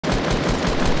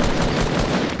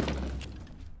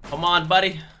Come on,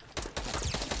 buddy.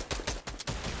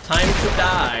 Time to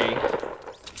die.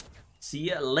 See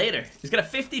ya later. He's got a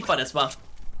 50 for this one.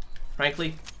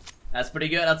 Frankly, that's pretty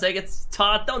good. I'll take it.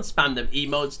 Todd, don't spam them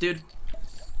emotes, dude.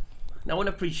 No one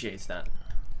appreciates that.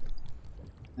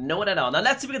 No one at all. Now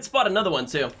let's see if we can spot another one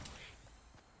too.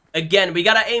 Again, we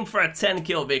gotta aim for a 10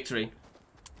 kill victory.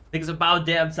 I think it's about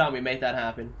damn time we made that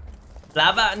happen.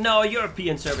 Lava? No,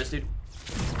 European service, dude.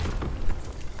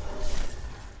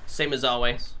 Same as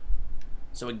always.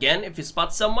 So again, if you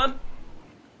spot someone,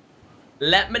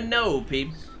 let me know,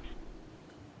 peeps.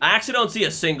 I actually don't see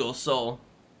a single soul.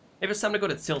 Maybe it's time to go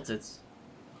to Tilted.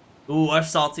 Ooh, we're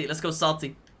salty. Let's go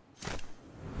salty.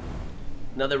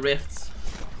 Another rift.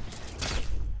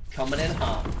 Coming in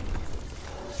hot.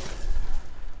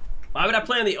 Why would I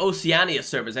play on the Oceania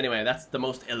servers anyway? That's the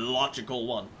most illogical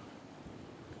one.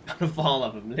 Out of all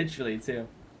of them, literally too.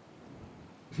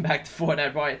 Back to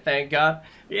Fortnite, boy, thank God.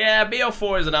 Yeah,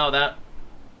 BO4s and all that.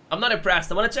 I'm not impressed.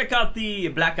 I want to check out the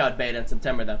Blackout beta in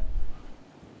September though.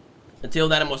 Until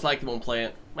then, I most likely won't play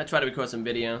it. Might try to record some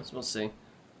videos. We'll see.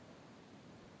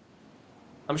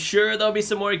 I'm sure there'll be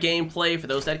some more gameplay for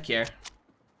those that care.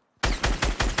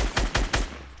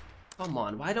 Come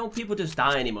on, why don't people just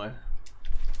die anymore?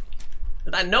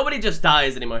 Nobody just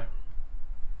dies anymore.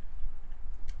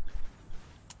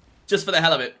 Just for the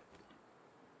hell of it.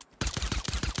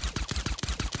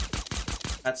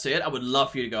 That's it. I would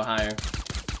love for you to go higher.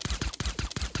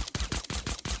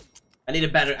 I need a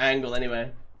better angle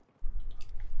anyway.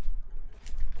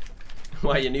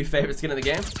 Why, your new favorite skin in the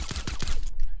game?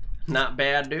 Not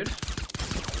bad, dude.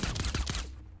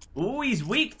 Ooh, he's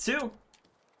weak too.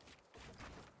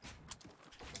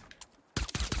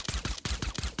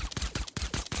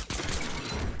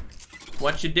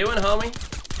 What you doing, homie?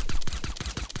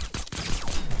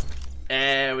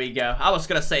 There we go. I was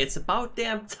gonna say, it's about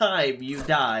damn time you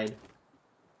died.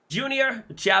 Junior,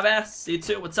 Chavez, you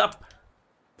too, what's up?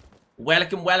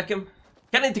 Welcome, welcome.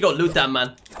 Kinda need to go loot that,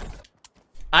 man.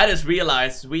 I just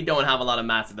realized we don't have a lot of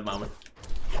mats at the moment,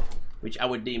 which I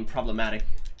would deem problematic.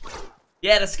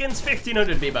 Yeah, the skin's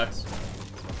 1500 V-Bucks.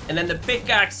 And then the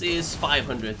pickaxe is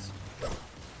 500.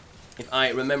 If I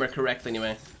remember correctly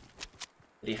anyway.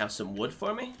 Did he have some wood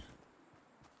for me?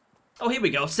 Oh, here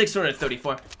we go,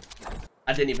 634.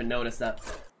 I didn't even notice that.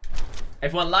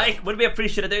 If one like, would be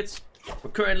appreciated, dudes.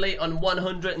 We're currently on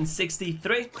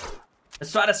 163.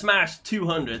 Let's try to smash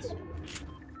 200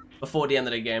 before the end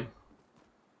of the game.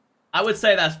 I would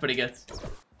say that's pretty good.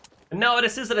 No,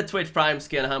 this isn't a Twitch Prime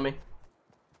skin, homie.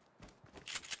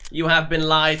 You have been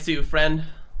lied to, friend.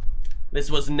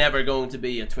 This was never going to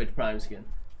be a Twitch Prime skin.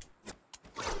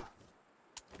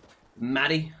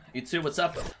 Maddie, you too, what's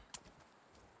up?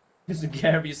 Doesn't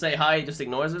care if you say hi, he just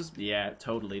ignores us? Yeah,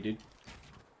 totally, dude.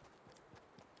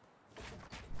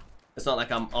 It's not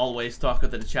like I'm always talking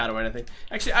to the chat or anything.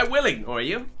 Actually, I will ignore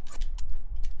you.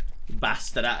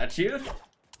 Bastard attitude.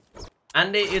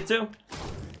 Andy, you too?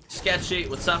 Sketchy,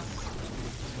 what's up?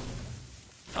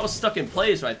 I was stuck in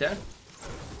place right there.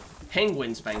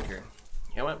 Penguin Spanker.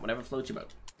 You know what? Whatever floats your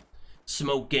boat.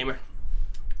 Smoke Gamer.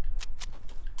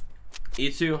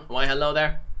 You too? Why, hello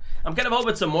there. I'm kind of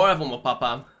hoping some more of them will pop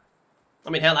up. I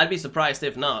mean, hell, I'd be surprised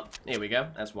if not. Here we go.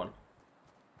 That's one.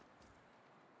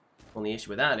 Only issue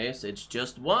with that is it's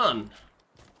just one.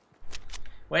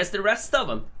 Where's the rest of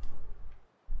them?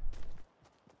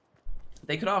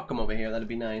 They could all come over here. That'd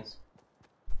be nice.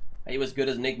 Are you as good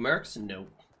as Nick Merckx? No.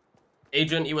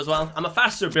 Adrian, you as well? I'm a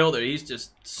faster builder. He's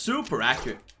just super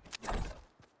accurate.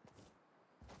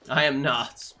 I am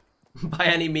not, by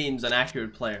any means, an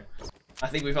accurate player. I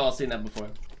think we've all seen that before.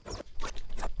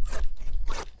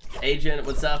 Adrian,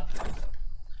 what's up?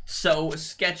 So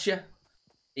sketchy.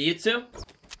 You too?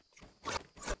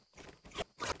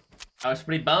 I was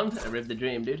pretty bummed. I ripped the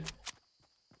dream, dude.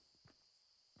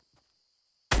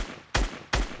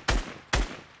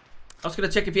 I was gonna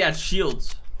check if he had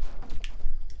shields.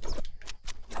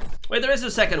 Wait, there is a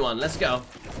second one. Let's go.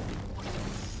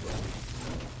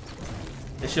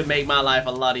 This should make my life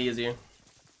a lot easier.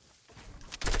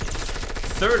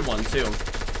 Third one, too.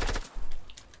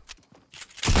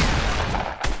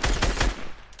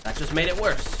 That just made it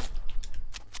worse.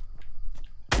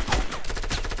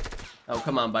 Oh,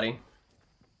 come on, buddy.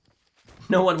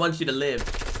 No one wants you to live.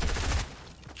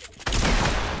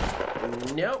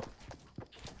 Nope.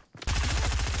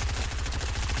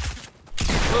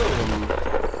 Boom.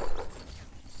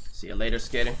 See you later,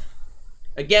 skater.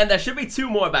 Again, there should be two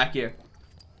more back here.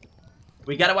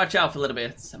 We gotta watch out for a little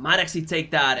bit. I might actually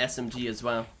take that SMG as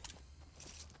well.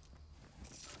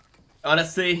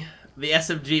 Honestly, the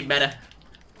SMG meta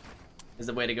is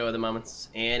the way to go at the moment.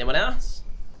 Anyone else?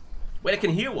 Wait, I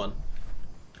can hear one.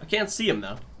 I can't see him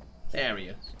though. There he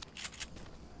is.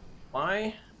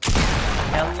 Why?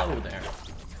 Hello there.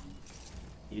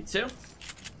 You too?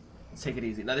 Let's take it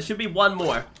easy. Now there should be one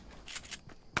more.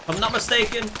 If I'm not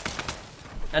mistaken,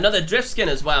 another drift skin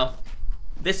as well.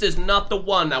 This is not the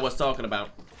one I was talking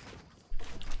about.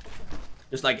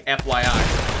 Just like FYI.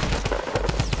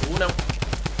 Oh no.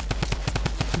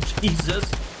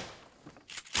 Jesus.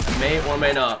 I may or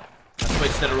may not. I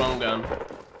switched to the wrong gun.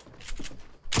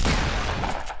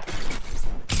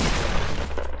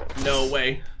 No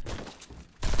way.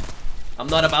 I'm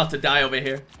not about to die over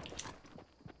here.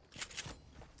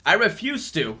 I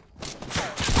refuse to.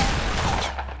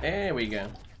 There we go.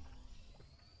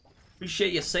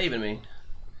 Appreciate you saving me.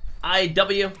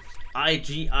 IWIGIS,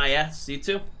 you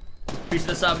too?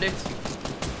 Appreciate the updates.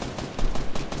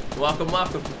 Welcome,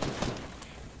 welcome.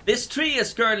 This tree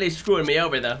is currently screwing me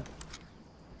over though.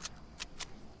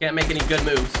 Can't make any good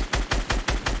moves.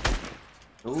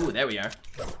 Ooh, there we are.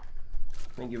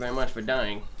 Thank you very much for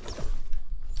dying.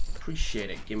 Appreciate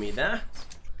it. Give me that.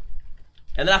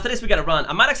 And then after this, we gotta run.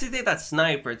 I might actually take that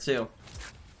sniper too.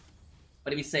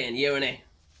 What are we saying? You and A.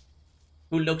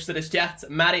 Who looks to this chat?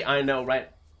 Maddie, I know, right?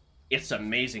 It's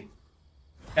amazing.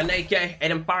 And AK,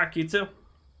 Aiden Park, you too.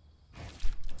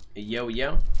 Yo,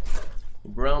 yo.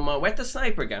 Bromo, where'd the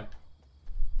sniper go?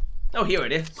 Oh, here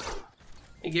it is.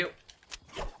 Thank you.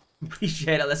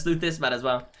 Appreciate it. Let's loot this man as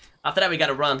well. After that, we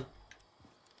gotta run.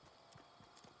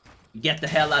 Get the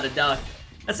hell out of Dodge.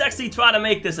 Let's actually try to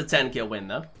make this a 10-kill win,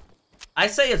 though. I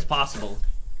say it's possible.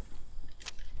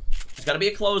 It's gotta be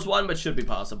a close one, but should be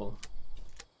possible.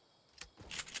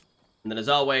 And then, as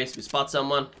always, if you spot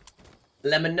someone,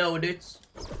 let me know, dudes.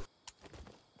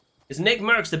 Is Nick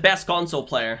Merckx the best console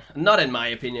player? Not in my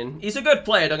opinion. He's a good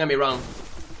player, don't get me wrong.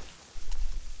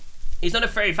 He's not a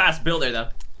very fast builder, though.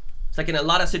 It's like in a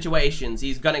lot of situations,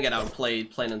 he's gonna get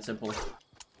outplayed, plain and simple.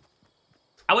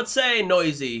 I would say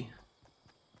Noisy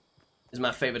is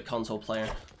my favorite console player.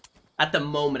 At the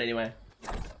moment, anyway.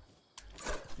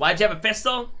 Why'd you have a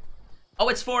pistol? Oh,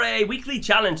 it's for a weekly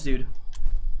challenge, dude.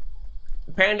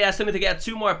 Apparently, I still need to get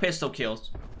 2 more pistol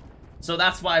kills. So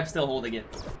that's why I'm still holding it.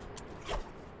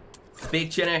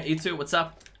 Big Chinner, you too, what's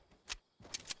up?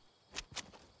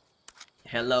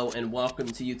 Hello and welcome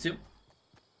to YouTube.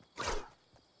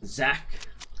 Zach,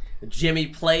 Jimmy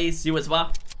plays, you as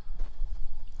well.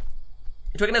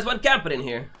 You reckon there's one camper in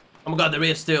here? Oh my god, there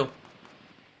is too.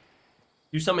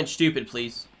 Do something stupid,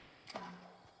 please.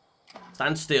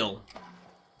 Stand still.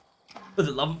 For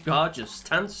the love of God, just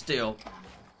stand still.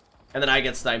 And then I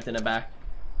get sniped in the back.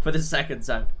 For the 2nd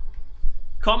time.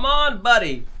 Come on,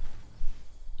 buddy.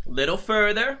 Little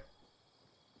further.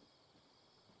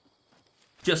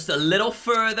 Just a little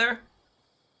further.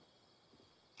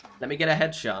 Let me get a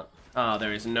headshot. Oh,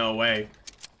 there is no way.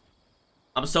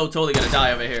 I'm so totally gonna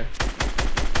die over here.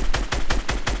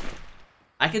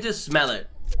 I can just smell it.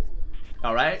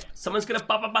 Alright? Someone's gonna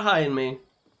pop up behind me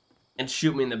and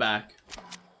shoot me in the back.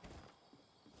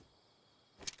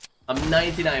 I'm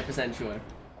 99% sure.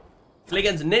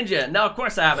 Against Ninja? No, of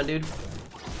course I haven't, dude.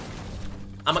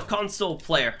 I'm a console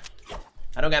player.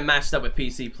 I don't get matched up with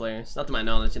PC players. Not to my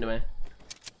knowledge, anyway.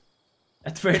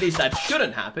 At the very least, that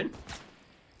shouldn't happen.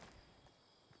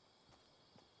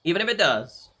 Even if it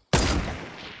does.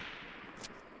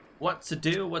 What to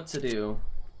do? What to do?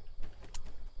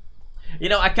 You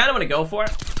know, I kind of want to go for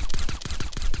it.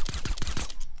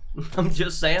 I'm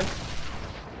just saying.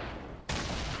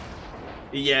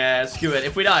 Yeah, screw it.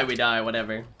 If we die, we die.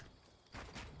 Whatever.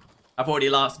 I've already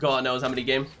lost God knows how many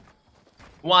games.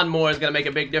 One more is going to make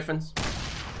a big difference.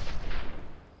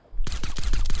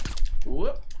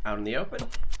 Whoop. Out in the open.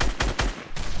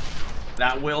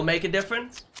 That will make a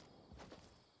difference.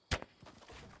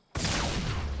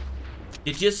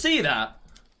 Did you see that?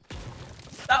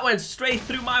 That went straight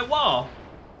through my wall.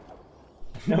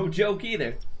 No joke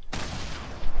either.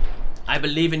 I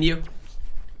believe in you.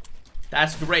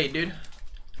 That's great, dude.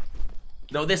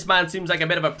 Though this man seems like a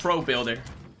bit of a pro builder.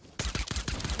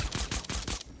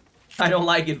 I don't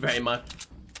like it very much.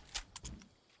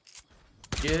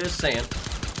 Just saying.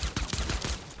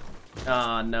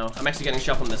 Ah, no. I'm actually getting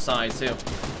shot from the side, too.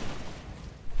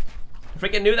 I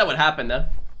freaking knew that would happen, though.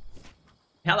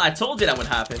 Hell, I told you that would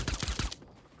happen.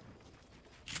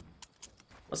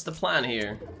 What's the plan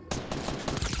here?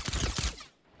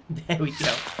 There we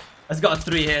go. Let's go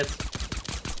 3 hits.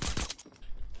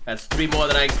 That's 3 more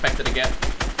than I expected to get.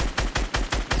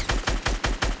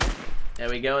 There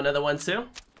we go, another one too.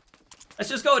 Let's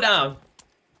just go down.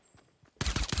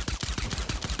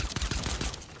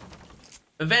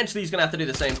 Eventually he's gonna have to do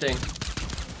the same thing.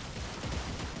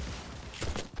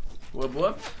 Whoop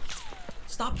whoop.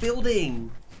 Stop building.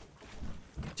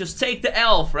 Just take the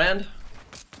L, friend.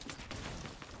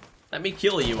 Let me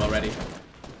kill you already.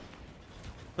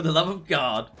 For the love of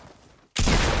God.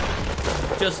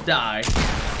 Just die.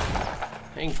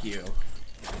 Thank you.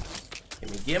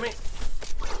 Gimme.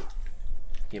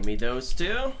 Give me those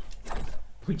two.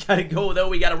 We gotta go though,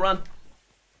 we gotta run.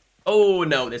 Oh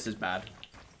no, this is bad.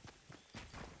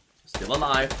 Still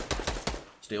alive.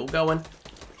 Still going.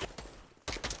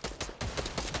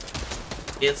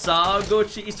 It's all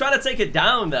Gucci. He's trying to take it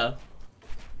down though.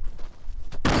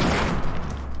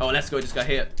 Oh, let's go, just got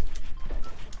hit.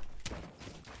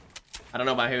 I don't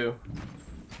know by who.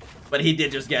 But he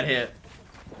did just get hit.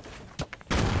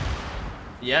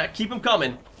 Yeah, keep him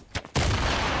coming.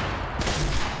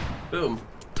 Boom.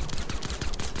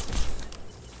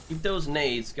 Keep those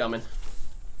nades coming.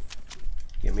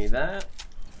 Give me that.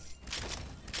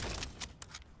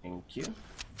 Thank you.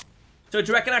 So do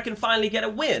you reckon I can finally get a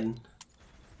win?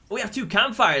 Oh, we have 2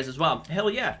 campfires as well. Hell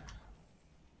yeah.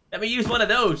 Let me use one of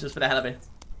those just for the hell of it.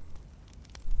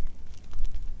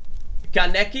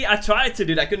 Kaneki, I tried to,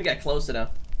 dude. I couldn't get close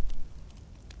enough.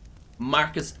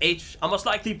 Marcus H. I'll most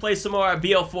likely play some more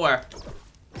BO4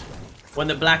 when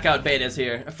the blackout beta is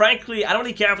here. Frankly, I don't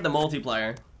really care for the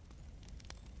multiplayer.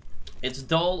 It's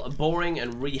dull, boring,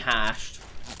 and rehashed.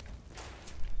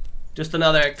 Just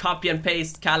another copy and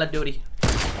paste Call of Duty.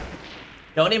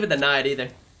 Don't even deny it either.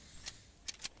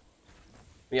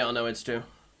 We all know it's true.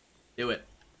 Do it.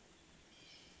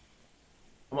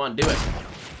 Come on, do it.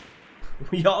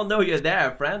 We all know you're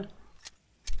there, friend.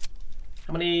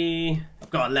 How many? I've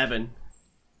got 11.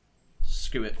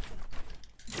 Screw it.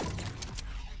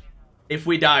 If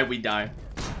we die, we die.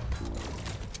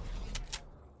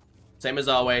 Same as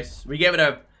always. We gave it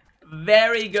a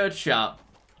very good shot,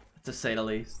 to say the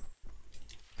least.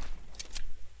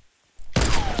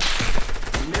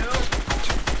 No.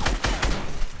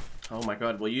 Oh my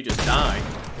god, will you just die?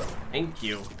 Thank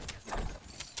you.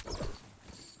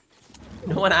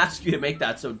 No one asked you to make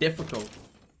that so difficult.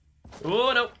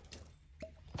 Oh no.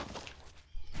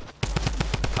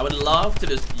 I would love to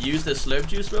just use the slurp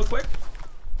juice real quick.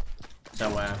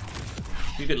 So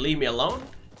if you could leave me alone,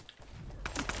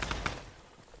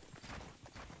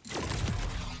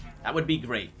 that would be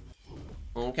great.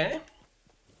 Okay.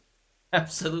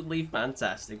 Absolutely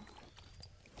fantastic.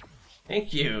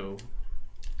 Thank you.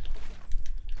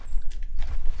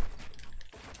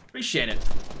 Appreciate it.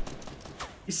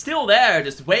 He's still there,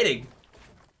 just waiting.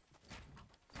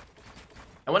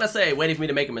 I want to say waiting for me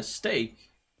to make a mistake.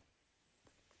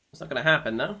 It's not gonna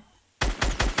happen, no?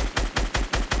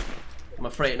 I'm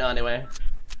afraid not, anyway.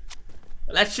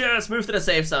 Let's just move to the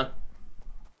safe zone.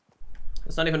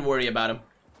 Let's not even worry about him.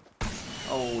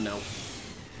 Oh, no.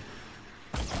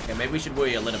 Okay, maybe we should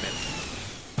worry a little bit.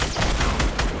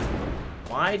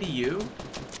 Why do you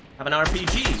have an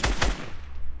RPG?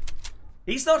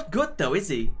 He's not good, though, is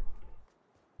he?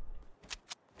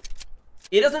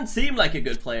 He doesn't seem like a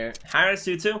good player. Harris,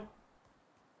 you too?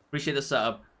 Appreciate the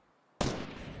sub.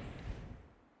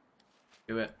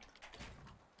 Do it.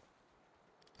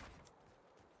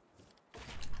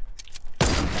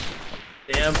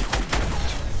 Damn.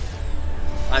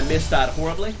 I missed that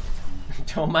horribly.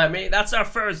 Don't mind me. That's our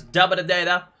first dub of the day,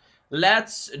 though.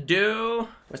 Let's do...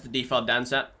 Where's the default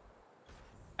dance at?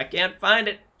 I can't find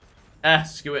it. Ah,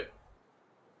 screw it.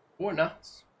 Or not.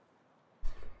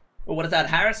 Oh, what is that?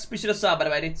 Harris? We should have saw, by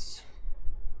the way. It's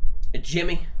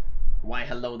Jimmy. Why,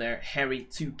 hello there. Harry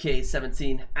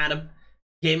 2K17. Adam.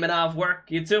 Gaming off work.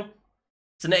 You too.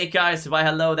 Snake guys. Why,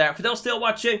 hello there. For those still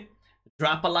watching,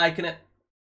 drop a like in it.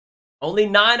 Only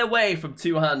 9 away from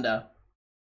 200.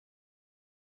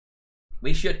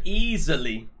 We should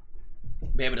easily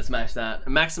be able to smash that.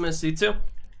 Maximus, you too.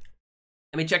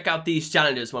 Let me check out these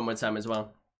challenges one more time as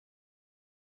well.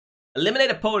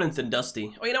 Eliminate opponents in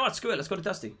Dusty. Oh, you know what? Screw it. Let's go to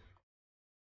Dusty.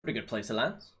 Pretty good place to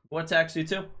land. Vortex, you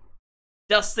too.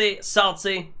 Dusty,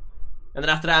 Salty. And then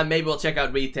after that, maybe we'll check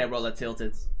out Retail Roller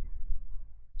Tilted.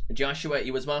 Joshua,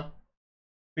 you as well.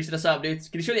 Appreciate the sub, dudes.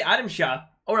 Can you show the item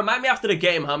shop? Oh, remind me after the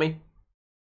game, homie.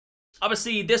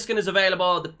 Obviously, this skin is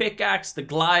available. The pickaxe, the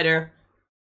glider.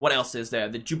 What else is there?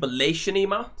 The Jubilation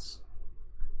emotes.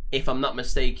 If I'm not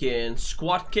mistaken.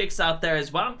 Squat kicks out there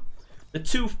as well. The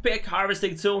toothpick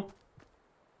harvesting tool.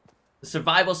 The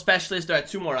survival specialist. There are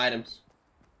 2 more items.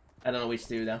 I don't know which to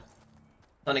do though.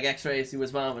 Sonic X-rays, you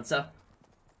as well. What's up?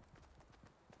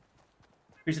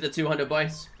 Appreciate the 200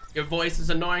 boys. Your voice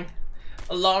is annoying.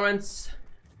 Lawrence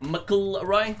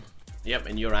McElroy. Yep,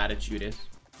 and your attitude is.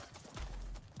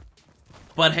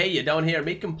 But hey, you don't hear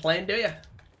me complain, do you?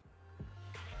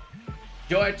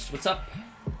 George, what's up?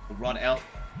 Rod L.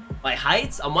 My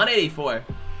height? I'm 184.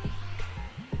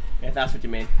 If that's what you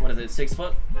mean. What is it, 6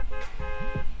 foot?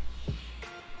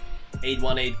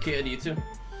 818 kid, you two.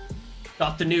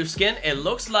 Got the new skin, it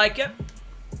looks like it.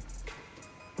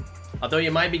 Although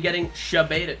you might be getting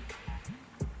shabated.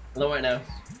 Lower now.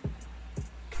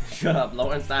 Shut up,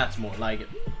 Lawrence, that's more like it.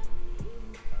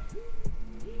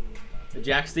 The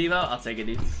Jack Stevo, I'll take it,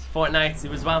 dude. Fortnite,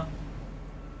 you as well.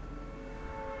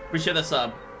 Appreciate the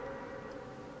sub.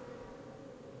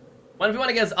 1v1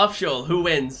 against Upshul, who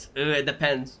wins? It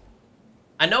depends.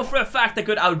 I know for a fact I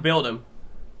could outbuild him.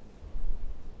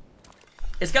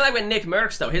 It's kind of like with Nick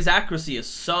Merckx though, his accuracy is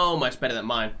so much better than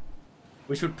mine.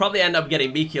 Which would probably end up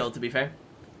getting me killed, to be fair.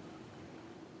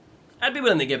 I'd be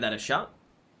willing to give that a shot.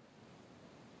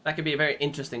 That could be a very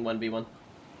interesting 1v1.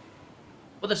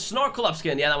 Well, the snorkel up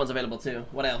skin, yeah, that one's available too.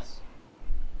 What else?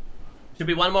 Should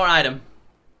be one more item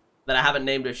that I haven't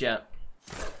named just yet.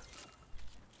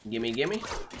 Gimme, gimme.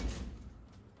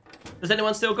 Does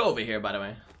anyone still go over here, by the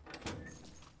way?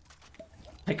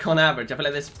 Like on average, I feel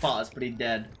like this spot is pretty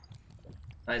dead.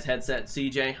 Nice headset,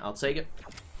 CJ. I'll take it.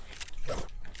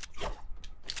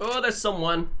 Oh, there's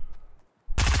someone.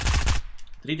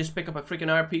 Did he just pick up a freaking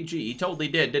RPG? He totally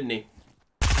did, didn't he?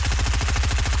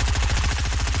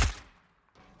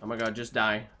 Oh my god, just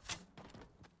die.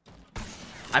 I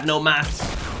have no mats.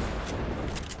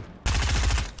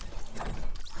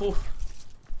 Ooh.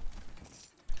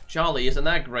 Jolly, isn't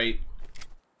that great?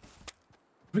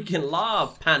 Freaking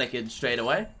love panicking straight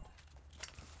away.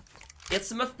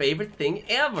 It's my favorite thing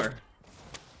ever.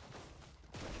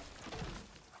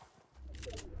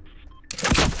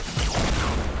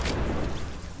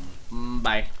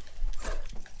 Bye.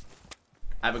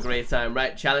 Have a great time.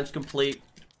 Right, challenge complete.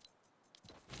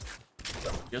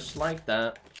 Just like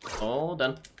that. All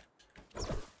done.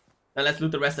 Now let's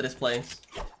loot the rest of this place.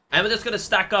 And we're just gonna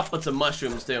stack up with some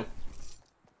mushrooms too.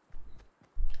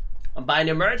 I'm buying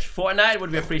your merch. Fortnite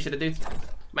would be appreciated, dude.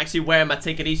 I'm actually wearing my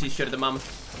Take It Easy shirt at the moment.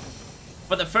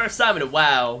 For the first time in a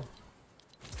while.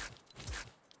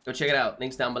 Go check it out.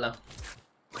 Links down below.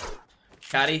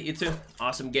 Caddy, you too.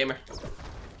 Awesome gamer.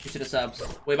 Get to the subs.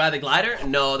 We buy the glider?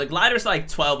 No, the glider's like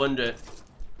 1200.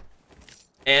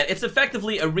 And it's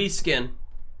effectively a reskin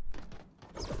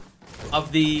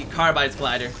of the Carbide's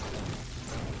glider.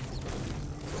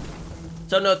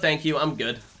 So no thank you, I'm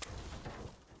good.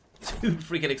 Too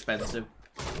freaking expensive.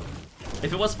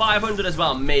 If it was 500 as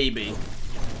well, maybe.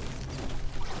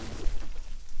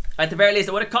 At the very least,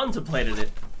 I would have contemplated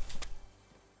it.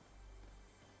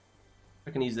 I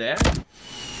reckon he's there.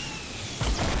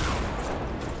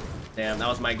 Damn, that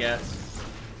was my guess.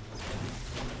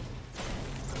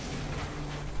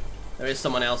 There is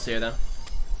someone else here, though.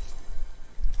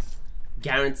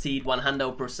 Guaranteed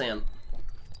 100%.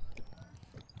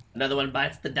 Another one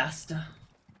bites the dust.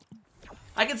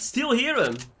 I can still hear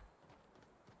him.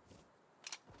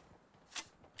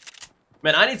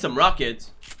 Man, I need some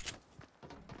rockets.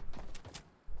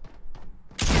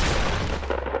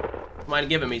 Mind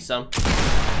giving me some?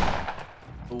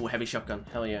 Ooh, heavy shotgun.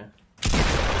 Hell yeah.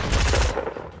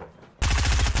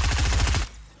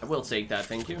 I will take that,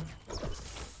 thank you.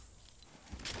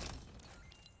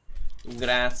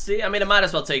 Grazie. I mean, I might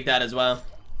as well take that as well.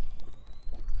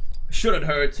 Shouldn't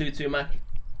hurt too much.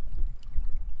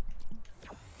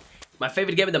 My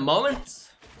favorite game at the moment?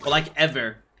 Or like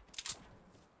ever?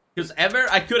 Because ever?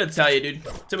 I couldn't tell you, dude.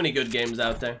 Too many good games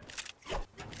out there.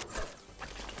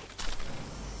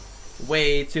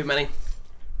 Way too many.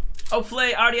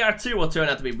 Hopefully RDR2 will turn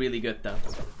out to be really good though.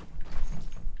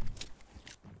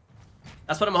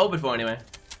 That's what I'm hoping for anyway.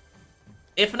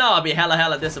 If not, I'll be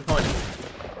hella disappointed.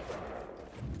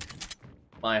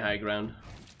 My high ground.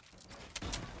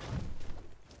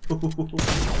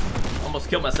 Almost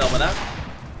killed myself with that.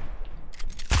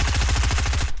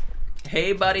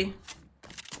 Hey, buddy.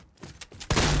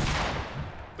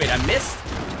 Wait, I missed?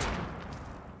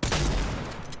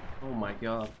 Oh my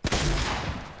god.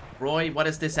 Roy, what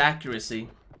is this accuracy?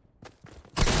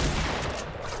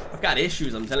 I've got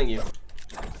issues, I'm telling you.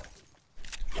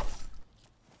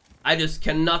 I just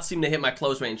cannot seem to hit my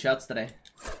close range shots today.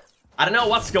 I don't know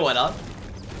what's going on,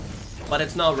 but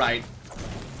it's not right.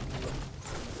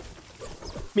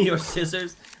 Me or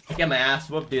scissors? I get my ass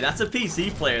whooped, dude. That's a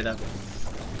PC player, though.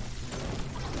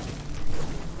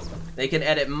 They can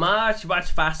edit much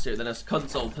faster than us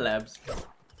console plebs.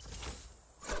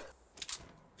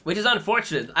 Which is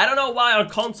unfortunate. I don't know why on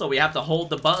console we have to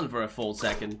hold the button for a full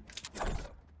second.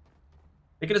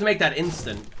 They could just make that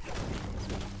instant.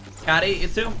 Caddy, you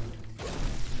too?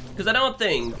 Because I don't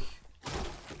think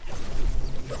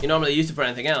you normally use it for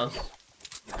anything else.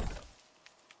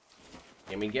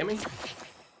 Gimme.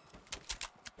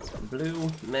 Blue,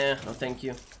 nah, no thank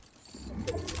you.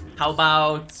 How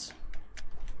about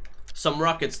some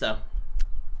rockets, though?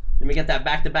 Let me get that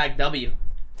back-to-back W.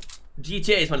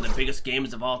 GTA is one of the biggest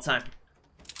games of all time.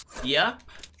 Yep.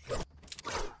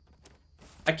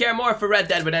 I care more for Red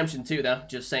Dead Redemption 2, though.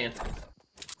 Just saying.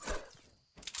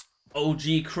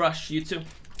 OG Crush, you too.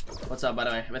 What's up, by the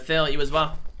way? Mathil, you as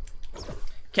well.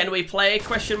 Can we play?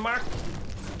 Question mark.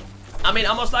 I mean,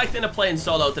 I'm most likely to play in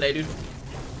solo today, dude.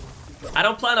 I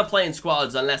don't plan on playing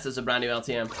squads unless there's a brand new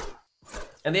LTM.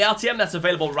 And the LTM that's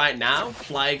available right now,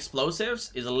 Fly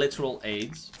Explosives, is a literal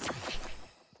AIDS.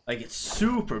 Like, it's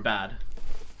super bad.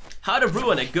 How to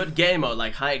ruin a good game mode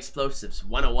like High Explosives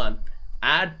 101.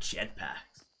 Add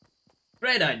jetpacks.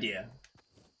 Great idea.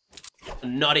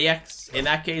 Naughty X, in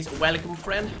that case, welcome,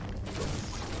 friend.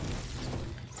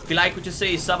 If you like what you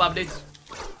see, sub updates.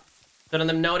 Turn on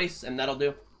them notice, and that'll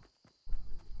do.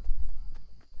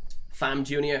 Fam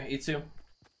Junior, E2.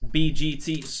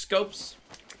 BGT Scopes.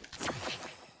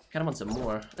 Kinda want some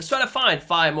more. Let's try to find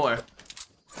 5 more.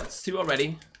 That's 2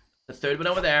 already. The 3rd one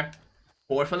over there.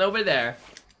 4th one over there.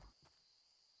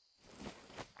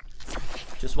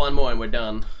 Just 1 more and we're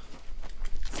done.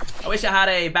 I wish I had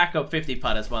a backup 50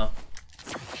 putt as well.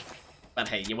 But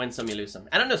hey, you win some, you lose some.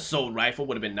 And an assault rifle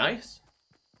would have been nice.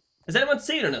 Has anyone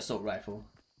seen an assault rifle?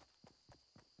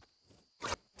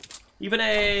 Even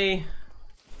a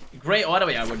great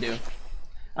autoway I would do.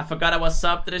 I forgot I was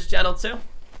subbed to this channel too.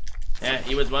 Yeah,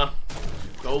 you as well.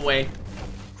 Go away.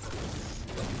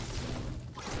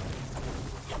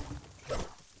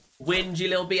 Whingy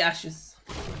little biatches.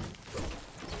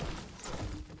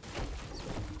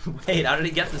 Wait, how did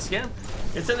he get the skin?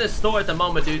 It's in the store at the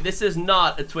moment, dude. This is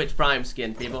not a Twitch Prime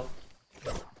skin, people.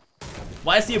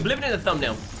 Why is the Oblivion in the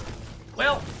thumbnail?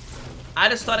 Well, I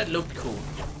just thought it looked cool.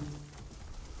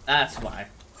 That's why.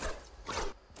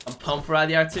 I'm pumped for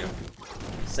IDR2.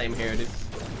 Same here, dude.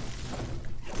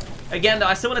 Again, though,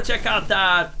 I still want to check out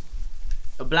that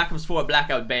Black Ops 4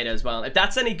 Blackout beta as well. If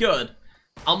that's any good,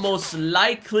 I'll most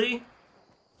likely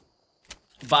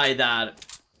buy that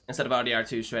instead of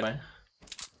RDR2 straight away.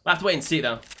 We'll have to wait and see,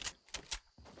 though.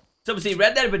 So, obviously,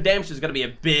 Red Dead Redemption is going to be a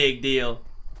big deal.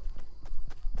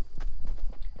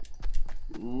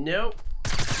 Nope.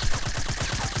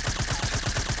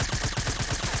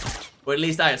 Or at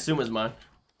least I assume as much.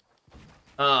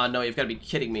 Oh, no, you've got to be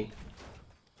kidding me.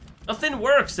 Nothing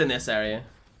works in this area.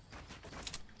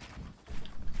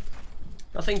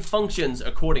 Nothing functions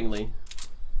accordingly.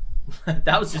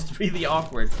 That was just really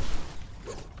awkward.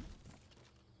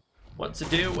 What to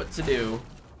do? What to do?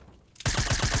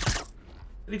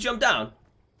 Did he jump down?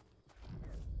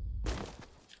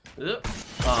 Ugh.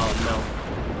 Oh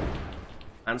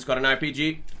no. Man's got an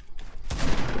RPG.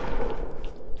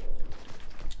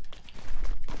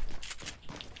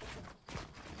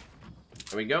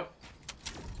 There we go.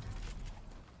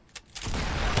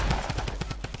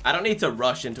 I don't need to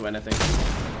rush into anything.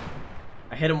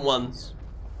 I hit him once.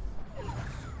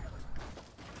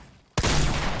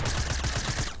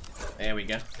 There we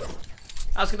go.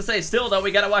 I was gonna say, still though,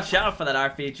 we gotta watch out for that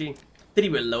RPG. Did he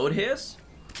reload his?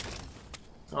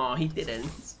 Oh, he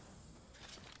didn't.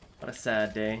 What a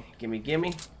sad day. Gimme,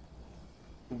 gimme.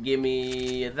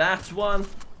 Gimme that one.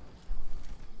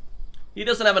 He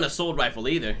doesn't have an assault rifle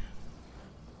either.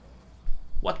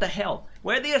 What the hell?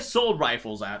 Where are the assault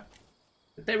rifles at?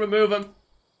 Did they remove him?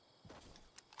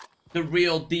 The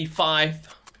real D5.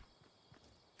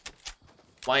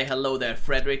 Why, hello there,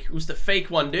 Frederick. Who's the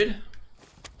fake one, dude?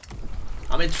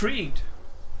 I'm intrigued.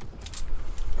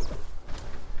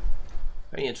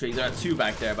 Very intrigued. There are 2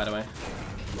 back there, by the way.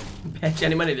 Bet you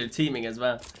any money they're teaming as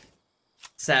well.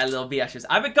 Sad little VHs.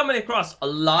 I've been coming across a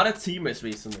lot of teamers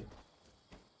recently.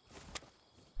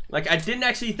 Like, I didn't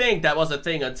actually think that was a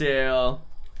thing until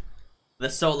the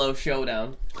solo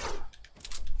showdown.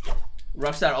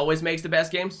 Rockstar always makes the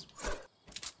best games.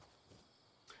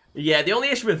 Yeah, the only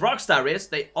issue with Rockstar is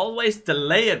they always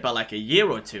delay it by like a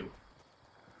year or 2.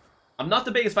 I'm not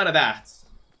the biggest fan of that.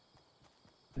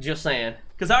 Just saying.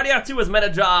 Because RDR2 was meant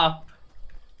to drop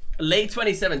late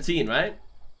 2017, right?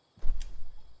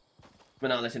 But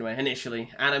not anyway,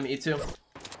 initially. Adam, you too.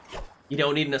 You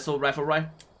don't need an assault rifle, right?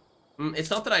 It's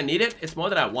not that I need it, it's more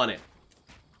that I want it.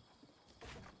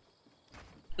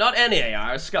 Not any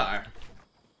AR, Scar.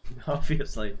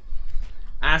 Obviously.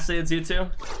 Acids, you too.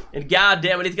 And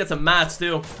goddamn, we need to get some mats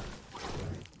too.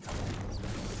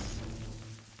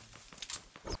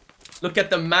 Look at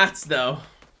the mats though.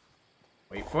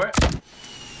 Wait for it.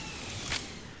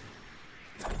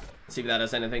 Let's see if that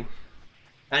does anything.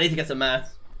 I need to get some mats.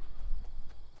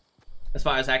 As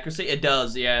far as accuracy, it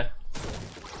does, yeah.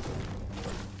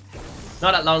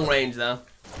 Not at long range though.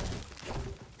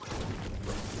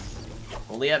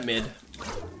 Only at mid.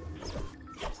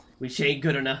 Which ain't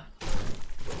good enough.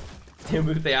 They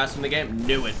removed the ass from the game.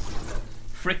 Knew it.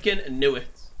 Frickin' knew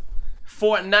it.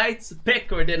 Fortnite's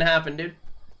pick or it didn't happen, dude.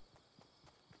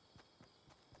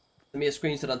 Send me a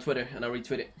screenshot on Twitter and I'll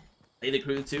retweet it. Play the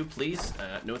crew too, please.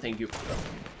 No, thank you.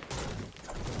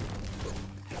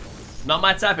 Not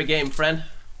my type of game, friend.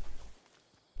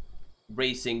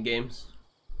 Racing games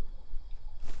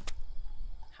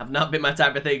have not been my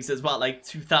type of thing since what, like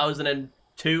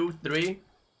 2002, 3?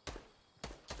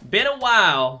 Been a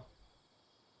while.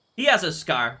 He has a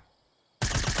scar.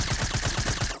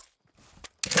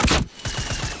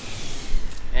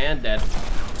 And dead.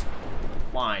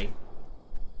 Why?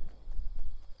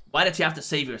 Why did you have to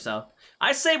save yourself?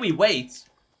 I say we wait.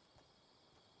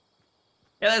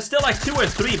 Yeah, there's still like 2 or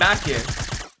 3 back here.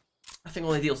 I think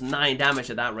only deals 9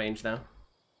 damage at that range now.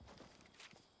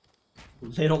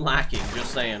 Little lacking,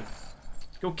 just saying.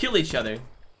 Go kill each other.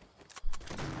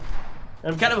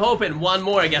 I'm kind of hoping one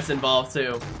more gets involved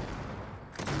too.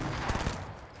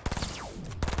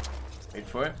 Wait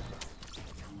for it.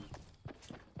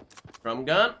 Drum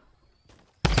gun.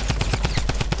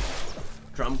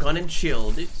 Drum gun and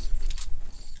chill, dude.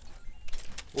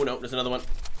 Oh no, there's another one.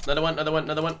 Another one, another one,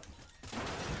 another one.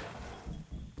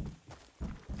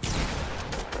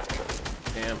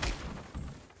 Damn.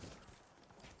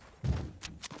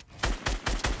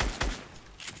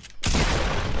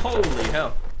 Holy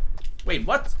hell. Wait,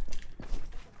 what?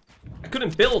 I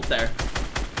couldn't build there.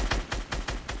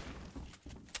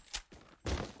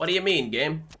 What do you mean,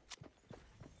 game?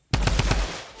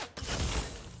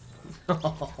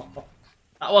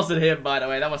 That wasn't him, by the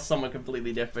way. That was someone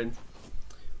completely different.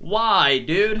 Why,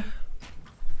 dude?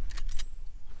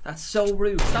 That's so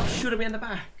rude. Stop shooting me in the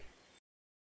back.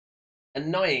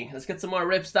 Annoying. Let's get some more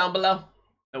rips down below.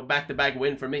 No back-to-back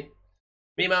win for me.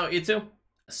 Mimo, you too.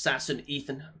 Assassin,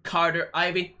 Ethan, Carter,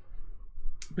 Ivy.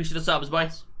 Appreciate the subs,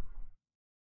 boys.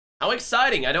 How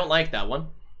exciting. I don't like that one.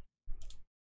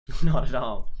 Not at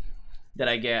all. Did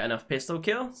I get enough pistol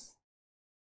kills?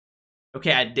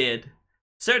 Okay, I did.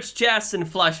 Search chests and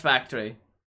flush factory.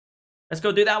 Let's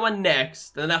go do that one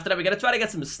next. And then after that, we gotta try to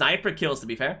get some sniper kills, to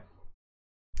be fair.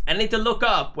 And I need to look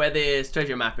up where this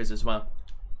treasure map is as well.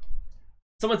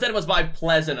 Someone said it was by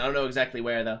Pleasant. I don't know exactly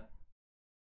where, though.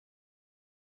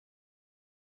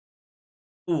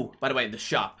 Ooh, by the way, the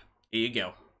shop. Here you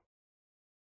go.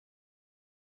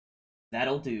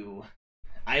 That'll do.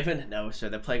 Ivan? No, sir.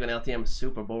 The Plague on LTM is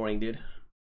super boring, dude.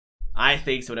 I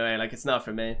think so, anyway. Like, it's not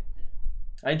for me.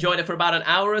 I enjoyed it for about an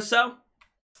hour or so.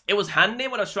 It was handy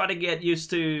when I was trying to get used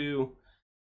to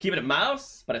keeping it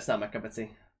mouse, but it's not my cup of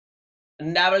tea.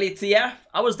 WTF?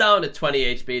 I was down to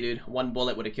 20 HP, dude. One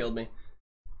bullet would have killed me.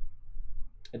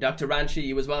 And Dr. Ranchi,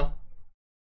 you as well.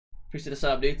 Appreciate the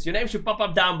sub, dudes. Your name should pop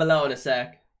up down below in a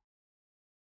sec.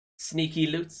 Sneaky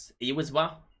Loots, you as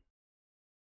well.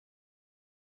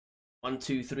 1,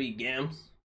 2, 3 games.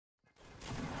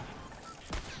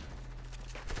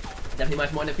 Definitely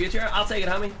much more in the future. I'll take it,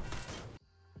 homie.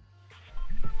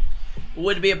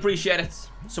 Would be appreciated.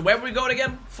 So where are we going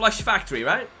again? Flush Factory,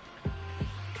 right?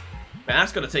 Man,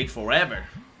 that's gonna take forever.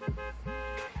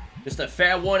 Just a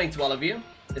fair warning to all of you.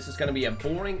 This is gonna be a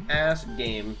boring ass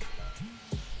game.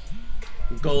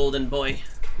 Golden boy,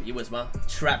 you as well.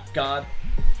 Trap god.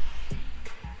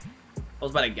 I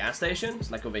was by the gas station.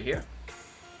 It's like over here.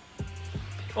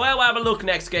 Well, we'll have a look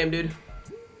next game, dude.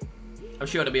 I'm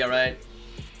sure it'll be alright.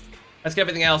 Let's get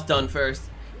everything else done first.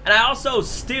 And I also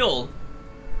still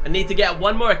need to get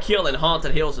one more kill in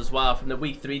Haunted Hills as well from the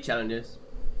week 3 challenges.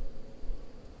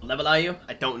 What level are you?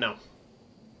 I don't know.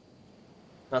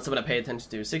 Not something I pay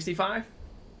attention to. 65?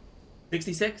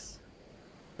 66?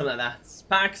 Something like that.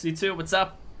 Spax, you too, what's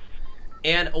up?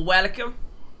 And welcome.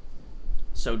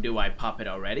 So do I pop it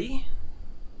already?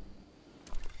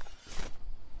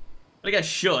 I think I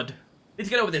should. Need to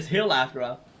get over this hill after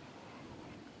all.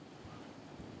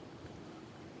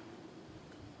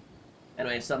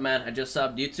 Anyway, sub man, I just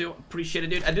subbed you too. Appreciate it,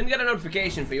 dude. I didn't get a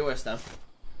notification for your stuff,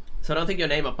 so I don't think your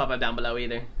name will pop up down below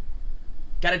either.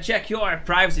 Gotta check your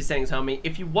privacy settings, homie.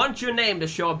 If you want your name to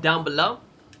show up down below,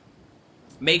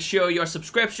 make sure your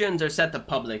subscriptions are set to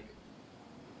public.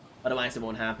 Otherwise, it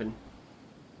won't happen.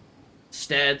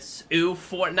 Steads, ooh,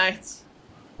 Fortnite.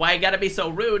 Why you gotta be so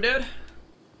rude, dude?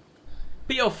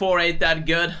 PO4 ain't that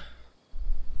good.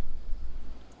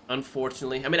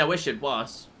 Unfortunately. I mean, I wish it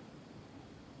was.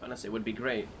 Honestly, it would be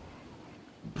great.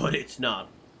 But it's not.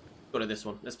 Go to this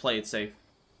one. Let's play it safe.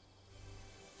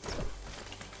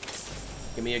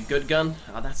 Give me a good gun.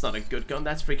 Oh, that's not a good gun.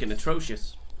 That's freaking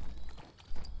atrocious.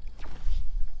 Do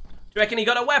you reckon he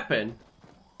got a weapon?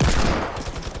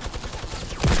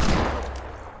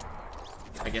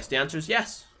 I guess the answer is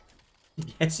yes.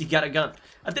 Yes, you got a gun.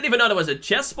 I didn't even know there was a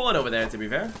chest spawn over there, to be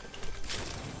fair.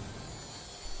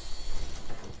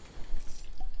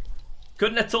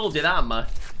 Couldn't have told you that much.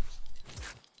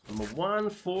 Number 1,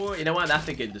 4. You know what? That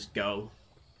thing can just go.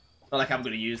 Not like I'm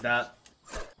gonna use that.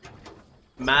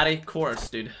 Matty, course,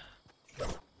 dude.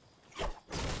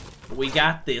 We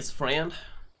got this, friend.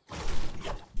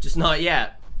 Just not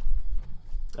yet.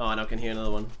 Oh, I know I can hear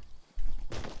another one.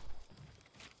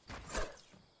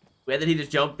 Where did he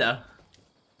just jump though?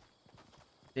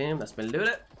 Damn, that's been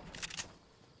looted.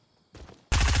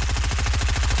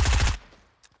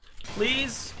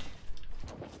 Please.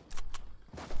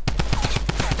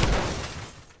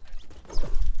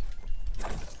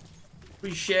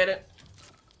 Appreciate it.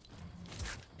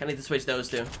 I need to switch those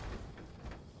two.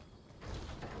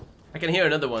 I can hear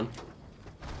another one.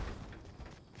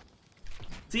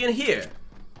 Is he in here?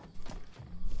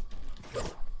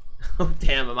 Oh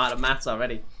damn, I'm out of mats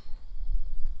already.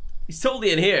 He's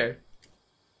totally in here.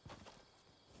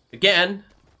 Again.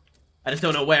 I just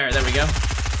don't know where. There we go.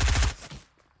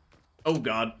 Oh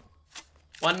god.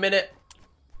 1 minute.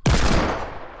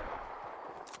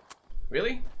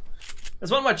 Really?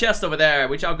 There's one more chest over there,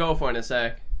 which I'll go for in a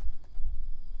sec.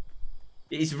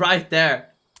 He's right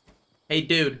there. Hey,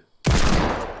 dude.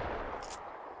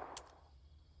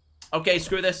 Okay,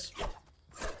 screw this.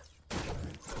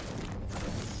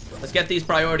 Let's get these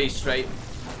priorities straight.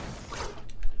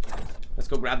 Let's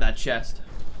go grab that chest.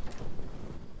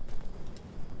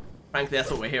 Frankly,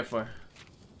 that's what we're here for.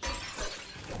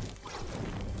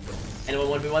 Anyone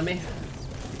 1v1 me?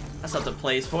 That's not the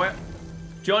place for it.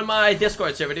 Join my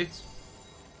Discord server, dudes.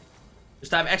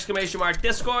 Just type !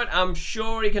 Discord. I'm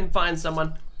sure you can find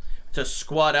someone to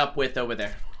squad up with over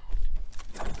there.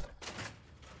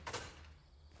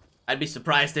 I'd be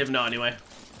surprised if not, anyway.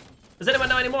 Does anyone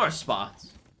know any more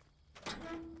spots?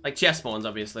 Like chest spawns,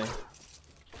 obviously.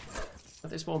 But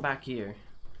they spawn back here.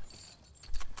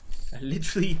 I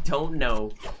literally don't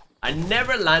know. I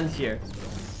never land here.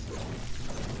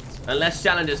 Unless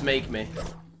challenges make me.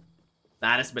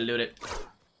 Nah, that's been looted.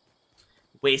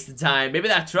 Wasted time. Maybe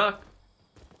that truck.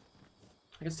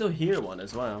 I can still hear one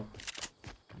as well.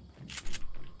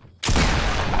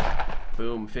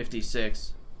 Boom,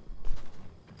 56.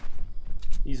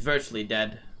 He's virtually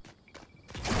dead.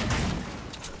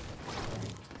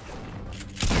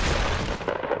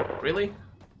 Really?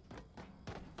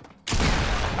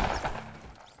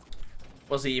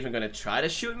 Was he even gonna try to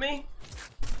shoot me?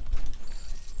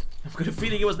 I've got a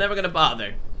feeling he was never gonna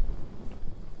bother.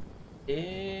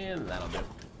 And that'll do.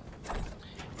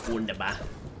 Wunderbar.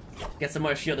 Get some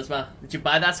more shield as well. Did you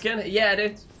buy that skin? Yeah, I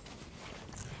did.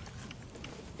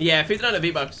 Yeah, 1,500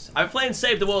 V-Bucks. I've been playing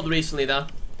Save the World recently, though.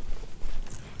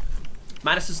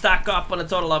 Managed to stack up on a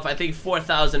total of, I think,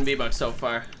 4,000 V-Bucks so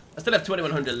far. I still have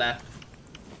 2,100 left.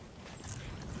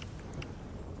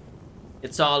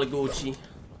 It's all Gucci.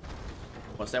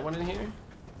 What's that one in here?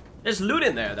 There's loot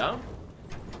in there, though.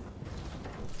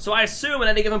 So I assume at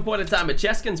any given point in time a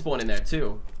chest can spawn in there,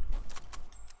 too.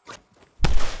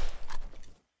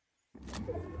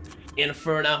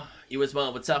 Inferno, you as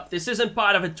well, what's up? This isn't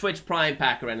part of a Twitch Prime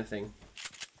pack or anything.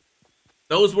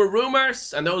 Those were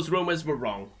rumors, and those rumors were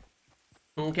wrong.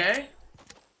 Okay?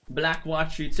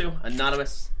 Blackwatch, you too.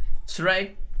 Anonymous.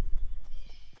 Trey.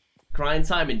 Grind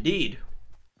time indeed.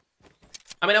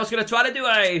 I mean, I was gonna try to do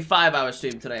a 5-hour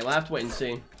stream today. We'll have to wait and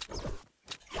see.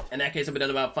 In that case, I'll be done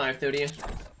about 5:30.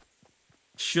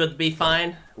 Should be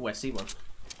fine. Oh, I see one.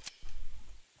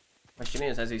 Question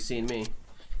is, has he seen me?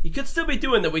 He could still be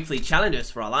doing the weekly challenges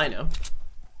for all I know.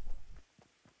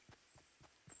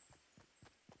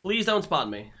 Please don't spot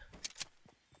me.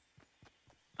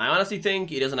 I honestly think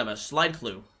he doesn't have a slight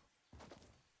clue.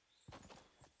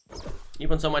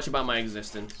 Even so much about my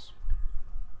existence.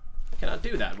 I cannot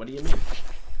do that. What do you mean?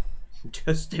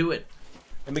 Just do it.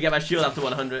 Let me get my shield up to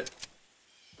 100.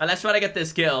 And let's try to get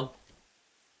this kill.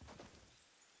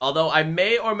 Although I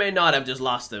may or may not have just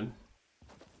lost him.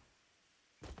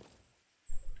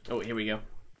 Oh, here we go.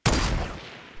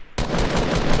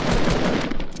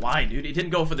 Why, dude? He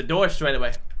didn't go for the door straight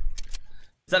away.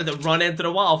 He decided to run into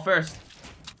the wall first.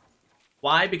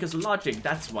 Why? Because logic,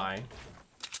 that's why.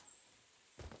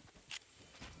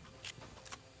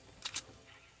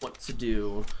 What to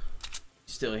do?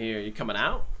 Still here. You coming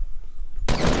out?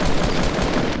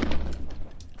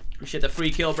 Appreciate the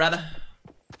free kill, brother.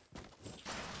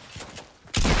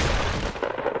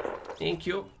 Thank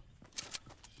you.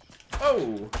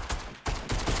 Oh!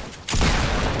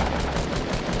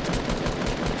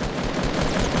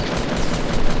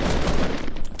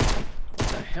 What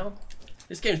the hell?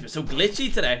 This game's been so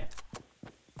glitchy today.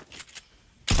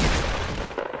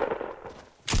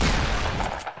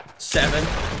 7.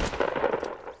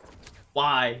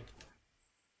 Why?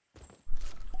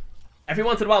 Every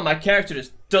once in a while, my character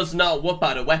just does not whoop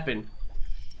out a weapon.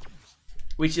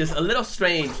 Which is a little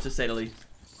strange, to say the least.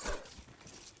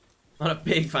 Not a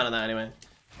big fan of that, anyway.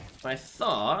 I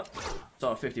thought...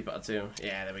 Saw a 50 part 2.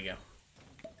 Yeah, there we go.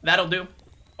 That'll do.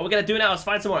 What we're gonna do now is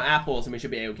find some more apples, and we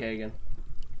should be okay again.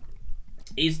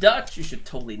 He's Dutch. You should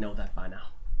totally know that by now.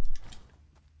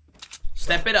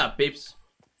 Step it up, peeps.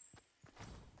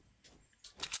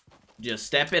 Just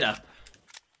step it up.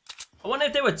 I wonder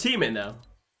if they were teaming, though.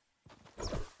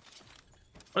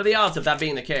 What are the odds of that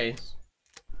being the case?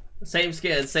 Same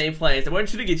skin, same place. They weren't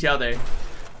shooting each other.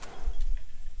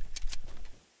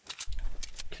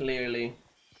 Clearly.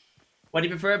 What do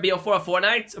you prefer, BO4 or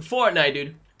Fortnite? Fortnite,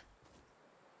 dude.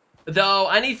 Though,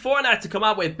 I need Fortnite to come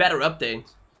out with better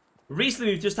updates.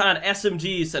 Recently, we've just had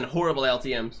SMGs and horrible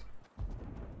LTMs.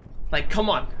 Like, come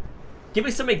on. Give me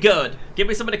something good. Give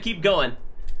me something to keep going.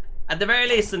 At the very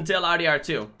least, until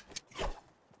RDR2.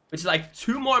 Which is like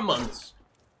 2 more months.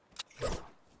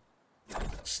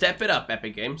 Step it up,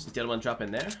 Epic Games. Is the other one drop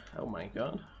in there? Oh my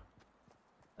god.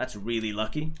 That's really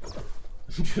lucky.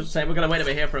 I'm just saying, we're gonna wait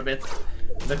over here for a bit.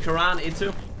 The Quran,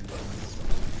 Itu.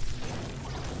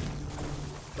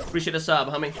 Appreciate the sub,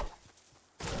 homie.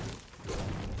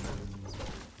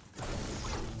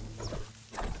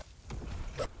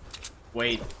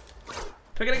 Wait.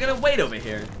 We're gonna wait over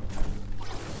here.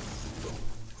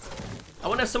 I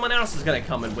wonder if someone else is gonna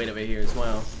come and wait over here as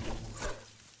well.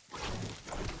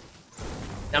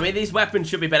 I mean, these weapons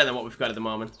should be better than what we've got at the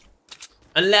moment.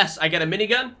 Unless I get a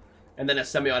minigun and then a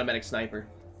semi-automatic sniper.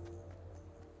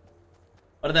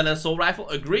 Other than an assault rifle?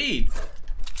 Agreed.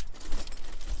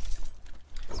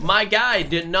 My guy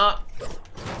did not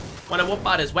want to whoop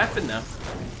out his weapon now.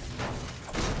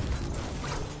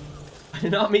 I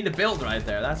did not mean to build right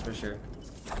there, that's for sure.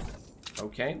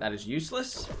 Okay, that is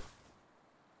useless.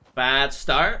 Bad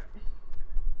start.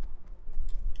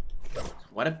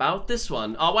 What about this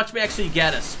one? Oh, watch me actually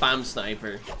get a spam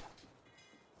sniper.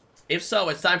 If so,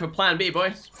 it's time for plan B,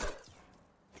 boys.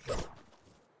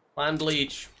 Plan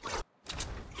bleach.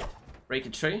 Break a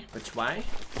tree? Which way?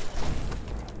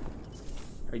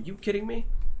 Are you kidding me?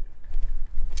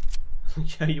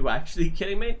 Are you actually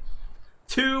kidding me?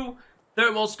 2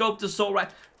 thermal scoped assault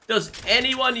rifle. Does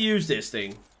anyone use this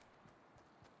thing?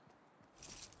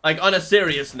 Like, on a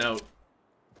serious note.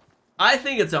 I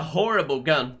think it's a horrible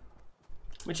gun.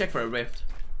 Let me check for a rift.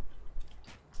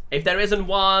 If there isn't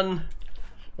one,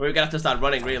 we're gonna have to start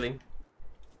running, really.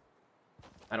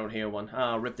 I don't hear one.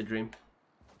 Ah, rip the dream.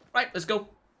 Right, let's go.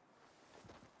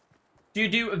 Do you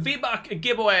do V-Buck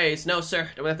giveaways? No,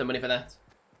 sir. Don't have the money for that.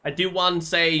 I do one,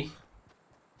 say,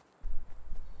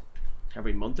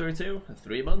 every month or 2?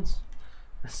 3 months?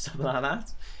 Something like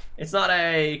that. It's not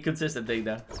a consistent thing,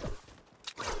 though.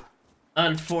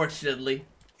 Unfortunately.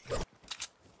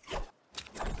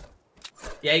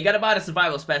 Yeah, you gotta buy the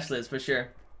survival specialist for sure.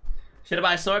 Should I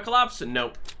buy snorkel ops?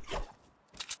 Nope.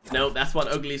 Nope, that's one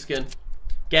ugly skin.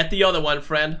 Get the other one,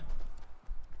 friend.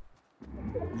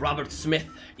 Robert Smith,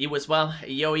 you as well.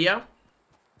 Yo, yo.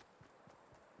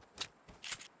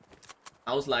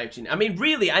 I was live tuning. I mean,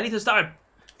 really, I need to start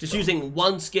just using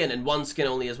one skin and one skin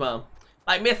only as well.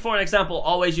 Like Myth, for an example,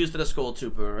 always used for the Skull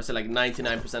Trooper. I say like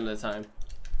 99% of the time.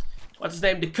 What's his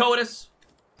name? Dakotas.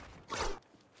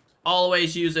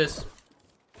 Always uses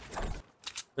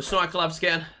the Snorkel Up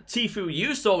skin. Tfue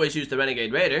used to always use the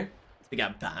Renegade Raider. He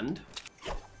got banned.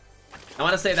 I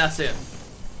want to say that's it.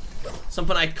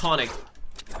 Something iconic.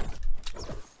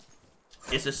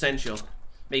 It's essential.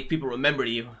 Make people remember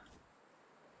you.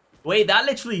 Wait, that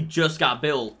literally just got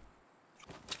built.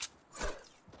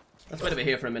 Let's wait over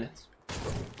here for a minute.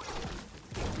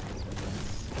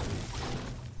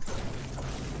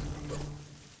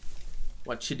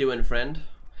 What you doing, friend?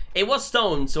 It was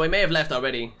stone, so I may have left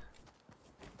already.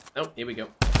 Oh, here we go.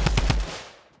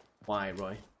 Why,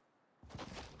 Roy?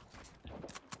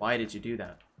 Why did you do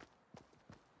that?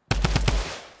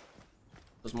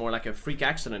 It was more like a freak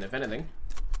accident, if anything.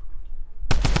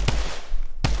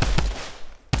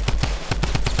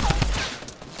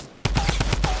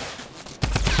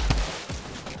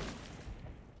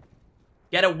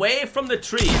 Get away from the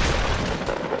tree.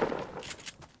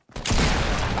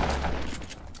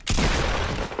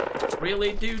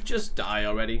 Really, dude? Just die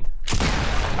already.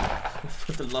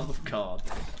 For the love of God.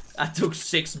 That took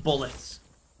 6 bullets.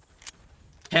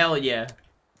 Hell yeah.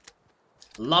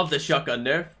 Love the shotgun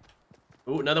nerf.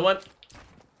 Ooh, another one.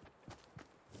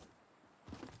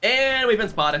 And we've been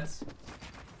spotted.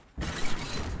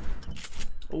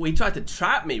 Oh, he tried to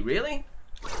trap me, really?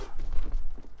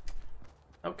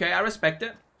 Okay, I respect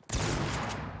it.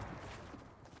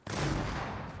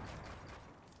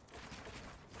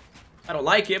 I don't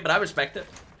like it, but I respect it.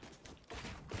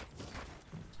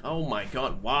 Oh my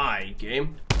god, why,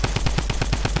 game?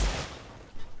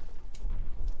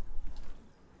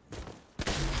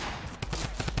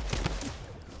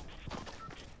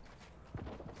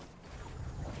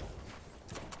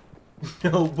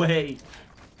 No way.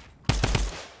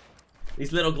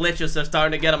 These little glitches are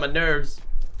starting to get on my nerves.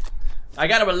 I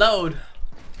gotta reload.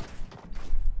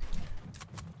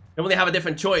 Don't really have a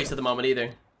different choice at the moment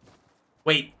either.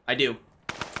 Wait, I do.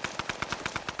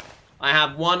 I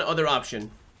have one other option.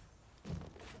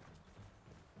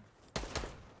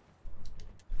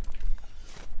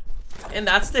 And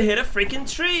that's to hit a freaking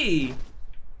tree.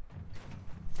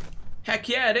 Heck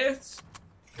yeah, it is.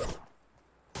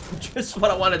 Just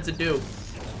what I wanted to do.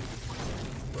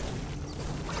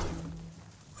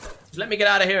 Just let me get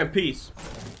out of here in peace.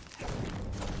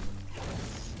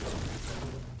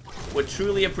 Would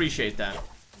truly appreciate that.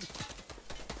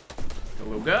 Go,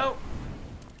 go, go.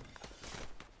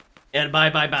 And bye,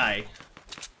 bye, bye.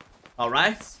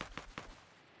 Alright.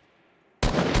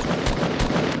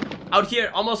 Out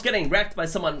here, almost getting wrecked by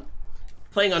someone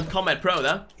playing on Combat Pro,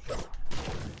 though.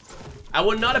 I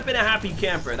would not have been a happy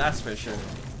camper, that's for sure.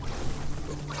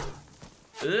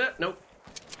 Nope.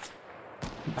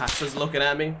 Bastard's looking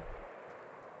at me.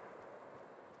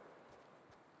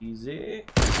 Easy.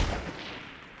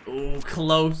 Ooh,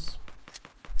 close.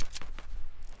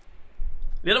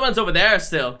 The other one's over there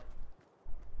still.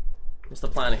 What's the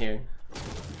plan here?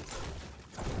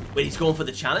 Wait, he's going for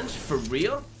the challenge? For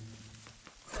real?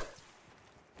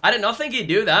 I did not think he'd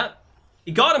do that.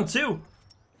 He got him too.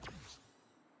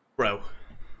 Bro.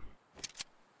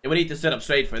 And we need to sit up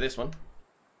straight for this one.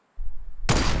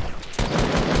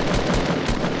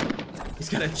 He's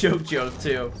got a joke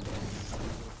too.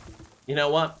 You know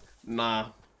what? Nah.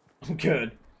 I'm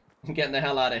good. I'm getting the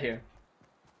hell out of here.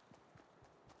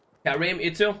 Karim,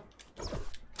 you too?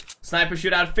 Sniper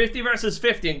shootout 50 versus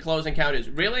 50 in close encounters.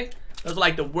 Really? Those are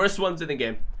like the worst ones in the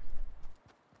game.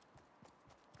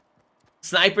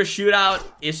 Sniper shootout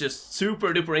is just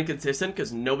super duper inconsistent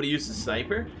because nobody uses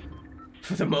sniper.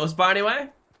 For the most part anyway.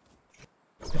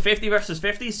 50 versus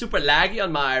 50, super laggy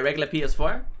on my regular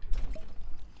PS4.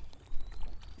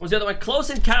 What was the other one? Close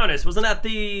encounters. Wasn't that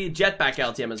the jetpack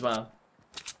LTM as well?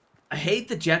 I hate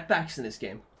the jetpacks in this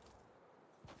game.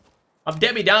 I'm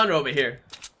Debbie Downer over here.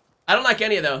 I don't like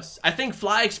any of those. I think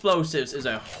fly explosives is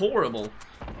a horrible,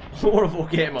 horrible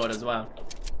game mode as well.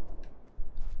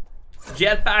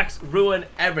 Jetpacks ruin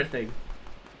everything.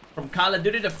 From Call of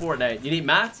Duty to Fortnite. You need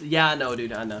mats? Yeah, I know,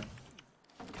 dude. I know.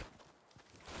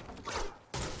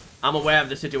 I'm aware of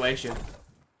the situation.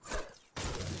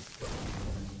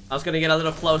 I was gonna get a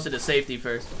little closer to safety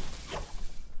first.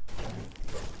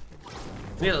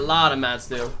 We need a lot of mats,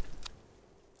 dude.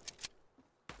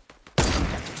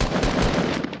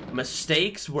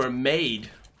 Mistakes were made.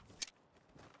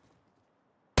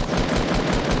 I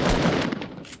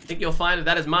think you'll find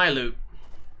that is my loot.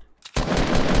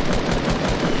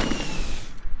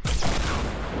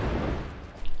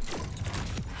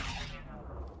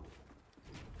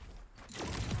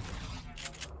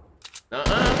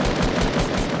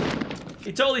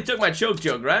 He totally took my choke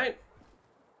joke, right?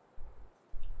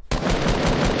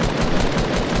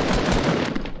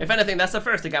 If anything, that's the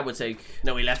first thing I would take.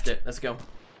 No, he left it. Let's go.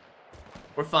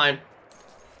 We're fine.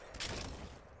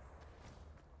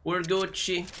 We're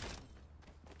Gucci.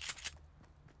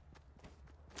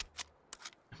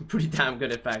 I'm pretty damn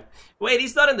good, in fact. Wait,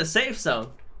 he's not in the safe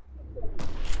zone.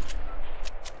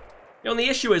 The only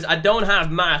issue is I don't have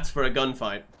mats for a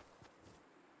gunfight.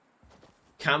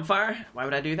 Campfire? Why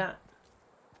would I do that?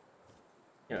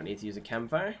 You don't need to use a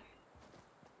campfire.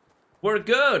 We're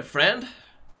good, friend.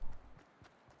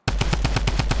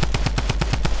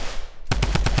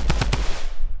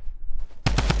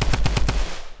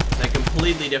 It's a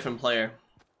completely different player.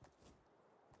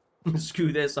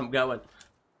 Screw this, I'm going.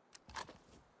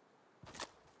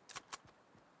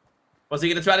 Was he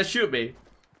gonna try to shoot me?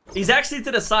 He's actually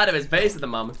to the side of his base at the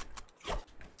moment.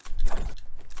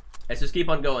 Let's just keep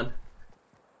on going.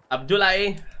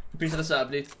 Abdullahi, piece of the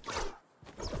sub, dude.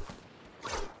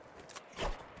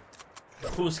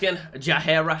 Fuskin,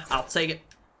 Jahera, I'll take it.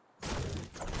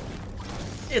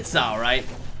 It's alright.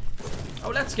 Oh,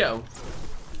 let's go.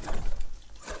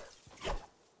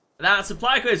 That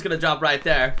supply crate is gonna drop right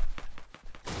there.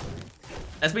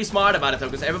 Let's be smart about it though,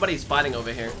 because everybody's fighting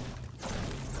over here.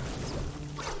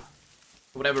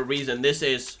 For whatever reason, this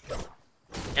is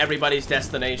everybody's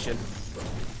destination.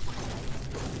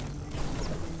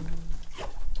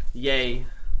 Yay.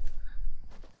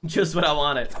 Just what I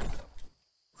wanted.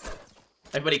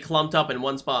 Everybody clumped up in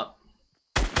one spot.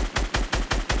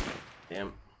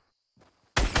 Damn.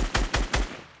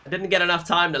 I didn't get enough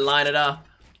time to line it up.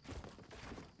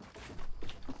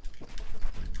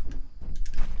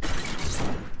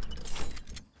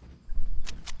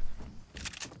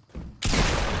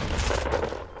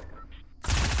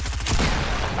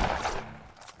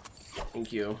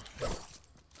 Thank you.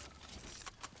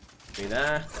 Do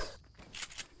that.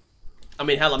 I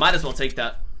mean, hell, I might as well take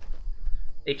that.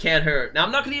 It can't hurt. Now,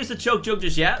 I'm not going to use the choke jug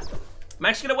just yet. I'm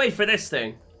actually going to wait for this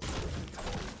thing.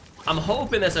 I'm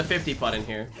hoping there's a 50 putt in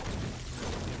here.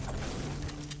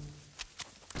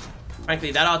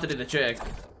 Frankly, that ought to do the trick.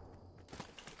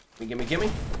 Gimme,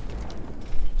 gimme.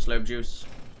 Slurp juice.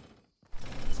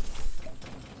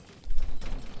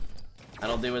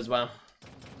 That'll do as well.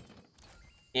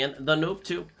 And the noob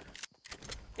too.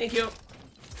 Thank you.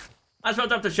 I just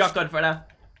rolled up the shotgun for that.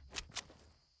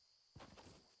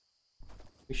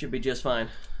 We should be just fine.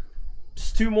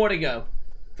 Just 2 more to go.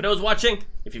 For those watching,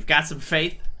 if you've got some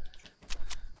faith,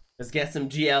 let's get some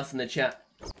GLs in the chat.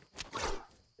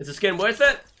 Is the skin worth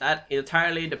it? That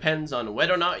entirely depends on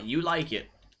whether or not you like it.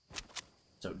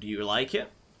 So, do you like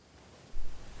it?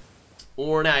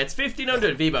 Or not? It's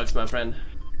 1500 V-Bucks, my friend.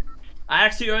 I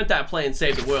actually earned that playing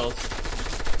Save the World.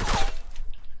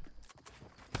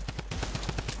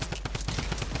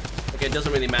 Okay, it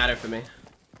doesn't really matter for me.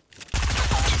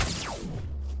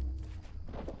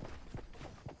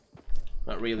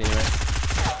 Not really, anyway.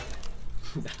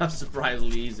 That was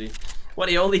surprisingly easy. What,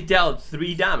 he only dealt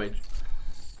 3 damage?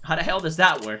 How the hell does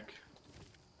that work?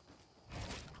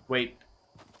 Wait.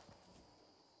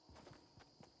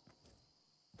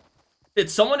 Did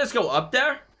someone just go up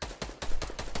there?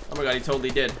 Oh my god, he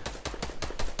totally did.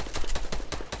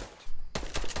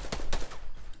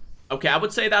 Okay, I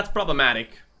would say that's problematic.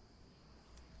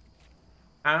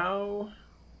 How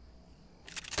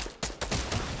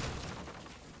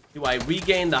do I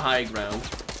regain the high ground?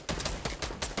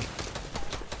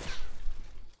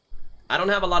 I don't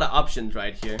have a lot of options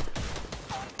right here.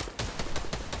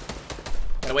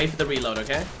 Gotta wait for the reload,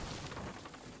 okay?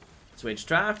 Switch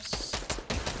traps.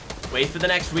 Wait for the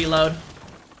next reload.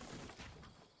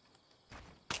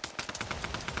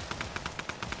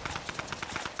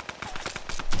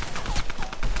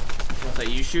 Are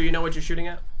you sure you know what you're shooting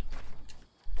at?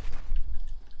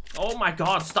 Oh my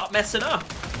god, stop messing up.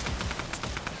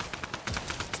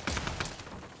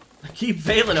 I keep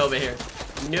failing over here.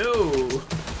 No.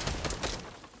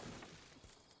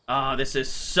 Ah, this is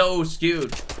so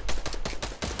skewed.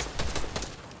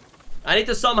 I need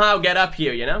to somehow get up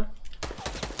here, you know?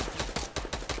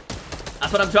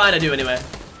 That's what I'm trying to do anyway.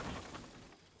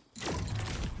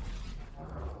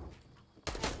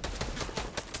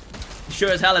 Sure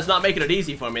as hell is not making it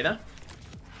easy for me, though.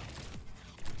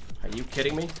 Are you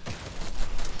kidding me?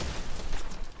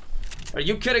 Are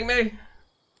you kidding me?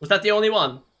 Was that the only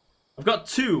one? I've got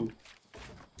 2.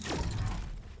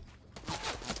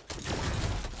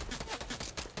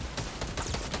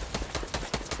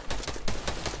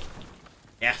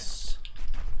 Yes.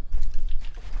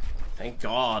 Thank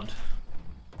God.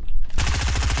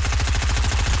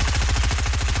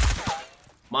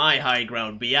 My high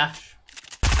ground, biatch.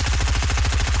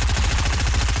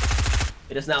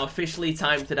 It is now officially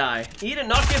time to die. He did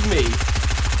not give me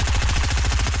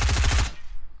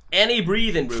any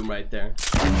breathing room right there.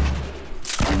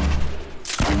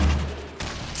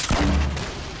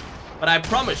 But I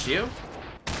promise you,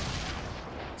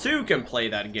 2 can play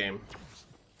that game.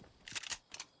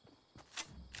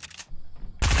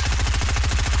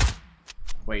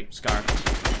 Wait, Scar.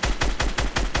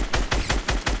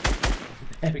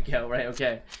 There we go, right,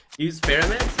 okay. Use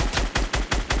pyramids?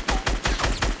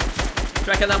 Do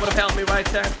you reckon that would have helped me right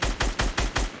there?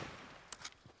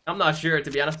 I'm not sure, to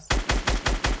be honest.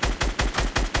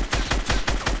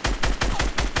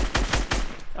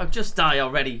 Oh, just die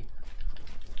already.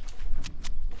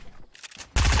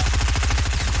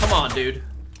 Come on, dude.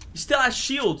 He still has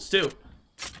shields, too.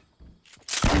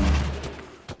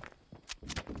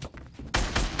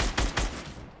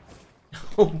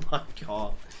 Oh my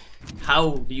god.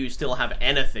 How do you still have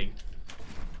anything?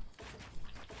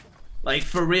 Like,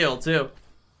 for real, too.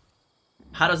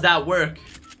 How does that work?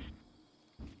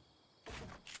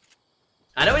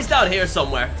 I know he's down here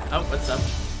somewhere. Oh, what's up?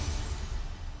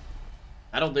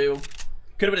 That'll do.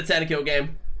 Could have been a 10 kill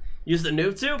game. Use the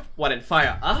noob too? What, and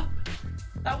fire up?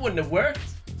 That wouldn't have worked.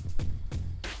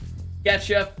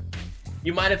 Getcha.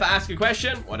 You mind if I ask a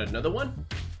question? Want another one?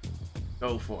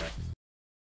 Go for it.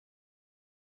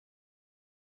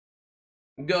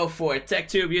 Go for it.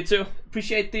 TechTube, you too.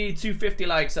 Appreciate the 250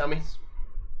 likes, Sammy.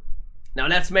 Now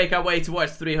let's make our way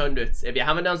towards 300. If you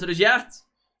haven't done so yet,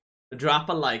 drop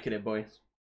a like in it, boys.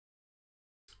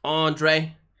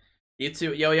 Andre, you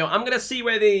too. Yo, I'm gonna see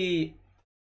where the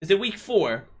Is it week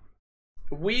 4?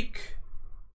 Week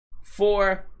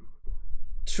 4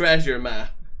 treasure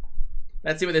map.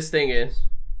 Let's see what this thing is.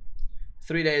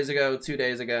 3 days ago, 2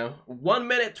 days ago. 1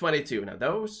 minute 22. Now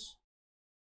those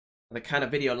are the kind of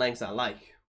video lengths I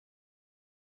like.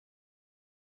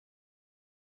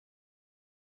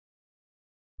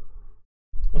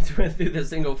 Let's went through the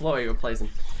single floor you're replacing.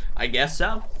 I guess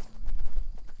so.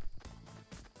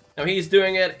 Now he's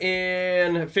doing it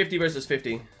in 50 versus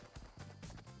 50.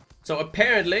 So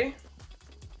apparently,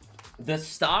 the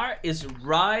star is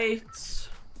right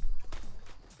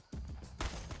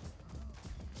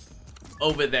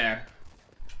over there.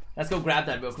 Let's go grab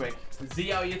that real quick.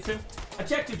 Zeo, you too? I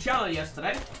checked your channel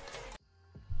yesterday.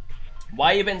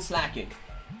 Why you been slacking?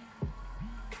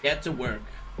 Get to work.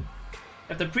 You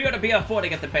have to pre-order BL4 to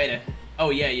get the beta.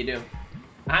 Oh yeah, you do.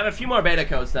 I have a few more beta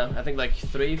codes though. I think like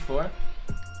 3, 4.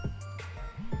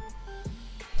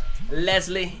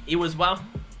 Leslie, you as well.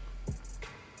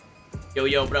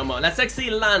 Yo, Bromo. Let's actually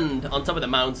land on top of the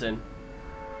mountain.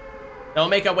 Then we'll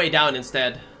make our way down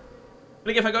instead. I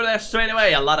think if I go there straight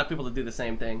away, a lot of people will do the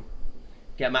same thing.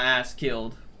 Get my ass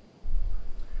killed.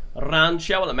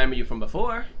 Rancho, I'll remember you from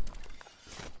before.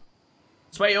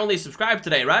 That's why you only subscribed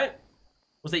today, right?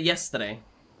 Was it yesterday?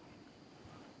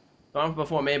 The one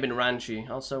before may have been Ranchi.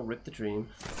 Also, rip the dream.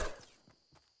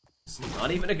 It's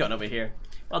not even a gun over here.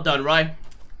 Well done, Roy.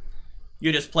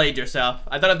 You just played yourself.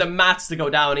 I don't have the mats to go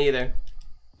down either.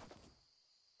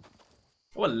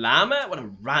 Oh, a llama? What a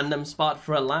random spot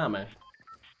for a llama.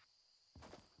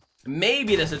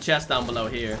 Maybe there's a chest down below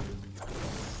here.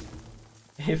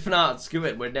 If not, screw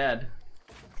it, we're dead.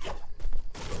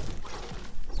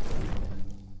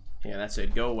 Yeah, that's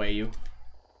it. Go away, you.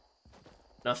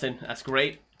 Nothing. That's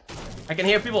great. I can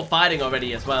hear people fighting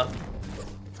already as well.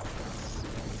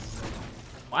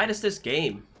 Why does this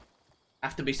game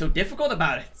have to be so difficult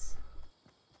about it?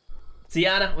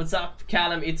 Tiana, what's up?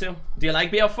 Callum, Itu. Do you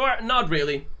like BL4? Not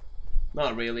really.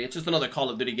 Not really. It's just another Call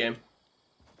of Duty game.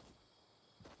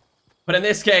 But in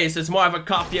this case, it's more of a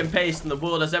copy and paste than the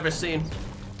world has ever seen.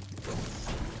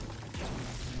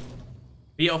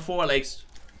 BL4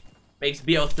 makes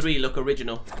BL3 look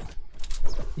original.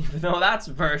 Even though that's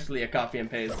virtually a copy and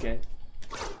paste game.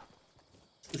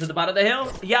 Is it the bottom of the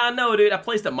hill? Yeah, no, dude. I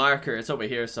placed a marker. It's over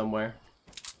here somewhere.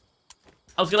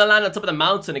 I was gonna land on top of the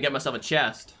mountain and get myself a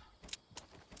chest.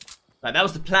 Like, that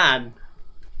was the plan.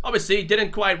 Obviously, it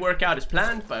didn't quite work out as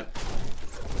planned, but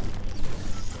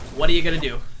what are you gonna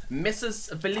do?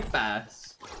 Mrs.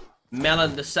 Felipas,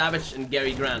 Melon the Savage, and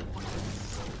Gary Grant.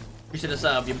 Appreciate the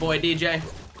sub, your boy DJ.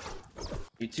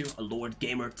 You too, a Lord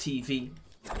Gamer TV.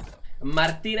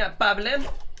 Martina Pavlin.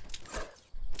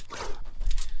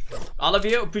 All of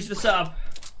you, appreciate the sub.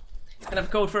 Can I have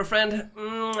a code for a friend?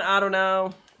 I don't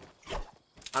know.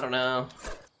 I don't know.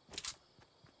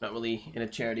 Not really in a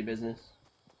charity business.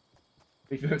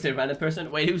 Happy birthday, random person.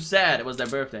 Wait, who said it was their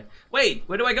birthday? Wait,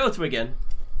 where do I go to again?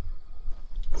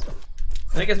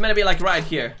 I think it's meant to be like right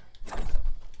here.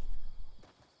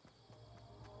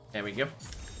 There we go.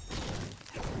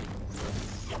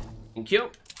 Thank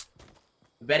you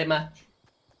very much.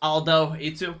 Aldo,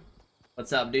 you too.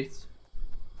 What's up, dudes?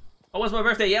 Oh, was my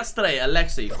birthday yesterday,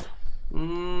 Alexi?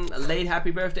 A late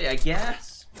happy birthday, I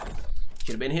guess.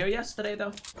 Should have been here yesterday,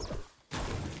 though.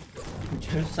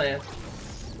 Just saying.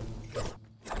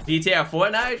 GTA or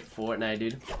Fortnite? Fortnite,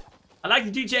 dude. I like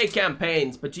the GTA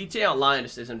campaigns, but GTA Online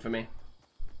just isn't for me.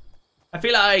 I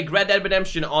feel like Red Dead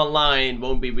Redemption Online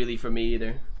won't be really for me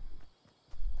either.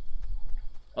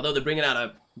 Although they're bringing out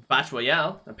a Battle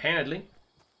Royale, apparently.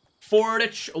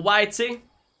 Fortnite YT.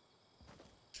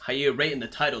 How you rating the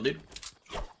title, dude?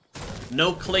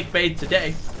 No clickbait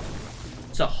today.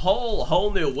 It's a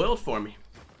whole new world for me.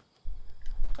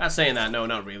 Not saying that, no,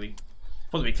 not really.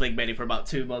 Supposed to be clickbaiting for about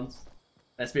 2 months.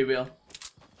 Let's be real.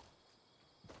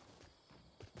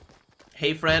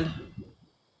 Hey, friend.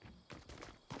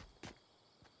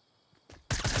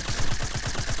 Do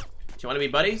you want to be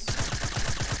buddies?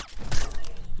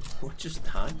 What just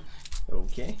time?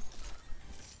 Okay.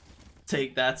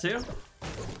 Take that too.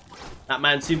 That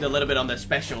man seemed a little bit on the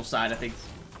special side, I think.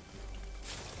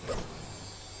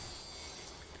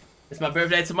 It's my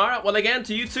birthday tomorrow. Well, again,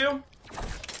 to you two,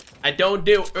 I don't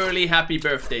do early happy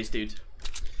birthdays, dude.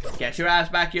 Get your ass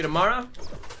back here tomorrow.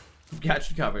 Got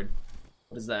you covered.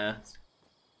 What is that?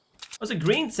 What's a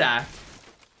green sack?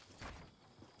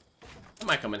 That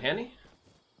might come in handy.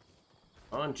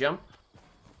 Come on, jump.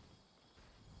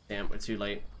 Damn, we're too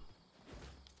late.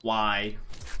 Why?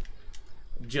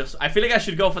 I feel like I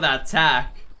should go for that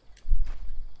attack.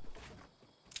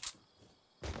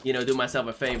 You know, do myself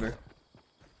a favor.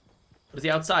 What is he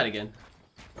outside again?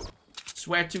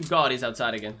 Swear to God he's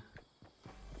outside again.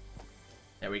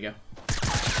 There we go.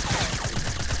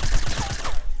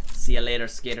 See you later,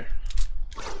 skater.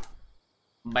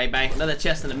 Bye bye. Another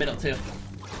chest in the middle too.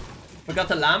 Forgot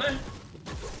the llama?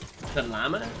 The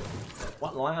llama?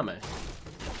 What llama?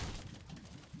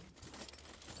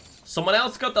 Someone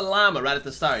else got the llama right at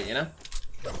the start, you know?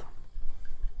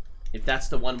 If that's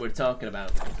the one we're talking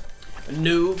about.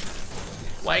 Noob.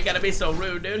 Why you gotta be so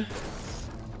rude, dude?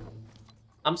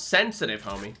 I'm sensitive,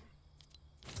 homie.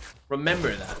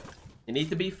 Remember that. You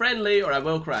need to be friendly or I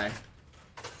will cry.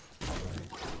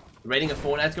 The rating of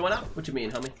Fortnite's going up? What you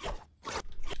mean, homie?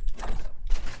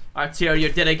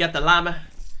 Arterial, did I get the llama?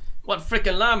 What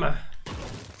freaking llama?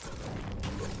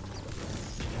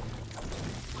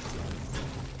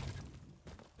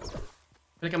 I feel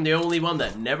like I'm the only one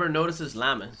that never notices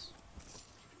llamas.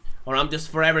 Or I'm just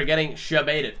forever getting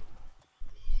shabated.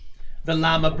 The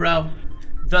llama, bro.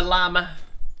 The llama.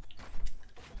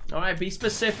 Alright, be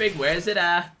specific. Where is it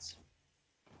at?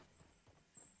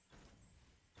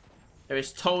 There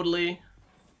is totally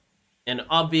and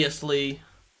obviously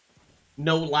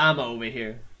no llama over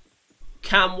here.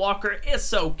 Cam Walker,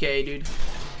 it's okay, dude.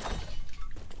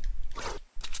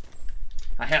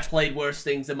 I have played worse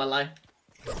things in my life.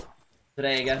 So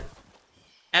there you go.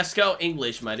 Esco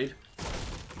English, my dude.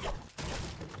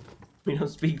 We don't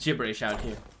speak gibberish out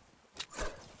here.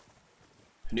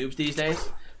 Noobs these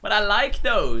days. But I like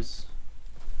those.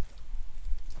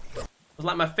 It's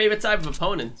like my favorite type of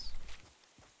opponents.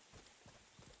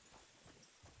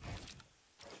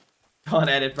 Can't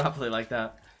edit properly like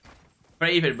that.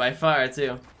 Favorite by far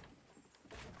too.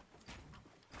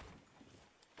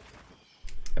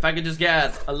 If I could just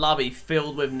get a lobby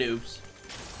filled with noobs,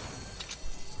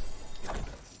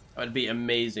 that would be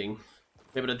amazing.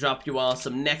 Be able to drop you all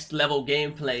some next level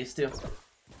gameplays too.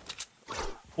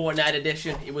 Fortnite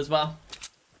edition, it was well.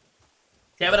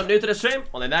 Yeah, but I'm new to the stream.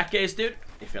 Well, in that case, dude,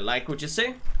 if you like what you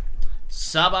see,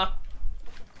 sub up,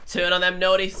 turn on them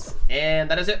notice, and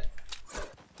that is it.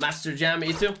 Master Jam,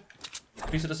 you too.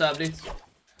 Peace of the sub, dudes.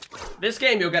 This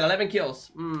game, you'll get 11 kills.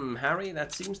 Harry,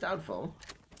 that seems doubtful.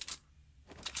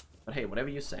 But hey, whatever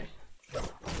you say.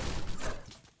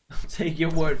 I'll take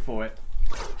your word for it.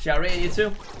 Shari, you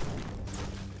too.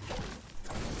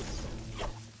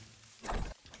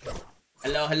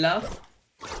 Hello, hello.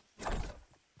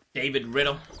 David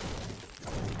Riddle.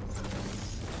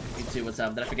 You too, what's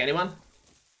up? Did I forget anyone?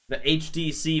 The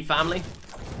HDC family.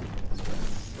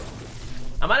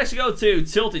 I might actually go to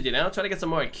Tilted, you know, try to get some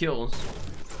more kills.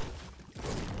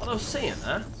 Although saying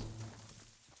that,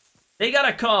 they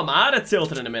gotta come out of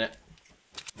Tilted in a minute.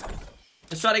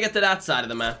 Let's try to get to that side of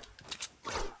the map.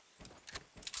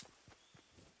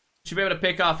 Should be able to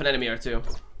pick off an enemy or two.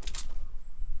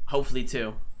 Hopefully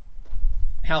two.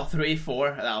 Hell, 3,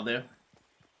 4, that'll do.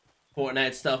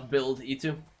 Fortnite stuff, build,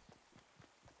 E2.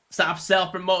 Stop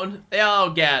self-promoting. They all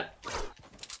get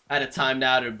at a time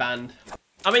now they're banned.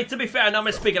 I mean, to be fair,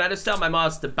 normally speaking, I just tell my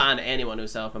mods to ban anyone who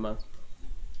self-promotes.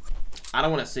 I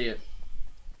don't want to see it.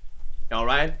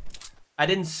 Alright? I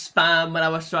didn't spam when I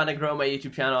was trying to grow my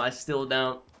YouTube channel. I still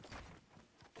don't.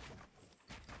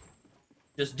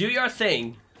 Just do your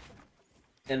thing.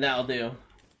 And that'll do.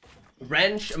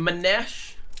 Wrench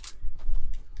Manesh.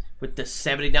 With the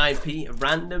 79p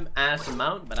random ass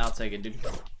amount. But I'll take it, dude.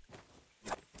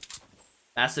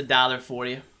 That's $1 for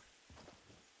you.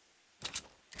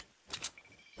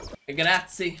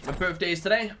 Grazie. My birthday is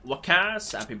today.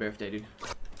 Wakas. Happy birthday, dude.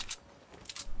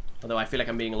 Although I feel like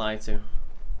I'm being lied to.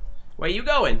 Where are you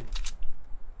going?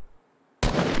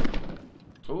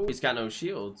 Oh, he's got no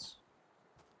shields.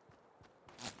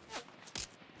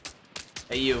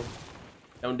 Hey, you.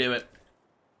 Don't do it.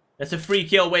 There's a free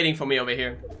kill waiting for me over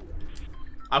here.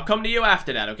 I'll come to you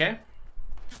after that, okay?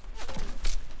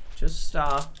 Just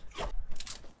stop.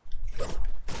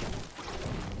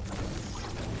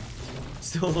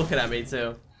 Still looking at me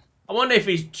too. I wonder if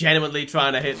he's genuinely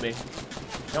trying to hit me.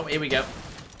 Oh, here we go.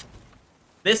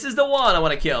 This is the one I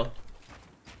want to kill.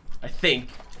 I think.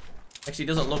 Actually, it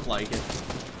doesn't look like it.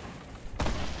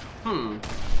 I'm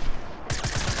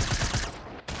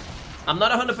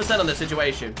not 100% on the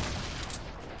situation.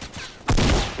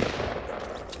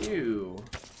 Ew.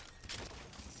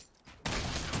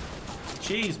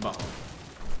 Cheese ball.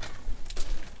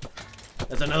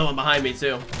 There's another one behind me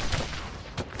too.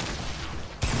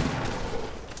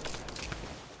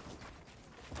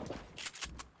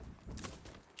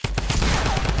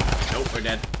 Nope, we're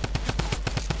dead.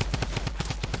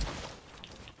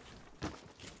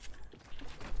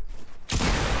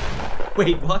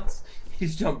 Wait, what?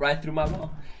 He's jumped right through my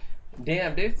wall.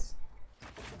 Damn, dudes.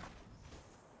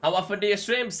 How often do you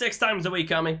stream? 6 times a week,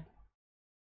 homie.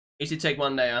 Usually take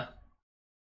one day,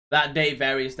 That day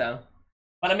varies though.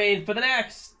 But I mean, for the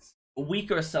next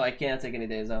week or so, I can't take any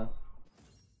days off.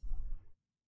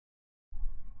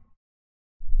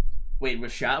 Wait,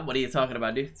 Rashad, what are you talking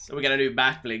about, dude? So we're gonna do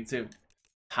back bling too.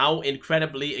 How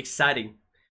incredibly exciting.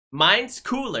 Mine's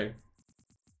cooler.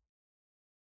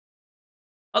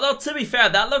 Although, to be fair,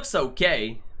 that looks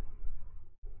okay.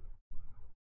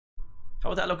 How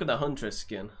would that look in the Huntress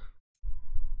skin?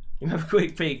 You have a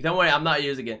quick peek. Don't worry, I'm not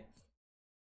using it.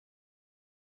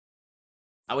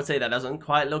 I would say that doesn't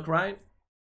quite look right.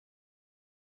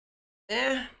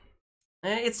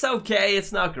 It's okay.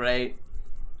 It's not great.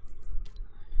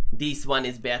 This one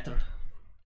is better.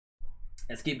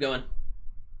 Let's keep going.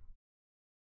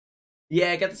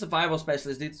 Yeah, get the survival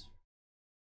specialist, dudes.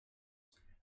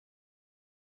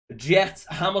 Jet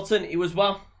Hamilton, you as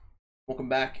well. Welcome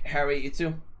back, Harry, you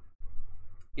too.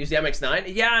 Use the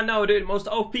MX9. Yeah, no, dude, most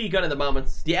OP gun in the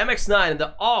moment. The MX9 and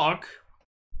the AUG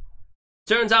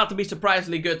turns out to be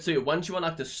surprisingly good too. Once you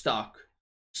unlock the stock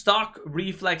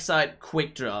reflex sight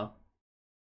quick draw,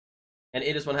 and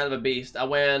it is one hell of a beast. I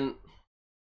went,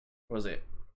 what was it,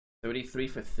 33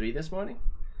 for 3 this morning,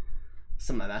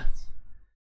 something like that.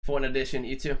 For an edition,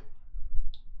 you too.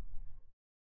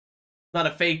 Not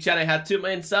a fake chat. I had 2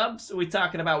 million subs. Are we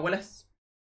talking about Willis?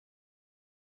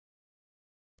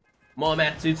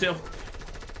 Mohamed, you too.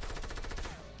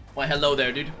 Why, hello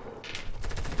there, dude.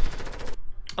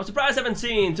 I'm surprised I haven't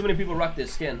seen too many people rock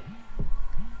this skin.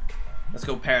 Let's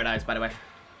go Paradise, by the way.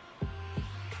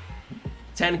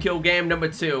 10 kill game number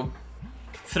 2.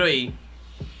 3.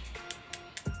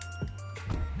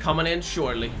 Coming in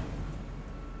shortly.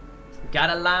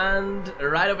 Gotta land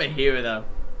right over here, though.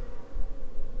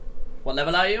 What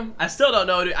level are you? I still don't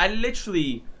know, dude. I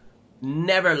literally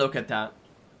never look at that.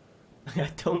 I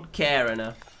don't care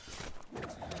enough.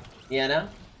 Yeah, no?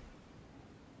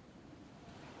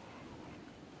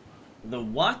 The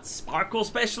what? Sparkle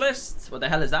Specialist? What the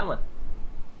hell is that one?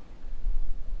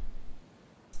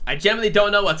 I generally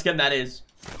don't know what skin that is.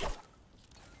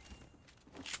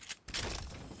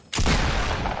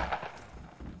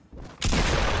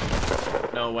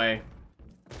 No way.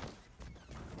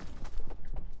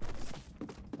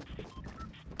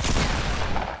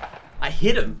 I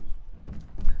hit him.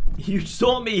 You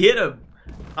saw me hit him.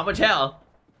 How much hell?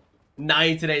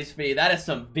 9 today's speed. That is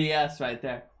some BS right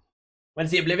there. When's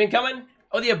the Oblivion coming?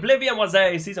 Oh, the Oblivion was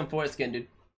a season 4 skin, dude.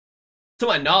 To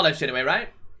my knowledge, anyway, right?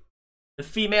 The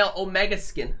female Omega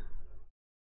skin.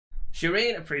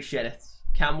 Shireen, appreciate it.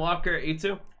 Cam Walker, you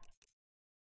too.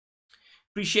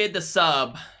 Appreciate the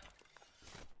sub.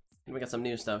 We got some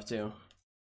new stuff too.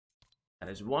 That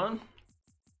is one.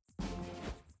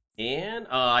 And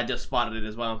oh, I just spotted it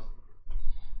as well.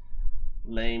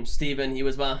 Lame. Steven, you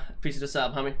as well. Appreciate the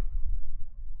sub, homie.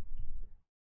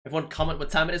 Everyone comment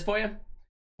what time it is for you.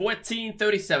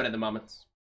 14:37 at the moment.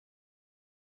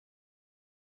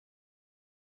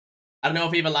 I don't know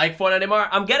if I even like Fortnite anymore.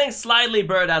 I'm getting slightly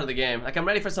burned out of the game. Like, I'm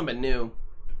ready for something new.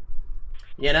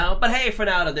 You know? But hey, for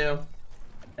now it'll do.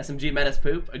 SMG Menace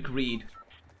poop. Agreed.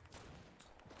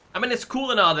 I mean, it's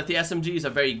cool and all that the SMGs are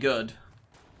very good.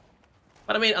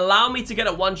 But I mean, allow me to get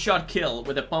a one-shot kill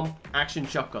with a pump action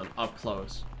shotgun up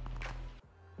close.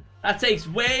 That takes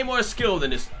way more skill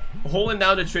than just holding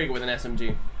down the trigger with an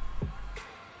SMG.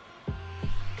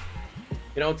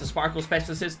 You know what the Sparkle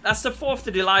Specialist is? That's the 4th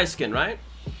of July skin, right?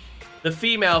 The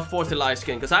female 4th of July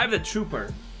skin, because I have the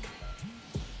Trooper.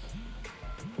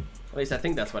 At least I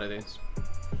think that's what it is.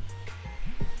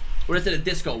 Or is it a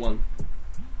disco one?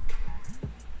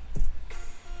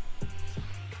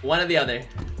 One or the other.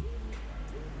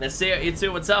 Let's see you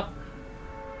two, what's up?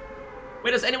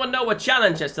 Wait, does anyone know what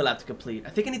challenge I still have to complete? I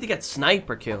think I need to get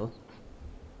sniper kills.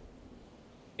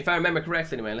 If I remember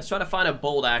correctly anyway. Let's try to find a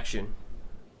bold action.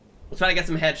 We'll try to get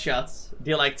some headshots.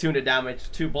 Deal like 200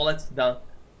 damage. 2 bullets, done.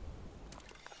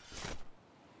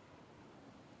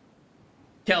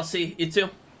 Kelsey, you too.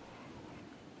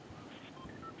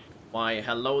 Why,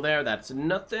 hello there, that's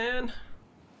nothing.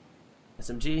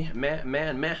 SMG,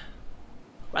 meh.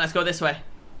 Well, let's go this way.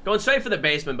 Going straight for the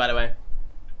basement, by the way.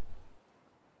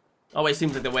 Always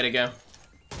seems like the way to go.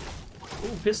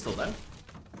 Ooh, pistol, though.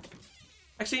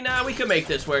 Actually, nah, we can make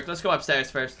this work. Let's go upstairs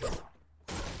first.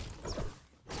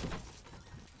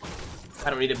 I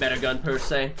don't need a better gun, per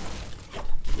se.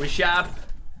 Rishab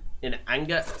in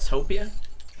Angatopia.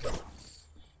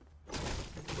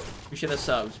 Appreciate the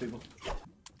subs, people.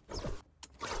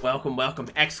 Welcome, welcome.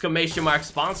 Exclamation mark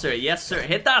sponsor. Yes, sir.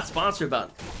 Hit that sponsor button.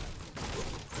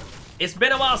 It's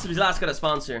been a while since we last got a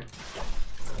sponsor.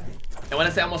 And when I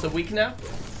say almost a week now.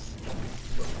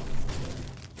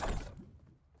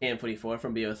 AM44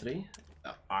 from BO3.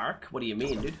 Arc? What do you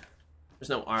mean, dude? There's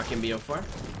no Arc in BO4.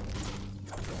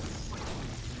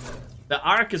 The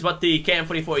Arc is what the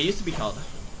KM44 used to be called.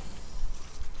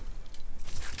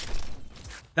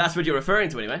 That's what you're referring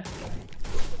to anyway.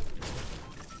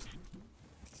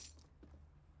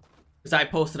 Because I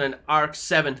posted an Arc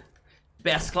 7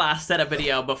 best class setup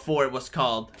video before it was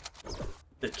called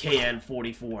the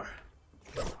KN44.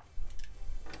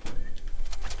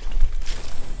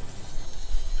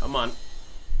 Come on.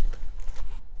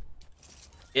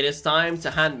 It is time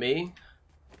to hand me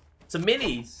some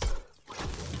minis.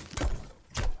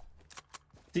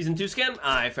 Season 2 skin?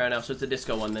 Aye, fair enough. So it's a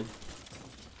disco one then.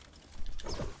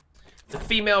 The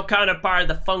female counterpart,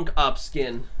 the Funk Up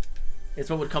skin. It's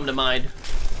what would come to mind.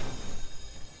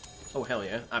 Oh, hell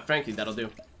yeah. Frankly, that'll do.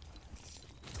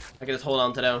 I can just hold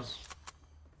on to those.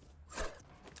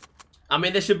 I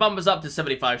mean, this should bump us up to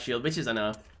 75 shield, which is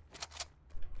enough.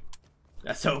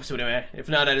 Let's hope so anyway. If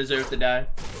not, I deserve to die.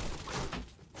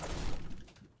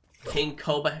 King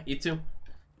Koba, you too?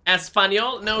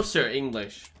 Espanol? No, sir.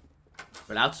 English.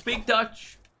 But I'll speak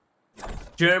Dutch.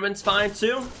 German's fine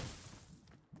too.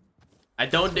 I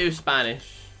don't do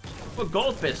Spanish. Well,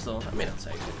 gold pistol. I mean, I'll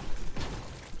take it.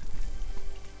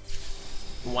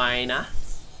 Why not?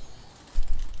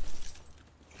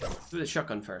 Do the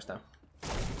shotgun first now.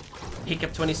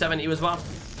 Hiccup 27, you as well.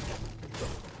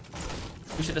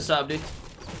 Appreciate the sub, dude.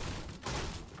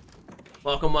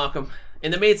 Welcome, welcome.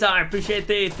 In the meantime, I appreciate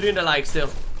the 300 likes still.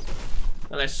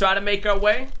 And let's try to make our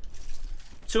way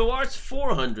towards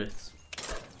 400.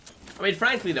 I mean,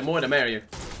 frankly, the more the merrier.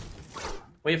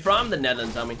 Where you from? The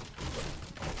Netherlands, I mean.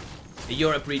 The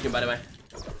Europe region, by the way.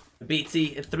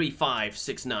 BT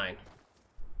 3569.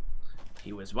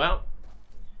 You as well.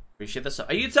 Appreciate the sub.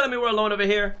 Are you telling me we're alone over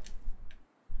here?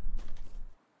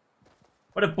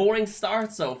 What a boring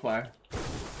start so far.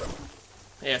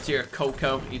 Yeah, it's your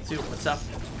Coco. You too. What's up?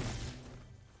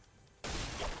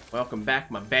 Welcome back,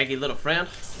 my baggy little friend.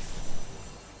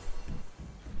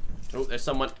 Oh, there's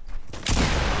someone.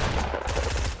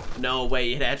 No way,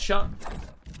 you hit a headshot.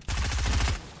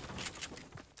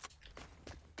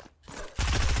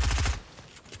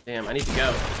 Damn, I need to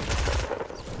go.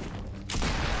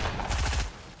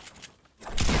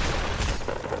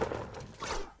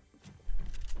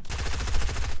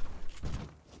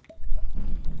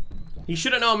 You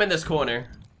shouldn't know I'm in this corner.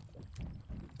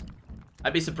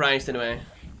 I'd be surprised anyway.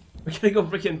 We're gonna go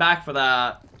freaking back for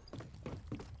that.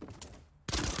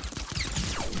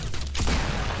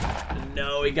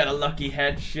 No, he got a lucky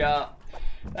headshot.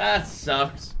 That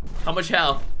sucks. How much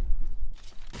health?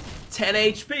 10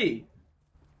 HP.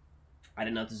 I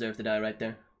did not deserve to die right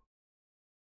there.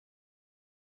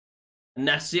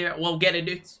 Nasir, well, get it,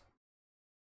 dudes.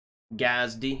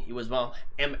 Gaz D, you as well.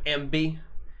 MMB.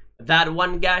 That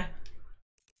one guy.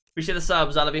 Appreciate the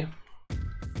subs, all of you.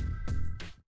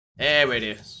 There it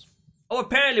is. Oh,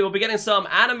 apparently we'll be getting some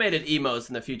animated emotes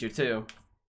in the future too.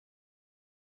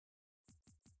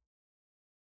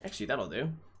 Actually, that'll do.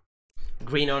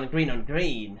 Green on green on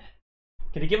green.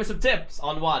 Can you give us some tips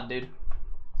on what, dude?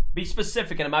 Be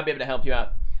specific and I might be able to help you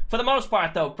out. For the most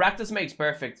part though, practice makes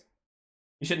perfect.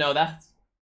 You should know that.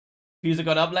 Views have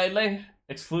gone up lately.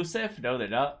 Exclusive? No, they're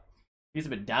not. Views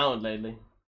have been down lately.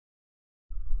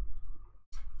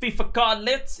 FIFA card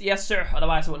lit? Yes, sir.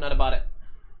 Otherwise, I wouldn't know about it.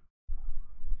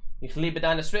 You can leave it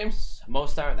down the streams.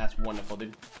 Most are. That's wonderful,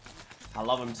 dude. I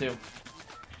love him too.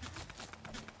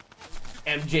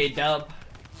 MJ Dub.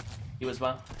 You as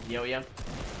well. Yo, yo.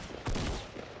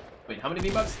 Wait, how many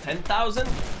V-Bucks? 10,000?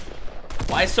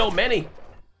 Why so many?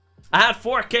 I had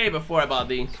 4K before I bought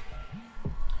these.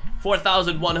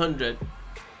 4,100.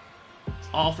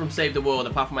 All from Save the World,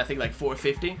 apart from I think like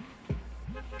 450.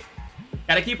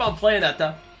 Gotta keep on playing that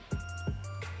though.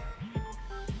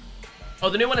 Oh,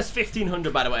 the new one is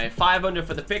 1,500 by the way. 500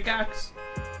 for the pickaxe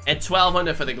and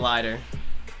 1,200 for the glider.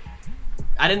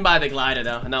 I didn't buy the glider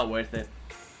though, not worth it.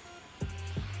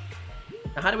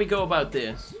 Now, how do we go about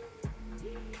this?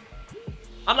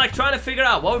 I'm like trying to figure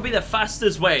out what would be the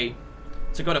fastest way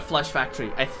to go to Flush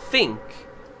Factory. I think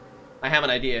I have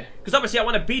an idea. Because obviously I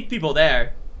want to beat people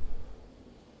there.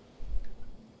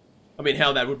 I mean,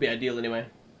 hell, that would be ideal anyway.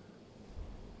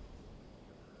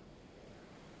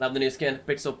 Love the new skin,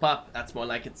 Pixel Pop. That's more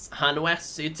like it's Han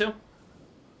West, see too?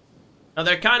 Now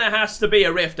there kind of has to be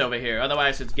a rift over here,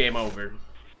 otherwise it's game over.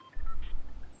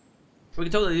 We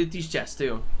can totally do these chests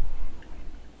too.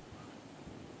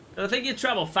 I think you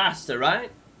travel faster,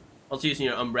 right? Also using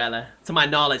your umbrella, to my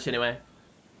knowledge anyway.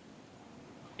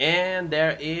 And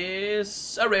there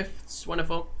is a rift, it's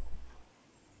wonderful.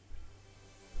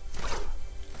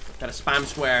 Got a spam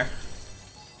square.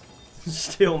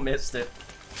 Still missed it.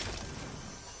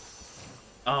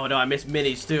 Oh no, I missed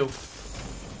minis too.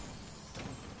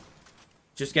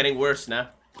 just getting worse now.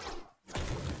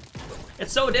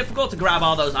 It's so difficult to grab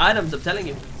all those items, I'm telling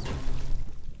you.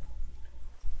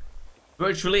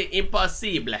 Virtually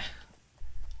impossible.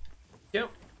 Yep.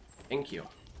 Thank you.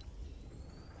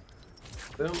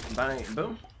 Boom, bang,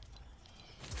 boom.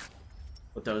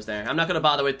 Put those there. I'm not gonna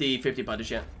bother with the 50 punches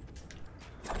yet.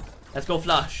 Let's go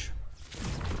flush.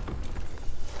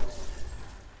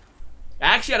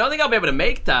 Actually, I don't think I'll be able to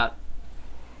make that.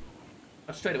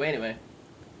 Not straight away anyway.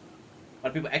 A lot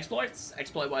of people exploits?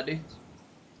 Exploit what I do?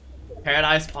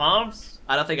 Paradise Palms?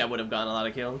 I don't think I would have gotten a lot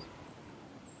of kills.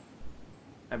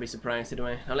 I'd be surprised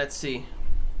anyway. Now let's see.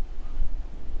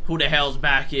 Who the hell's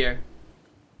back here?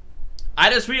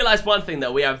 I just realized one thing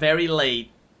though. We are very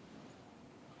late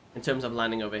in terms of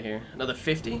landing over here. Another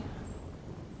 50.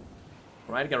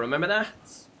 Alright, gotta remember that.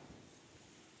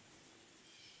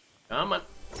 Come on.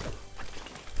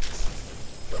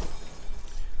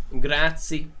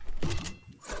 Grazie.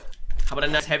 How about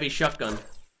a nice heavy shotgun?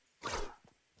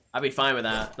 I'll be fine with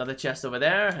that. Another chest over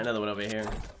there, another one over here.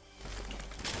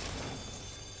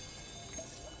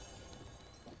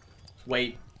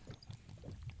 Wait.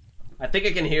 I think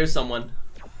I can hear someone.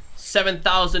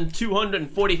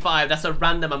 7,245. That's a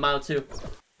random amount too.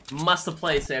 Must have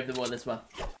played Save the World as well.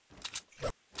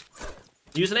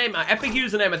 Username? Epic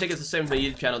username, I think it's the same for the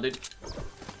YouTube channel, dude.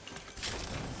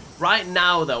 Right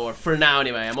now though, or for now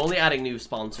anyway, I'm only adding new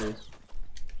sponsors.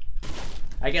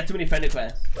 I get too many friend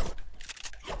requests.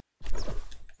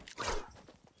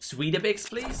 Sweetabix,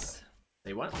 please?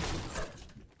 Say what?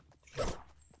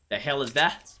 The hell is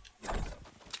that?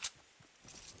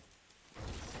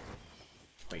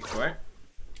 Wait for it.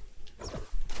 I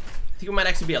think we might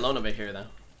actually be alone over here though.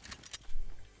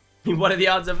 I mean, what are the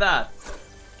odds of that?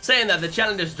 Saying that the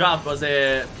challenges dropped was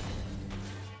a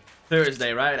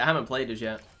Thursday, right? I haven't played it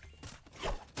yet.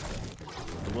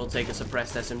 We'll take a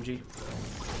suppressed SMG.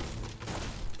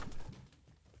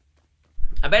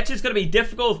 I bet you it's gonna be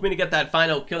difficult for me to get that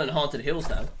final kill in Haunted Hills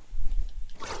though.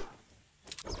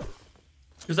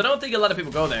 Because I don't think a lot of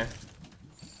people go there.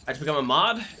 I just become a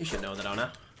mod? You should know that on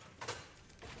now.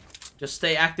 Just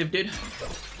stay active, dude.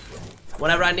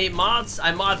 Whenever I need mods,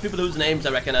 I mod people whose names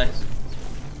I recognize.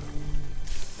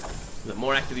 The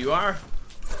more active you are,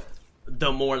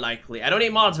 the more likely. I don't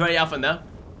need mods very often though.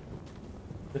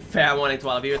 The fair warning to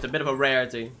all of you, it's a bit of a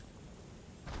rarity.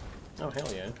 Oh,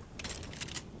 hell yeah.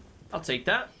 I'll take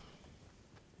that.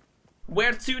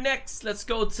 Where to next? Let's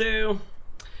go to...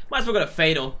 Might as well go to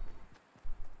Fatal.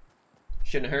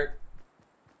 Shouldn't hurt.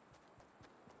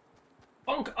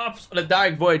 Funk Ops or the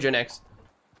Dark Voyager next.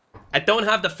 I don't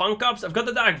have the Funk Ops. I've got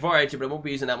the Dark Voyager, but I won't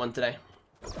be using that one today.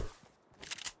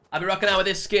 I'll be rocking out with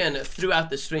this skin throughout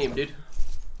the stream, dude.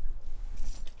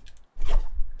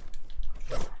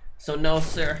 So no,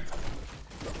 sir.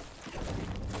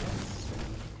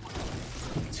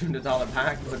 $200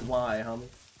 pack, but why, homie?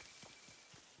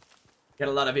 Get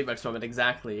a lot of V-Bucks from it,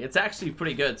 exactly. It's actually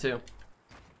pretty good too.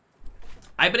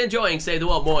 I've been enjoying Save the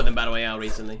World more than Battle Royale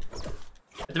recently.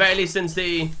 At the very least since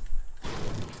the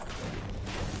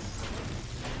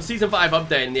Season 5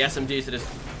 update and the SMGs are just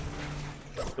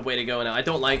the way to go now. I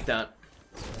don't like that.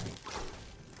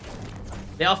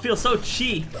 They all feel so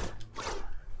cheap.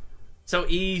 So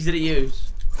easy to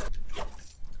use.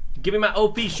 Give me my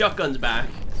OP shotguns back.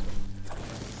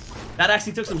 That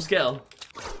actually took some skill.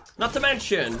 Not to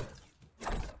mention,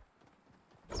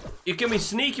 you can be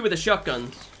sneaky with the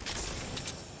shotguns.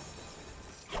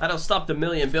 That'll stop the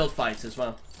million build fights as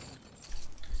well.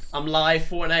 I'm live,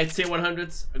 Fortnite tier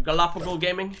 100s, Galapagos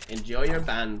Gaming. Enjoy your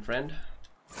ban, friend.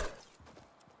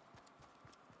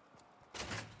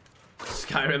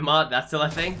 Skyrim mod, that's still a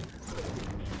thing.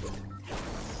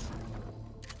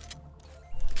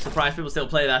 Surprised people still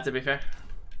play that, to be fair.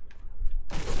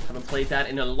 Haven't played that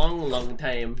in a long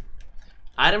time.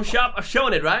 Item shop, I've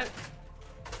shown it, right?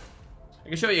 I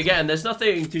can show you again. There's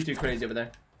nothing too crazy over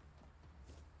there.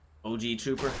 OG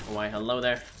Trooper. Oh, why, hello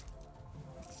there.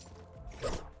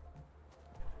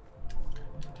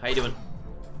 How you doing?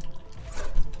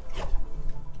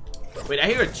 Wait, I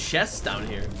hear a chest down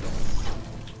here.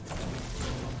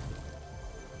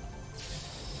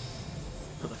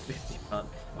 For the 50 pot.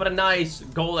 What a nice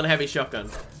golden heavy shotgun.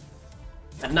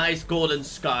 A nice golden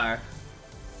scar.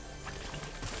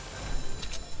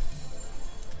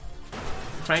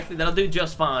 Frankly, that'll do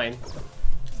just fine.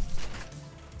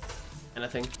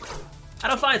 Anything. I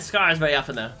don't find scars very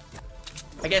often though.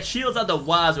 I get shields at the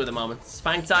wazoo at the moment.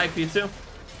 Fang type you too.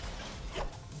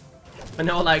 I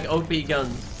know, like OP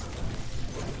guns.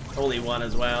 Only one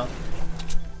as well.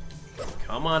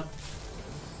 Come on.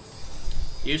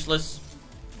 Useless.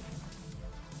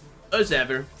 As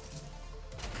ever.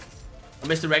 I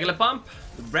missed the regular pump?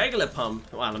 The regular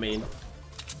pump? Well, I mean,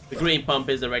 the green pump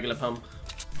is the regular pump.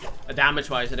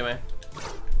 Damage-wise, anyway.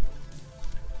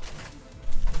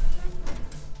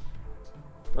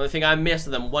 Only thing I missed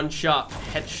of them, one shot,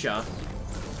 headshot.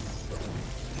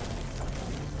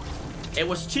 It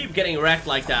was cheap getting wrecked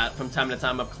like that from time to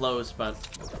time up close, but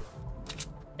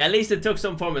at least it took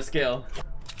some form of skill.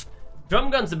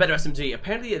 Drum gun's the better SMG.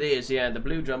 Apparently it is, yeah, the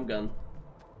blue drum gun.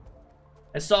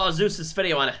 I saw Zeus's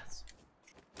video on it.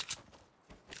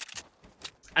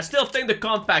 I still think the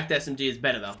compact SMG is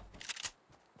better though.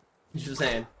 Just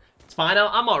saying. It's fine,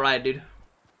 I'm alright, dude.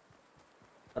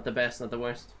 Not the best, not the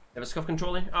worst. You have a scuff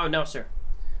controller? Oh, no, sir.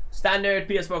 Standard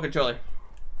PS4 controller.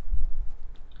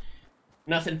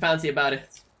 Nothing fancy about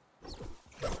it.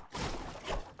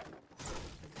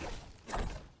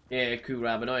 Yeah, cool,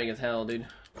 Rob. Annoying as hell, dude.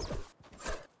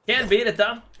 Can't beat it,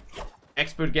 though.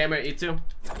 Expert gamer, E2.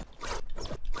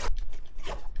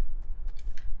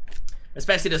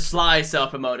 Especially the sly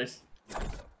self-promoters.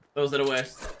 Those are the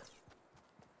worst.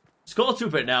 Skull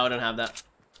Trooper, no, I don't have that.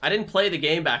 I didn't play the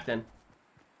game back then.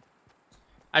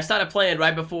 I started playing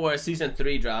right before Season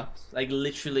 3 dropped. Like,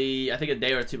 literally, I think a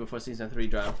day or two before Season 3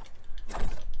 dropped.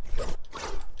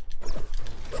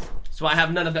 So I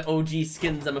have none of the OG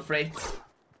skins, I'm afraid.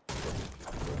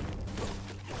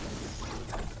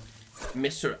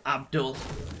 Mr. Abdul.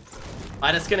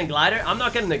 Buy the skin and glider? I'm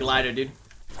not getting the glider, dude.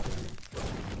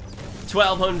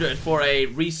 1200 for a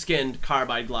reskinned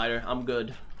carbide glider. I'm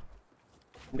good.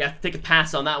 I'm gonna have to take a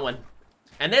pass on that one.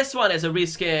 And this one is a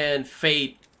reskinned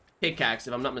Fate pickaxe,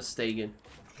 if I'm not mistaken.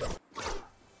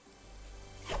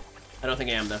 I don't think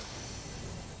I am, though.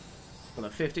 On a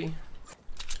 50.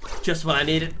 Just what I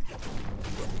needed.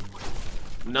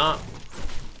 Not.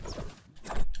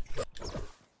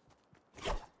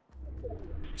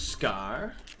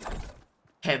 Scar.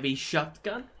 Heavy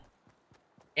shotgun.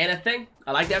 Anything?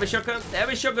 I like the heavy shotgun. The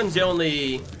heavy shotgun's the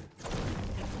only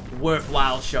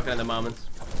worthwhile shotgun at the moment.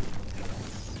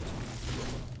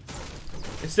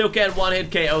 It still can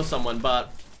one-hit KO someone,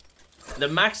 but the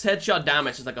max headshot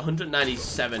damage is like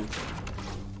 197,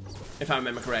 if I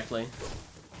remember correctly.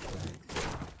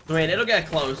 I mean, it'll get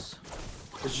close.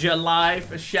 Is your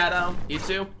life a shadow? You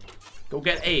too? Go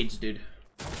get AIDS, dude.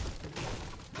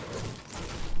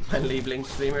 My Liebling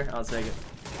streamer? I'll take it.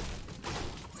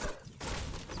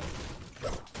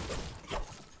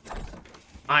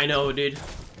 I know, dude.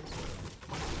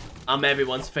 I'm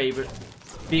everyone's favorite.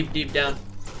 Deep, deep down.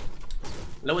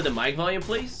 Lower the mic volume,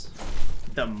 please.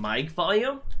 The mic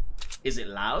volume? Is it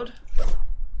loud?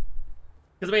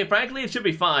 Because, I mean, frankly, it should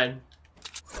be fine.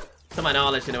 To my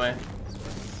knowledge, anyway.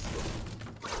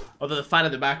 Although the fan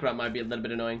in the background might be a little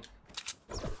bit annoying.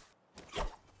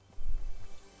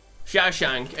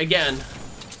 Shawshank, again.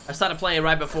 I started playing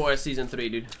right before Season 3,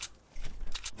 dude.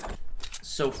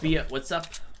 Sophia, what's up?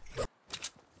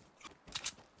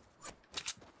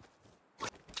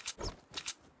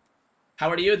 How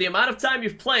are you? The amount of time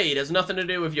you've played has nothing to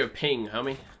do with your ping,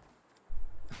 homie.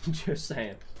 Just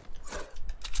saying.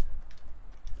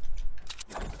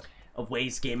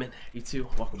 Ways gaming, you too.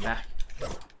 Welcome back.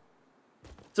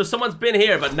 So someone's been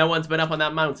here, but no one's been up on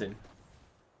that mountain.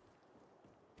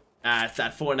 Ah, it's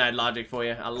that Fortnite logic for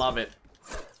you. I love it.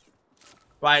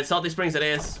 Right, Salty Springs it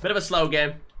is. Bit of a slow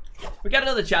game. We got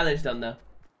another challenge done though.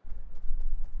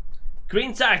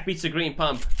 Green tack beats the green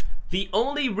pump. The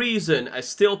only reason I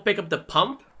still pick up the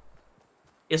pump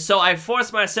is so I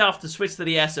force myself to switch to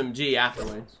the SMG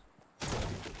afterwards.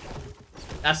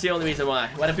 That's the only reason why.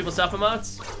 Why do people self-promote?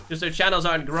 Because their channels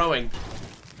aren't growing.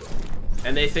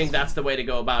 And they think that's the way to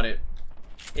go about it.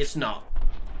 It's not.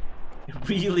 It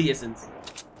really isn't.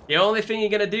 The only thing you're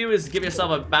gonna do is give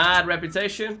yourself a bad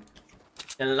reputation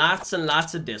and lots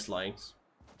of dislikes.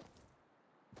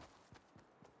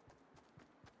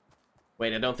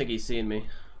 Wait, I don't think he's seeing me.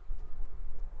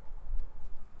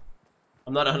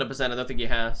 I'm not 100%, I don't think he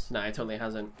has. Nah, he totally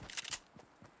hasn't.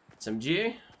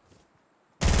 SMG.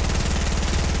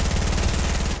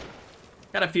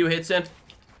 Got a few hits in.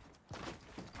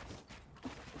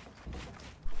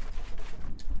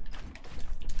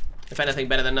 If anything,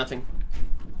 better than nothing.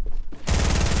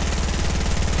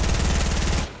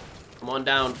 Come on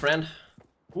down, friend.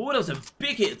 Ooh, that was a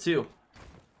big hit, too.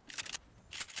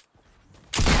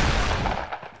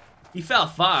 He fell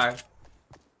far.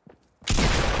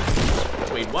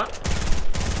 Wait, what?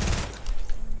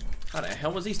 How the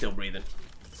hell was he still breathing?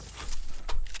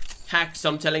 Hacks,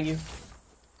 I'm telling you.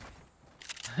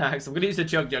 Hacks, I'm gonna use the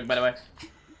chug jug, by the way.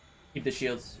 Keep the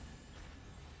shields.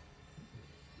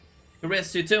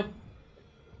 Chris, you too.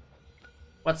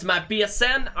 What's my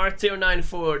PSN?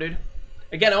 R294, dude.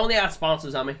 Again, I only have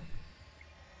sponsors on me.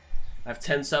 I have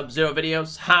 10 subs, 0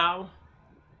 videos. How?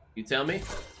 You tell me.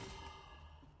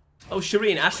 Oh,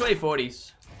 Shireen, Astray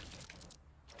 40s.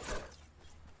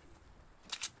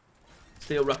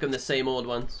 Still rocking the same old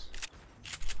ones.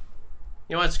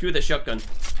 You know what? Screw the shotgun.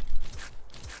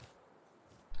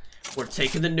 We're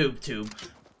taking the noob tube.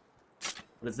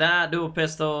 What is that? Dual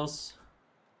pistols.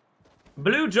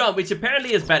 Blue drum, which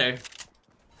apparently is better.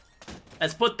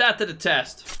 Let's put that to the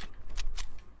test.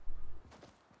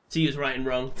 See who's right and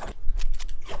wrong.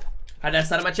 How did I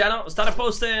start my channel? I started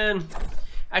posting...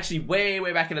 Actually,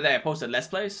 way back in the day, I posted Let's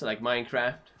Plays, so like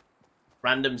Minecraft.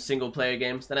 Random single-player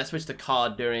games. Then I switched to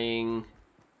COD during...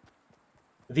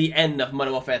 the end of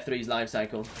Modern Warfare 3's life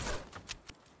cycle.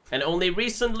 And only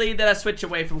recently did I switch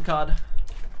away from COD.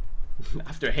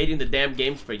 After hating the damn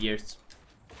games for years.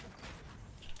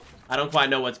 I don't quite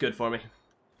know what's good for me.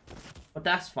 But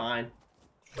that's fine.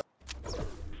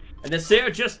 And this here,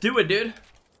 just do it, dude.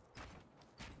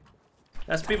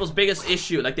 That's people's biggest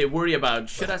issue, like they worry about,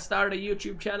 should I start a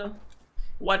YouTube channel?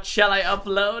 What shall I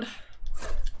upload?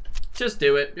 Just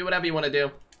do it. Do whatever you want to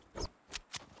do.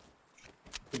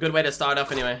 A good way to start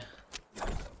off anyway.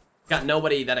 Got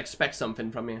nobody that expects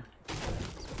something from you.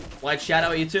 White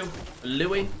Shadow, you two.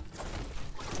 Louis.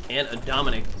 And a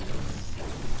Dominic.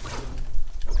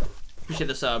 Appreciate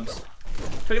the subs.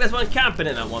 Look at this one camping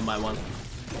in at 1 by 1.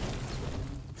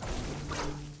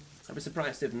 I'd be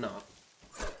surprised if not.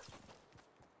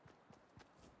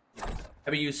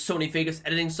 Have you used Sony Vegas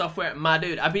editing software? My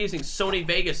dude, I've been using Sony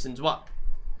Vegas since what?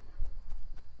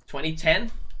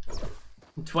 2010?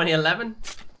 2011?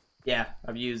 Yeah,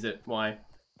 I've used it. Why?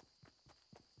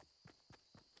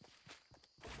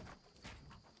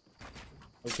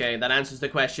 Okay, that answers the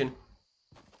question.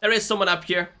 There is someone up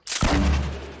here.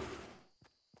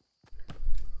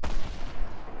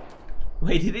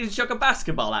 Wait, did he just chuck a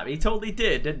basketball at me? He totally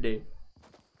did, didn't he?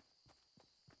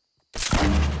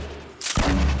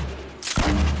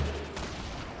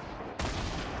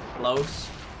 Close.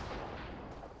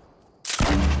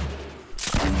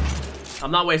 I'm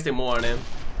not wasting more on him.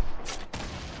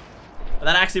 But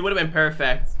that actually would have been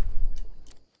perfect.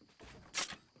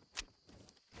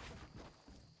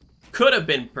 Could have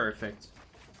been perfect.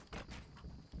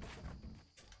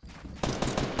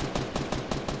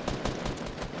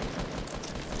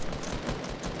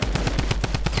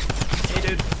 Hey,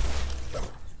 dude.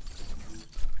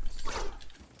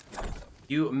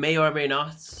 You may or may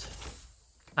not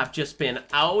have just been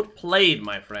outplayed,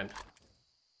 my friend.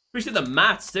 Appreciate the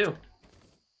mats, too.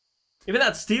 Even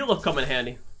that steel will come in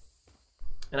handy.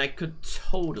 And I could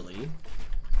totally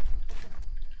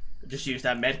just use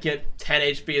that medkit. 10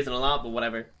 HP isn't a lot, but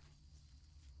whatever.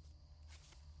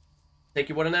 Take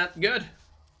your word on that? Good.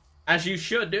 As you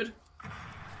should, dude.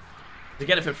 To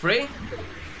get it for free?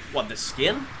 What, the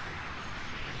skin?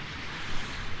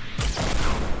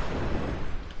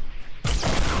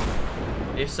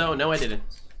 If so, no I didn't.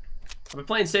 I've been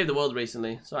playing Save the World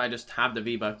recently, so I just have the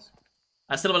V-Bucks.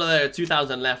 I still have another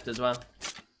 2,000 left as well.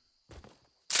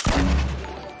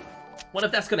 What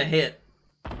if that's gonna hit?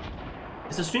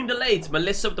 Is the stream delayed?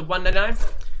 Melissa with the 199?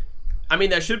 I mean,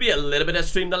 there should be a little bit of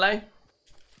stream delay.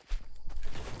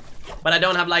 But I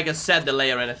don't have like a set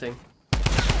delay or anything.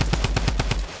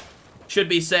 Should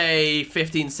be, say,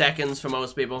 15 seconds for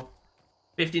most people.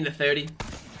 15 to 30.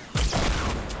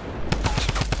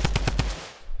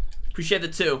 Appreciate the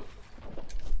 2.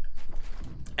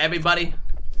 Everybody,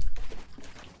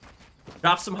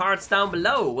 drop some hearts down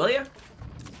below, will ya?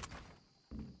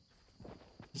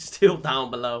 Still down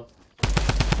below.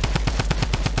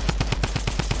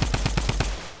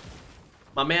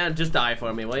 My man, just die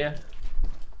for me, will ya?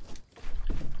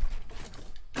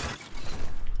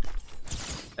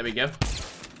 There we go.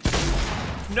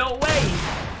 No way!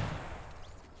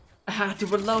 I had to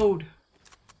reload.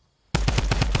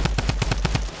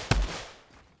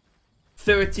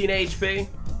 13 HP.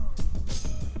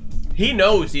 He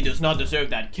knows he does not deserve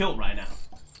that kill right now.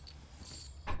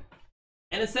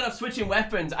 And instead of switching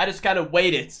weapons, I just kind of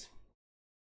waited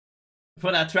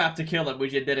for that trap to kill him,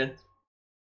 which it didn't.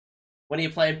 When are you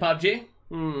playing PUBG?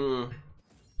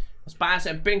 Spars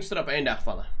en pinkster op 1 dag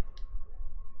vallen.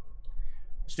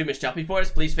 Stream is choppy for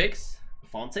us, please fix. For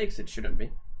font sakes, it shouldn't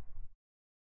be.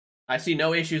 I see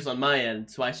no issues on my end,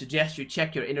 so I suggest you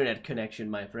check your internet connection,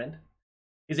 my friend.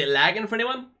 Is it lagging for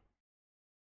anyone?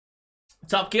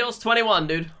 Top kills, 21,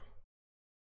 dude.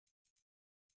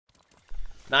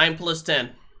 9 plus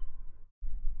 10.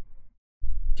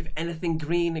 Give anything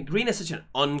green. Green is such an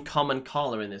uncommon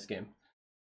color in this game.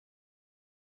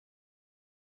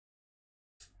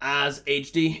 As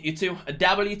HD, you two. A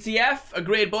WTF?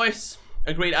 Agreed, boys.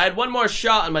 Agreed. I had one more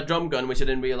shot on my drum gun, which I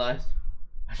didn't realize.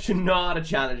 I should not have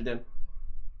challenged him.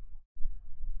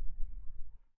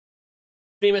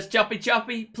 Stream is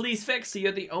choppy. Please fix, so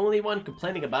you're the only one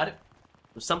complaining about it.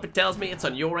 If something tells me it's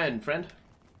on your end, friend.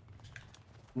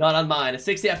 Not on mine. It's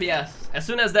 60 FPS. As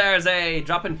soon as there's a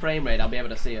drop in frame rate, I'll be able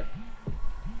to see it.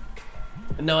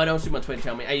 No, I don't stream on Twitch,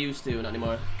 I used to, not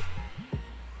anymore.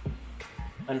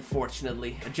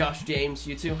 Unfortunately. Josh James,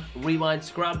 you too. Rewind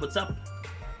Scrub, what's up?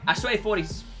 Ashtray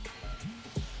 40s.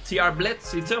 TR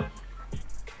Blitz, you too.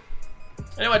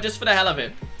 Anyway, just for the hell of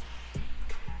it,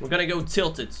 we're gonna go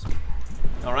tilted.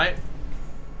 Alright?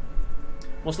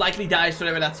 Most likely dies,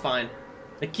 whatever, that's fine.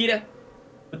 Nikita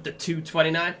with the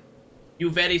 229. You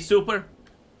very super.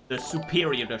 The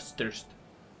superior thirst.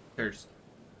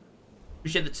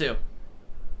 Appreciate the 2.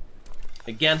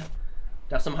 Again,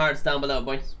 drop some hearts down below,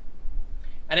 boys.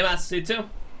 Anyway, you too.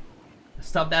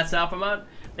 Stop that Salpermon.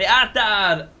 They add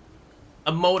that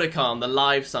emoticon, the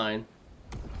live sign,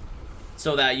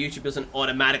 so that YouTube doesn't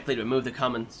automatically remove the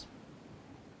comments.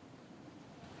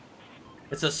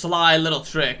 It's a sly little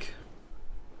trick,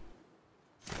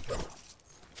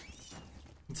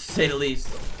 to say the least.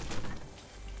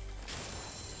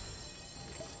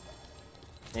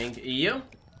 Thank you.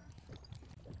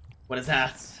 What is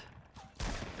that?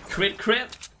 Crit.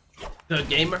 The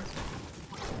gamer.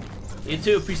 You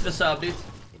too, appreciate the sub, dude.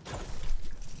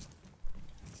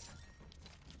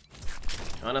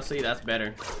 Honestly, that's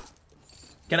better.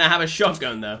 Can I have a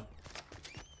shotgun, though?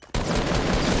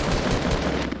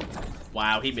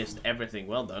 Wow, he missed everything.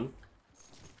 Well done.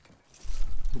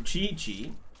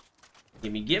 GG.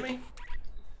 Gimme.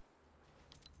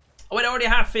 Oh, wait, I already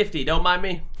have 50. Don't mind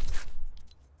me.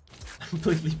 I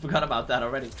completely forgot about that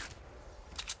already.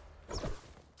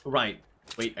 Right.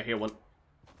 Wait, I hear one.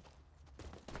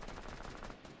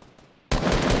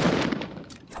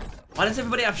 Why does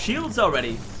everybody have shields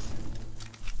already?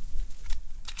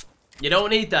 You don't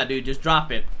need that, dude. Just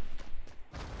drop it.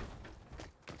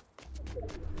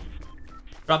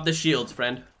 Drop the shields,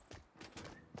 friend.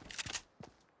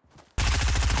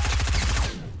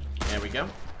 There we go.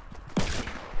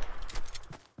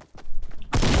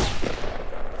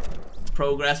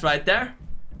 Progress right there.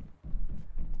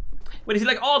 Wait, is he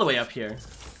like all the way up here?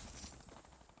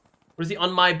 Or is he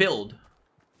on my build?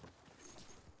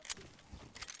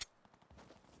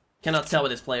 Cannot tell what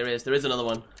this player is. There is another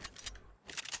one.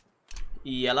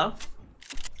 Yellow.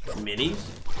 Minis.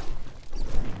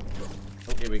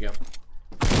 Oh, here we go.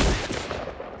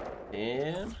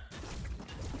 And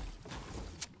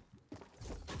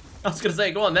I was gonna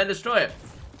say, go on then, destroy it.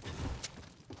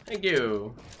 Thank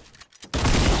you.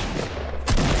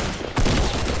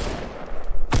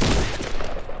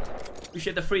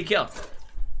 Appreciate the free kill.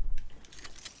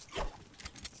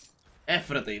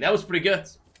 Definitely, that was pretty good.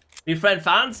 New friend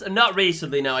fans? Not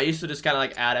recently, no. I used to just kind of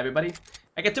like add everybody.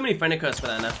 I get too many friend requests for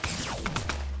that now.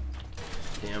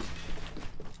 Damn.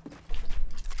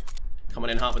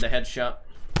 Coming in hot with a headshot.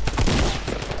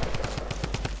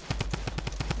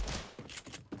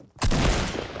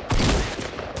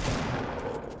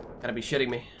 Gotta be shitting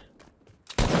me.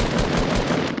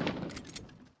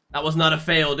 That was not a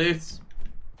fail, dudes.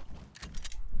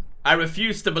 I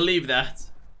refuse to believe that.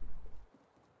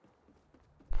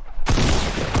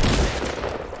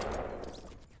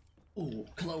 Ooh,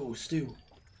 close too.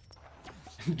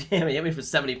 Damn, he hit me for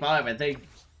 75, I think.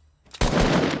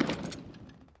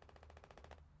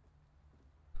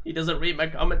 He doesn't read my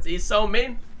comments. He's so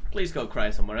mean. Please go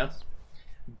cry somewhere else.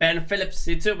 Ben Phillips,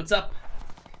 you too. What's up?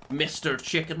 Mr.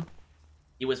 Chicken.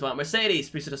 You was what? Mercedes.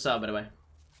 Appreciate the sub, by the way.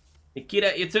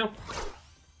 Nikita, you too.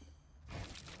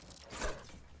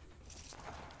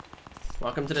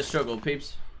 Welcome to the struggle,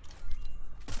 peeps.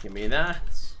 Give me that.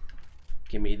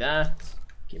 Give me that.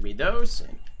 Give me those.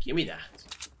 And give me that.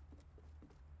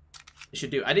 It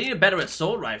should do. I need a better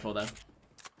assault rifle, though.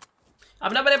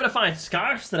 I've not been able to find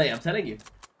scars today, I'm telling you.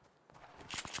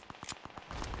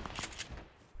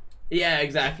 Yeah,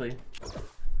 exactly.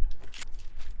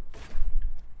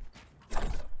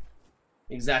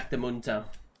 Exactamunto.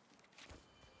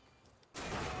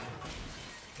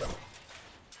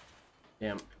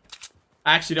 Damn.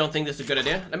 I actually don't think this is a good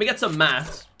idea. Let me get some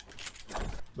mats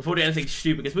before we do anything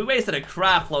stupid, because we wasted a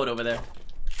crap load over there.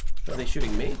 Are they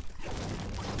shooting me?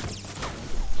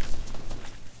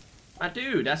 Ah,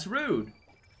 dude, that's rude.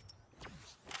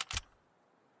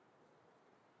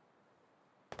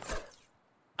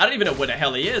 I don't even know where the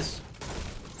hell he is.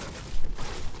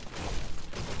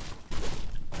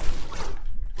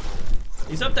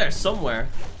 He's up there somewhere.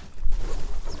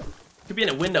 Could be in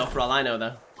a window for all I know,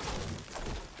 though.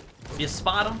 If you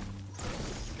spot him,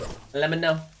 let me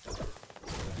know.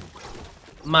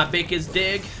 My biggest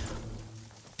dig.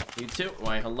 You too.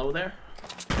 Why, hello there.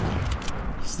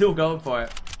 Still going for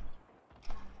it.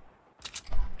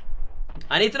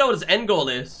 I need to know what his end goal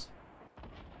is.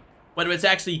 Whether it's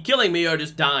actually killing me or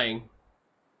just dying.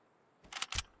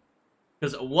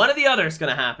 Because one or the other is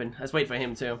gonna happen. Let's wait for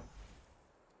him too.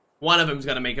 One of them's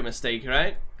gonna make a mistake,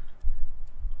 right?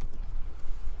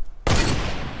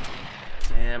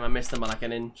 Damn, I missed him by like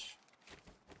an inch.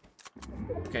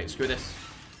 Okay, screw this.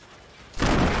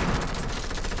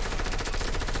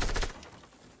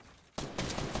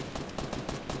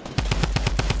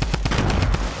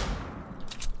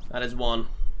 That is one.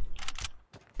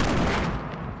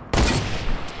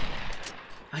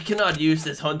 I cannot use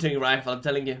this hunting rifle, I'm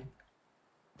telling you.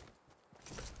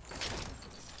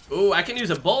 Ooh, I can use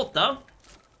a bolt though.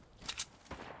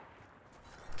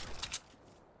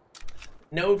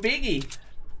 No biggie.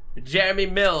 Jeremy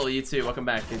Mill, you too. Welcome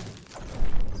back, dude.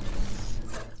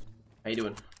 How you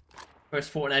doing?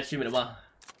 First Fortnite stream in a while.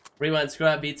 Rewind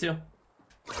scrub, B2.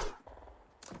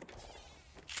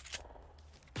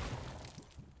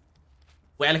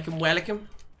 Welcome, welcome.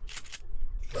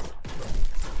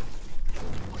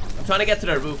 I'm trying to get to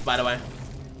the roof, by the way.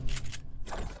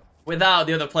 Without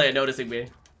the other player noticing me.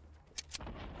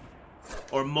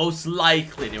 Or most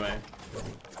likely, anyway.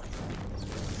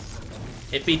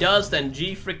 If he does, then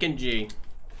G frickin' G.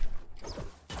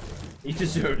 He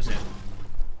deserves it.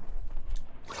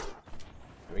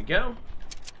 There we go.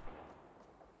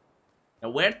 Now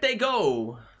where'd they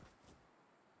go?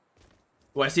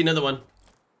 Oh, I see another one.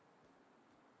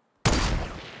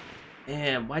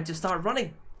 Damn, why'd you start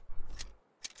running?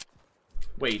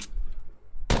 Wait.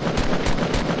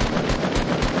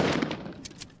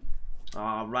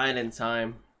 Oh, right in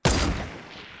time.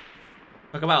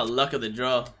 Talk about luck of the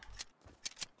draw.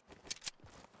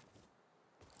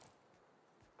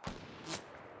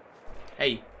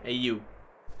 Hey, hey you.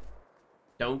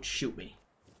 Don't shoot me.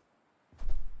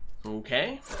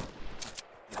 Okay.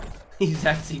 He's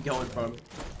actually going for me.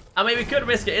 I mean, we could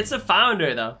risk it. It's a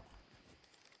founder, though.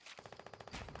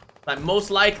 Like, most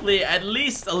likely, at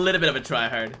least a little bit of a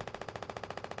tryhard.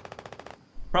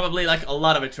 Probably, like, a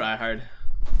lot of a tryhard.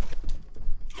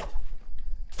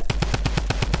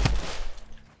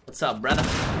 What's up, brother?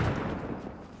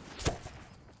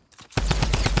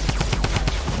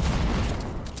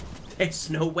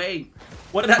 There's no way.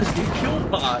 What did I just get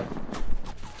killed by?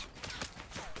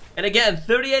 And again,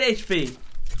 38 HP.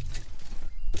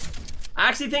 I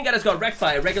actually think I just got wrecked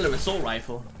by a regular assault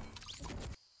rifle.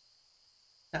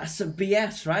 That's some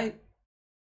BS, right?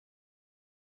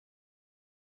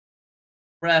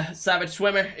 Bruh, Savage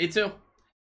Swimmer, you too?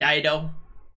 Dido.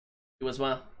 You as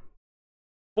well.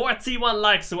 41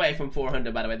 likes away from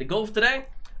 400, by the way. The goal for today,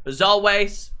 as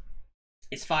always,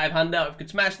 is 500. If we could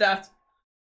smash that,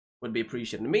 would be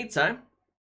appreciated. In the meantime,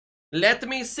 let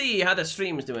me see how the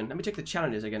stream is doing. Let me check the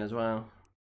challenges again as well.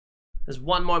 There's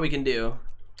one more we can do.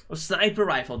 Oh, sniper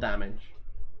rifle damage.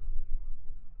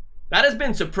 That has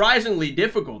been surprisingly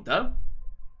difficult, though.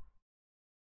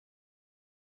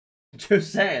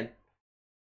 Just saying.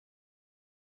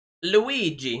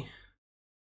 Luigi.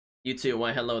 You too,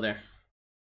 why hello there.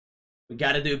 We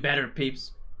gotta do better,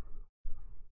 peeps.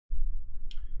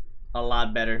 A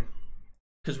lot better.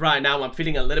 Because right now I'm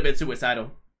feeling a little bit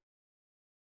suicidal.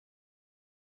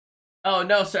 Oh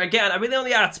no, sir, again, I really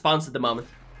only add spawns at the moment.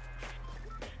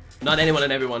 Not anyone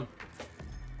and everyone.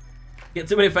 Get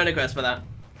too many friend requests for that.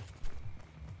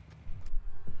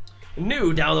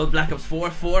 New download Black Ops 4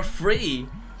 for free.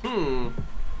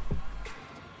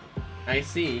 I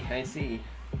see, I see.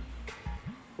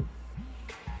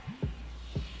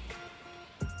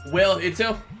 Will, you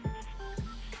too?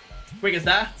 Quick as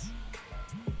that?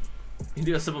 You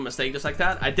do a simple mistake just like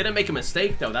that? I didn't make a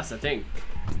mistake though, that's the thing.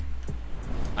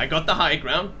 I got the high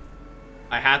ground.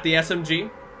 I had the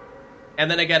SMG. And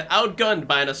then I get outgunned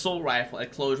by an assault rifle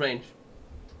at close range.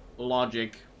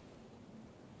 Logic.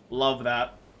 Love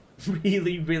that.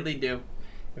 Really, really do.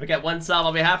 If I get one sub,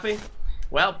 I'll be happy.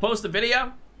 Well, post a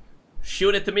video.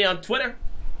 Shoot it to me on Twitter.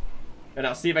 And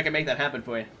I'll see if I can make that happen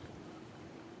for you.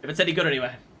 If it's any good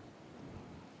anyway.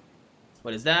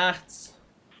 What is that?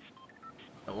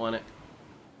 Don't want it.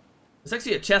 There's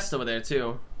actually a chest over there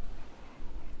too.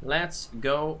 Let's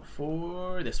go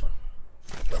for this one.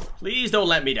 Please don't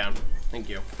let me down. Thank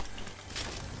you.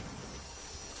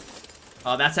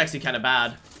 Oh, that's actually kind of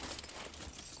bad.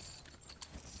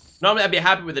 Normally I'd be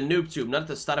happy with a noob tube, not at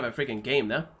the start of a freaking game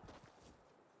though.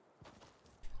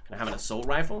 Can I have an assault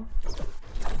rifle?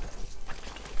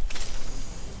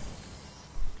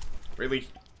 Really?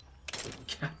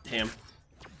 God damn.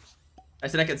 I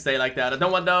said I could stay like that. I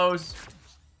don't want those.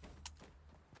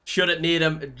 Shouldn't need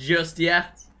them just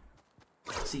yet.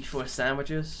 C4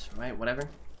 sandwiches, right? Whatever.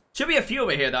 Should be a few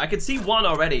over here though. I could see one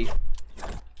already.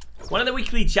 One of the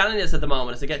weekly challenges at the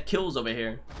moment is to get kills over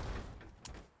here.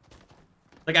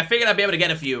 Like, I figured I'd be able to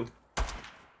get a few. I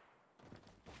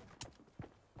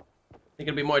think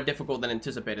it'll be more difficult than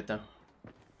anticipated, though.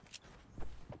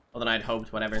 More than I'd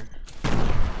hoped, whatever.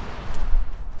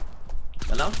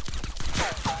 Hello?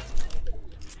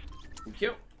 Thank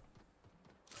you.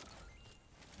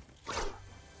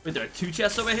 Wait, there are 2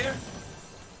 chests over here?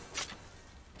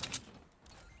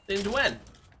 Since when?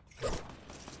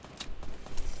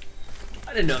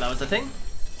 I didn't know that was a thing.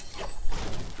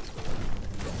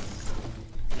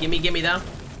 Gimme though.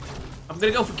 I'm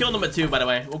gonna go for kill number 2, by the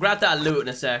way. We'll grab that loot in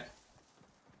a sec.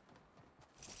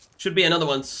 Should be another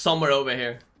one somewhere over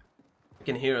here. I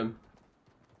can hear him.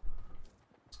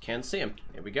 Just can't see him.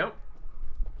 Here we go.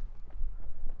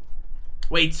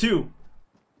 Wait, 2.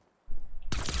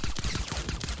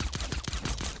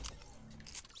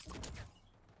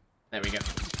 There we go.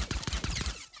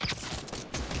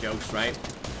 Jokes, right?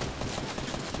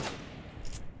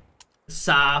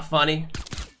 So funny.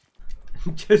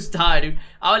 Just die, dude.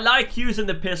 I like using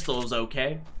the pistols,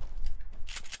 okay?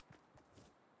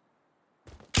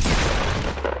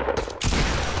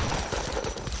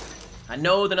 I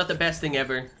know they're not the best thing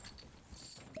ever.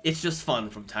 It's just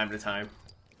fun from time to time.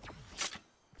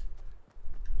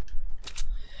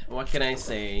 What can I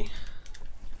say?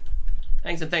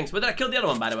 Thanks and thanks. Where did I kill the other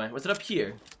one, by the way? Was it up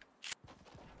here?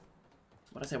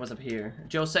 What did I say was up here?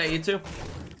 Joe say, you too?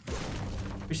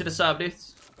 Appreciate the sub,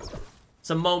 dudes.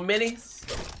 Some more minis.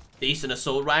 Decent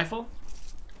assault rifle.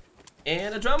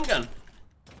 And a drum gun.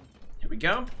 Here we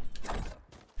go.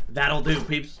 That'll do,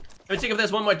 peeps. Let me check if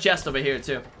there's one more chest over here,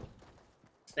 too.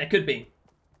 That could be.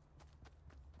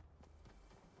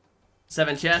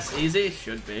 7 chests, easy?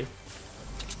 Should be.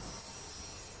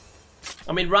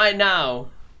 I mean, right now...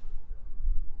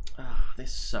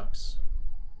 this sucks.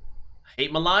 I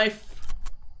hate my life.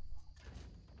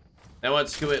 Now what,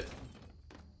 screw it.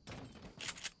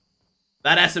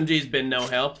 That SMG's been no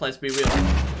help, let's be real.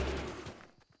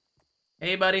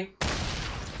 Hey, buddy.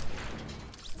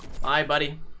 Bye,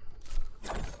 buddy.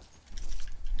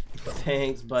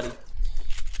 Thanks, buddy.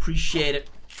 Appreciate it.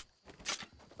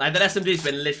 Like, that SMG's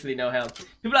been literally no help.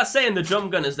 People are saying the drum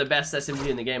gun is the best SMG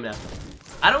in the game now.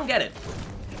 I don't get it.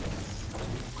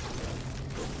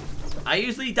 I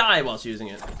usually die whilst using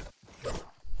it.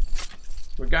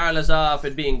 Regardless of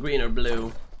it being green or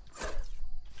blue.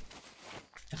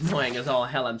 Annoying as all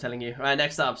hell, I'm telling you. Alright,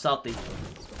 next up, Salty.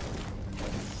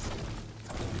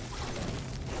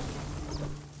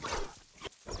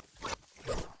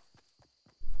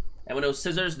 Everyone knows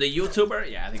Scissors, the YouTuber?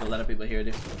 Yeah, I think a lot of people here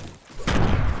do.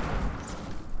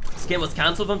 Skin was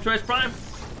cancelled from Twitch Prime?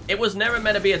 It was never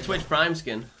meant to be a Twitch Prime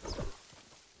skin.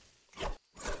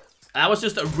 That was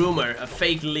just a rumor, a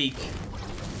fake leak.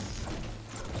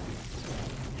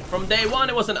 From day one,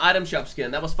 it was an item shop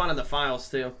skin. That was fun in the files,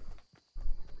 too.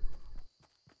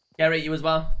 Gary, you as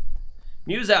well?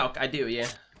 Muselk, I do, yeah.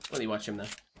 Only watch him, though.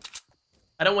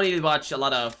 I don't want you to watch a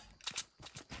lot of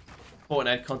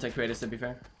Fortnite content creators, to be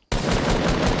fair.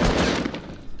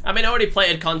 I mean, I already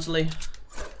play it constantly.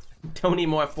 Don't need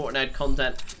more Fortnite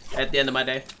content at the end of my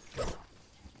day.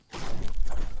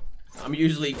 I'm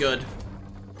usually good.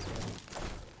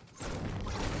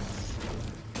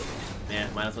 Yeah,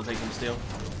 might as well take some steel.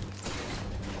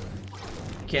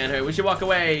 Can't hurt. We should walk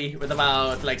away with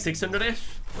about like 600-ish.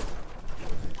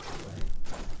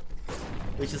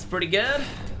 Which is pretty good.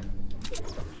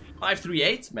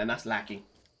 538? Man, that's lacking.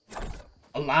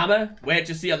 A llama? Where'd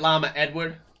you see a llama,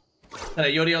 Edward?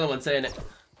 You're the only one saying it.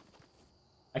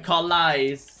 I call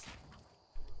lies.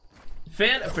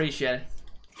 Finn, appreciate it.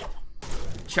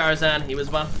 Charzan, he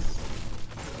was well.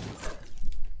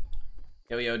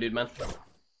 Yo, dude, man.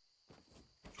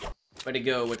 Where to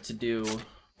go, what to do.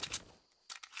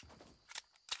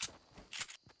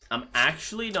 I'm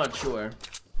actually not sure.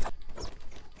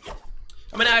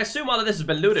 I mean, I assume all of this has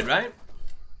been looted, right?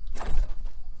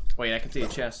 Wait, I can see a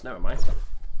chest. Never mind.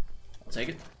 I'll take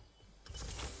it.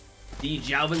 D.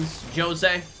 Jalvins,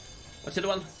 Jose. What's the other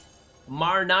one?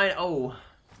 Mar90.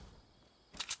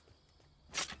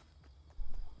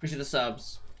 Appreciate the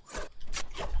subs.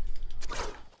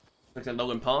 Looks like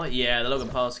Logan Paul. Yeah, the Logan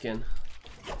Paul skin.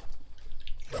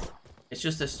 It's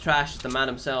just as trash as the man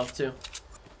himself, too.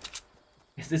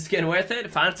 Is this skin worth it?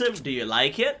 Phantom, do you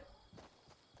like it?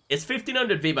 It's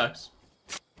 1500 V-Bucks.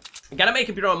 You gotta make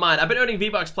up your own mind. I've been earning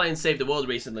V-Bucks playing Save the World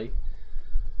recently.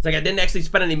 It's like I didn't actually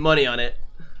spend any money on it.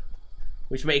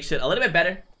 Which makes it a little bit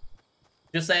better.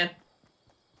 Just saying.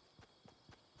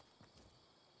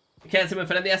 You can't see me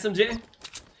fit in the SMG?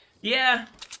 Yeah.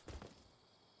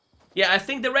 Yeah, I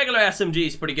think the regular SMG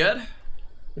is pretty good.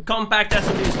 The compact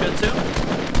SMG is good too.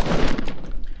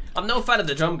 I'm no fan of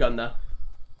the drum gun, though.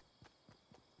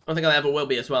 I don't think I ever will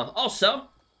be as well. Also,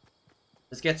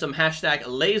 let's get some hashtag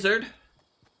lasered.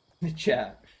 The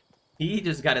chat. He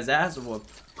just got his ass whooped.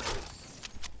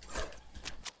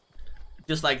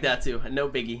 Just like that, too. No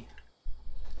biggie.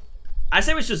 I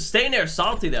say we should stay near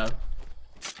Salty, though.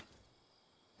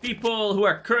 People who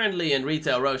are currently in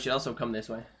Retail Row should also come this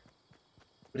way.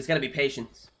 But it's gotta be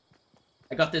patient.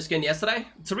 I got this skin yesterday.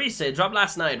 Teresa, it dropped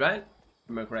last night, right? If I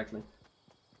remember correctly.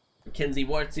 Kinsey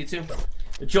Wartsy too.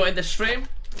 Joined the stream.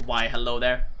 Why, hello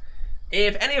there.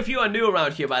 If any of you are new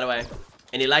around here, by the way,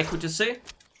 and you like what you see,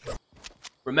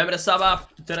 remember to sub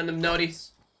up, turn on them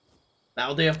noties.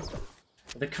 That'll do.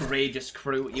 The courageous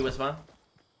crew, you as well.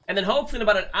 And then hopefully in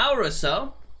about an hour or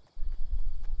so,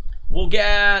 we'll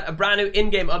get a brand new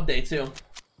in-game update too.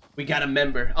 We got a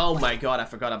member. Oh my god, I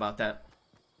forgot about that.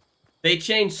 They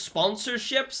changed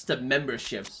sponsorships to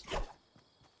memberships.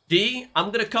 D,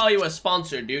 I'm gonna call you a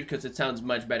sponsor, dude, because it sounds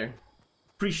much better.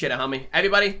 Appreciate it, homie.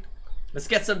 Everybody, let's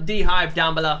get some D hype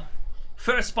down below.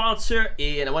 First sponsor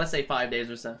in, I want to say 5 days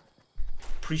or so.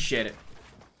 Appreciate it.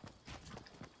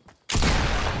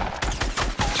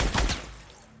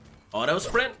 Auto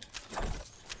sprint?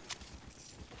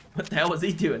 What the hell was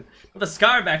he doing? With a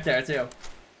scar back there, too.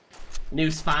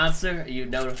 New sponsor, you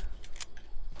know.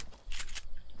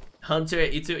 Hunter,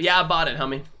 E2. Yeah, I bought it,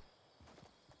 homie.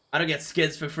 I don't get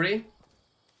skids for free.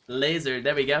 Laser,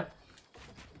 there we go.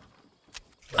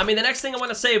 I mean, the next thing I want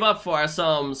to save up for are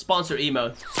some sponsor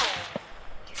emotes.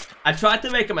 I tried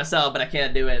to make it myself, but I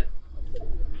can't do it.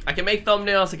 I can make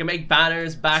thumbnails, I can make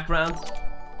banners, backgrounds.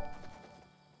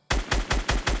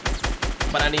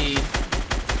 But I need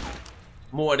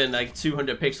more than like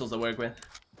 200 pixels to work with.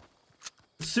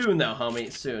 Soon though,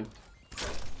 homie, soon.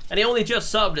 And he only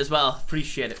just subbed as well.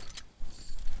 Appreciate it.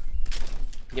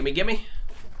 Gimme, gimme.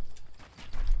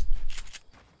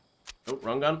 Oh,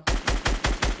 wrong gun.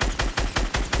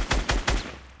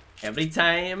 Every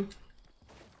time.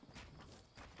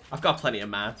 I've got plenty of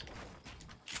math.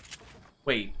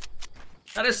 Wait.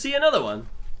 I just see another one.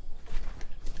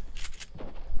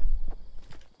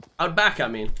 Out back, I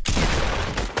mean.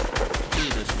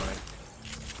 Jesus, man.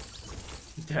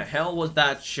 What the hell was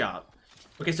that shot?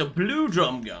 Okay, so blue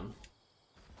drum gun.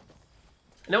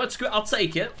 You know what's good? I'll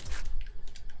take it.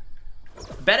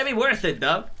 Better be worth it,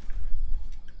 though.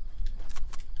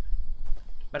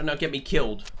 Better not get me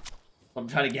killed. What I'm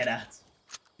trying to get at.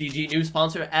 GG, new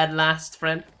sponsor at last,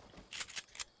 friend.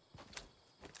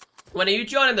 When are you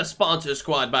joining the sponsor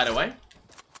squad, by the way?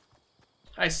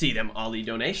 I see them Ollie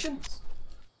donations.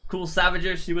 Cool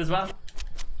Savagers, you as well.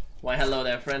 Why, hello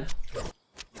there, friend.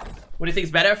 What do you think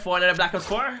is better, Fortnite or Black Ops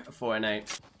 4?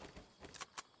 Fortnite.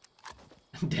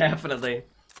 Definitely.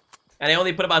 And I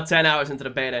only put about 10 hours into the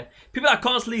beta. People are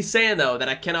constantly saying, though, that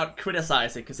I cannot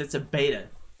criticize it because it's a beta.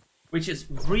 Which is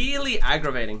really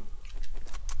aggravating.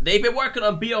 They've been working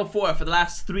on BO4 for the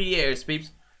last 3 years,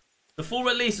 peeps. The full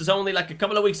release is only like a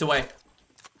couple of weeks away.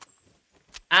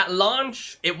 At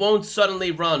launch, it won't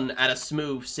suddenly run at a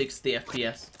smooth 60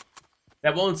 FPS.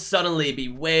 There won't suddenly be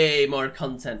way more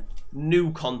content.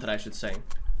 New content, I should say.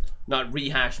 Not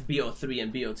rehashed BO3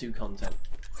 and BO2 content.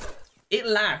 It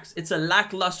lacks. It's a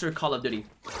lackluster Call of Duty.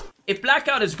 If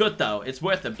Blackout is good, though, it's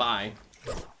worth a buy.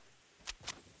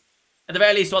 At the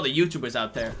very least, all the YouTubers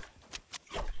out there.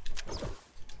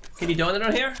 Can you donate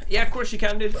on here? Yeah, of course you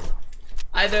can, dude.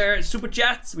 Either Super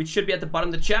Chats, which should be at the bottom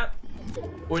of the chat,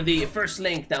 or the first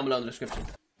link down below in the description.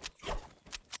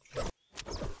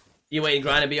 You ain't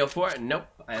grinding BO4? Nope,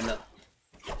 I am not.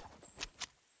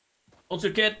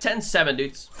 Ultra Kid, 10-7,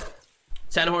 dudes.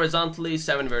 10 horizontally,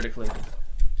 7 vertically.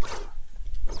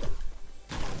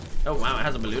 Oh wow, it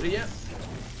hasn't looted yet?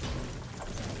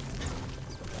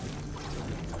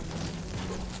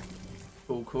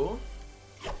 Cool, cool.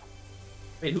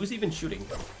 Wait, who's even shooting?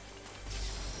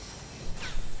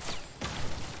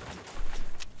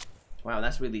 Wow,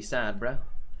 that's really sad, bruh.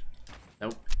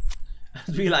 Nope. I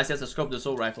just realized that's a scope the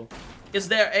assault rifle. Is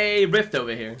there a rift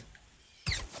over here?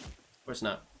 Of course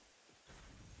not.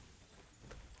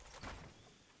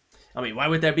 I mean, why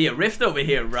would there be a rift over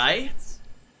here, right?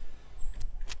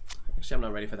 Actually, I'm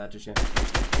not ready for that just yet.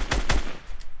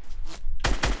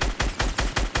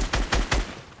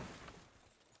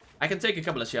 I can take a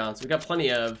couple of shots. We got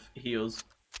plenty of heals.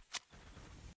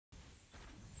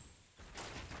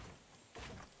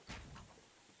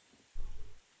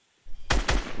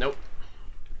 Nope.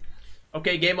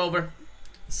 Okay, game over.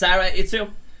 Sarah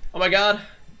Itsu. Oh my god.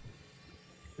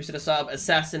 We should have sub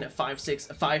Assassin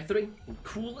 5653.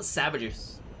 Cool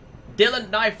Savages. Dylan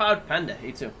Knife Out Panda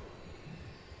Itsu.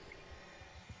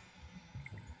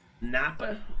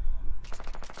 Napa.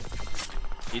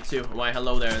 You too. Why,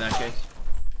 hello there in that case.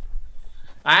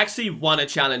 I actually want to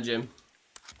challenge him.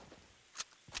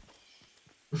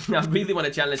 I really want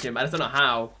to challenge him. I just don't know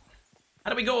how.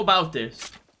 How do we go about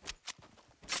this?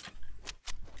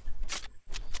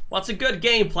 What's a good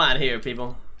game plan here,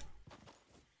 people?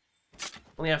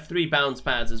 Only have 3 bounce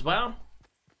pads as well.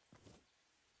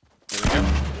 There we go.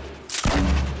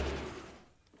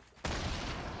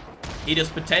 He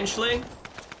just potentially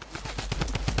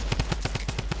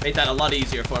made that a lot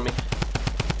easier for me.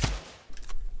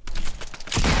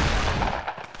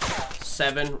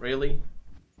 7, really?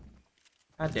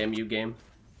 God damn you, game.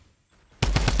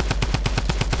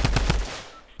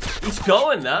 He's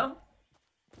going, though.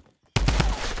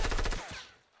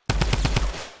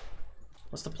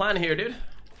 What's the plan here, dude?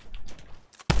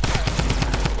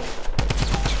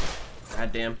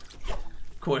 God damn.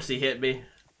 Of course he hit me.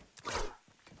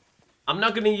 I'm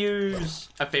not gonna use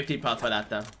a 50 pot for that,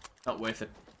 though. Not worth it.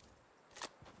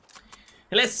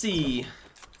 And let's see.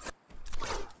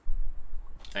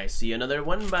 I see another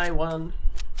 1x1.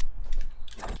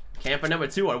 Camper number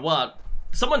 2 or what?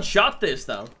 Someone shot this,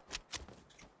 though.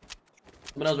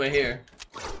 Someone else right here.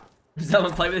 Does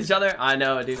someone play with each other? I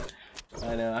know, dude.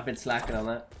 I know, I've been slacking on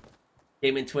that.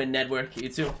 Gaming Twin Network, you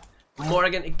too.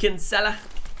 Morgan Kinsella.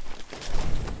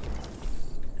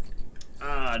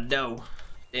 Ah, no.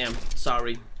 Damn,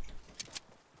 sorry.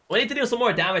 We need to do some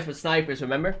more damage with snipers,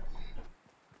 remember?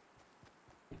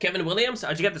 Kevin Williams,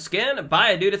 how'd you get the skin?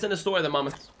 Buy it, dude, it's in the store at the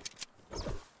moment.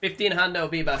 15 hundo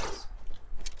V-Bucks.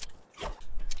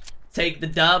 Take the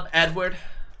dub, Edward.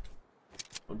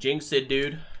 Don't jinx it,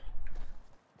 dude.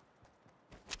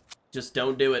 Just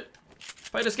don't do it.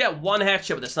 If I just get 1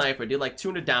 headshot with a sniper, do like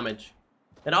 200 damage.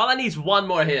 And all I need is 1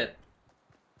 more hit.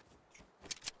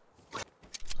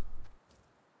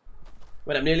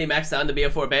 When I'm nearly maxed out in the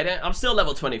BO4 beta, I'm still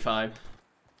level 25.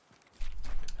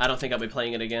 I don't think I'll be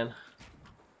playing it again.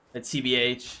 At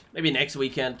CBH. Maybe next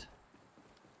weekend.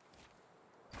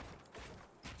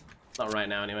 Not right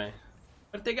now, anyway.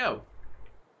 Where'd they go?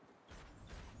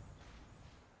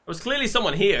 There was clearly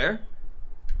someone here.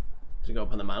 Did we go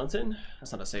up on the mountain?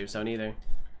 That's not a safe zone either.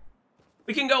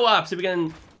 We can go up, so we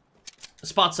can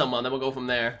spot someone, then we'll go from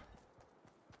there.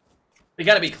 We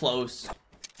gotta be close.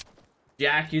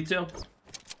 Jack, you too?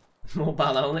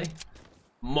 Mobile only?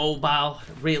 Mobile,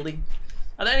 really?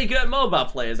 Are there any good mobile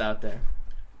players out there?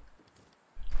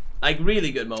 Like,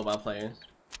 really good mobile players.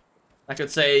 I could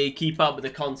say keep up with the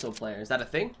console players. Is that a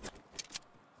thing?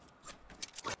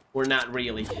 Or not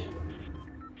really?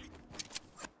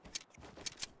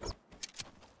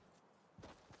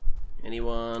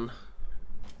 Anyone?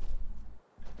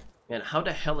 Man, how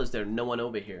the hell is there no one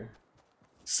over here?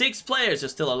 6 players are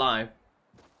still alive.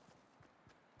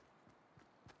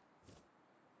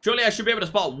 Surely I should be able to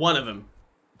spot one of them.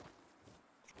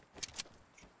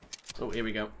 Oh, here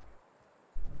we go.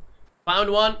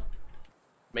 Found one.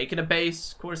 Making a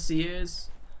base. Of course he is.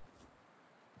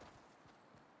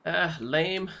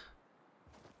 Lame.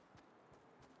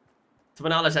 To my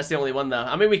knowledge, that's the only one, though.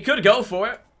 I mean, we could go for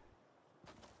it.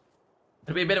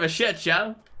 It'll be a bit of a shit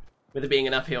show. With it being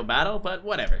an uphill battle, but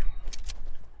whatever.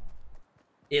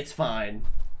 It's fine.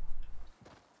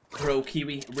 Bro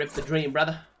Kiwi, rip the dream,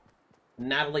 brother.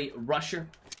 Natalie Rusher.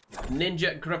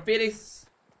 Ninja Graffitis.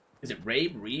 Is it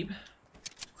Reeb?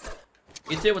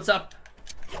 You too, what's up?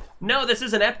 No, this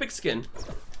is an epic skin.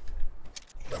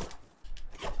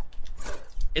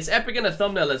 It's epic in a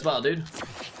thumbnail as well, dude.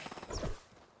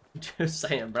 Just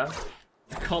saying, bro.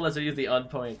 The colors are usually on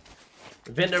point.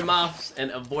 Vendor Moths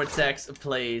and a Vortex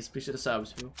plays. Appreciate the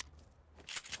subs, bro.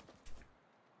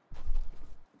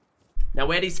 Now,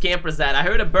 where are these campers at? I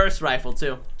heard a burst rifle,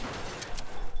 too.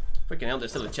 Freaking hell,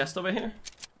 there's still a chest over here?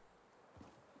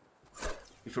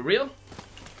 You for real?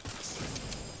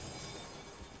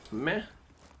 Meh.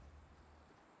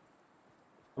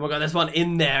 Oh my god, there's one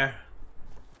in there.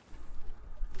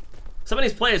 Some of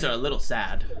these players are a little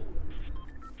sad.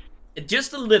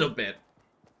 Just a little bit.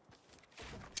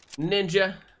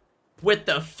 Ninja with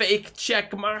the fake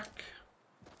check mark.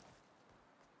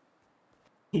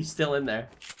 He's still in there.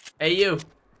 Hey, you.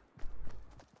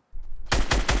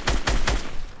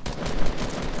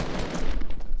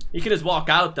 You can just walk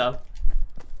out, though.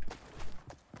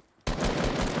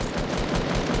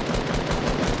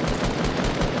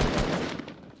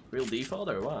 Real default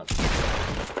or what?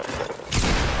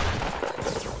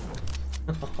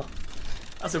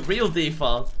 That's a real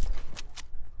default.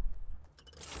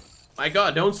 My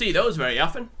god, don't see those very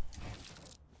often.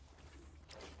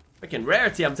 Freaking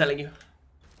rarity, I'm telling you.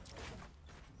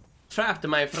 Trapped,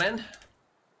 my friend.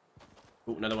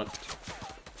 Ooh, another one.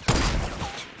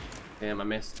 Damn, I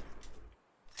missed.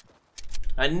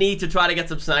 I need to try to get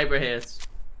some sniper hits.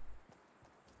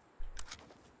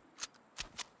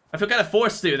 I feel kind of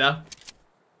forced to, though.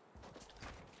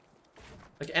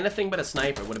 Like, anything but a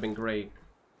sniper would have been great.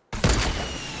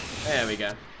 There we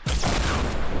go.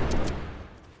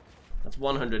 That's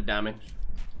 100 damage.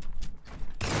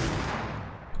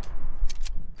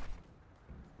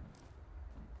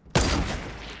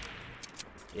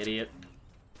 Idiot.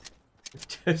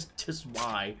 Just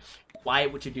why? Why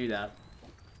would you do that?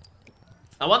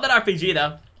 I want that RPG,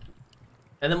 though.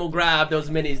 And then we'll grab those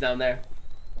minis down there.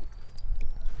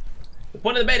 The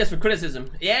point of the beta is for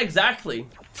criticism. Yeah, exactly.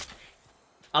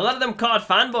 A lot of them COD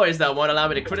fanboys, though, won't allow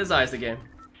me to criticize the game.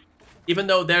 Even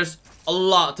though there's a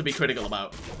lot to be critical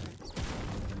about.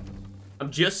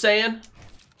 I'm just saying.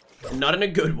 Not in a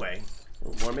good way.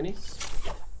 More minis?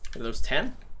 Are those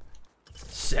 10?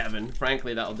 7.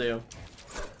 Frankly, that'll do.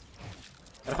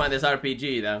 Gotta find this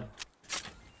RPG, though.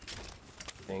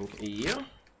 Thank you.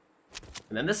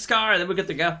 And then the Scar, and then we're good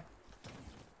to go.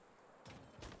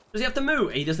 Does he have to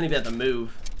move? He doesn't even have to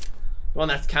move. The one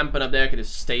that's camping up there could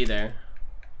just stay there.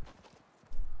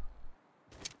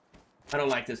 I don't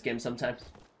like this game sometimes.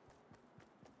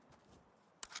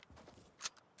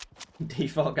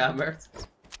 Default got murked.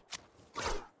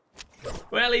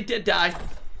 Well, he did die.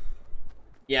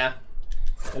 Yeah.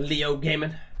 A Leo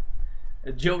gaming.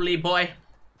 A Jolie boy.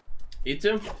 You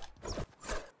too?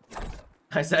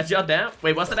 I said shot down.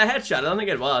 Wait, was that a headshot? I don't think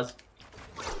it was.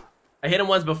 I hit him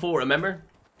once before, remember?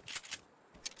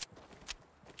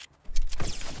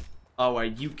 Oh, are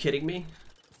you kidding me?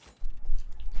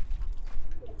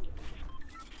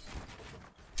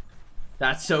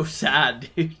 That's so sad,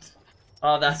 dude.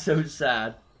 Oh, that's so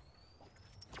sad.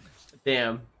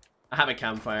 Damn. I have a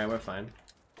campfire, we're fine.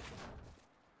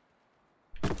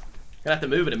 Gonna have to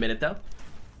move in a minute, though.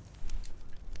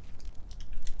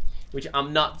 Which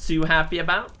I'm not too happy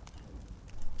about.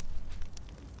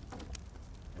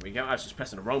 There we go. I was just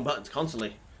pressing the wrong buttons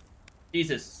constantly.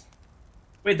 Jesus.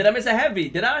 Wait, did I miss a heavy?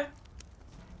 Did I?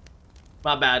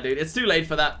 My bad, dude. It's too late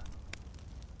for that.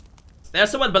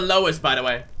 There's someone below us, by the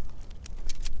way.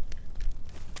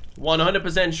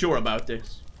 100% sure about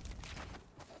this.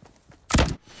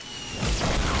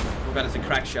 Oh god, it's a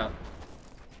crack shot.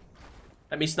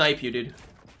 Let me snipe you, dude.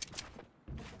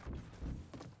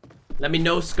 Let me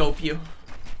no-scope you.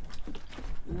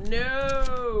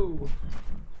 No!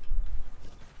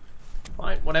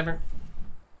 Fine, whatever.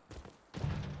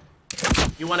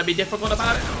 You want to be difficult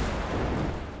about it?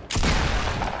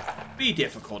 Be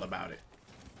difficult about it.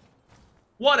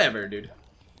 Whatever, dude.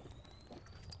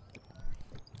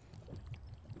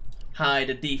 Hi,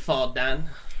 the default Dan.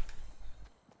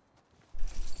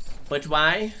 Which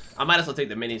why? I might as well take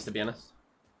the minis, to be honest.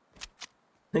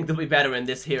 I think they'll be better in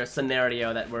this here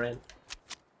scenario that we're in.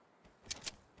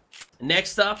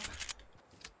 Next up,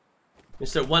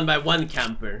 Mr. 1x1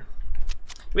 camper.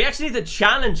 We actually need to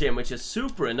challenge him, which is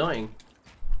super annoying.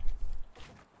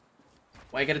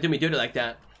 Why you gotta do me dirty like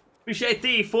that? Appreciate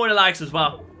the 40 likes as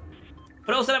well.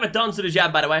 But also have a done to the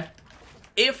job, by the way.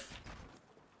 If,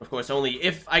 of course, only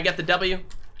if I get the W,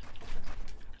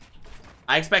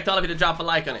 I expect all of you to drop a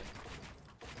like on it.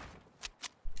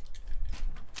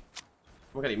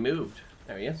 Look at he moved.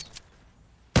 There he is.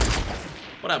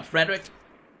 What up, Frederick?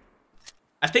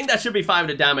 I think that should be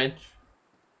 500 damage.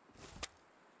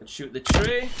 Let's shoot the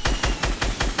tree.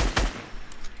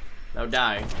 Now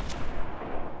die.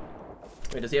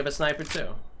 Wait, does he have a sniper too?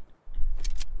 You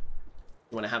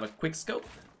want to have a quick scope?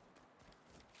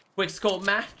 Quick scope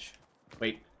match?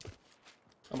 Wait.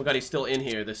 Oh my god, he's still in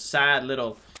here. The sad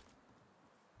little...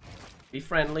 Be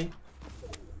friendly.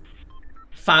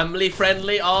 Family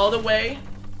friendly all the way.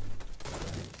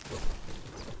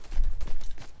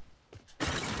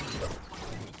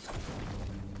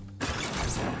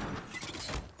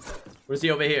 Where's he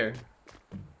over here?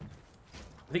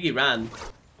 I think he ran.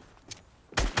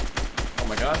 Oh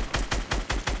my god.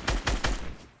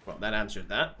 Well, that answered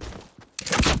that.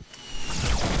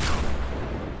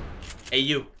 Hey,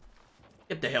 you.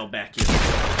 Get the hell back here.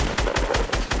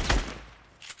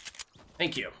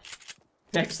 Thank you.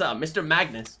 Next up, Mr.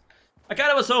 Magnus. I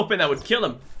kind of was hoping that would kill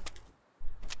him.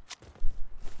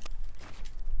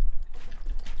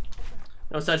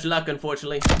 No such luck,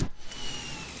 unfortunately.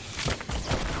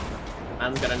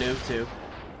 Man's got a nuke too.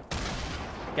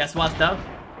 Guess what, though?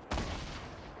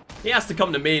 He has to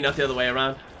come to me, not the other way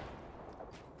around.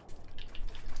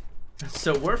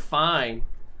 So we're fine.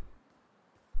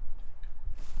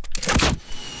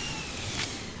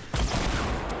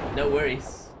 No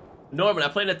worries. Norman, I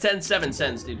played a 10-7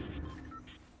 sense, dude.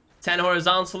 10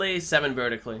 horizontally, 7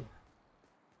 vertically.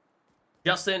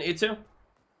 Justin, you too?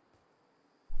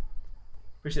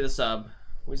 Appreciate the sub.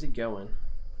 Where's he going?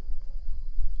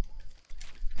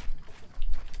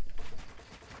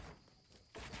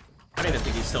 I don't even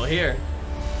think he's still here.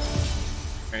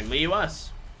 Apparently he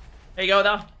was. There you go,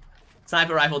 though.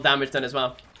 Sniper rifle damage done as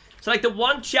well. So, like, the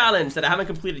one challenge that I haven't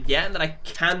completed yet and that I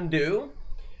can do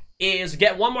is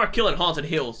get one more kill in Haunted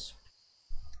Hills.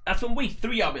 That's from week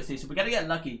 3, obviously, so we gotta get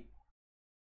lucky.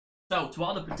 So, to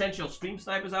all the potential stream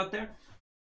snipers out there,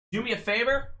 do me a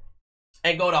favor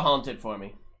and go to Haunted for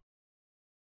me.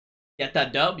 Get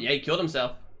that dub? Yeah, he killed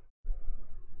himself.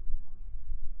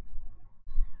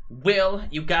 Will,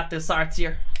 you got this,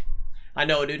 Artier. I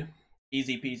know, dude.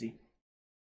 Easy peasy.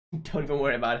 Don't even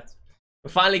worry about it. We're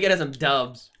finally getting some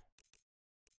dubs.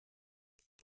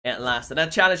 At last. And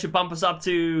that challenge should bump us up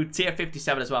to tier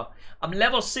 57 as well. I'm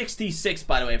level 66,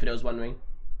 by the way, if anyone was wondering.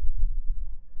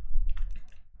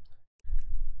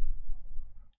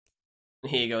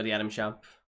 Here you go, the item shop.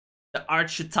 The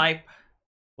Archetype.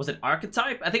 Was it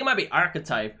Archetype? I think it might be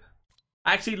Archetype.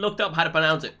 I actually looked up how to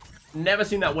pronounce it. Never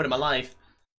seen that word in my life.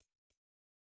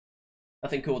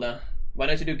 Nothing cool though. Why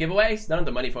don't you do giveaways? None of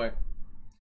the money for it.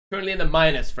 Currently in the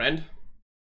minus, friend.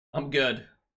 I'm good.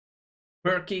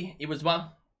 Berkey, it was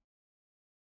well.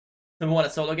 Haven't won a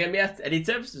solo game yet? Any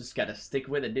tips? Just gotta stick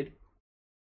with it, dude.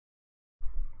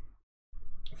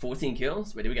 14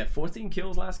 kills? Wait, did we get 14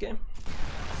 kills last game?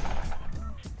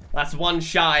 That's one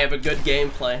shy of a good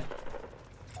gameplay.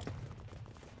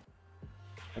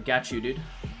 I got you, dude.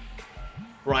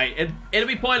 Right, it'll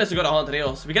be pointless to go to Haunted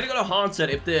Hills. We gotta go to Haunted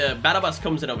if the battle bus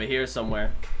comes in over here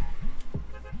somewhere.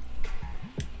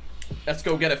 Let's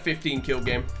go get a 15 kill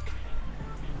game.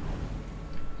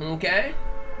 Okay.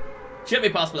 Should be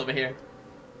possible over here.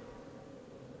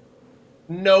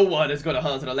 No one is going to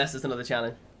Haunted unless it's another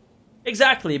challenge.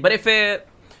 Exactly, but if it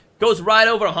goes right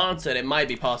over Haunted, it might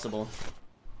be possible.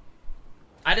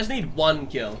 I just need one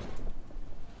kill.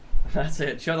 That's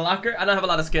it. Show the locker? I don't have a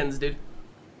lot of skins, dude.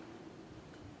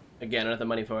 Again, I don't have the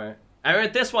money for it. I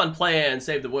earned this one playing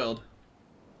Save the World.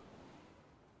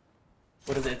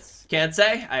 What is it? Can't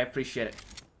say? I appreciate it.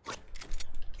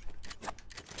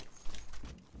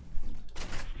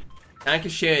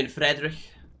 Dankeschön, Frederick.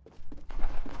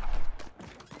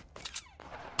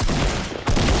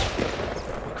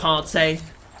 I can't say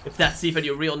if that's even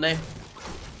your real name.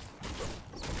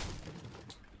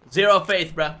 Zero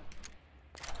faith, bruh.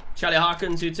 Charlie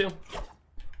Hawkins, you too.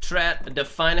 Tread the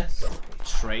finest.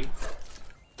 Trade.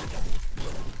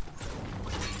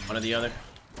 One or the other.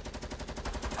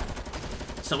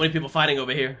 So many people fighting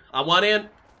over here. I want in.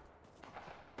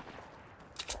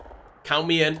 Count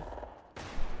me in.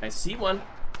 I see one.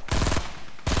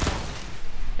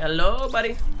 Hello,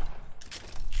 buddy.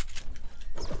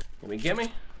 Can we get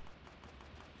me?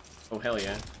 Oh, hell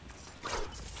yeah.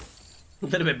 A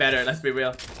little bit better, let's be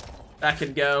real. That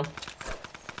could go.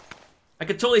 I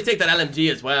could totally take that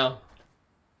LMG as well.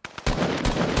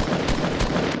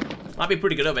 Might be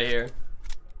pretty good over here.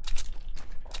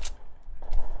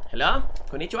 Hello?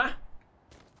 Konnichiwa?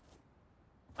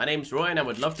 My name's Roy and I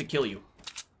would love to kill you.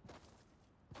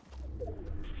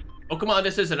 Oh, come on,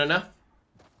 this isn't enough.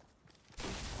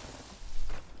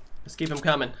 Let's keep him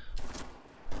coming.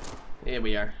 Here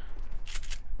we are.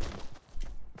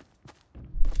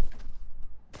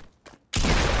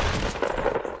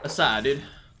 Aside, dude.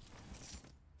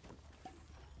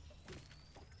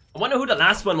 I wonder who the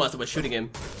last one was that was shooting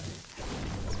him.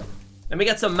 Let me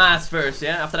get some mass first,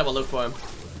 yeah? After that we'll look for him.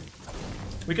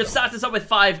 We could start this up with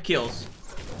 5 kills.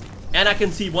 And I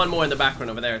can see one more in the background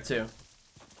over there too.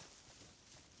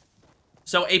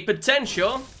 So a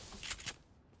potential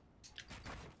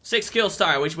 6 kill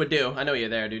star, which would do. I know you're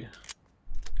there, dude.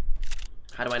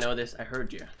 How do I know this? I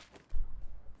heard you.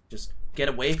 Just get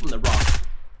away from the rock.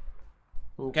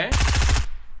 Okay.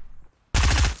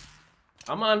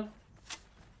 Come on.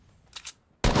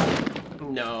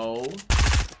 No.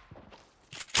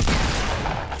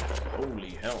 Holy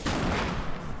hell.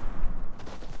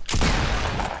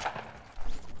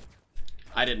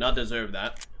 I did not deserve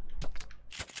that.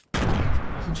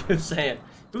 I'm just saying.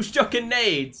 Who's chucking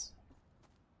nades?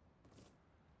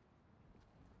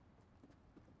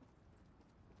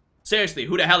 Seriously,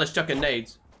 who the hell is chucking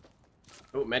nades?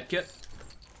 Oh, medkit.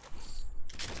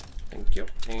 Thank you,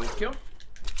 thank you.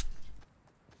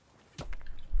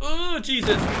 Oh,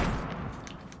 Jesus.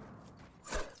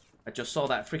 I just saw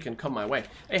that freaking come my way.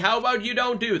 Hey, how about you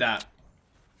don't do that?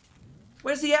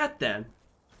 Where's he at then?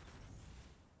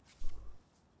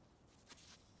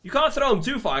 You can't throw him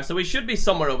too far, so he should be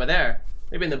somewhere over there.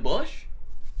 Maybe in the bush?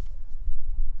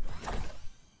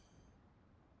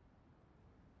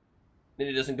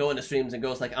 Ninja doesn't go into streams and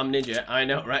goes like, I'm Ninja. I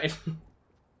know, right?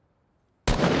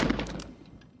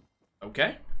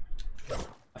 Okay.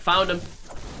 Found him.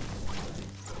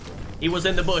 He was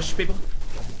in the bush, people.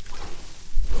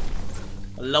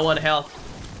 Low on health.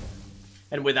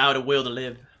 And without a will to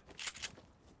live.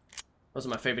 Those are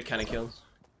my favorite kind of kills.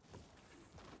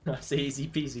 That's easy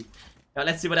peasy. Now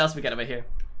let's see what else we got over here.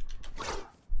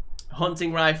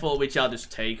 Hunting rifle, which I'll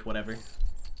just take, whatever.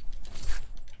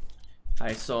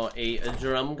 I saw a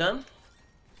drum gun.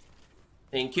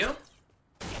 Thank you.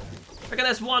 I reckon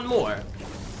there's one more.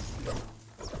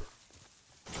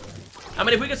 I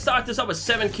mean, if we could start this up with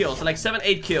 7 kills, so like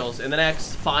 7-8 kills in the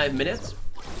next 5 minutes,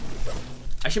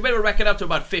 I should be able to rack it up to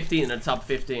about 15 in the top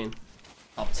 15.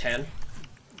 Top 10.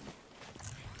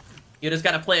 You just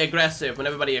gotta play aggressive when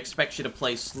everybody expects you to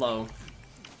play slow.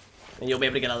 And you'll be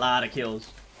able to get a lot of kills.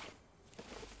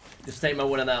 Just take my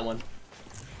word on that one.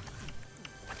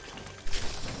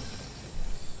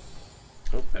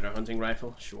 Oh, better hunting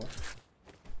rifle, sure.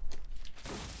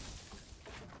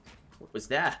 What was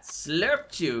that?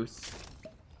 Slurp juice.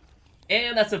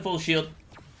 And that's a full shield.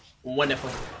 Wonderful.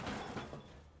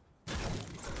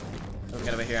 What do we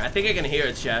got over here? I think I can hear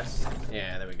a chest.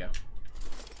 Yeah, there we go.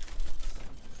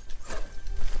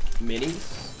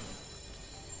 Minis.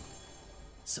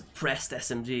 Suppressed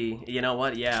SMG. You know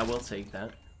what? Yeah, I will take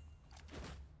that.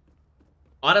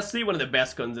 Honestly, one of the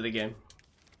best guns in the game.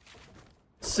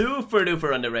 Super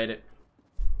duper underrated.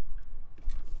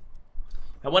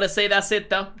 I want to say that's it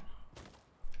though.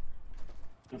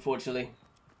 Unfortunately.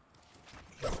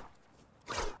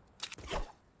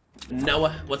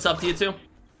 Noah, what's up to you two?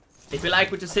 If you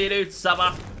like what you see, dude, sub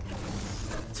up.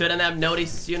 Turn on that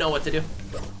notice, you know what to do.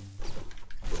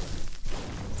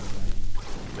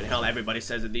 But hell, everybody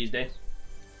says it these days.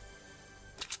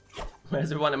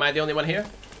 Where's everyone? Am I the only one here?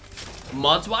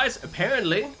 Mods wise,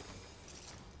 apparently.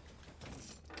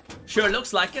 Sure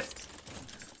looks like it.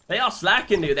 They are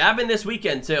slacking, dude. They have been this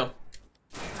weekend too.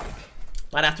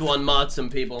 Might have to unmod some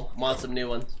people. Mod some new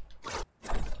ones.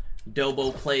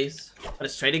 Dobo plays. When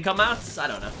does trading come out? I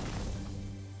don't know.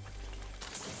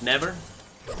 Never.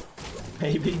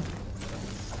 Maybe.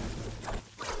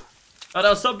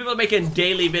 Although some people are making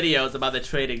daily videos about the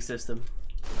trading system.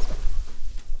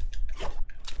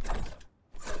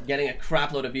 Getting a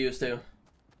crap load of views too.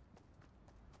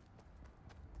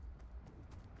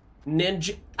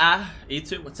 Ninja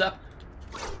E2, what's up?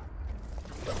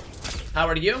 How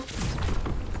are you?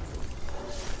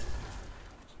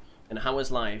 And how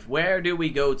is life? Where do we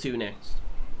go to next?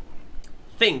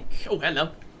 Think. Oh,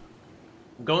 hello.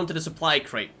 I'm going to the supply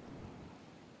crate.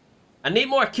 I need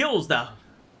more kills though.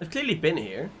 I've clearly been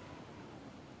here.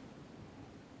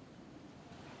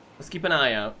 Let's keep an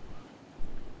eye out.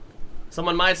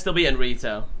 Someone might still be in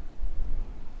retail.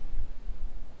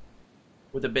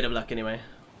 With a bit of luck anyway.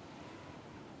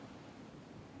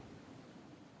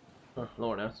 Oh,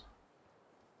 Lord knows.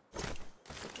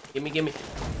 Gimme, gimme.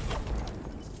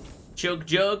 Chug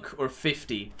jug or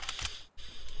 50?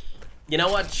 You know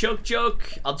what? Chug jug.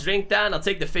 I'll drink that and I'll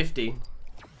take the 50.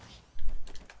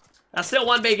 That's still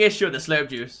one big issue with the slurp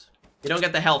juice. You don't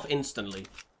get the health instantly.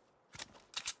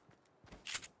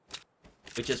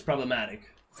 Which is problematic.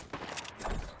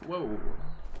 Whoa.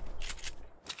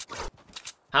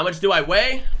 How much do I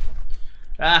weigh?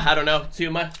 I don't know. Too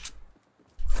much.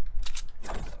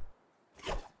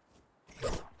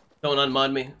 Don't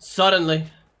unmod me. Suddenly.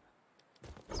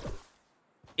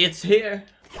 It's here.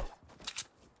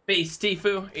 Peace,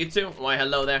 Tifu. You too. Why,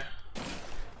 hello there.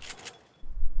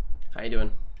 How you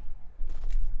doing?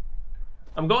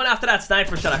 I'm going after that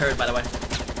sniper shot I heard, by the way.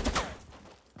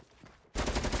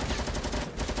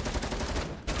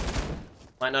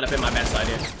 Might not have been my best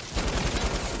idea.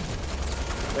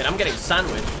 Wait, I'm getting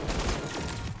sandwiched.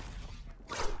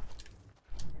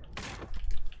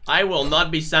 I will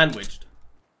not be sandwiched.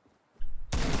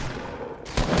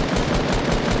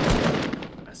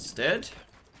 Busted.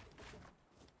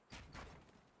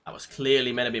 That was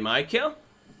clearly meant to be my kill.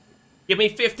 Give me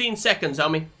 15 seconds,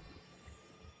 homie.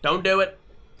 Don't do it.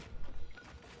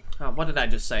 Oh, what did I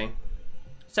just say?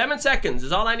 7 seconds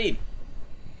is all I need.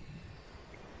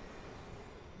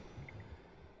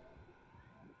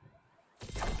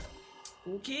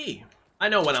 Okay. I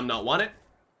know when I'm not wanted.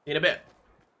 In a bit.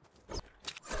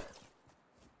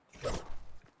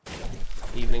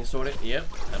 Evening sorted. Yep,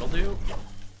 that'll do.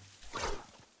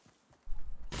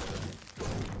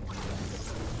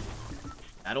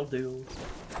 That'll do.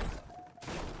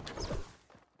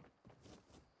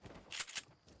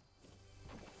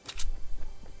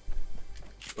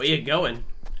 Where you going?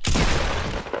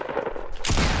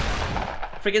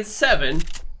 Friggin' 7.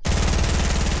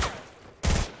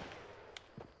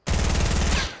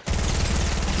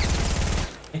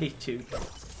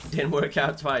 A2. Didn't work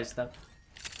out twice though.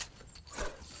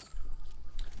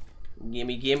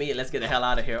 Gimme, gimme. Let's get the hell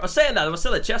out of here. I was saying that there was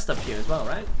still a chest up here as well,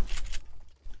 right?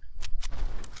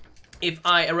 If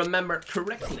I remember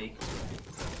correctly.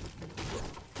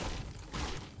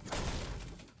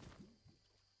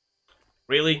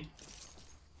 Really?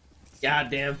 God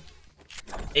damn.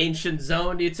 Ancient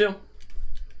zone, you two?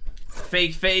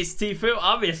 Fake face, Tifu?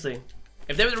 Obviously.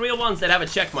 If they were the real ones, they'd have a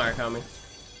check mark on me.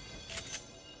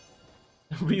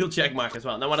 Real check mark as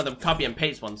well. Not one of them copy and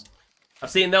paste ones. I've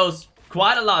seen those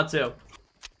quite a lot too.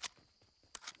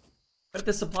 Where did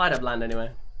the supply hub land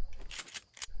anyway?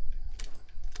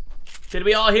 Did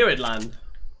we all hear it land?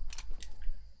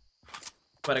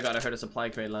 But I heard a supply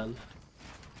crate land.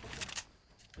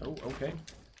 Oh, okay.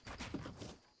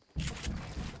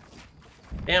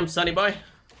 Damn, sonny boy.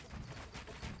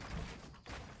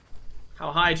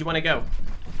 How high do you want to go?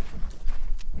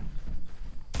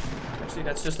 Actually,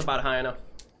 that's just about high enough.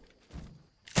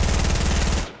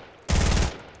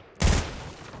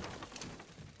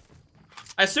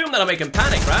 I assume that'll make him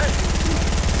panic, right?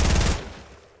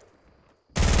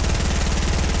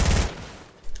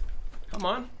 Come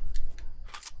on.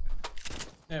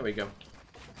 There we go.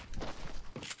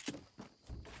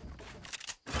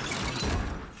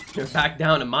 You're back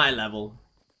down to my level.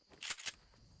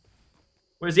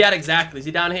 Where's he at exactly? Is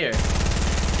he down here?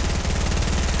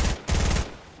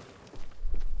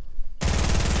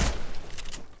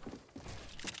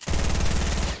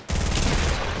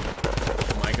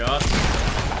 Oh my god.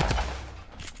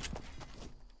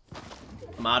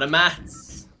 I'm out of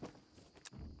mats.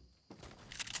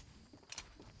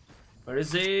 Where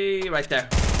is he? Right there.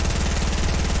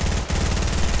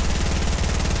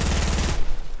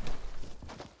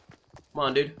 Come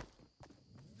on, dude.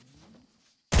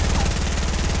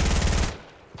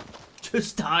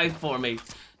 Just die for me.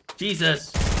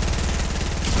 Jesus.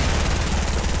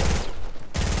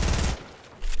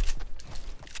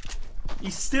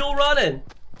 He's still running.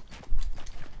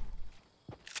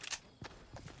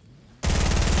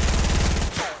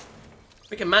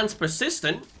 Freaking man's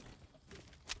persistent.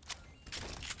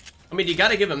 I mean, you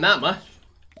gotta give him that much.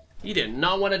 He did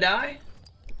not want to die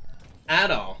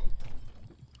at all.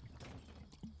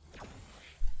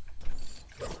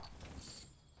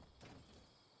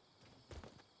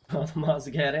 Oh, the mods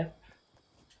get it.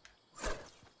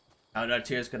 How did our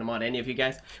tears gonna mod any of you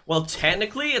guys? Well,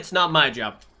 technically, it's not my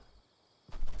job.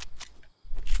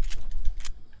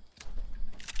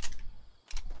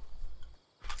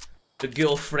 The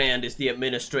girlfriend is the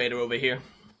administrator over here,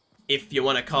 if you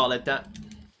want to call it that.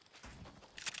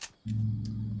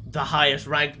 The highest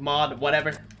ranked mod,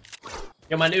 whatever.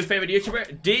 You're my new favorite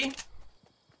YouTuber, D.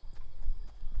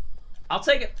 I'll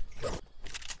take it.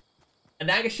 And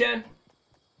Nagashan.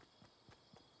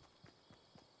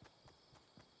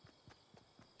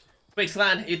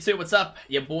 Clan, E2, what's up?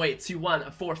 Your boy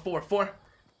 21444.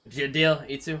 What's your deal,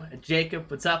 E2? Jacob,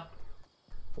 what's up?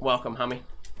 Welcome, homie.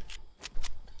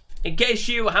 In case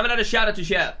you haven't had a shout out to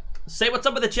chat, say what's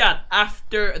up with the chat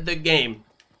after the game.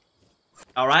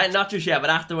 Alright, not just yet, but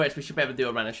afterwards we should be able to do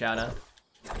a random shout out.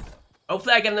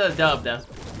 Hopefully I get another dub though.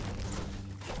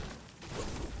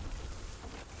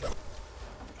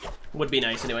 Would be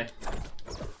nice anyway.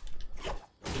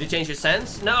 Did you change your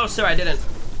sense? No, sir, I didn't.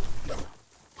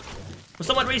 For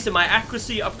some odd reason, my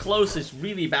accuracy up close is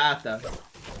really bad though.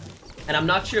 And I'm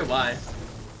not sure why.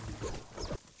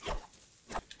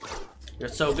 You're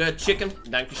so good, chicken.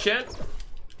 Dankeschön.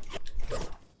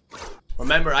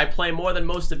 Remember, I play more than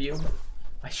most of you.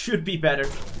 I should be better.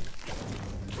 Should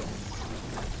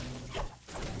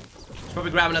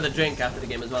probably grab another drink after the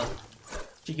game as well.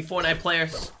 Cheeky Fortnite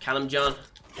players. Callum John.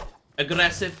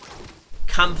 Aggressive.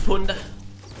 Kampfhund.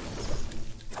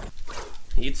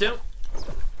 You too.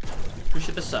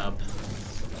 Appreciate the sub.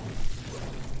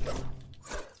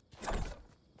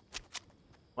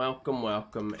 Welcome,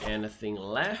 welcome. Anything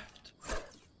left?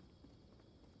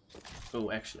 Oh,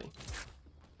 actually.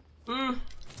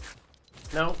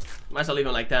 No. Might as well leave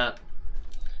it like that.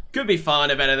 Could be fun,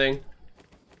 if anything.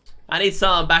 I need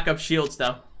some backup shields,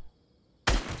 though.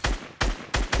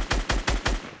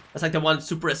 That's like the one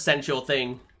super essential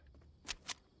thing.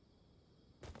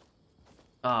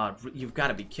 Ah, you've got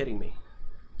to be kidding me.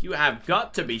 You have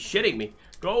got to be shitting me.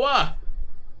 Go up!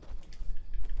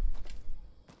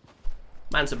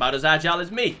 Man's about as agile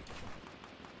as me.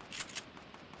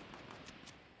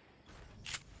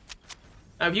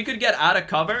 Now, if you could get out of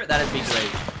cover, that'd be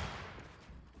great.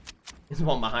 There's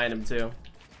one behind him, too.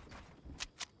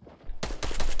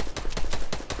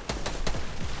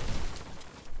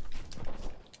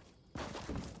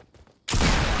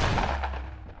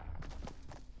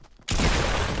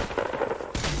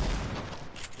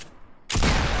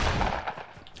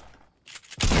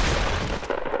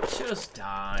 Just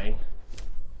die.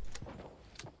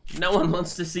 No one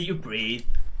wants to see you breathe.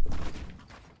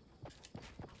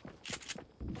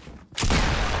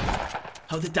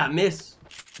 How did that miss?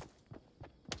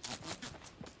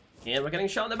 And we're getting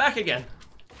shot in the back again.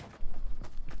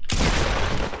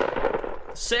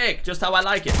 Sick, just how I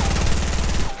like it.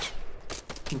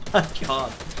 My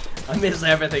god. I missed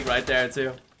everything right there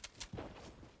too.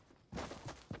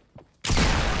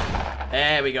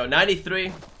 There we go,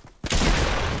 93.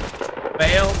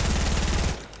 Fail.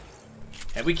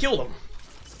 And we killed him.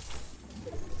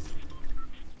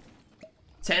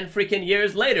 10 freaking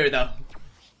years later though.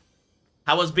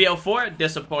 How was BO4?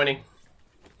 Disappointing.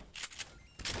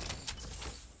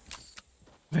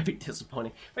 Very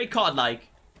disappointing. Very COD-like.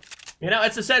 You know,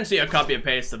 it's essentially a copy and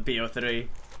paste of BO3.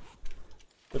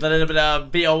 With a little bit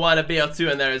of BO1 and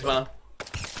BO2 in there as well.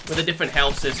 With a different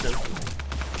health system.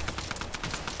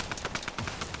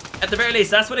 At the very least,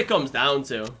 that's what it comes down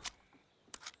to.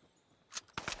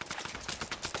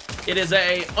 It is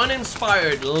a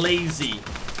uninspired, lazy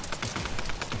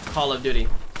Call of Duty.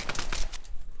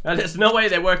 Now, there's no way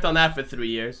they worked on that for 3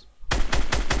 years.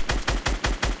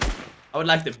 I would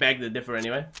like to beg to differ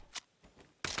anyway.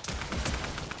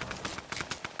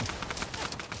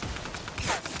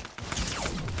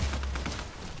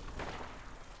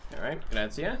 Alright,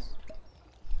 gracias.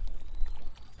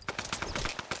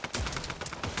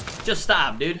 Just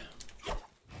stop, dude.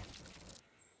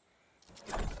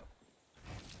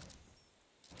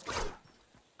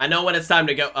 I know when it's time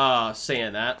to go. Oh,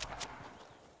 saying that.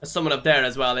 There's someone up there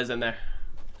as well, isn't there?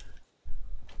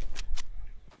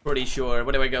 Pretty sure.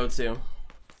 What do I go to?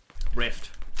 Rift.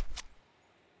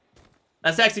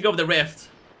 Let's actually go for the Rift.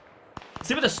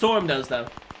 See what the storm does, though.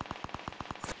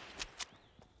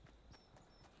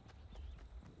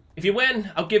 If you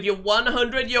win, I'll give you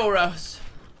 100 euros.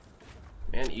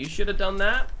 Man, you should have done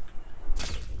that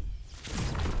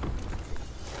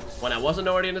when I wasn't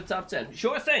already in the top 10.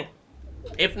 Sure thing.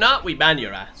 If not, we ban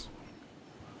your ass.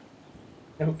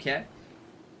 Okay.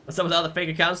 What's up with all the fake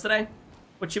accounts today?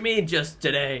 What you mean, just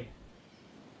today?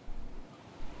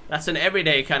 That's an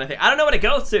everyday kind of thing. I don't know where to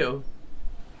go to.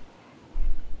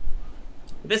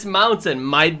 This mountain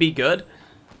might be good.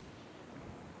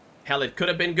 Hell, it could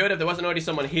have been good if there wasn't already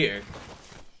someone here.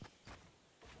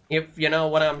 If you know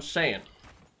what I'm saying.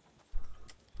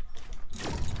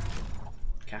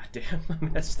 God damn, I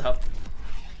messed up.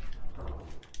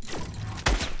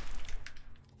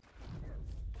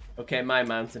 Okay, my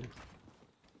mountain.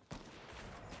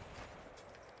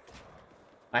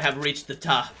 I have reached the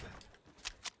top.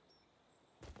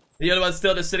 The other one's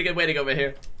still just sitting and waiting over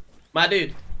here. My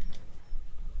dude.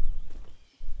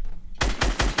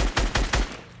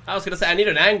 I was gonna say, I need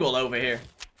an angle over here.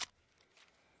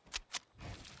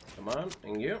 Come on,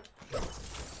 thank you.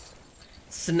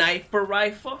 Sniper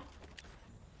rifle?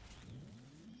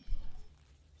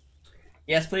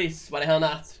 Yes, please. Why the hell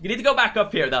not? You need to go back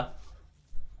up here, though.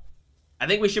 I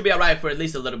think we should be alright for at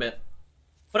least a little bit.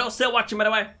 But I'm still watching, by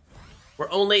the way. We're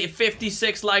only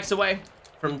 56 likes away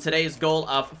from today's goal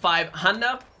of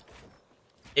 500.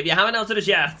 If you haven't answered it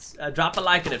yet, drop a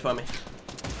like in it for me.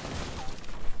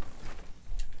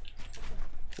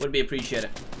 Would be appreciated.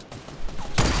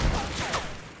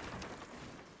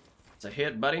 It's a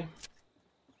hit, buddy.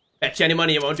 Bet you any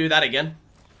money you won't do that again.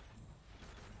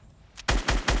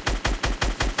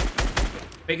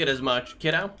 Figured as much,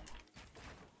 kiddo.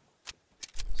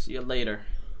 See you later.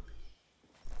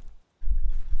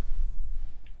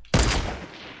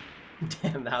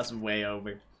 Damn, that was way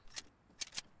over.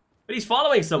 But he's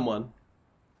following someone.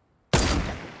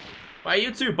 Why are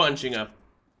you two bunching up?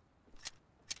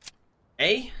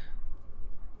 Eh?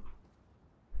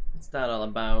 What's that all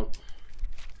about?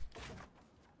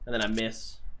 And then I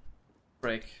miss.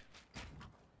 Frick.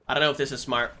 I don't know if this is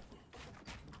smart.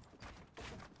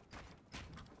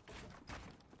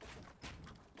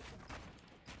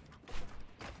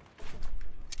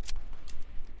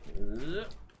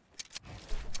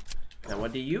 Now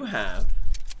what do you have?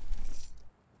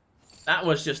 That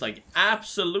was just like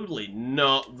absolutely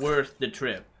not worth the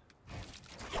trip.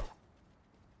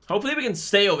 Hopefully we can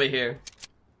stay over here.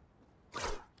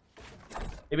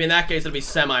 Maybe in that case it'll be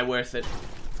semi worth it.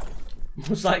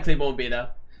 Most likely won't be though.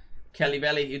 Kelly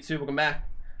Belly, you too, welcome back.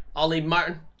 Ollie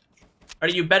Martin. Are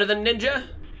you better than Ninja?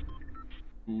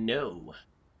 No.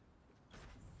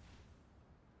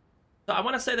 So I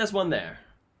want to say there's one there.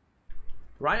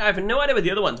 Right? I have no idea where the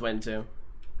other ones went to.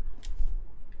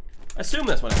 I assume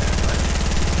that's one of them, right?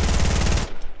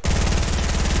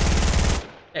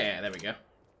 Yeah, there we go.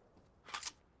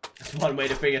 That's one way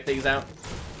to figure things out.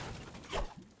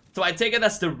 So I take it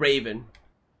that's the Raven.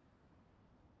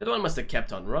 The other one must have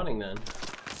kept on running then.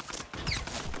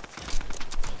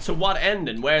 To what end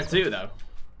and where to, though?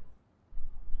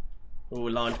 Ooh,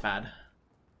 launch pad.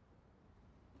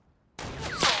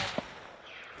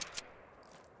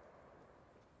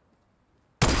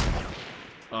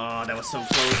 Oh, that was so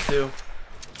close, too.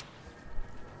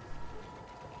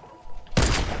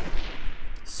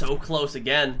 So close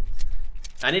again.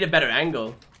 I need a better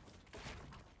angle.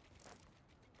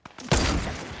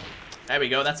 There we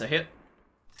go, that's a hit.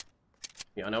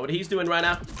 You don't know what he's doing right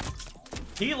now.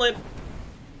 Healing.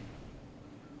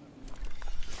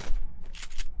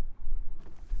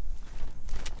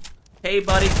 Hey,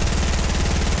 buddy.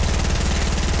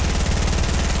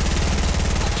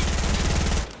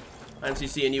 Fancy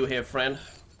seeing you here, friend.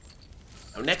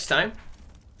 Now, next time,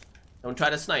 don't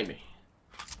try to snipe me.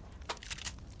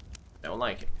 I don't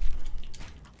like it.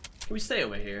 Can we stay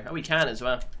over here? Oh, we can as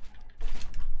well.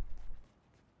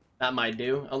 That might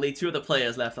do. Only 2 of the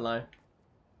players left alive.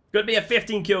 Could be a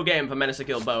 15 kill game if I manage to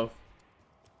kill both.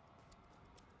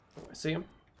 Oh, I see him.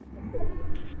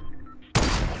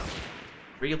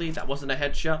 Really? That wasn't a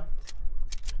headshot?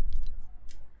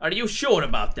 Are you sure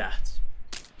about that?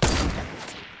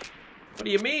 What do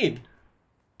you mean?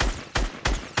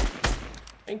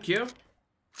 Thank you.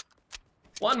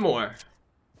 One more.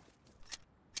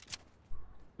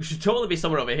 We should totally be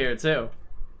somewhere over here too.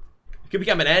 It could be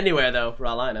coming anywhere though, for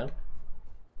all I know.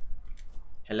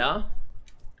 Hello?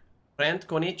 Friend,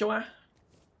 konnichiwa?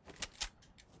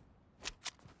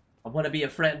 I want to be a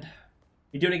friend.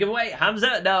 You doing a giveaway?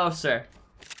 Hamza? No, sir.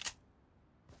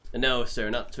 No, sir,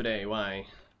 not today. Why?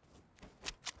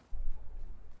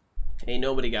 Ain't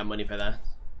nobody got money for that.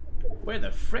 Where the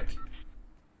frick?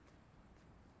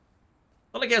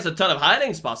 Not like he has a ton of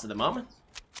hiding spots at the moment.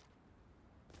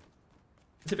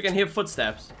 Let's see if we can hear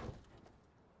footsteps.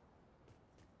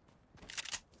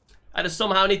 I just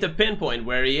somehow need to pinpoint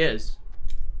where he is.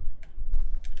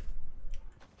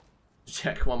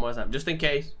 Check one more time, just in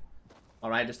case.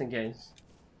 Alright, just in case.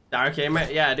 Dark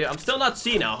gamer? Yeah, dude, I'm still not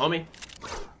C now, homie.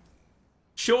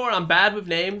 Sure, I'm bad with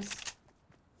names.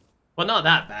 But not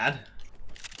that bad.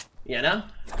 You know?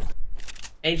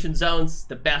 Ancient Zones,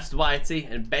 the best YT,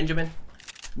 and Benjamin.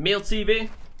 Meal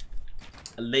TV.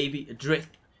 Levi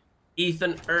Drift.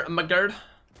 Ethan Ermagerd.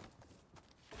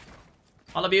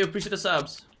 All of you, appreciate the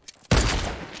subs.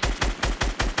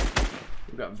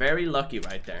 We got very lucky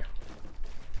right there.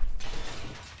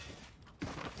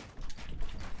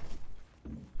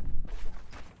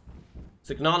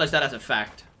 Let's acknowledge that as a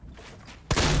fact.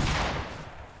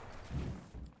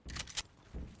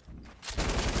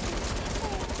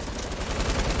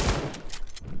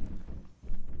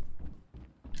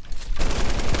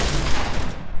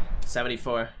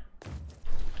 $74.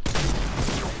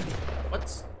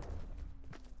 What?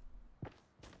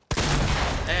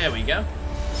 There we go.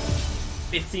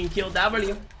 15 kill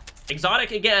W.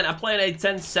 Exotic again. I'm playing a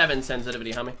 10-7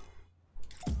 sensitivity, homie.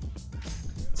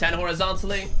 10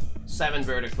 horizontally, 7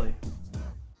 vertically.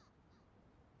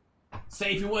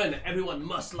 Say if you win, everyone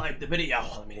must like the video.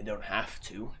 I mean, they don't have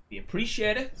to. We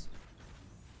appreciate it.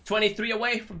 23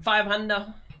 away from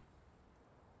 500.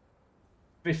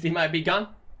 50 might be gone.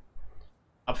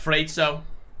 Afraid so.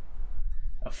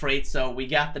 Afraid so. We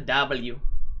got the W.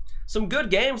 Some good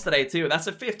games today too. That's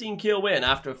a 15 kill win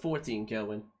after a 14 kill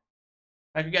win.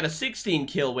 I could get a 16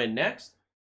 kill win next.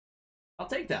 I'll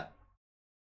take that.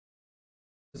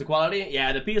 Is the quality?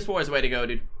 Yeah, the PS4 is the way to go,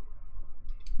 dude.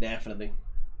 Definitely.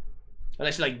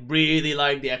 Unless you like really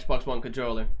like the Xbox One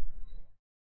controller.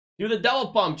 Do the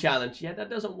double pump challenge. Yeah, that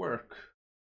doesn't work.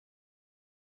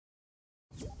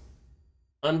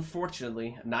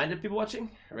 Unfortunately, 9 people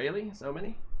watching? Really? So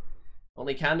many?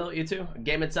 Only Candle, you two?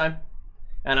 Game in time?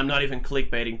 And I'm not even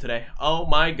clickbaiting today. Oh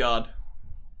my god.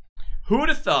 Who'd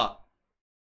have thought?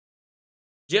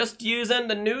 Just using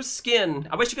the new skin.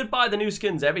 I wish you could buy the new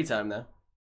skins every time though.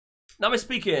 Now I'm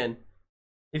speaking.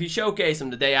 If you showcase them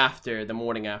the day after, the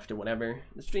morning after, whatever,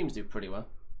 the streams do pretty well.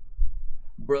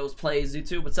 Bros plays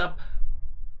YouTube, what's up?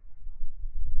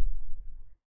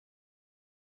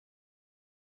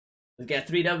 Let's get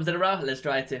 3 dubs in a row. Let's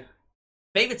try to.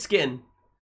 Favorite skin?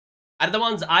 Out of the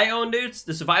ones I own, dudes,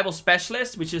 the Survival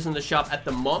Specialist, which is in the shop at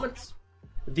the moment,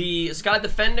 the Scarlet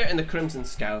Defender, and the Crimson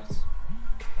Scout.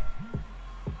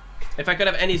 If I could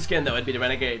have any skin, though, it'd be the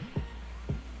Renegade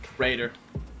Raider.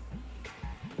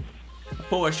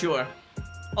 For sure.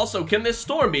 Also, can this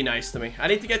storm be nice to me? I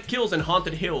need to get kills in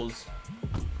Haunted Hills.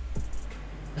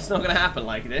 It's not gonna happen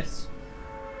like this.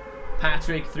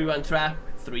 Patrick, through on trap,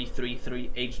 333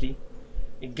 HD.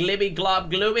 Glibby Glob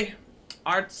Glooby,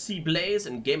 Artsy Blaze,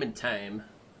 and Game in Time.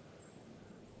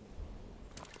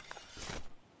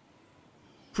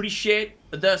 Appreciate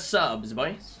the subs,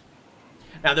 boys.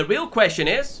 Now the real question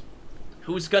is,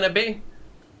 Who's gonna be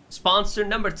sponsor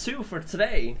number 2 for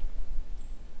today?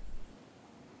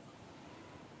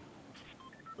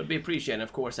 Would be appreciated.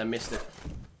 Of course, I missed it.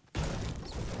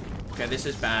 Okay, this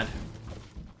is bad.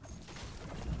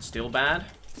 Still bad.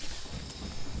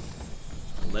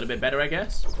 A little bit better, I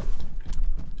guess.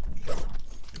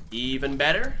 Even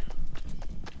better.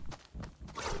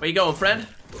 Where you going, friend?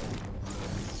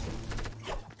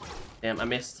 Damn, I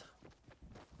missed.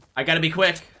 I gotta be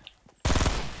quick.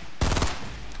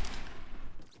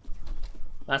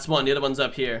 That's one. The other one's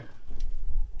up here.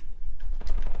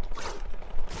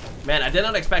 Man, I did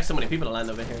not expect so many people to land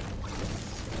over here.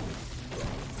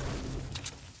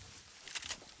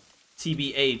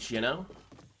 TBH, you know?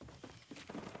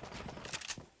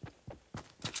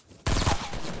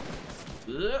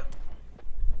 Ugh.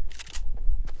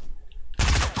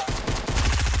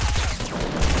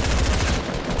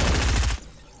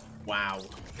 Wow.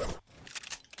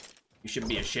 You should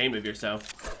be ashamed of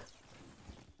yourself.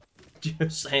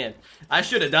 Just saying. I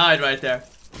should have died right there.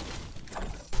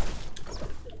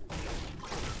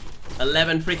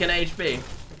 11 freaking HP.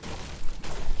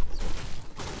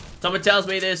 Someone tells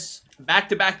me this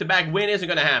back-to-back-to-back win isn't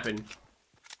gonna happen.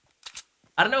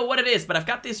 I don't know what it is, but I've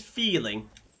got this feeling.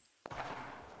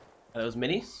 Are those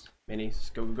minis?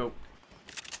 Minis. Go, go, go.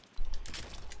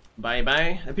 Bye,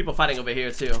 bye. There are people fighting over here,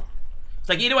 too. It's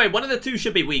like, either way, one of the two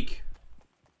should be weak.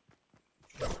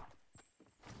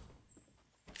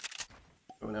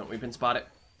 Oh, no. We've been spotted.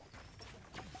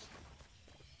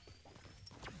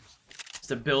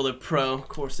 Mr. Builder Pro. Of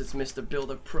course, it's Mr.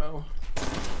 Builder Pro.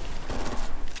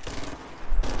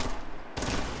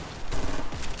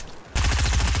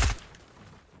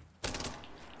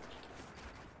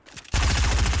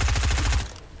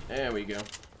 There we go.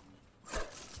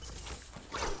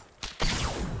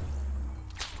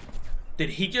 Did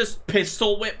he just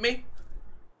pistol whip me?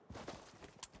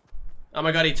 Oh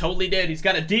my god, he totally did. He's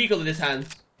got a deagle in his hands.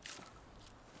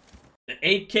 The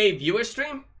 8K viewer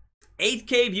stream?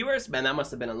 8K viewers? Man, that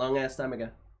must have been a long ass time ago.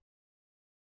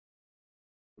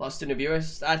 Lost in the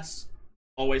viewers? That's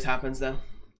always happens though.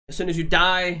 As soon as you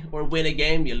die or win a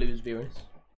game, you lose viewers.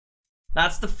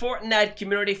 That's the Fortnite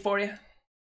community for you.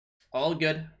 All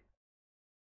good.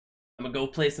 I'm gonna go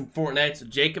play some Fortnite. So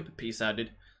Jacob, peace out,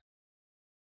 dude.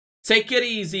 Take it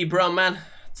easy, bro, man.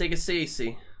 Take it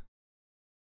easy.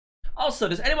 Also,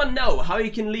 does anyone know how you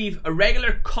can leave a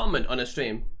regular comment on a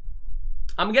stream?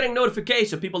 I'm getting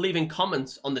notifications of people leaving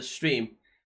comments on the stream,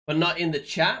 but not in the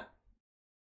chat.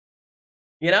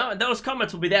 You know, those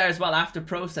comments will be there as well after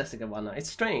processing and whatnot. It's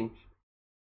strange.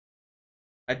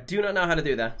 I do not know how to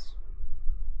do that.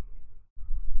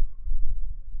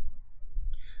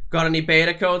 Got any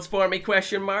beta codes for me,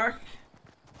 question mark?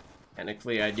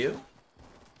 Technically I do.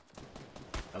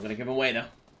 I'm gonna give them away though.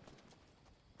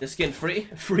 This skin free?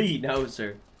 Free? No,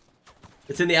 sir.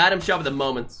 It's in the item shop at the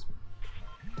moment.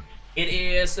 It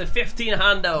is 15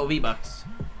 hundo V-Bucks.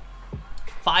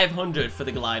 500 for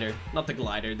the glider. Not the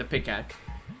glider, the pickaxe.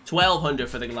 1200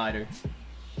 for the glider.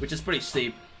 Which is pretty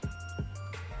steep.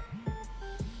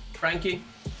 Frankie?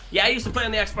 Yeah, I used to play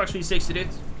on the Xbox 360, dude.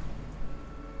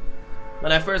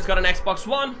 When I first got an Xbox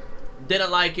One, didn't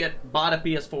like it, bought a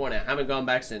PS4 now. Haven't gone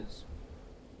back since.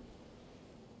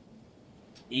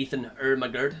 Ethan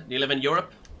Ermagerd, do you live in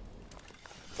Europe?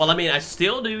 Well, I mean, I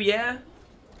still do, yeah.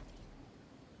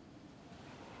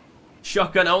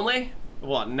 Shotgun only?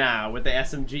 What now, with the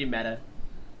SMG meta?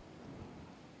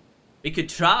 We could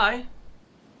try.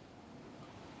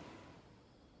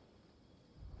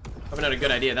 Probably not a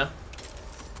good idea, though.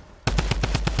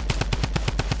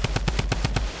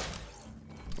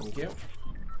 Thank you.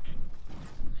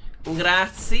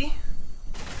 Grazie.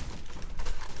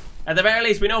 At the very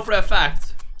least, we know for a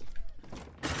fact.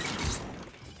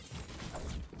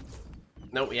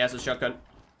 No, he has a shotgun.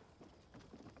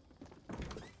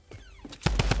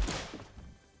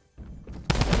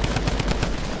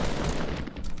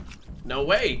 No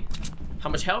way. How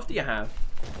much health do you have?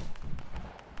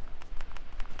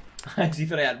 I actually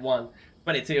thought I had 1.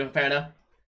 22, fair enough.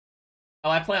 Oh,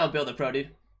 I play on Builder Pro, dude.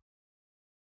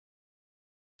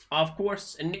 Of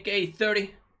course, and Nick A30.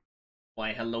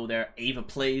 Why, hello there, Ava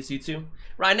Plays, you two.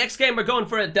 Right, next game we're going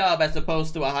for a dub as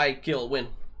opposed to a high kill win.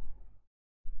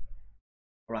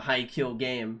 Or a high kill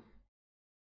game.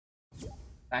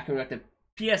 Back when we got the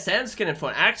PSN skin in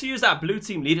front. I actually used that blue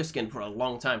team leader skin for a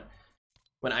long time.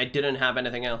 When I didn't have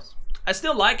anything else. I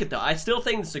still like it though. I still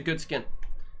think it's a good skin.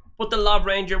 Put the Love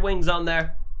Ranger wings on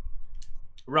there.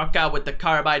 Rock out with the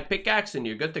carbide pickaxe and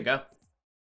you're good to go.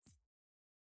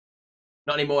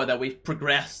 Not anymore that we've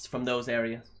progressed from those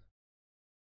areas.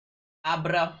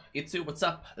 Abra, Itsu, what's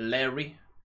up? Larry.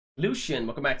 Lucian,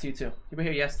 welcome back to you too. You were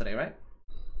here yesterday, right?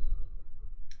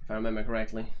 I remember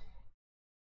correctly.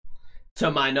 To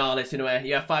my knowledge, anyway.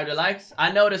 You have 5 likes. I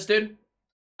noticed, dude.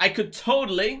 I could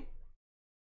totally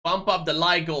bump up the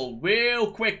like goal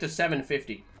real quick to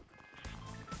 750.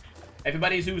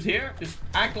 Everybody who's here, just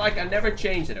act like I never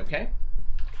changed it, okay?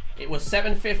 It was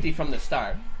 750 from the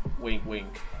start. Wink,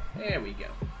 wink. There we go.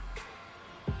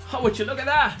 Oh, would you look at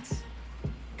that?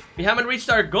 We haven't reached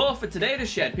our goal for today to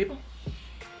shed, people.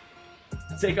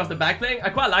 Take off the backbling. I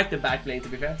quite like the backbling, to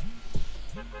be fair.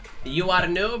 You are a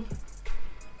noob.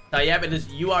 Yeah, it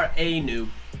is you are a noob.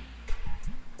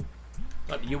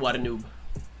 Not you are a noob.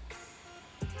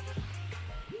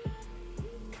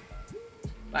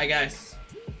 Bye, guys.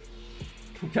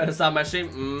 Gotta stop my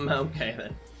stream. Okay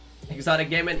then. Exotic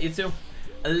Gaming, you too.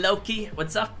 Loki,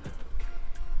 what's up?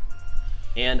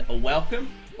 And welcome.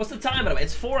 What's the time, by the way?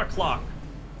 It's 4 o'clock.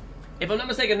 If I'm not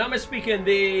mistaken, I'm speaking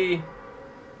the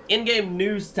in-game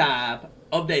news tab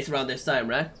updates around this time,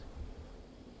 right?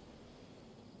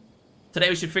 Today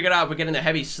we should figure out if we're getting a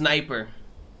heavy sniper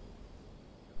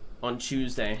on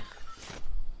Tuesday.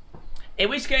 In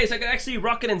which case, I could actually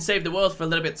rocket and save the world for a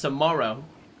little bit tomorrow.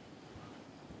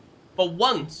 But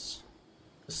once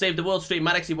Save the World stream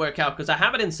might actually work out, because I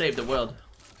have it in Save the World.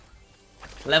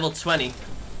 Level 20.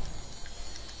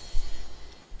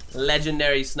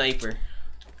 Legendary sniper.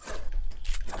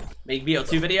 Make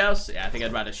VO2 videos? Yeah, I think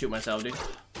I'd rather shoot myself, dude.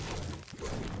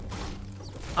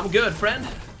 I'm good, friend.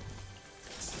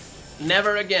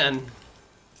 Never again.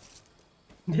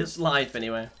 This life,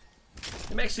 anyway.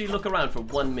 Let me actually look around for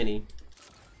 1 minute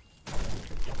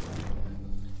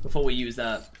before we use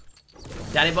that.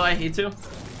 Danny boy, you too?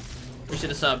 We should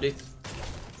have subbed, dude.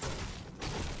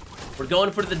 We're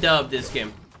going for the dub this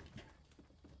game.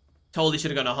 Totally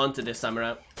should have gone to Hunted this time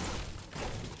around.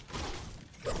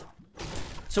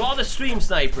 So all the stream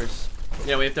snipers,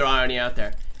 you know, if there are any out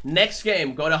there, next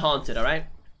game, go to Haunted, alright?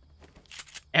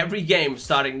 Every game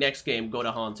starting next game, go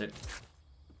to Haunted.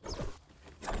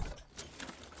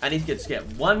 I need to get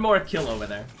skipped. 1 more kill over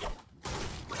there.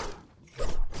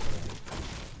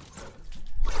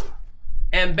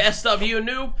 And best of you,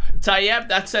 noob. Tayyip,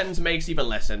 that sentence makes even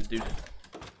less sense, dude.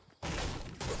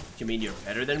 You mean you're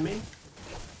better than me?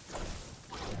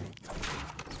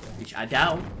 Which I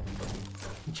doubt.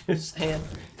 Just saying.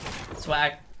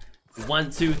 Swag.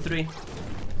 1, 2, 3.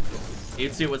 You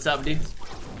two, what's up, dudes?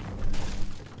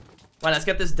 Well, let's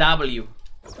get this W.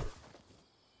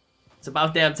 It's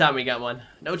about damn time we got one.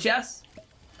 No chest?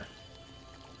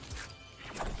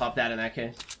 Pop that in that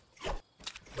case.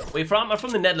 Where you from? I'm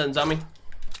from the Netherlands, I mean.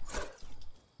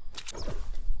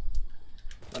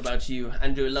 What about you?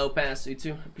 Andrew Lopez, you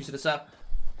too? Appreciate this up.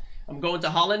 I'm going to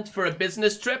Holland for a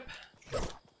business trip.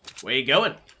 Where you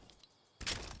going?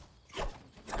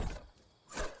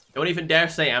 Don't even dare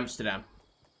say Amsterdam.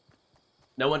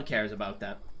 No one cares about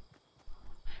that.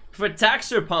 For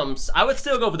taxer pumps, I would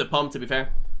still go for the pump, to be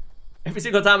fair. Every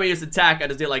single time I use attack, I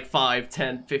just do like 5,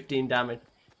 10, 15 damage.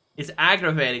 It's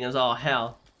aggravating as all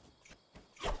hell.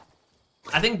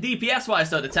 I think DPS-wise,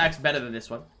 though, the attack's better than this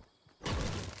one.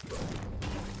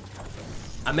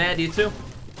 I'm mad, you too.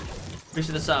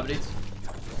 Appreciate the sub, dudes.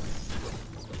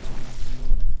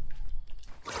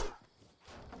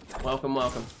 Welcome,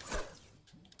 welcome.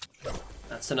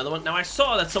 That's another one. Now, I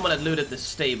saw that someone had looted the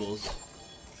stables.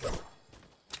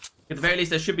 At the very least,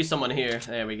 there should be someone here.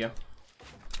 There we go.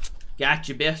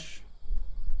 Gotcha, bitch.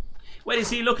 Wait, is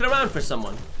he looking around for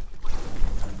someone?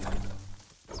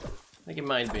 I think it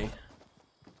might be.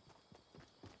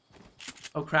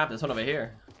 Oh crap, there's one over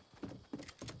here.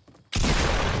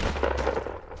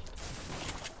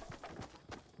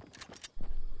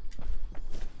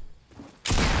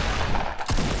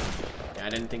 Yeah, I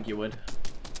didn't think you would.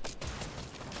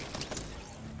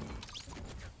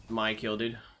 My kill,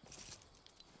 dude.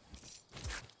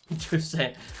 Just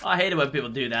saying. I hate it when people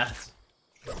do that.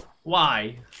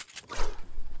 Why?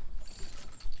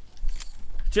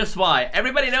 Just why?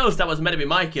 Everybody knows that was meant to be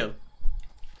my kill.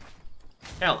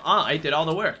 Hell, I did all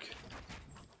the work.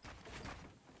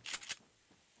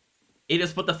 He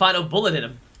just put the final bullet in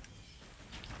him.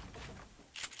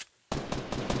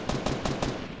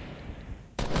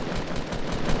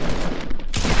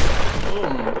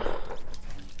 Boom.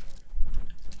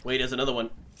 Wait, there's another one.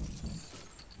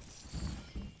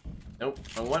 Nope,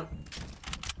 wrong one.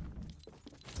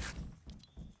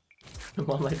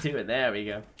 What am I doing? There we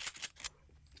go.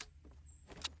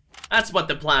 That's what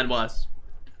the plan was.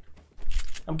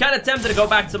 I'm kind of tempted to go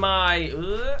back to my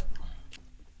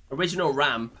original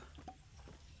ramp.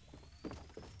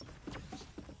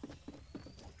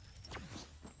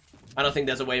 I don't think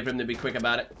there's a way for him to be quick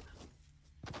about it.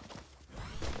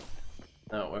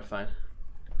 No, we're fine.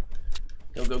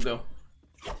 Go, go, go.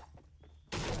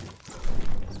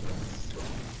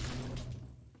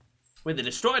 Wait, they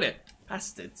destroyed it.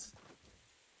 Bastards.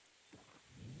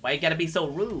 Why you gotta be so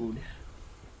rude?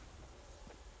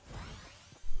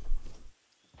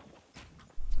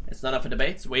 It's not up for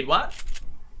debates. Wait, what?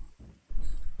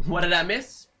 What did I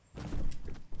miss?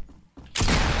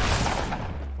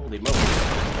 Holy moly.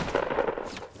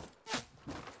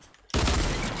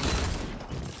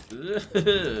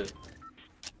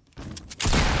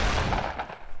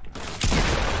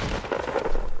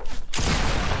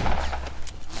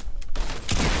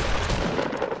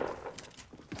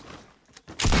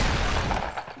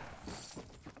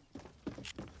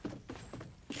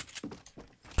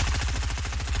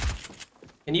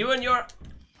 Can you and your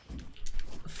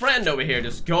friend over here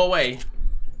just go away?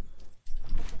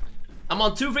 I'm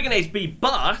on 2 freaking HP,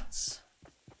 but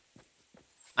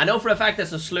I know for a fact there's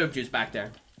some slurp juice back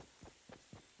there.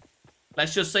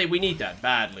 Let's just say we need that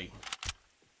badly.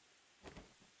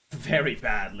 Very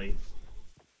badly.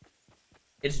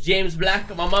 It's James Black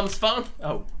on my mom's phone.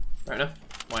 Oh, fair enough.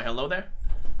 Why, hello there.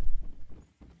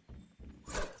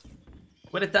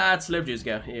 Where did that slurp juice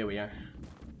go? Here we are.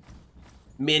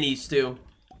 Minis too.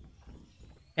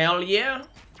 Hell yeah.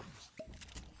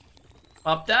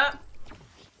 Up that.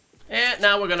 And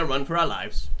now we're gonna run for our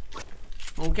lives.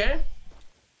 Okay.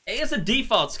 Hey, it's a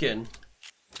default skin.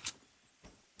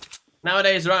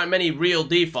 Nowadays there aren't many real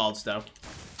defaults though.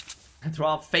 They're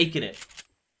all faking it.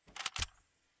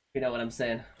 You know what I'm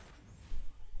saying.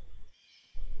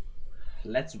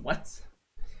 Let's what?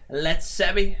 Let's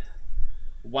Sebby.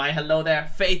 Why hello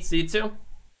there. Fate C2.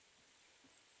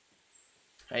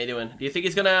 How you doing? Do you think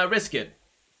he's gonna risk it?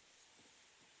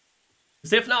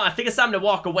 Because if not, I think it's time to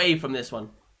walk away from this one.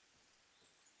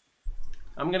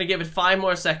 I'm gonna give it 5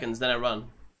 more seconds, then I run.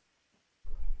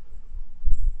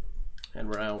 And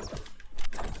we're out.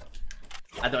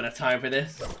 I don't have time for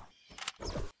this.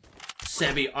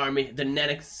 Sebi Army, the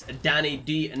Nenix, Danny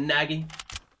D, Nagy,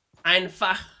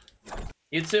 Einfach.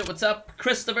 You too, what's up?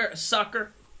 Christopher,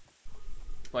 Soccer.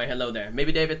 Why, hello there.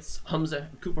 Maybe David's, Humza,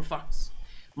 Cooper Fox.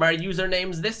 My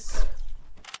username's this.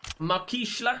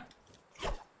 Makishla.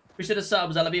 Appreciate the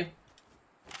subs, all of you.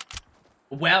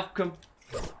 Welcome.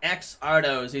 X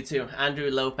Ardos, you too.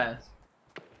 Andrew Lopez.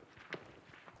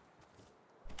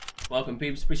 Welcome,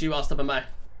 peeps. Appreciate you all stopping by.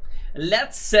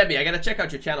 Let's Sebi. I gotta check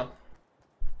out your channel.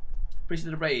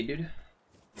 Appreciate the raid, dude.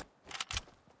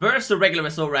 Versus the regular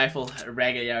assault rifle.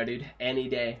 Regular, dude. Any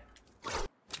day.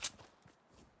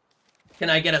 Can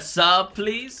I get a sub,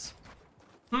 please?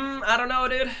 I don't know,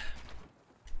 dude.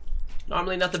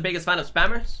 Normally not the biggest fan of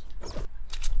spammers.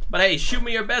 But hey, shoot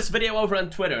me your best video over on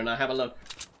Twitter and I'll have a look.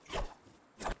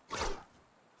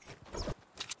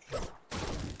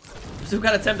 I'm still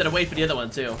kind of tempted to wait for the other one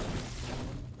too.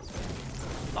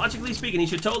 Logically speaking, he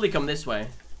should totally come this way.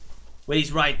 Wait,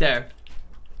 he's right there.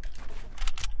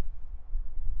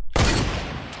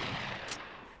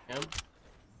 Yep.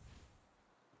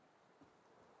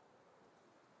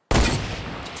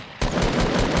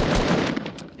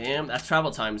 Damn, that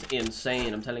travel time's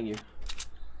insane, I'm telling you.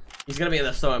 He's gonna be in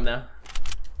the storm now.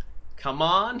 Come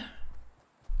on.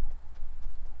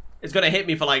 It's gonna hit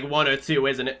me for like 1 or 2,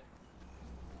 isn't it?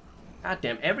 God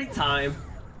damn, every time.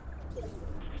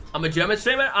 I'm a German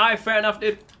streamer? Alright, fair enough,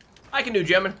 dude. I can do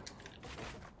German.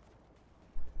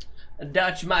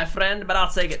 Dutch, my friend, but I'll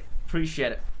take it.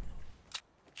 Appreciate it.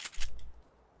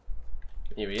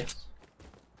 Here he is.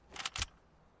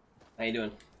 How you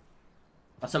doing?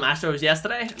 Got some Astros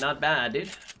yesterday? Not bad, dude.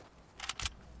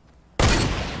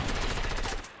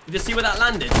 You just see where that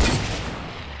landed?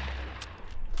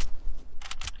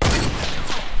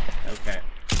 Okay.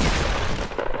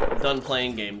 I'm done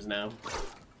playing games now.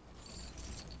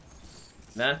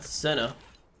 That's enough.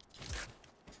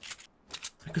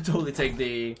 I could totally take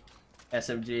the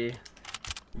SMG.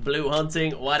 Blue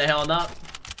hunting, why the hell not?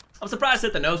 I'm surprised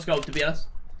at the no scope, to be honest.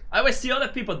 I always see other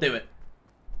people do it.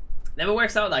 Never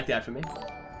works out like that for me.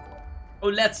 Oh,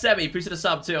 Let's Sebi, appreciate the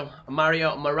sub too.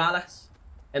 Mario Morales.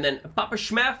 And then Papa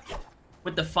Schmef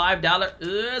with the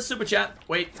 $5 super chat.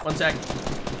 Wait, 1 sec.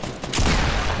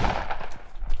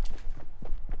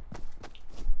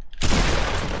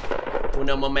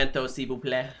 Uno momento, s'il vous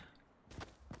plaît.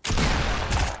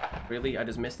 Really? I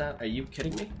just missed that? Are you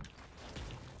kidding me?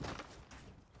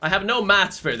 I have no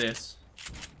mats for this.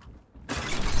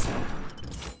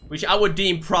 Which I would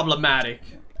deem problematic.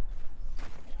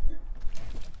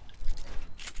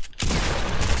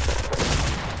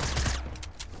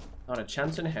 Not a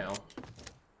chance in hell.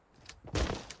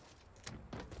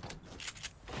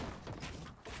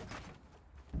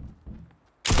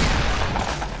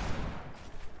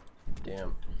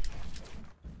 Damn.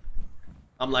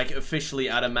 I'm like officially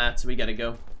out of mats. We gotta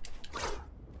go.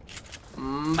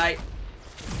 Bye.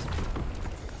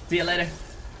 See you later.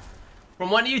 From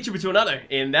one YouTuber to another.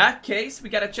 In that case, we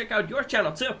gotta check out your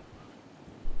channel too.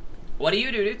 What do you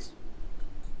do, dudes?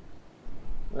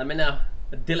 Let me know.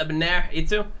 Dillabenair, you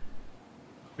too?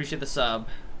 Appreciate the sub.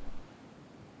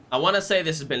 I want to say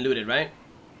this has been looted, right?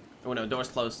 Oh no, door's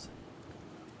closed.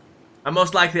 And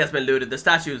most likely has been looted. The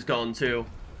statue's gone too.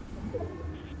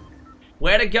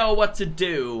 Where to go, what to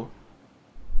do.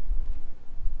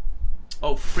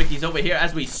 Oh frick, he's over here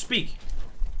as we speak.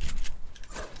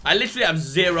 I literally have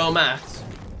 0 mats.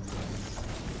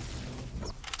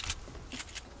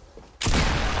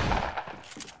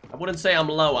 I wouldn't say I'm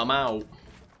low, I'm out.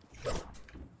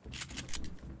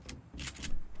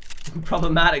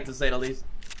 Problematic to say the least.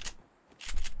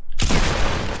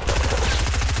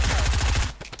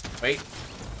 Wait.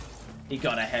 He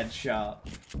got a headshot.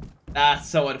 That's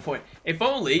so unfortunate. If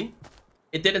only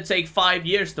it didn't take 5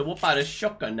 years to whoop out a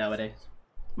shotgun nowadays.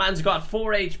 Man's got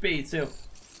 4 HP too.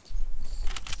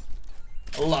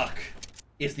 Luck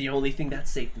is the only thing that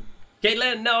saved him.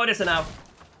 Caitlin, no, it isn't out.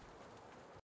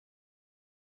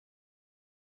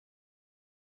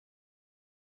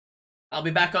 I'll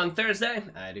be back on Thursday.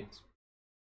 I do.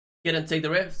 Didn't take the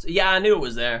rifts. Yeah, I knew it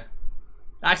was there.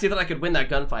 I actually thought I could win that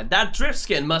gunfight. That drift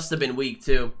skin must have been weak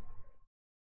too.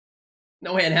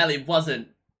 No way in hell he wasn't.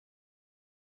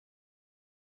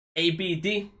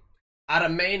 ABD.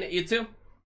 Adam Main, you too?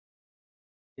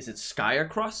 Is it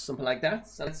Skyacross? Something like that?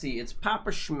 So let's see. It's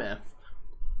Papa Schmeth.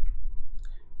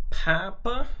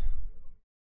 Papa?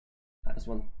 How does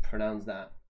one pronounce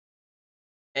that?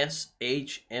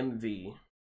 SHMV.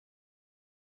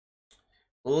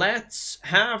 Let's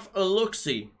have a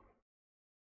look-see.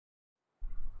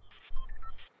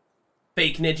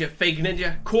 Fake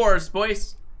ninja, course,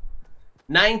 boys.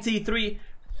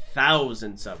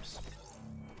 93,000 subs.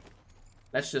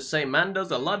 Let's just say man does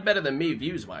a lot better than me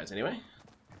views-wise, anyway.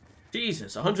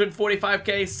 Jesus,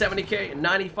 145k, 70k,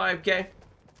 95k,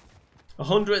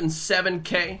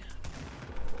 107k.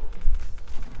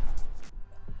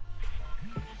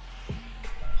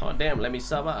 Oh damn, let me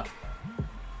sub up.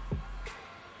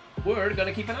 We're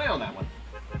gonna keep an eye on that one.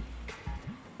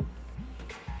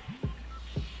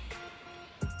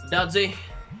 Dudsy.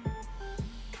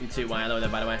 You too, why I know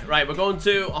that by the way. Right, we're going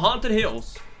to Haunted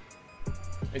Hills.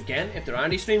 Again, if there are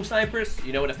any stream snipers,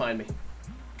 you know where to find me.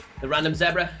 The Random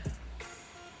Zebra.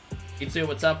 You too,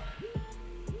 what's up?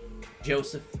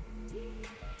 Joseph.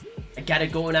 I gotta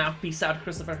go now. Peace out,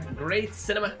 Christopher. Great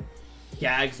cinema.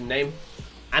 Gag's name.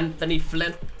 Anthony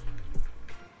Flynn.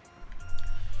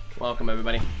 Welcome,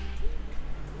 everybody.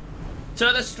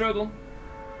 To the struggle.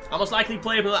 I'll most likely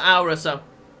play for another hour or so.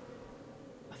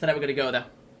 I thought I was gonna go though.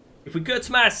 If we could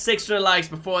smash 600 likes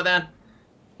before then,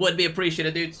 would be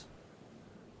appreciated, dudes.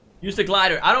 Use the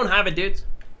glider. I don't have it, dude.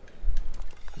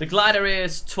 The glider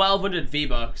is 1200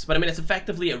 V-Bucks, but I mean it's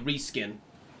effectively a reskin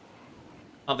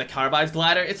of the Carbide's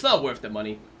glider. It's not worth the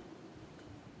money.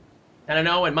 And I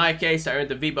know in my case I earned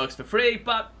the V-Bucks for free,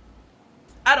 but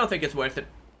I don't think it's worth it.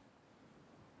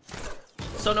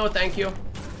 So no thank you.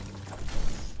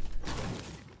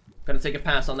 Gonna take a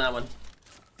pass on that one.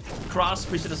 Cross,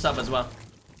 appreciate the sub as well.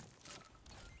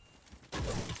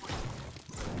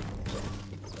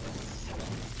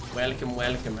 Welcome,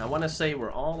 welcome. I want to say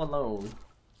we're all alone.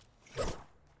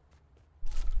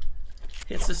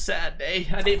 It's a sad day.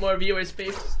 I need more viewers,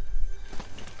 peeps.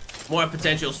 More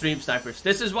potential stream snipers.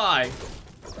 This is why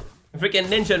freaking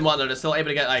Ninja and whatnot are still able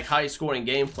to get like high scoring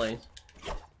gameplays.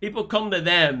 People come to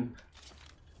them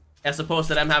as opposed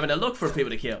to them having to look for people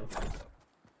to kill.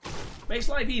 Makes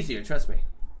life easier, trust me.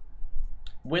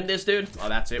 Win this, dude. Oh,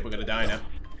 that's it. We're gonna die now.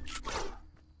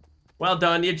 Well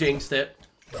done, you jinxed it.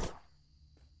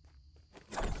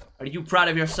 Are you proud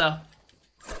of yourself?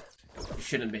 You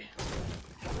shouldn't be.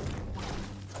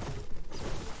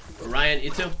 Ryan, you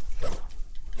too?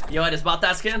 Yo, I just bought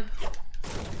that skin.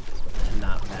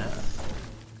 Not bad.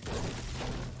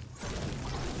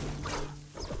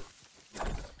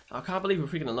 I can't believe we're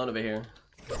freaking alone over here.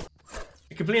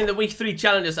 Completing the week 3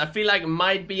 challenges, I feel like it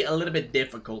might be a little bit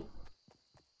difficult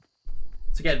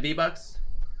to get V-Bucks.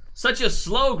 Such a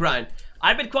slow grind.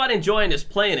 I've been quite enjoying this,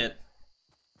 playing it.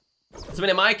 So, I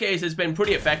mean, in my case, it's been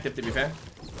pretty effective, to be fair.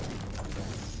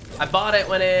 I bought it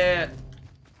when it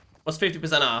was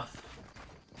 50% off.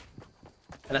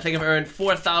 And I think I've earned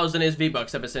 4,000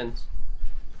 V-Bucks ever since.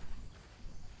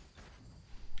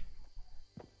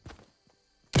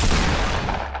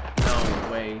 No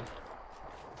way.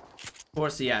 Of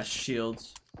course he has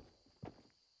shields.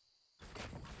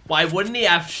 Why wouldn't he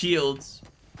have shields?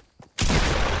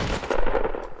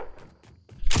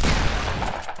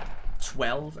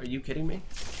 12? Are you kidding me?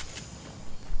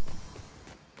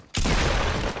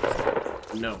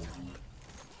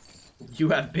 You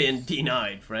have been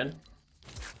denied, friend.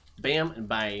 Bam and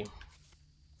bye.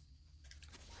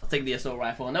 I'll take the assault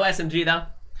rifle. No SMG though.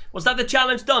 Was that the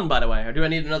challenge done, by the way? Or do I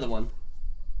need another one?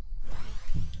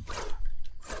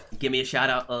 Give me a shout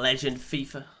out, Legend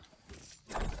FIFA.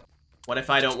 What if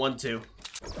I don't want to?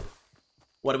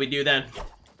 What do we do then?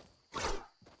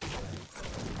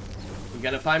 You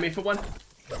gonna find me for one?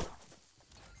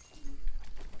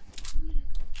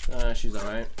 She's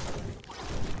alright.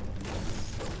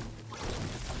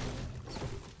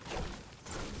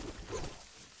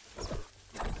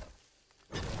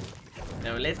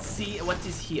 Now let's see what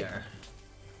is here.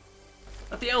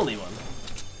 Not the only one.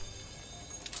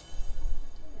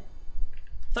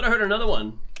 Thought I heard another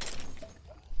one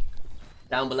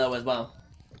down below as well.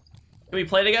 Can we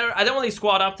play together? I don't really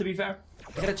squad up, to be fair.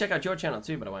 I gotta check out your channel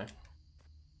too, by the way.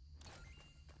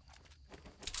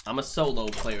 I'm a solo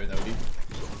player though, dude.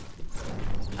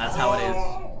 That's how it is.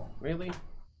 Really?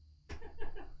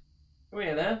 Come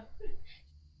here, then.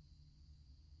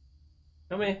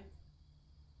 Come here.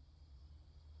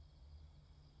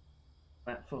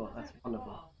 That's full. That's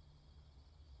wonderful.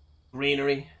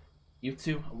 Greenery. You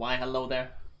too. Why hello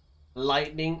there.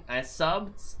 Lightning. I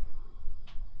subbed.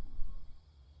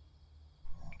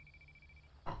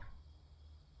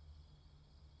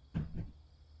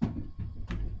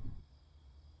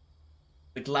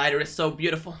 The glider is so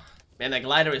beautiful. Man, that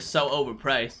glider is so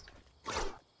overpriced.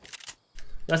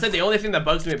 I said the only thing that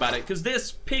bugs me about it, because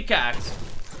this pickaxe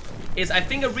is, I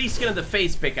think, a reskin of the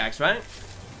face pickaxe, right?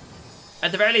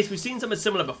 At the very least, we've seen something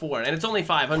similar before, and it's only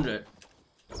 500.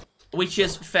 Which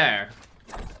is fair.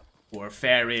 Or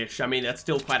fair-ish. I mean, that's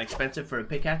still quite expensive for a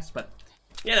pickaxe, but,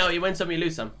 you know, you win some, you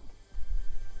lose some.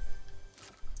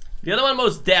 The other one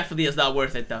most definitely is not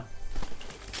worth it, though.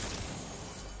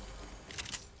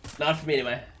 Not for me,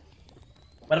 anyway.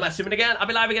 What am I streaming again? I'll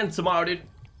be live again tomorrow, dude.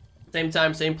 Same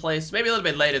time, same place. Maybe a little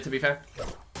bit later, to be fair.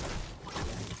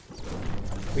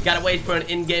 We gotta wait for an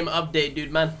in-game update,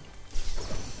 dude, man.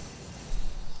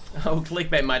 Oh,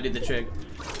 clickbait might do the trick.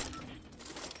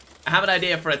 I have an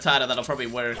idea for a title that'll probably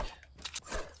work.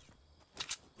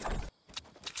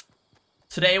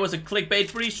 Today was a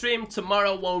clickbait-free stream.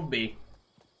 Tomorrow won't be.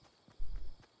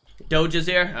 Doja's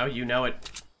here. Oh, you know it.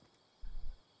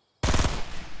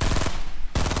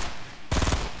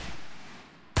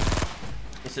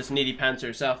 It's just needy pants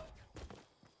herself.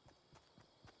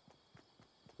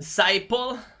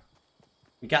 Disciple.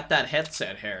 We got that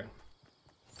headset here.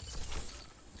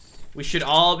 We should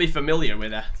all be familiar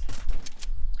with that.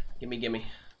 Gimme, gimme.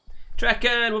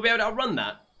 Reckon we'll be able to outrun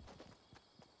that.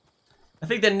 I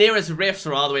think the nearest rifts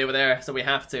are all the way over there, so we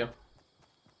have to.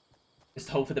 Just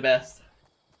hope for the best.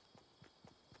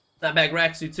 Snapback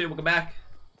Rex, you too, welcome back.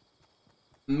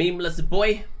 Memeless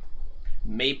boy.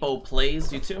 Maple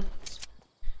plays, you too.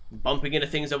 Bumping into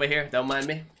things over here, don't mind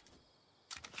me.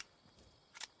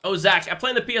 Oh, Zach, I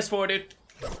play on the PS4, dude.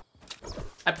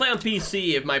 I play on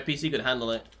PC if my PC could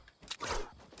handle it.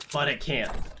 But it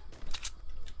can't.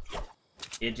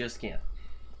 It just can't.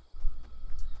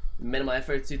 Minimal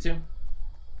efforts, you too.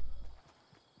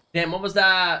 Damn, what was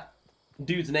that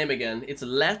dude's name again? It's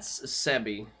Let's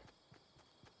Sebi.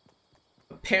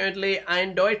 Apparently,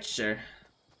 ein Deutscher.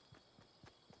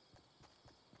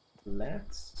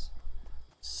 Let's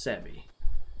Sebi.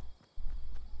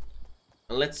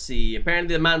 And let's see.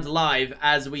 Apparently, the man's live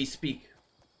as we speak.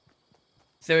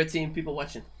 13 people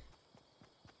watching.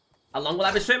 How long will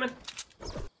I be streaming?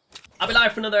 I'll be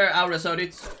live for another hour or so,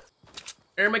 dudes.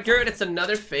 Ermagerd, it's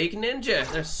another fake ninja.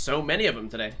 There's so many of them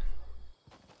today.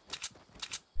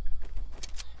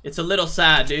 It's a little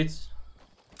sad, dudes.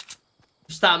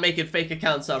 Stop making fake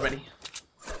accounts already.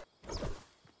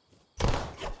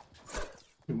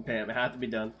 Damn, it had to be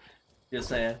done. Just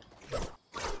saying.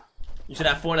 You should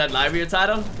have Fortnite Live your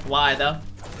title? Why, though?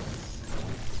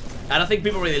 I don't think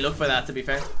people really look for that, to be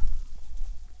fair.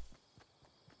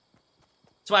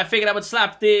 So I figured I would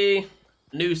slap the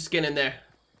new skin in there.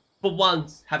 For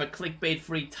once, have a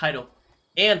clickbait-free title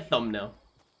and thumbnail.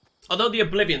 Although the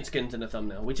Oblivion skin's in the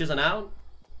thumbnail, which isn't out,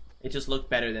 it just looked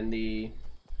better than the...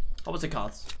 What was it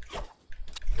called?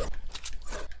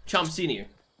 Chomp Senior.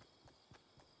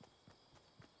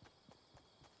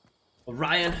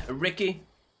 Ryan, Ricky,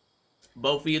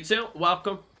 both of you too,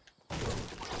 welcome.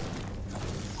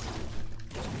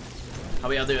 How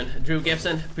are y'all doing? Drew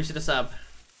Gibson, appreciate the sub.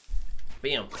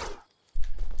 Bam.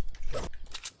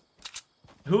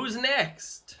 Who's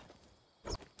next?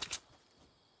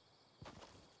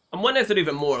 I'm wondering if there's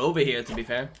even more over here, to be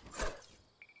fair.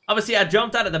 Obviously, I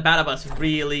jumped out of the battle bus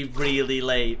really, really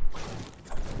late.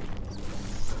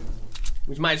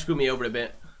 Which might screw me over a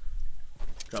bit.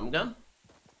 Drum gun?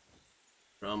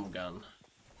 Drum gun.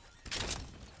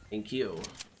 Thank you.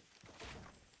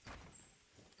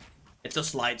 It's a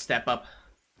slight step up.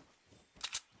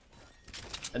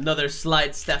 Another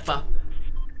slight step up.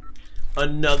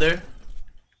 Another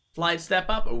slight step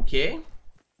up. Okay.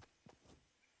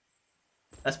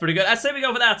 That's pretty good. I'd say we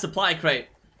go for that supply crate.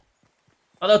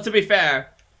 Although, to be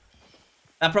fair,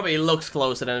 that probably looks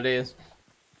closer than it is.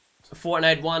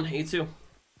 Fortnite 1, E2.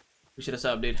 We should have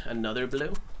subbed, dude. Another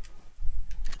blue.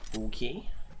 Okay.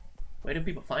 Where do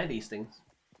people find these things?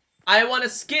 I want a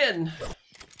skin!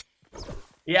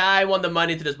 Yeah, I want the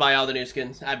money to just buy all the new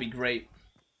skins. That'd be great.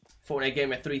 Fortnite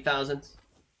game at 3,000.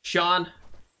 Sean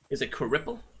is a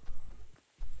Quirple.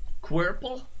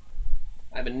 Quirple?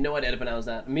 I have no idea how to pronounce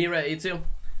that. Mira E2.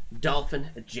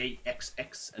 Dolphin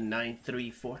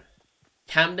JXX934.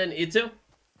 Camden E2.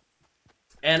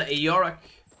 And a Yorick.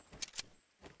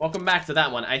 Welcome back to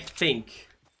that one, I think.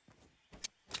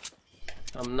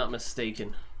 I'm not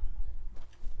mistaken.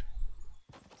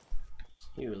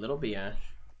 You little biatch.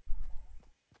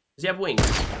 Does he have wings?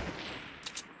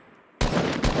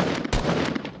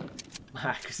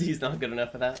 Because he's not good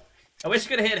enough for that. I wish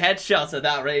you could hit headshots at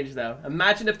that range, though.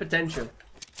 Imagine the potential.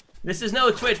 This is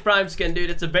no Twitch Prime skin, dude.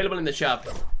 It's available in the shop.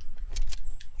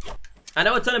 I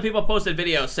know a ton of people posted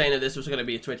videos saying that this was going to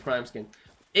be a Twitch Prime skin.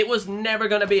 It was never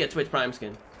going to be a Twitch Prime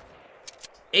skin.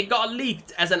 It got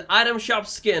leaked as an item shop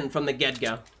skin from the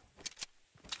get-go.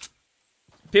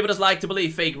 People just like to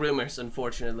believe fake rumors,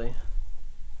 unfortunately.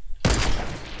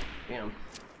 Damn.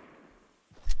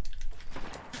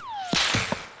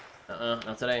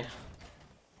 Not today.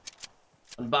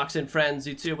 Unboxing friends,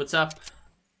 you too. What's up?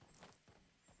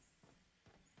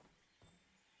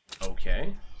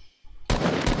 Okay.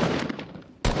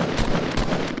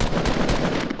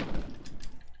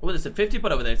 Oh, there's a 50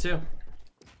 put over there too.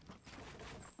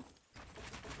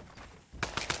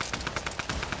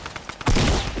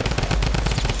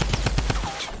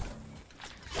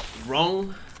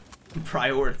 Wrong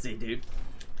priority, dude.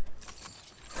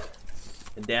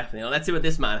 Definitely. Let's see what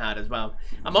this man had as well.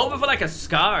 I'm hoping for like a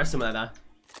scar or something like that.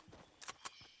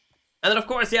 And then of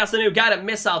course he has the new guided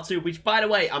missile too, which by the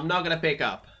way, I'm not gonna pick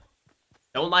up.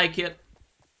 Don't like it.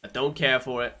 I don't care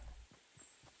for it.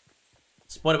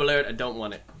 Spoiler alert, I don't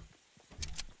want it.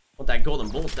 Want that golden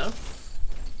bolt though.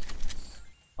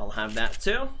 I'll have that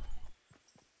too.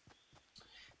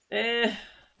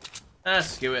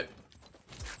 Screw it.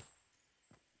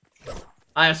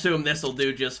 I assume this'll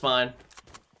do just fine.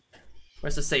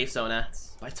 Where's the safe zone at?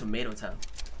 By Tomato Town.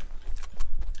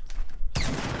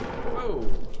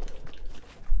 Whoa.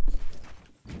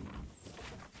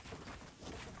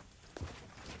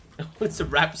 It's a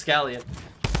rapscallion.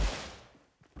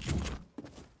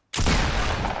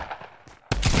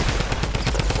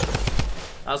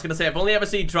 I was gonna say, I've only ever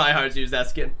seen tryhards use that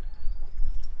skin.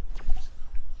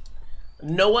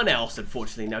 No one else,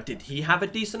 unfortunately. Now, did he have a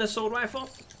decent assault rifle?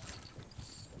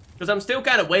 Because I'm still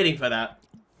kind of waiting for that.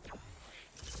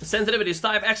 Sensitivity,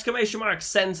 type exclamation mark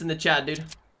sense in the chat, dude.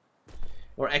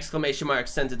 Or exclamation mark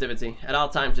sensitivity. At all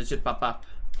times, it should pop up.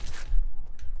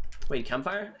 Wait,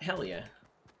 campfire? Hell yeah.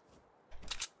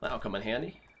 That'll come in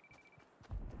handy.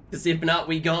 Because if not,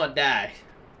 we gonna die.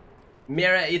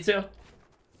 Mira Ito.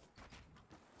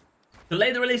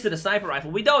 Delay the release of the sniper rifle.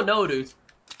 We don't know, dude.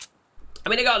 I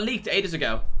mean, it got leaked ages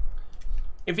ago.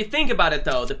 If you think about it,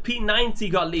 though, the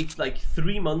P90 got leaked like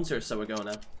 3 months or so ago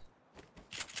now.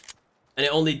 And it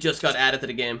only just got added to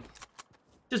the game.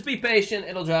 Just be patient,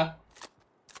 it'll drop.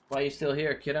 Why are you still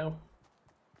here, kiddo?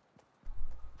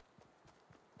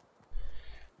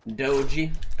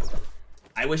 Doji.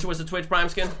 I wish it was a Twitch Prime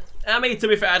skin. I mean, to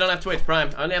be fair, I don't have Twitch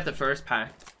Prime. I only have the first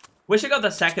pack. Wish I got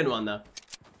the second one, though.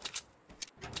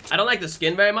 I don't like the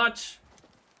skin very much.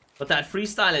 But that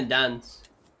freestyle and dance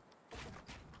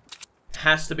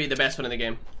has to be the best one in the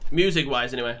game.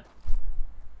 Music-wise, anyway.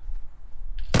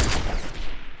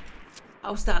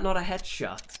 How's that not a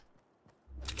headshot?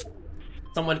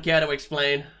 Someone care to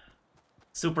explain?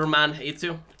 Superman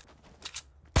E2.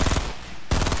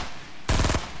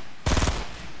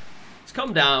 Let's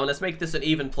come down. Let's make this an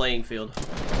even playing field.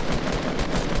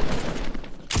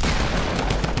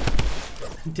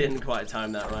 Didn't quite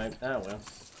time that right. Oh well.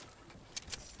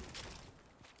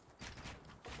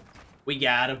 We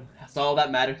got him. That's all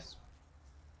that matters.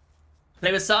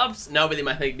 Play with subs? No, really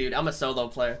my thing, dude. I'm a solo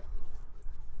player.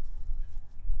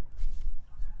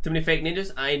 Too many fake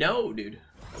ninjas? I know, dude.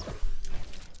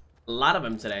 A lot of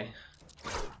them today.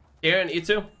 Aaron, you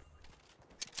too?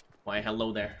 Why,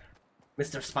 hello there.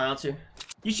 Mr. Sponsor.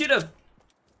 You should have...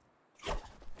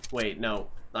 Wait, no.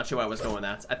 Not sure where I was going with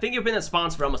that. I think you've been a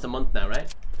sponsor for almost a month now,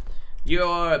 right?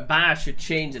 Your badge should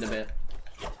change it a bit.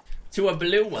 To a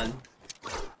blue one.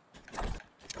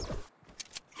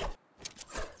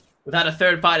 Without a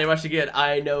third party rushing in.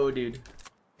 I know, dude.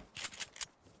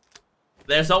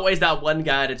 There's always that one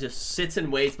guy that just sits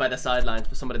and waits by the sidelines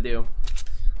for someone to do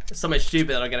something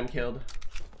stupid that'll get him killed.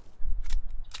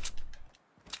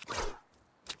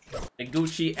 And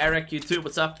Gucci, Eric, YouTube,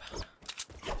 what's up?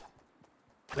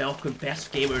 Welcome,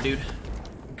 best gamer, dude.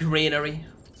 Greenery.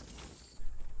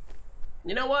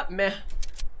 You know what? Meh.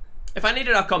 If I need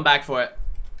it, I'll come back for it.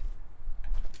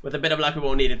 With a bit of luck, we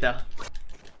won't need it, though.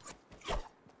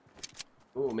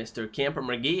 Ooh, Mr. Camper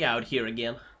McGee out here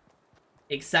again.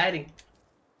 Exciting.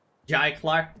 Jai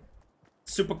Clark.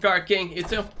 Supercar King, you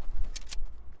too.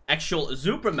 Actual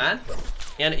Superman.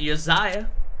 And Uzziah.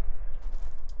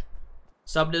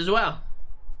 Subbed as well.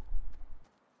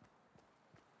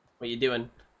 What you doing?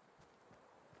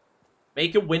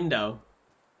 Make a window.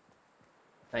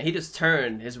 Now he just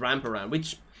turned his ramp around,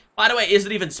 which, by the way,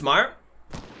 isn't even smart.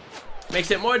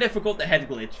 Makes it more difficult to head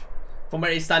glitch. From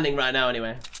where he's standing right now,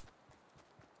 anyway.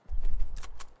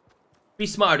 Be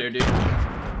smarter, dude.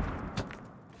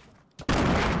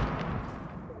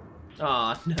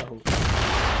 Aw, no.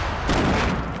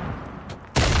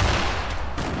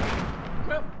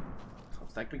 Well,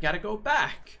 looks like we gotta go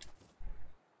back.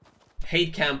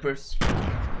 Hate campers.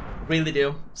 Really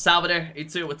do. Salvador, you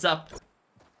too, what's up?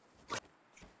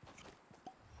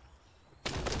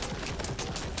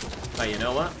 Oh, you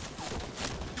know what?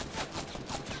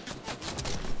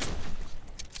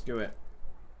 Screw it.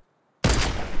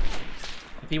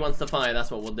 If he wants to fight,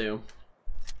 that's what we'll do.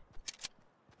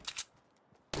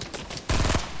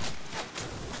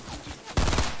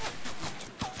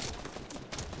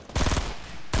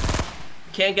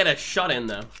 Can't get a shot in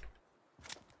though.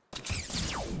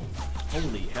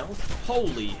 Holy hell.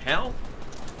 Holy hell.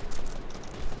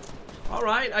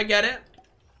 Alright, I get it.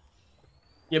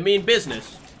 You mean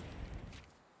business.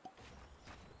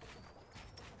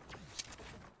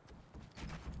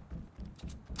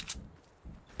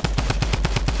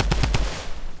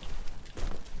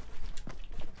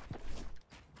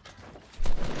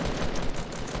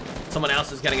 Someone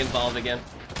else is getting involved again.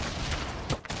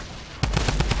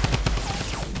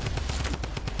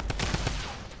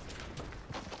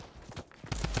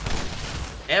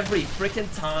 Every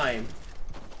freaking time.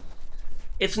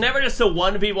 It's never just a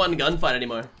 1v1 gunfight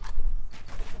anymore.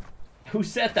 Who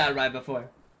said that right before?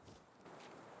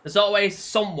 There's always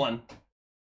someone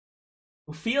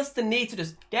who feels the need to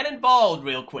just get involved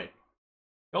real quick.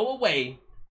 Go away.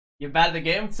 You're bad at the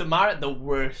game. Samara, the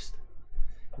worst.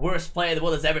 Worst player the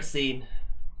world has ever seen.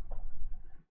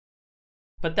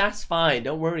 But that's fine.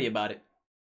 Don't worry about it.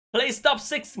 Play top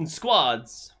 6 in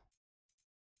squads.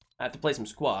 I have to play some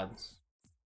squads.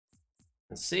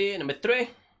 Let's see, number 3.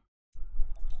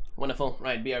 Wonderful.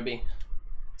 Right, BRB.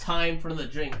 Time for another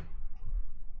drink.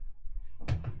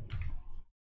 Come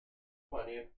on,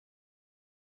 you.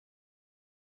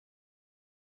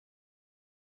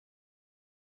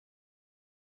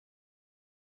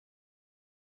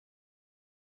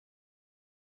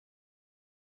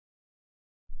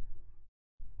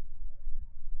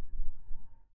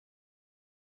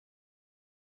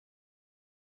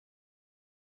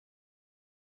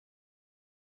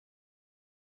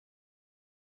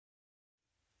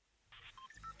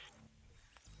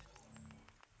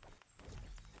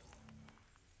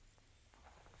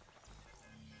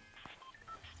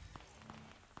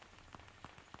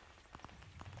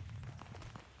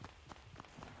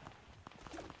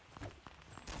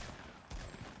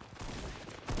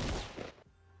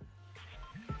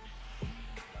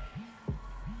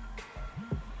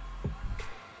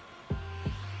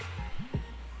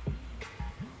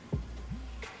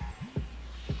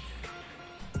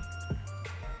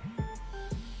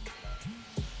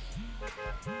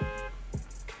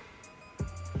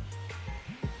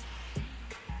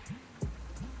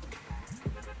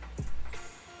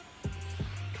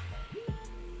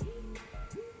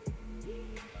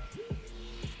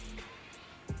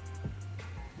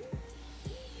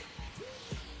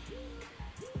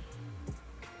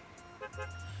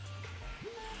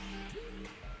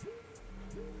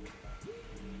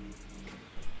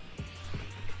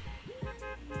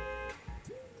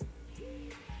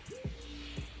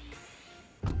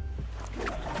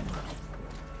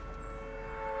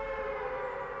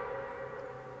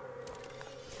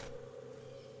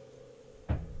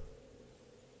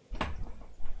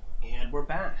 We're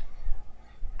back.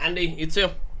 Andy, you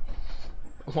too.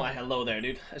 Why, hello there,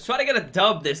 dude. Let's try to get a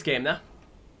dub this game now.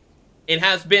 It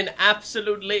has been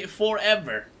absolutely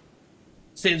forever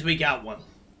since we got one.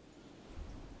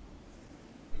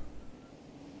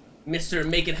 Mr.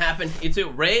 Make It Happen, you too.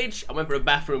 Rage? I went for a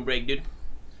bathroom break, dude.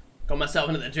 Got myself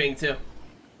another drink too.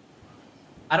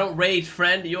 I don't rage,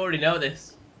 friend. You already know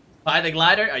this. Buy the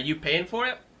glider? Are you paying for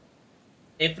it?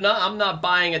 If not, I'm not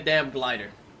buying a damn glider.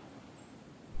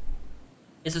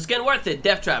 Is the skin worth it?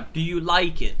 Death Trap, do you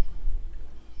like it?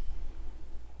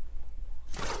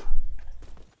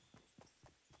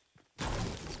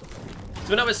 So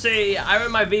when I would say, I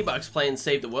earn my V-Bucks playing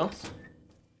Save the World.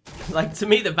 Like, to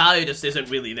me, the value just isn't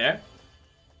really there.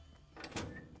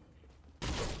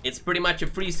 It's pretty much a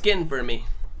free skin for me.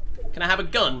 Can I have a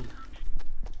gun?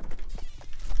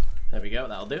 There we go,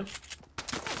 that'll do.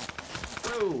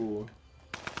 Ooh.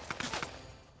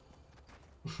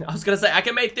 I was gonna say, I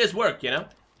can make this work, you know?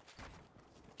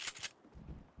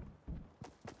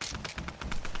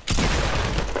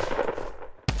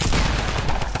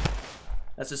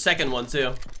 That's the second one,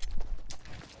 too.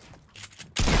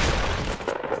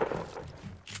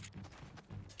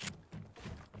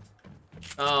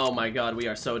 Oh my god, we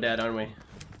are so dead, aren't we?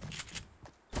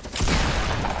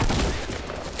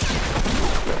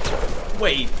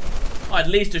 Wait. Oh, at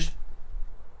least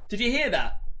did you hear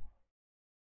that?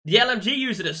 The LMG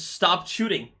user just stopped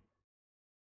shooting.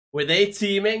 Were they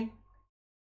teaming?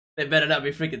 They better not be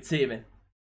freaking teaming.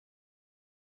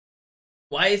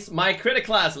 Why is my critic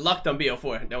class locked on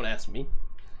BO4? Don't ask me.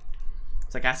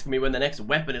 It's like asking me when the next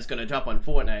weapon is gonna drop on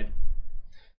Fortnite.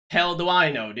 Hell do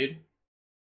I know, dude.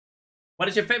 What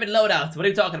is your favorite loadout? What are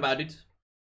you talking about, dude?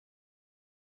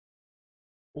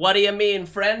 What do you mean,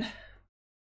 friend?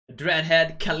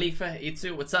 Dreadhead, Caliper,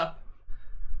 Itsu, what's up?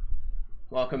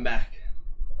 Welcome back.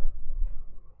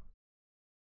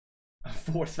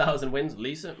 4,000 wins,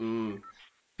 Lisa?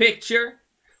 Picture,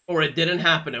 or it didn't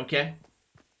happen, okay?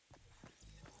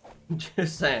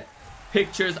 Just saying.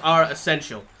 Pictures are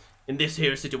essential in this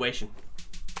here situation.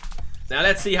 Now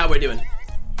let's see how we're doing.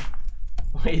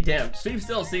 Wait, damn. Sweep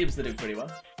still seems to do pretty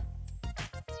well.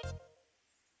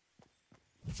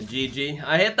 GG.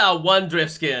 I hit that one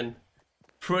drift skin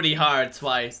pretty hard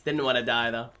twice. Didn't want to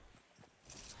die though.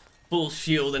 Full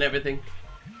shield and everything.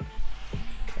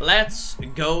 Let's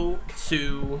go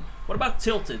to... What about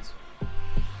Tilted?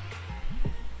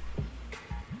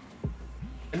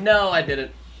 No, I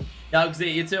didn't. Doug Z,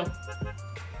 you too?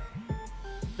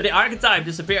 But the Archetype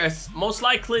disappears. Most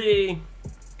likely...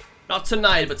 Not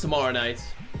tonight, but tomorrow night.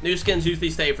 New skins usually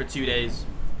stay for 2 days.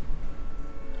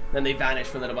 Then they vanish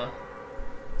for a little while.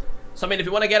 So I mean, if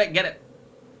you want to get it, get it.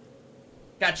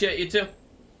 Gotcha, you too.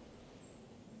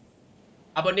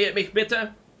 Abonniert mich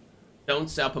bitte. Don't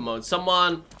self-promote.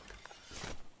 Someone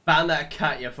ban that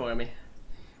Katya for me.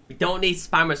 We don't need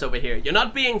spammers over here. You're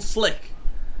not being slick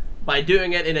by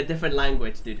doing it in a different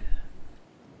language, dude.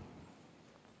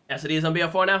 Yes, it is on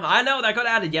BO4 now. I know, that got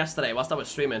added yesterday whilst I was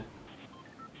streaming.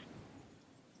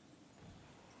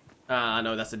 Ah,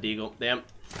 no, that's a deagle. Damn.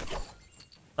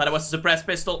 Thought it was a suppressed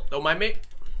pistol. Don't mind me.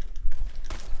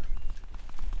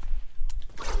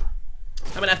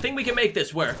 I mean, I think we can make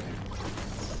this work.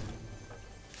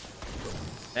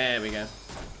 There we go.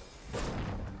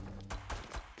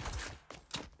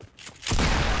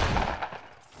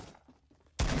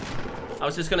 I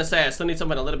was just gonna say, I still need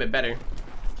something a little bit better.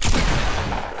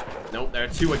 Nope, there are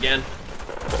two again.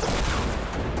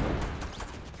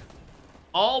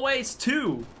 Always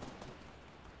two.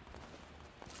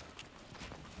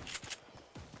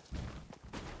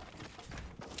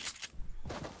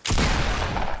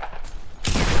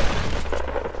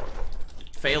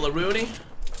 Fail a Rooney.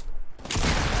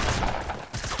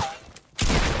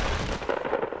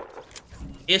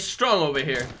 It's strong over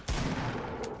here.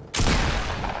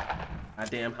 God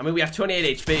damn. I mean, we have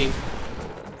 28 HP.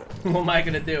 What am I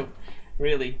gonna do?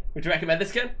 Really? Would you recommend this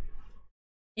skin?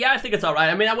 Yeah, I think it's alright.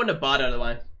 I mean, I wouldn't have bought it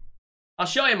otherwise. I'll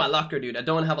show you my locker, dude. I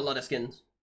don't have a lot of skins.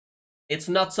 It's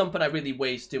not something I really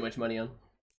waste too much money on.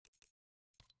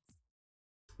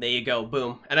 There you go.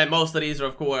 Boom. And then most of these are,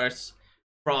 of course,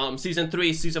 from Season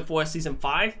 3, Season 4, Season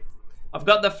 5. I've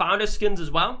got the Founder skins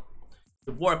as well.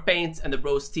 The War Paint and the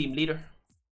Rose Team Leader.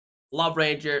 Love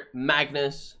Ranger,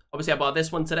 Magnus. Obviously, I bought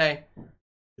this one today.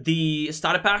 The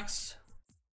starter packs.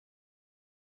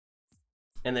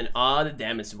 And then all the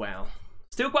damage as well.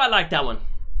 Still quite like that one.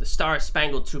 The Star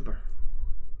Spangled Trooper.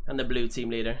 And the Blue Team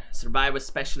Leader. Survivor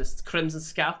Specialist, Crimson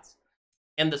Scout.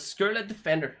 And the Scarlet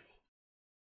Defender.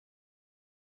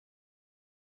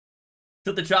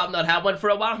 Did the drop not have one for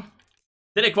a while?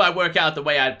 Didn't quite work out the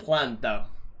way I'd planned though.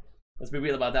 Let's be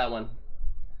real about that one.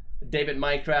 David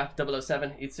Minecraft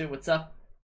 007 Itsu, what's up?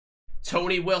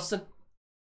 Tony Wilson.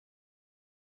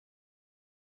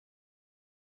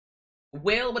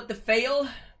 Will with the fail.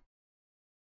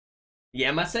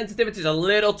 Yeah, my sensitivity is a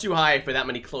little too high for that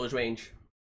many close range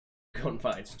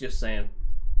gunfights, just saying.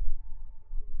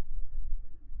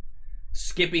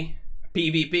 Skippy,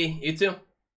 PvP, you too?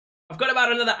 I've got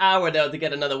about another hour though to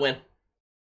get another win.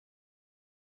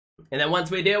 And then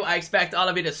once we do, I expect all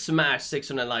of you to smash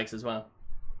 600 likes as well.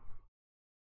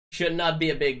 Should not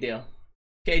be a big deal.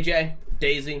 KJ,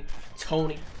 Daisy,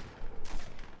 Tony.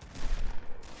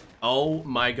 Oh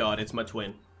my god, it's my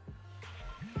twin.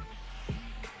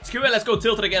 Screw it, let's go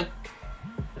tilt it again.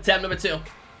 Attempt number 2.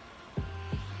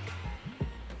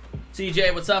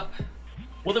 CJ, what's up?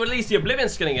 Will they release the Oblivion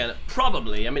skin again?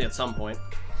 Probably, I mean at some point.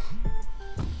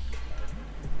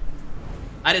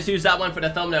 I just used that one for the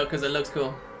thumbnail because it looks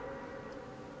cool.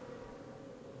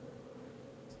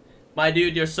 My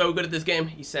dude, you're so good at this game,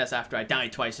 he says after I die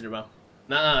twice in a row.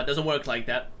 Nah, it doesn't work like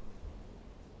that.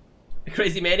 A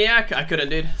crazy maniac? I couldn't,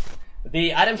 dude.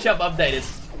 The item shop update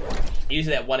is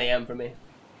usually at 1 AM for me.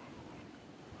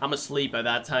 I'm asleep at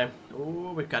that time.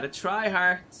 Ooh, we gotta try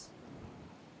hard.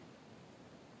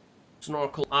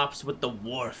 Snorkel ops with the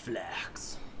war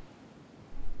flags.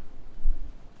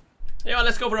 Yeah,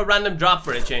 let's go for a random drop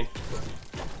for a chain.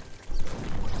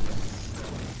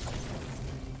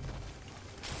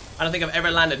 I don't think I've ever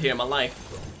landed here in my life.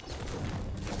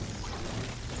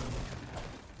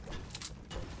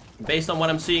 Based on what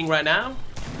I'm seeing right now,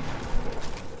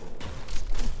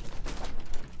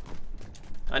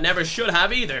 I never should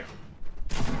have either.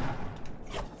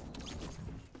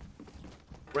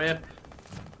 Rip.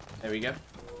 There we go.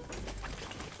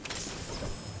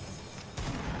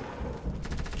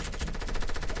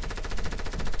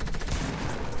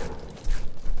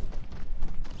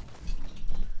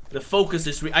 The focus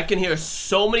is I can hear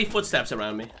so many footsteps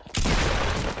around me.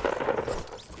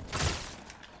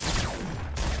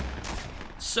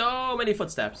 So many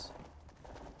footsteps.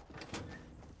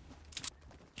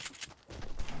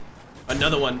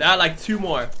 Another one. There are like 2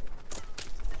 more.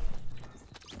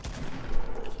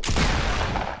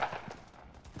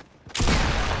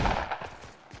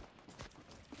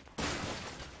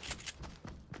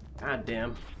 God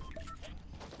damn.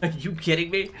 Are you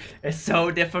kidding me? It's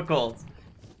so difficult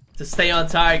to stay on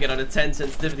target on a 10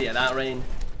 sensitivity at that range.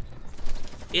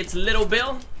 It's Little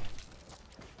Bill.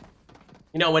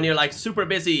 You know, when you're like super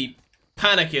busy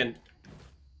panicking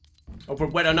over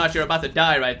whether or not you're about to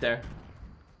die right there.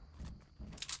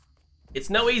 It's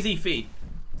no easy feat.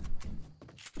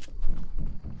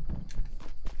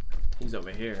 He's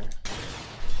over here.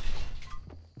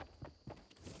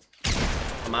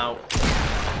 I'm out.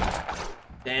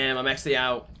 Damn, I'm actually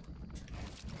out.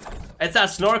 It's that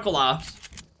snorkel ops.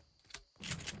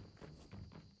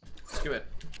 Screw it.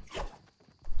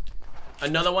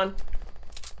 Another one?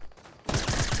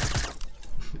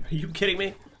 Are you kidding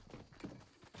me?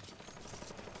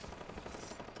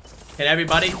 Can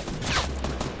everybody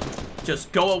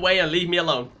just go away and leave me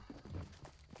alone?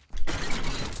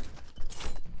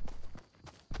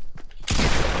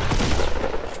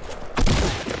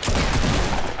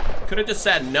 Could have just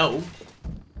said no.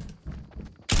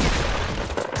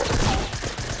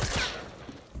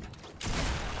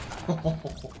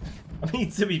 I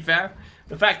mean, to be fair,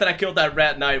 the fact that I killed that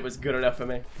rat knight was good enough for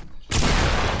me.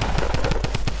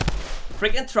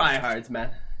 Freaking tryhards,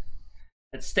 man.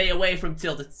 And stay away from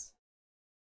tilted.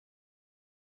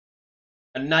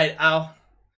 A night owl.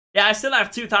 Yeah, I still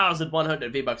have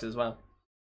 2,100 V-Bucks as well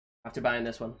after buying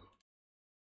this one.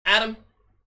 Adam.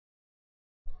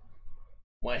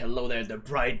 Why, hello there, the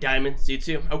bright diamonds. You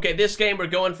too. Okay, this game we're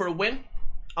going for a win.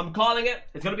 I'm calling it.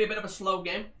 It's gonna be a bit of a slow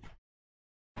game.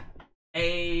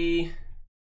 A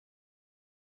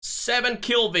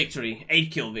 7-kill victory.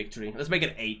 8-kill victory. Let's make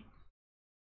it 8.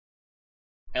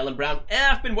 Ellen Brown.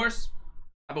 I've been worse.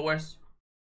 I've been worse.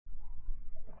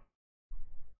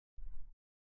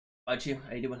 How about you?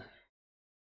 How you doing?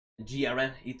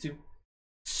 GRN, E2.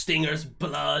 Stinger's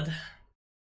blood.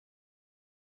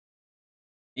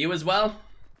 You as well?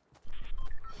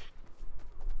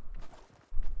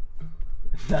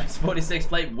 Nice 46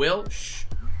 plate. Will? Shh.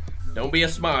 Don't be a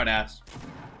smartass.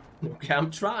 Okay,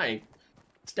 I'm trying.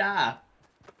 Stop.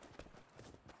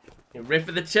 You riff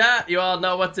for the chat. You all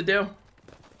know what to do.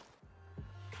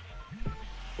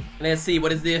 Let's see,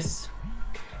 what is this?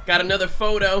 Got another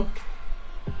photo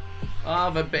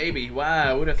of a baby.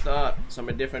 Wow, would have thought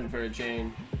something different for a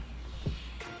chain.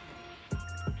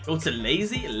 Oh, it's a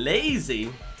lazy?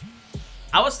 Lazy?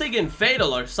 I was thinking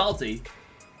fatal or salty.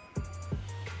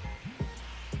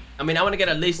 I mean, I want to get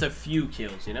at least a few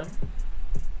kills, you know?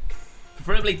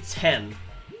 Preferably 10.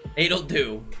 8'll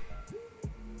do.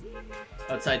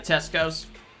 Outside Tesco's.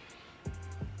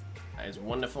 That is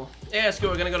wonderful. Yeah, let's go.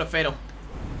 We're gonna go to fatal.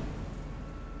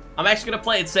 I'm actually gonna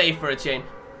play it safe for a chain.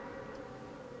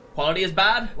 Quality is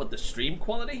bad? What, the stream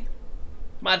quality?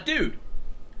 My dude.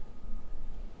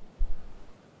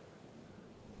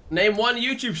 Name one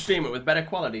YouTube streamer with better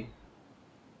quality.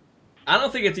 I don't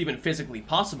think it's even physically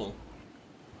possible.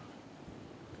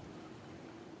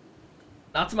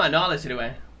 Not to my knowledge,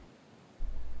 anyway.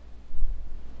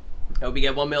 I hope we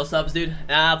get 1 mil subs, dude.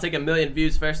 I'll take 1 million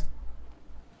views first.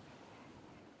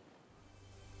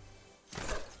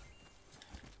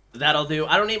 That'll do.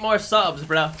 I don't need more subs,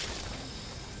 bro.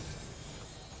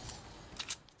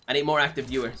 I need more active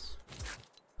viewers.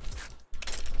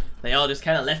 They all just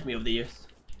kind of left me over the years.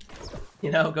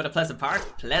 You know, go to Pleasant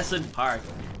Park? Pleasant Park.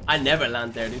 I never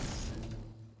land there, dude.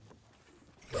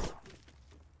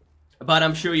 But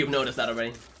I'm sure you've noticed that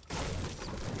already.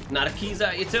 Not a keys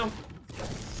at you too?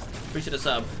 Appreciate a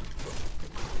sub.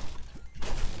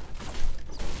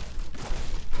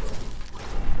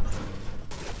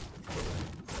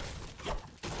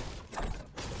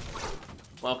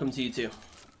 Welcome to you too.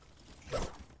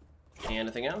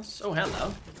 Anything else? Oh,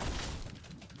 hello.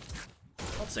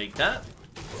 I'll take that.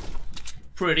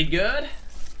 Pretty good.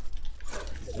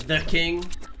 The king.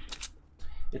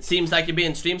 It seems like you're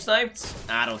being stream sniped.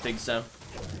 I don't think so.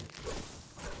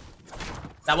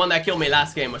 That one that killed me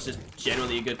last game was just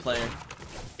generally a good player.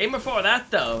 Game before that,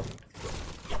 though,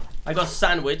 I got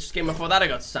sandwiched. Game before that, I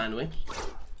got sandwiched.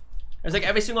 It's like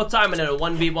every single time in a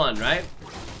 1v1, right?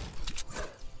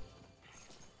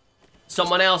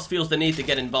 Someone else feels the need to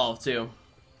get involved, too.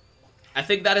 I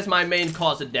think that is my main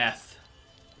cause of death.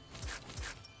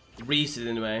 Recent,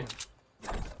 anyway.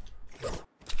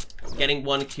 Getting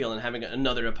 1 kill and having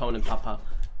another opponent pop up.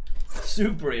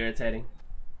 Super irritating.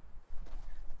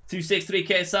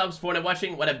 263k subs, Fortnite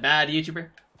watching. What a bad YouTuber.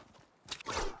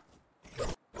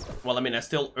 Well, I mean, I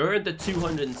still earned the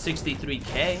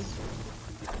 263k.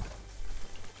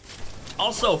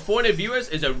 Also, Fortnite viewers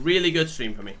is a really good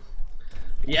stream for me.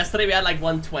 Yesterday we had like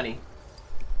 120.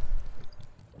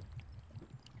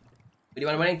 Do you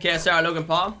want to win KSR or Logan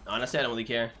Paul? Honestly, I don't really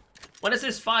care. When is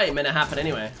this fight meant to happen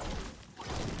anyway?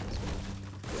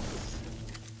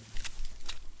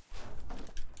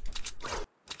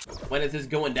 When is this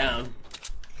going down?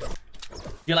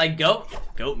 You like goat?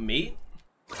 Goat meat?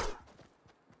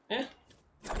 Yeah.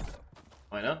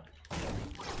 Why not?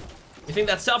 You think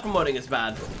that self-promoting is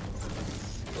bad?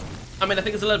 I mean, I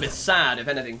think it's a little bit sad, if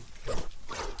anything.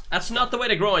 That's not the way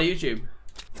to grow on YouTube.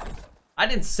 I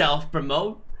didn't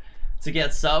self-promote to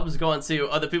get subs, going to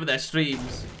other people that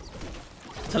streams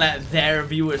to let their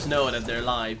viewers know that they're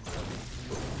live.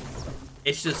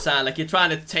 It's just sad, like you're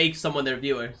trying to take someone their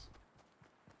viewers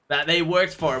that they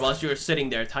worked for whilst you're sitting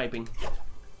there typing.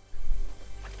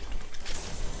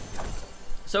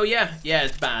 So yeah,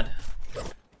 it's bad.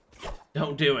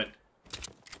 Don't do it.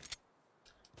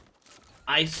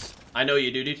 Ice, I know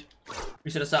you do, dude.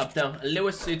 We should have subbed down.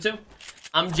 Lewis, you too.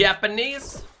 I'm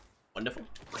Japanese. Wonderful.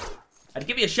 I'd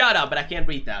give you a shout out, but I can't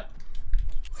read that.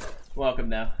 Welcome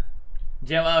now.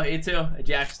 Joe, you too.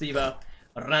 Jack, Stevo.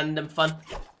 Random fun.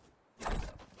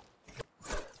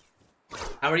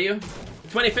 How are you?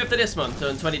 25th of this month, so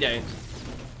in 20 days.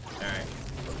 Alright.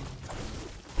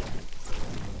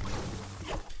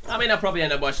 I mean, I'll probably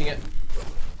end up watching it.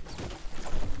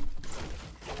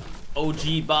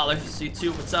 OG Ballers, you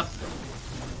too. What's up?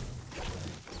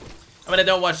 I mean, I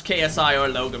don't watch KSI or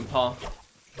Logan Paul.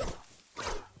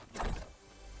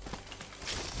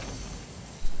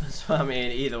 So, I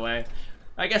mean, either way.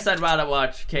 I guess I'd rather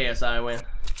watch KSI win.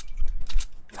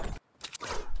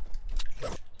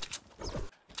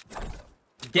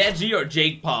 Deji or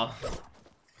Jake Paul?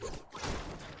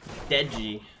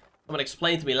 Deji. Someone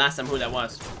explained to me last time who that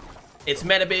was. It's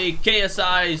meant to be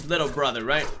KSI's little brother,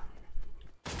 right?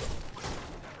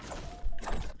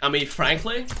 I mean,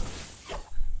 frankly,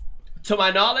 to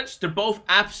my knowledge, they're both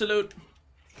absolute,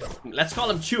 let's call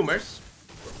them tumors,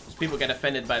 because people get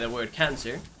offended by the word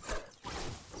cancer.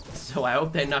 So I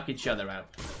hope they knock each other out.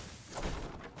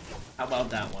 How about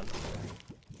that one?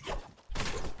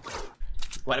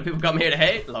 Why do people come here to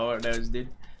hate? Lord knows, dude.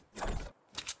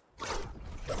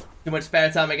 Too much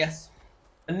spare time, I guess.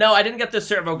 No, I didn't get the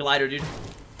Servo glider, dude.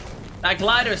 That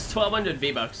glider is 1200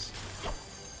 V-Bucks.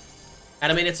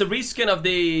 And I mean, it's a reskin of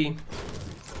the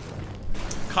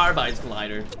Carbide's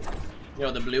glider. You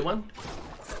know, the blue one?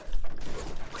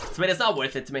 So, I mean, it's not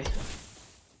worth it to me.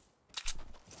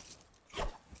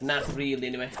 Not really,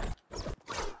 anyway.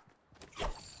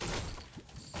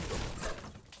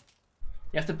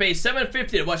 You have to pay $7.50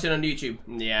 to watch it on YouTube.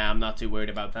 Yeah, I'm not too worried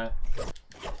about that.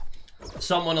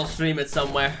 Someone will stream it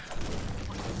somewhere.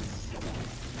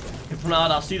 If not,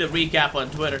 I'll see the recap on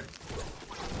Twitter.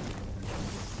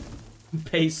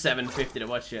 Pay $7.50 to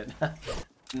watch it.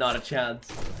 Not a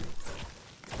chance.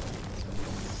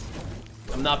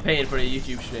 I'm not paying for a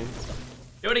YouTube stream.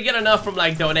 You already get enough from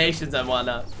like donations and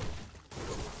whatnot.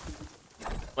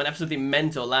 Went absolutely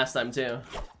mental last time too.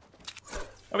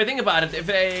 I mean, think about it. If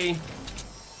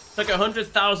like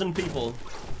 100,000 people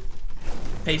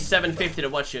pay $7.50 to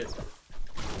watch it,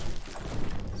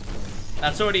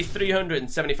 that's already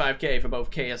 375k for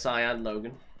both KSI and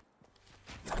Logan.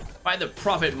 By the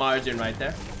profit margin right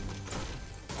there.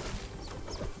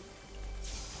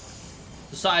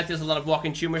 Society has a lot of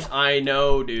walking tumors. I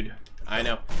know, dude. I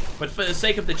know. But for the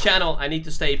sake of the channel, I need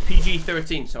to stay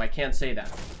PG-13, so I can't say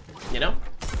that. You know?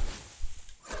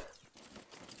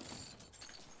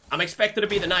 I'm expected to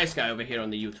be the nice guy over here on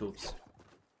the YouTubes.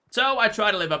 So I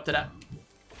try to live up to that.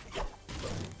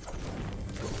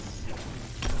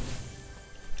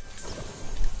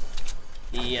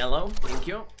 Yellow, thank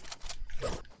you.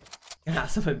 Can I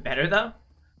have something better though?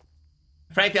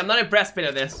 Frankly, I'm not impressed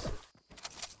with this.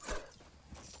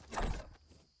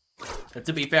 But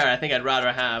to be fair, I think I'd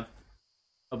rather have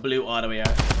a blue auto AR.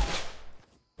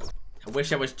 I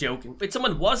wish I was joking. Wait,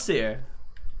 someone was here.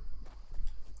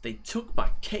 They took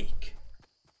my cake.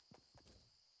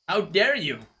 How dare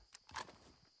you?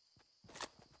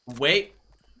 Wait.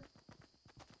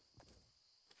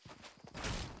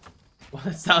 Well,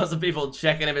 there's thousands of people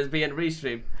checking if it's being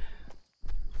restreamed.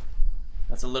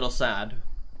 That's a little sad.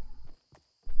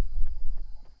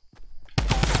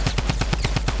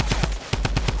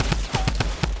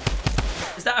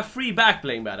 Is that a free back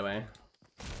bling, by the way?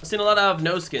 I've seen a lot of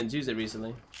no skins use it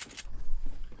recently.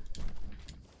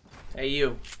 Hey,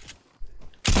 you.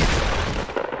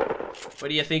 Where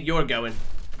do you think you're going?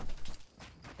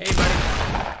 Hey, buddy.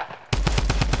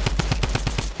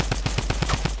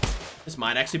 This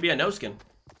might actually be a no skin.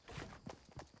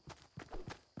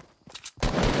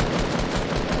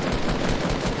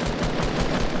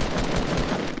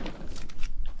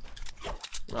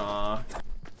 Aww.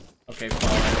 Okay,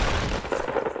 fine.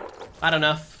 Not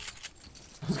enough.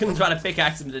 I was gonna try to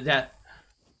pickaxe him to death.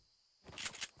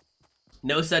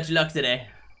 No such luck today.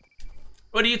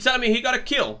 What are you telling me he got a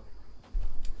kill?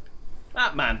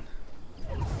 That man.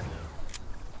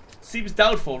 Seems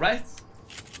doubtful, right?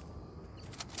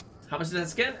 How much is that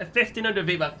skin? 1500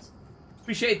 V-Bucks.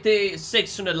 Appreciate the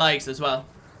 600 likes as well.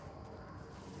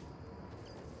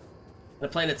 They're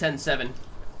playing a 10-7.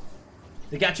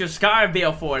 They got your Scar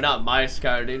VO4, not my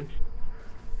Scar, dude.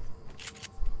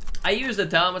 I use the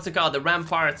what's it called? The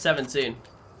Rampart 17.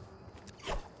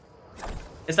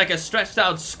 It's like a stretched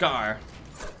out Scar.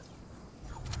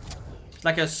 It's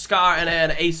like a Scar and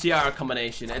an ACR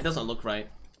combination. It doesn't look right.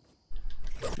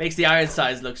 Makes the iron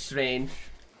size look strange.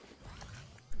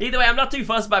 Either way, I'm not too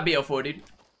fussed about BO4, dude.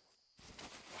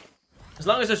 As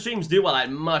long as the streams do well,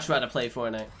 I'd much rather play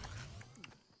Fortnite.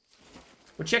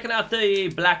 We're checking out the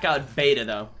Blackout beta,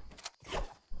 though.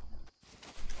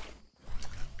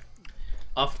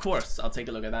 Of course, I'll take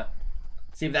a look at that.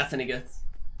 See if that's any good.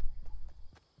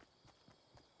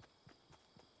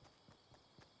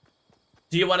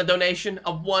 Do you want a donation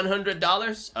of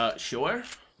 $100? Sure.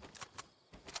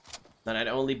 Then I'd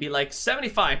only be like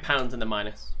 75 pounds in the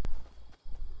minus.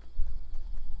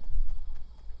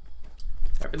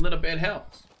 Every little bit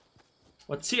helps.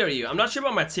 What tier are you? I'm not sure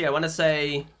about my tier. I want to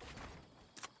say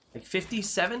like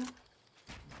 57.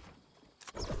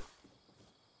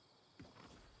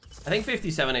 I think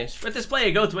 57-ish. Where'd this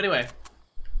player go to anyway?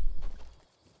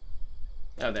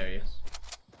 Oh, there he is.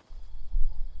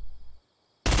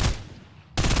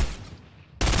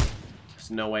 There's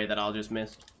no way that I'll just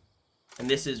miss. And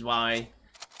this is why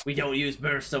we don't use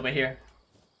bursts over here.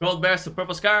 Gold burst, a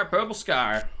purple scar, purple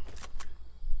scar.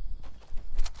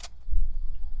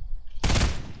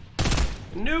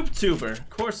 Noob tuber, of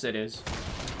course it is.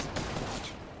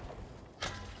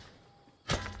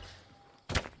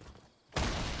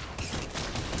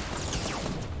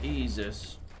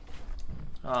 Jesus.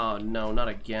 Oh no, not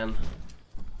again.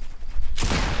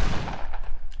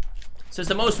 Since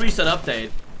the most recent update,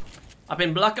 I've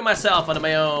been blocking myself out of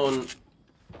my own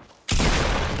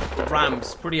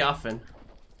ramps pretty often.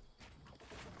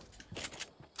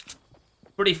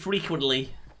 Pretty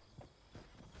frequently.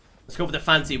 Let's go for the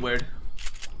fancy word.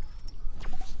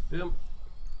 Boom.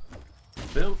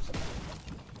 Boom.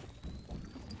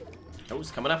 Oh,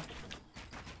 it's coming up.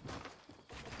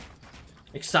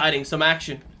 Exciting, some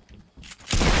action.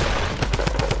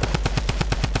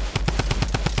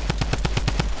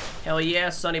 Hell yeah,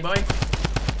 sonny boy.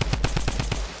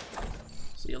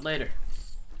 See you later.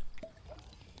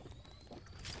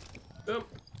 Boom.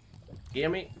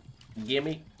 Gimme.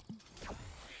 Gimme.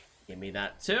 Gimme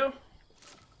that too.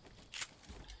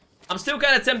 I'm still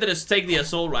kind of tempted to take the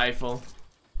assault rifle.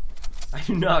 I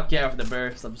do not care for the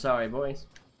burst. I'm sorry, boys.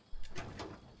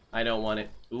 I don't want it.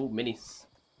 Ooh, minis.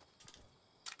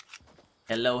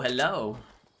 Hello, hello.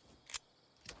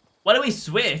 Why do we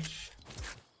switch?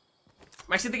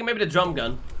 I'm actually thinking maybe the drum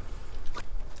gun.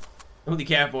 I only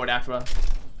care for it after all.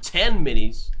 10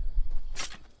 minis.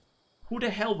 Who the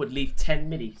hell would leave 10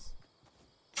 minis?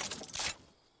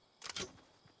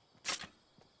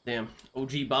 Damn.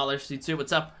 OG Baller C2,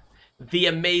 what's up? The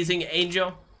Amazing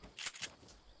Angel.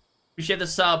 Appreciate the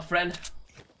sub, friend.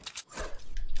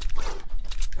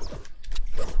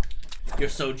 You're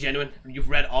so genuine. You've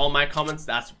read all my comments.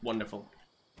 That's wonderful.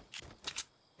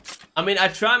 I mean, I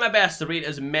try my best to read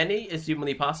as many as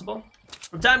humanly possible.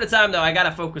 From time to time, though, I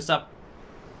gotta focus up.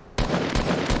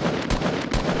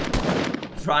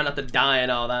 Try not to die and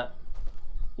all that.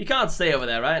 You can't stay over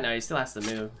there, right? No, he still has to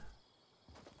move.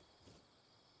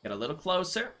 Get a little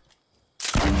closer.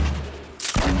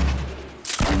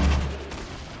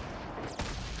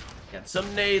 Got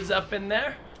some nades up in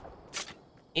there.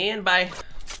 And bye.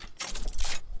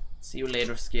 See you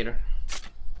later, skater.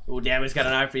 Oh, damn, he's got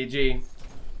an RPG.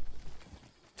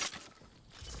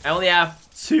 I only have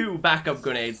 2 backup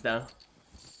grenades now.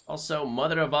 Also,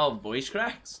 mother of all voice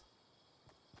cracks.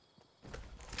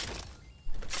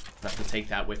 I have to take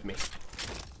that with me.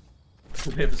 A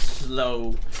bit of a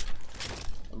slow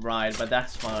ride, but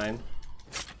that's fine.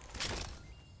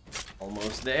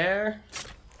 Almost there.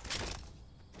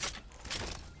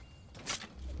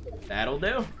 That'll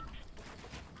do.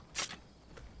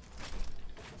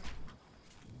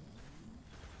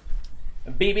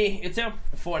 BB, you too.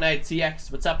 Fortnite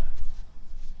TX, what's up?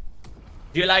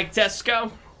 Do you like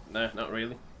Tesco? No, not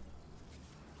really.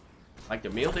 Like the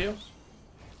meal deals?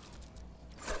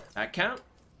 That count?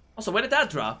 Also, where did that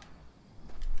drop?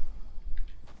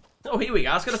 Oh, here we go.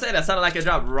 I was gonna say that sounded like it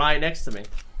dropped right next to me.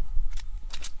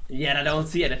 Yet I don't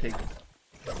see anything.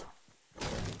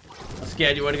 I'm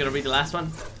scared you weren't gonna read the last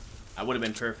one. I would have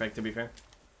been perfect, to be fair.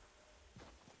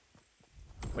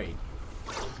 Wait.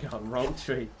 God, wrong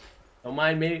tree. Don't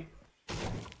mind me.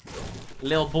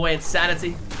 Little boy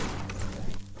insanity.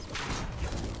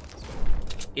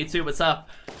 E2, what's up?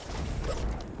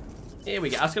 Here we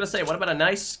go. I was gonna say, what about a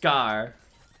nice scar?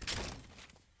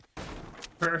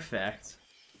 Perfect.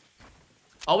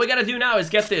 All we gotta do now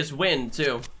is get this win,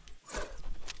 too.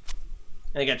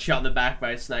 And get shot in the back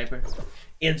by a sniper.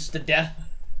 Insta death.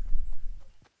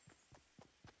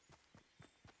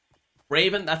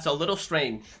 Raven, that's a little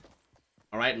strange.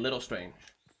 Alright, little strange.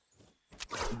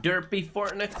 Derpy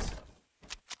Fortnite.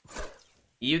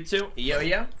 You two,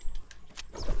 yo.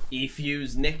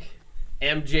 E-Fuse Nick.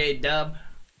 MJ Dub.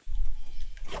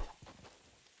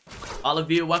 All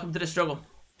of you, welcome to the struggle.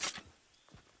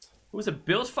 Who's a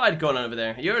build fight going on over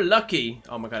there? You're lucky.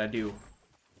 Oh my god, I do.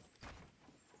 I'm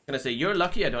gonna say, you're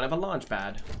lucky I don't have a launch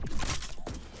pad.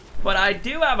 But I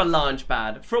do have a launch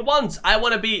pad. For once, I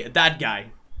want to be that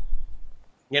guy.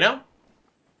 You know?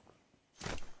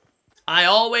 I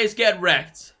always get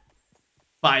wrecked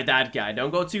by that guy.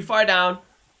 Don't go too far down.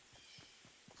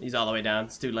 He's all the way down.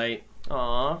 It's too late.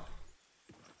 Aww.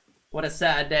 What a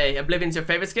sad day. Oblivion's your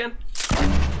favorite skin?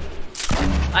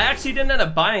 I actually didn't end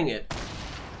up buying it.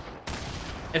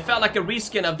 It felt like a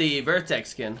reskin of the Vertex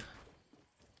skin.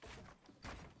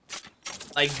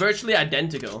 Like, virtually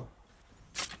identical.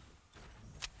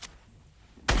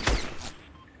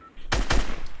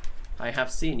 I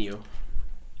have seen you.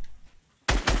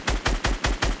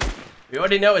 We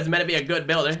already know it's meant to be a good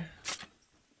builder.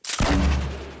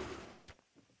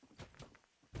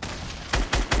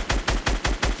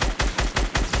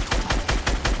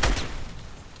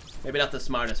 Maybe not the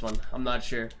smartest one. I'm not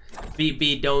sure.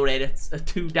 BB donated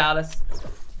 $2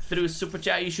 through Super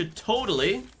Chat. You should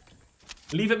totally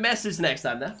leave a message next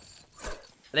time, though.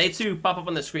 They too pop up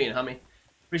on the screen, homie.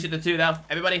 Appreciate the 2, though.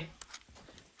 Everybody,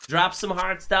 drop some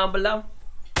hearts down below.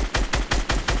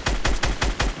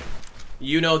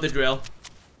 You know the drill.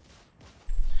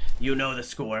 You know the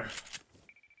score.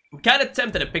 I'm kind of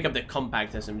tempted to pick up the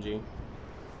compact SMG.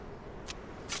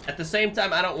 At the same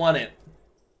time, I don't want it.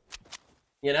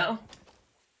 You know?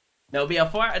 No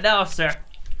BL4? No, sir.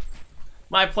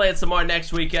 Might play it some more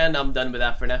next weekend. I'm done with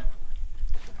that for now.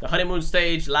 The honeymoon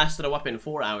stage lasted a whopping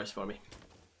 4 hours for me.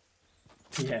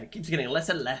 Yeah, it keeps getting less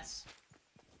and less.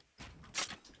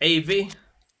 AV.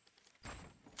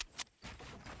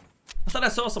 I thought I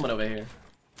saw someone over here.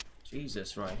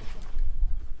 Jesus, right.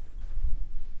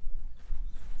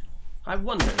 I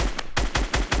wonder.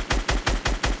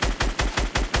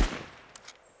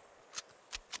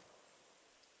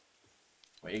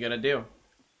 What are you gonna do?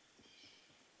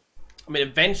 I mean,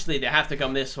 eventually they have to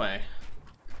come this way.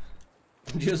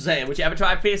 I'm just saying, would you ever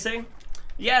try PC?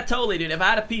 Yeah, totally, dude. If I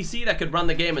had a PC that could run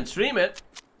the game and stream it,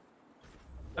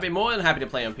 I'd be more than happy to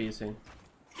play on PC.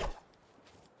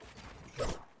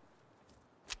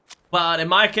 But in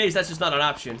my case, that's just not an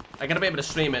option. I gotta be able to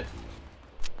stream it.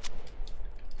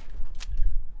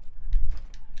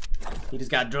 He just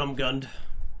got drum gunned.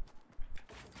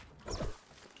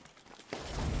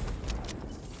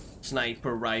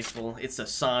 Sniper rifle. It's a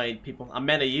side, people. I'm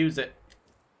meant to use it.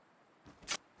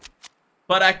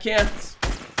 But I can't.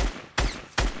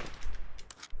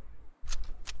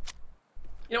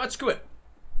 You know what? Screw it.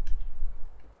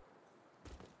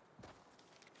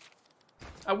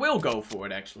 I will go for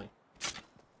it, actually.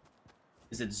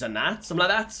 Is it Zanat? Something like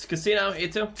that? Casino,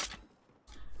 E2.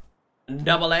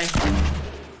 Double A.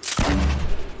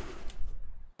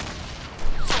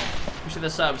 Appreciate the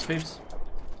subs, peeps.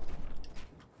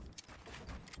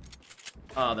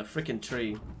 Oh, the freaking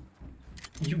tree.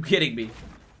 You kidding me?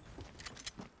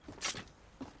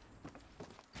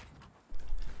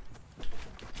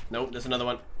 Nope, there's another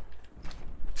one.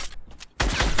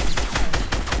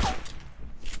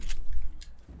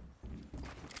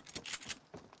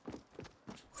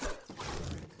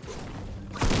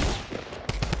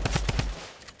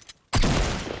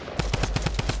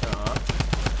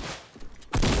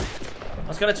 I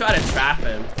was gonna try to trap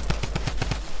him.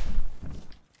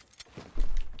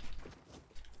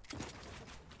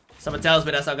 Someone tells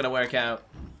me that's not gonna work out.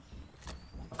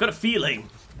 I've got a feeling.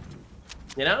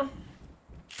 You know?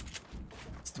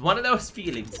 It's one of those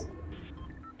feelings.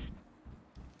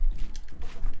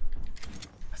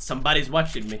 Somebody's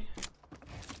watching me.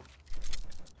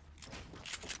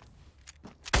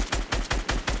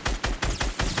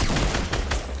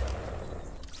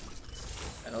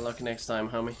 Better luck next time,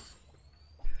 homie.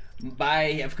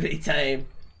 Bye, have a great time.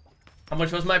 How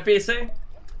much was my PC?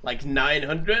 Like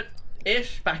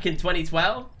 900-ish back in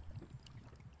 2012.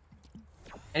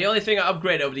 And the only thing I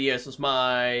upgraded over the years was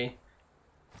my...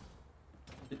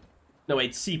 No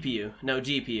wait, CPU, no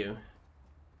GPU.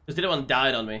 Because the other one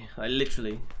died on me, like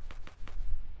literally.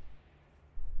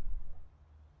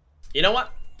 You know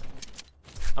what?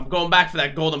 I'm going back for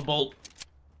that golden bolt.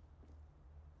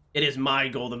 It is my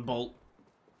golden bolt.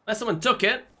 Unless someone took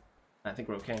it. I think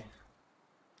we're okay.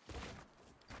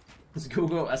 This is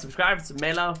Google. Subscribe to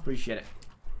Melo. Appreciate it.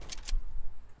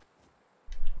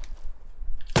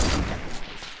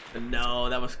 No,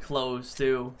 that was close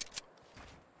too.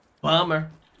 Bummer.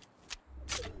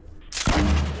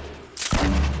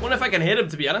 Wonder if I can hit him,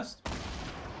 to be honest.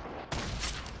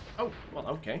 Oh, well,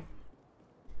 okay.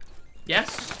 Yes.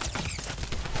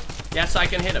 Yes, I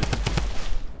can hit him.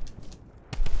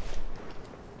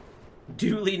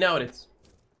 Duly noted.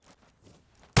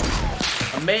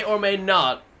 I may or may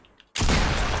not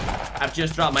have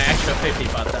just dropped my extra 50,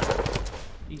 but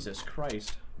Jesus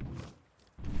Christ.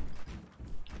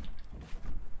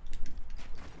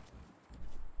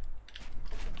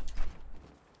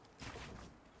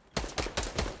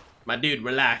 My dude,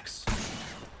 relax.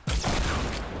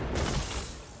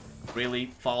 Really?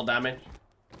 Fall damage?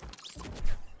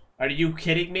 Are you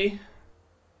kidding me?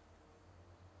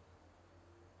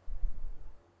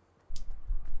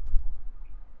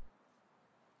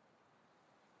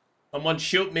 Someone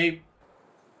shoot me.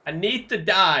 I need to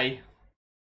die.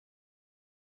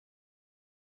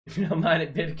 If you don't mind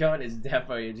it, Bitcoin is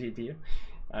definitely your GPU.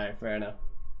 Alright, fair enough.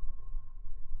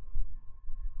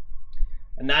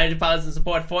 £90 in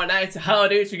support Fortnite. How,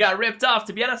 dude? You got ripped off,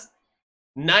 to be honest.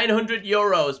 900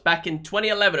 euros back in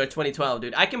 2011 or 2012,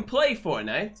 dude. I can play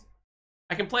Fortnite.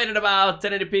 I can play it at about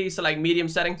 1080p, so like medium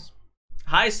settings.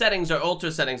 High settings or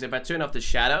ultra settings if I turn off the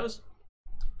shadows.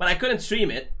 But I couldn't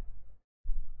stream it.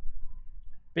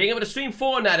 Being able to stream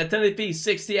Fortnite at 1080p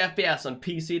 60 FPS on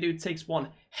PC, dude, takes one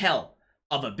hell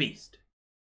of a beast.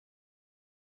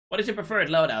 What is your preferred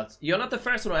loadouts? You're not the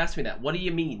first one who asked me that. What do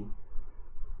you mean?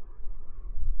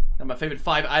 My favorite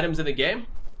 5 items in the game: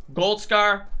 Gold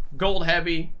Scar, Gold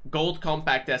Heavy, Gold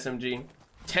Compact SMG,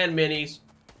 10 minis,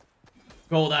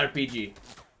 Gold RPG.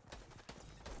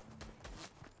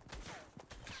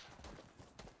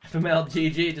 FML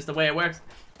GG, just the way it works.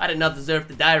 I did not deserve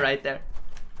to die right there.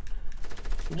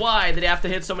 Why did he have to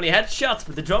hit so many headshots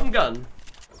with the drum gun?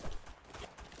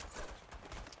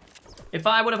 If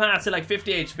I would have had, say, like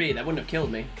 50 HP, that wouldn't have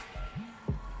killed me.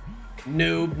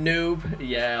 Noob, noob.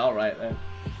 Yeah, alright then.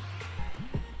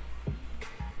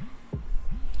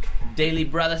 Daily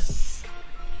Brothers.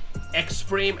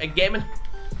 Extreme Gaming.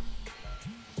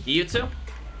 You too?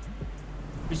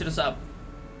 Appreciate the sub.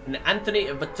 And Anthony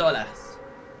Vitolas.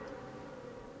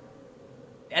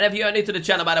 Any of you are new to the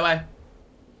channel, by the way,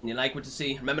 and you like what you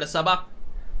see, remember to sub up,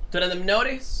 turn on them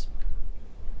notice,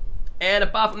 and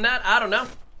apart from that, I don't know,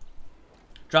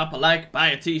 drop a like, buy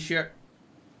a t-shirt,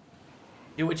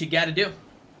 do what you gotta do.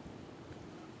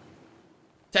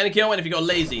 10 kill win if you go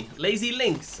lazy. Lazy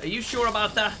links, are you sure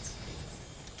about that?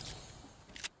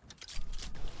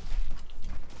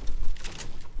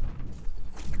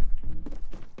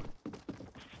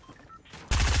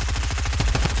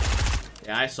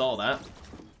 Yeah, I saw that.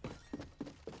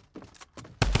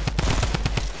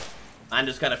 Man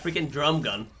just got a freaking drum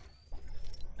gun.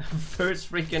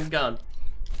 First freaking gun.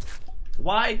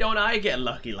 Why don't I get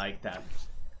lucky like that?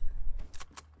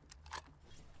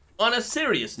 On a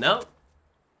serious note,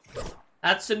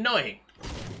 that's annoying.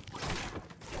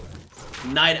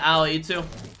 Night Owl, you too.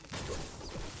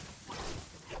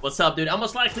 What's up, dude? I'll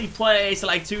most likely play so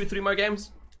like 2-3 more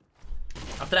games.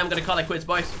 After that, I'm gonna call it quits,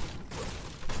 boys.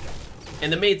 In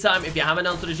the meantime, if you haven't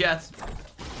done this yet,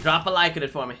 drop a like on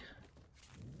it for me.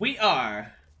 We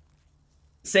are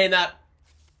saying that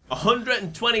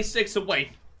 126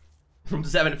 away from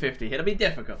 750. It'll be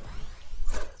difficult.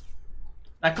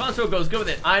 That console goes good with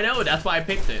it. I know, that's why I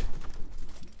picked it.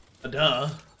 Duh.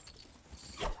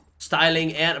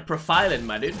 Styling and profiling,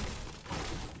 my dude.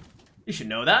 You should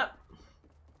know that.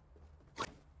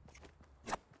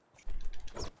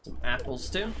 Some apples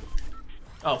too.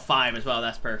 Oh, 5 as well,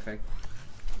 that's perfect.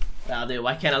 That'll do.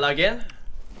 Why can't I log in?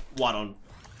 What, on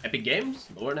Epic Games?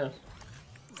 Lord knows.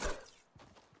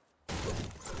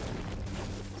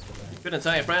 Couldn't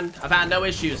tell you, friend. I've had no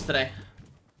issues today.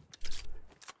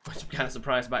 Which I'm kind of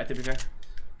surprised by, to be fair.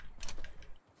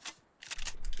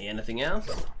 Anything else?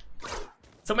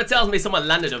 Someone tells me someone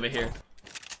landed over here.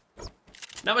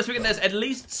 Now we're speaking, there's at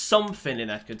least something in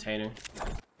that container.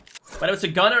 Whether it's a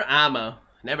gun or ammo.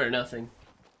 Never nothing.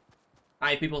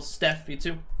 Hi people, Steph, you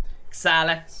too.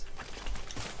 Xalex.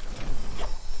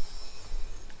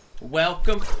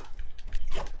 Welcome.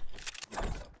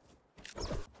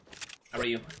 How are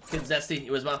you? Kid Zesty,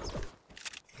 you as well.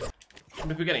 I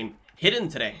wonder if we're getting hidden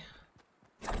today.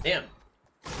 Damn.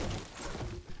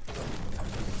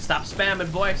 Stop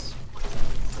spamming, boys.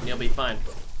 And you'll be fine.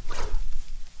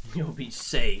 You'll be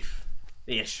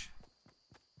safe-ish.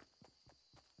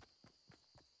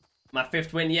 My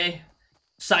 5th win, yay.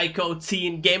 Psycho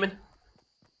Teen Gaming.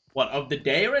 What, of the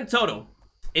day or in total?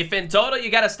 If in total, you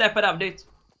gotta step it up, dude.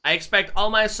 I expect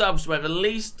all my subs to have at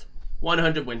least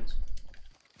 100 wins.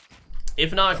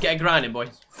 If not, get grinding,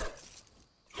 boys.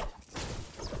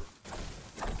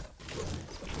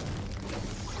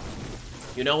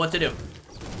 You know what to do.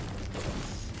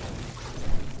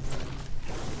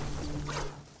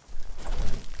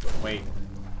 Wait.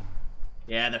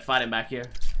 Yeah, they're fighting back here.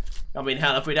 I mean,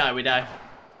 hell, if we die, we die.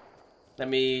 Let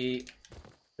me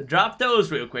drop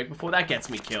those real quick before that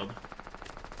gets me killed.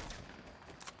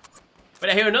 But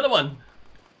I hear another one.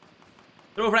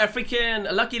 They're over at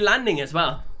freaking Lucky Landing as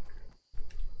well.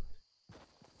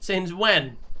 Since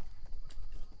when?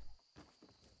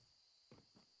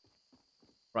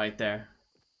 Right there.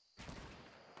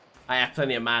 I have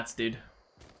plenty of mats, dude.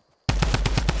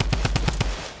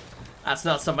 That's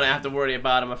not something I have to worry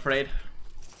about, I'm afraid.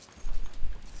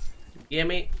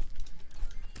 Gimme.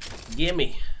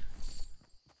 Gimme.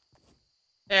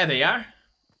 There they are.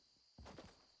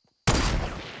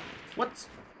 What?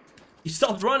 He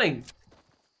stopped running.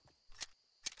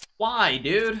 Why,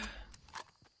 dude?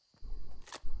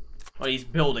 Oh, he's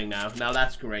building now. Now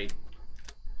that's great.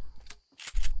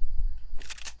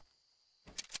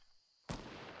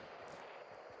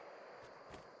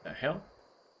 The hell?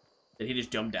 Did he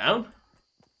just jump down?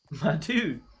 My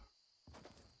dude.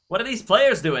 What are these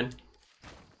players doing?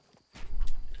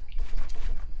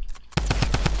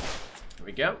 Here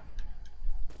we go.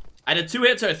 I did 2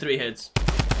 hits or 3 hits?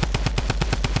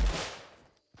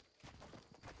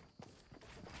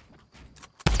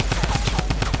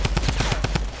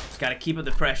 Just gotta keep up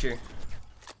the pressure.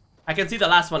 I can see the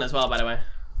last one as well, by the way.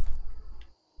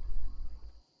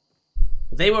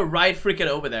 They were right freaking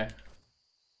over there.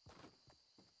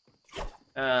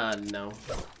 No.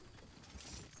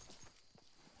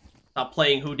 Stop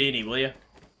playing Houdini, will you?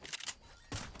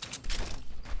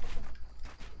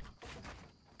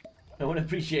 No one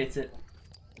appreciates it.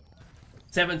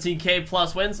 17k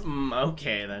plus wins?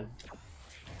 Okay then.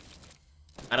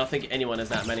 I don't think anyone has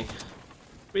that many.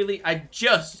 Really? I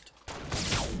just...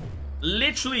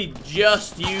 literally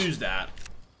just used that.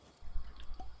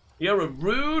 You're a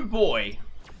rude boy.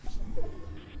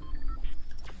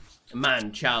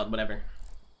 Man, child, whatever.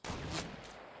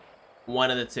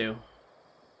 One of the two.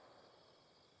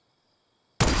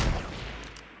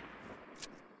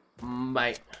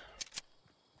 Bye.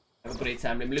 Have a great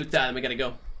time. Let me loot down and we gotta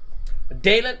go.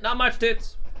 Daylight, not much,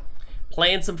 dudes.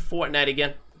 Playing some Fortnite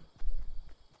again.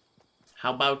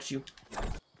 How about you?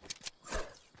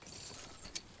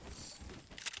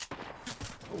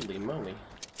 Holy moly.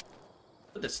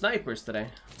 Look at the snipers today.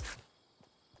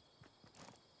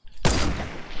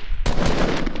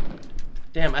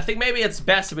 Damn, I think maybe it's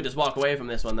best if we just walk away from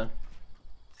this one, though.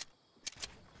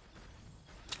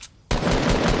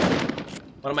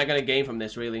 What am I gonna gain from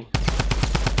this, really?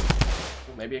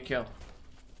 Ooh, maybe a kill.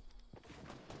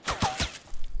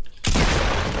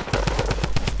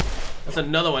 That's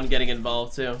another one getting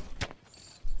involved too.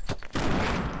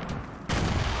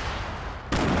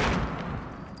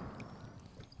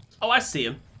 Oh, I see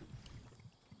him.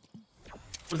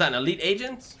 Was that an elite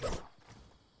agent?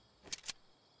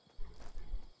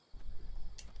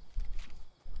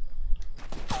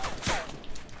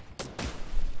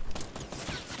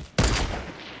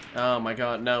 Oh my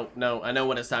god, no, no. I know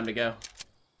when it's time to go.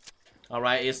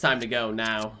 Alright, it's time to go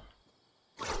now.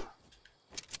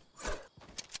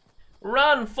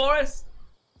 Run, Forrest!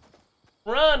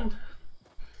 Run!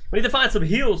 We need to find some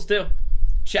heals too.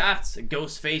 Chats, a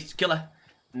ghost-faced killer,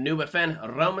 noob fan, a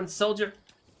Roman soldier.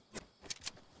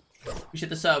 Appreciate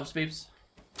the subs, peeps.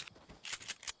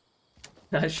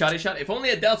 Shotty shot. If only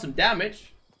it dealt some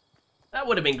damage. That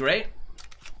would have been great.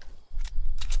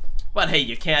 But hey,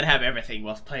 you can't have everything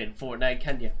whilst playing Fortnite,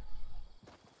 can you?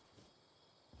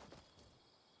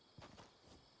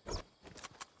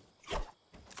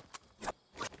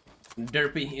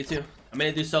 Derpy, you too. I'm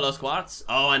gonna do solo squads.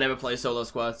 Oh, I never play solo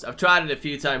squads. I've tried it a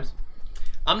few times.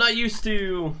 I'm not used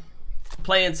to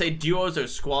playing, say, duos or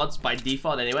squads by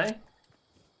default anyway.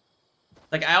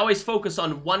 Like, I always focus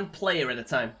on one player at a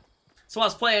time. So I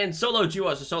was playing solo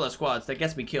duos or solo squads, that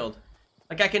gets me killed.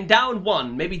 Like, I can down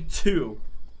one, maybe two,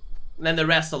 and then the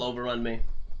rest will overrun me.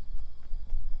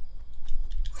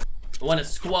 I want to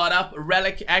squad up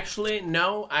Relic. Actually,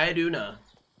 no, I do not.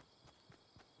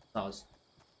 Pause.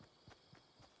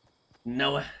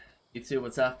 Noah, you too,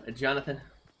 what's up? Jonathan.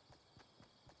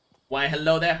 Why,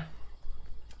 hello there.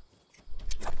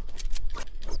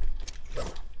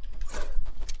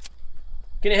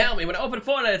 Can you help me? When I open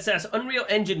Fortnite, it says Unreal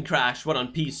Engine crash. What,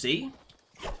 on PC?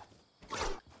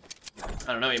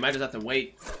 I don't know, you might just have to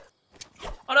wait.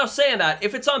 Oh no, saying that,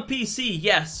 if it's on PC,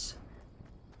 yes.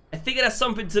 I think it has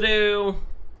something to do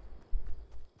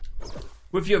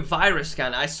with your virus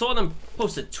scanner. I saw them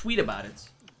post a tweet about it.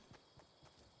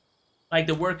 Like,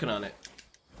 they're working on it.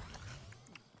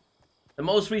 The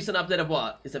most recent update of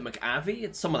what? Is it McAfee?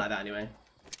 It's something like that anyway.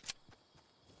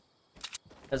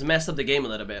 Has messed up the game a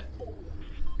little bit.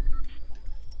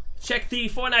 Check the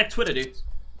Fortnite Twitter, dude.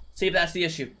 See if that's the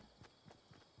issue.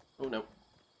 Oh no.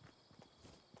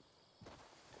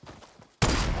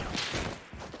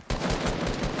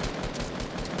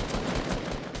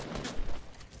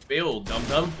 Bill,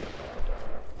 dum-dum.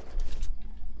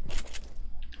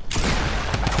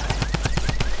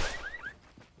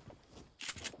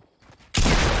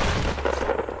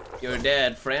 You're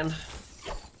dead, friend.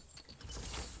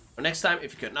 Or next time,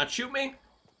 if you could not shoot me,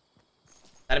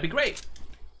 that'd be great.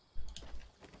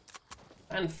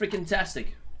 And freaking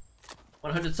tastic.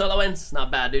 100 solo wins,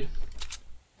 not bad, dude.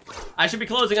 I should be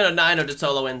closing on a 900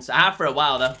 solo wins. I have for a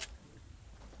while though,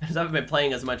 because I haven't been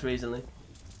playing as much recently.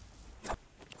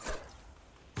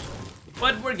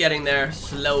 But we're getting there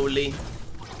slowly.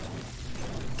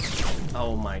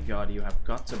 Oh my god, you have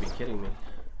got to be kidding me.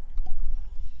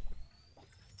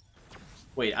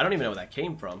 Wait, I don't even know where that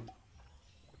came from.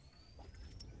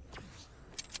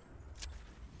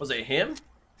 Was it him?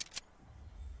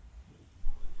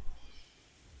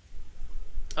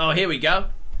 Oh, here we go.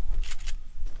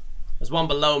 There's one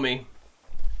below me.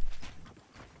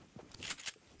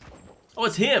 Oh,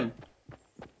 it's him.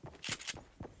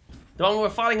 The one we were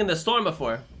fighting in the storm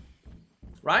before.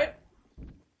 Right?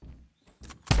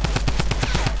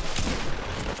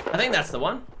 I think that's the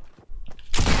one.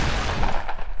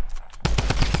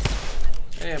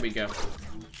 There we go.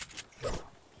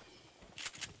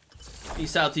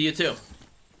 Peace out to you too.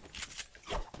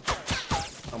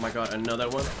 Oh my god, another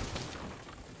one.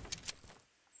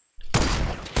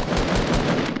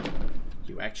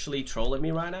 You actually trolling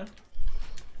me right now?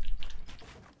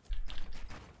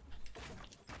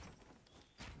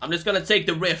 I'm just gonna take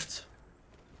the rift.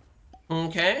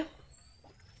 Okay.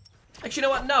 Actually, you know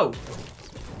what? No.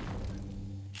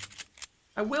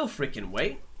 I will freaking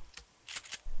wait.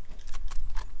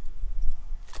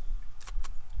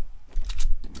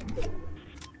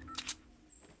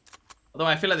 Although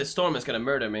I feel like the storm is gonna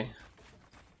murder me.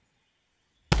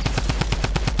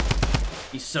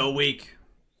 He's so weak.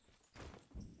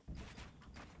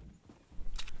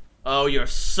 Oh, you're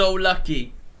so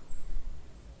lucky.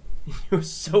 You're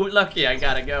so lucky I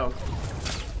gotta go.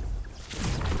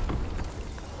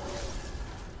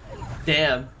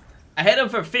 Damn. I hit him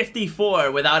for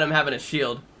 54 without him having a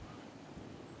shield.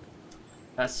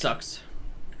 That sucks.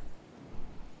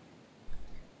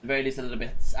 At the very least a little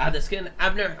bit. The skin.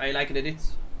 Abner, are you liking it?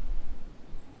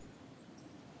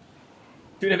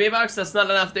 2 V-Bucks? That's not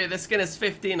enough, dude. This skin is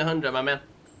 1500, my man.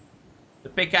 The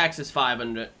pickaxe is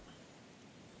 500.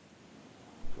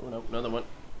 Oh no, another one.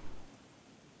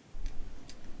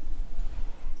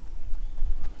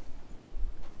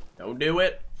 Don't do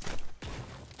it.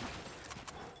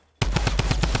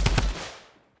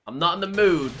 I'm not in the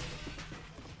mood.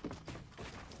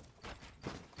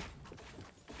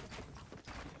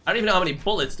 I don't even know how many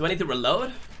bullets. Do I need to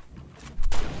reload?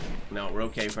 No, we're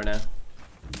okay for now.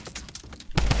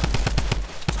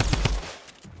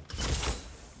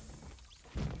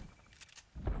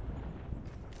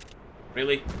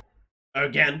 Really?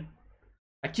 Again?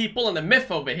 I keep pulling the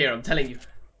myth over here, I'm telling you.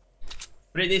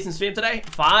 Pretty decent stream today?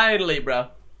 Finally, bro.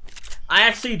 I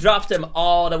actually dropped him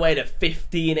all the way to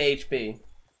 15 HP.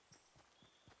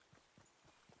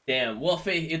 Damn,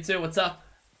 Wolfie, you too, what's up?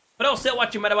 But I'm still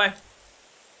watching, by the way.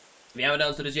 If you haven't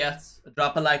done so yet,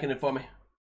 drop a like in it for me.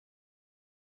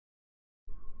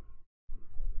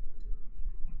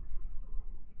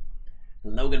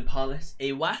 Logan Paulus,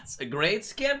 a what? A great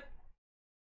skin?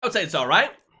 I would say it's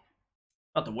alright.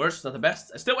 Not the worst, not the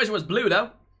best. I still wish it was blue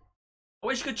though. I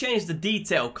wish you could change the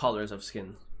detail colors of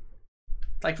skins.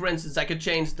 Like for instance, I could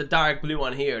change the dark blue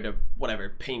on here to whatever,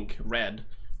 pink, red.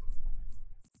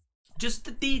 Just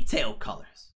the detail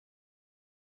colors.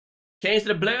 Change to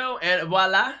the blue and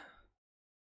voila.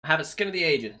 I have a skin of the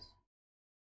ages.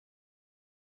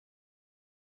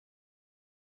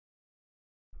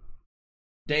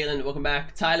 Dalen, welcome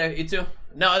back. Tyler, you too?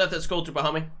 No, I left that Skull Trooper,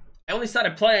 homie. I only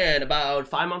started playing about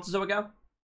 5 months or so ago.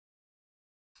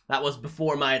 That was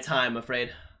before my time, I'm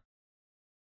afraid.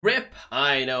 RIP.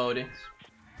 I know, dude.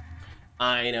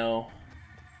 I know.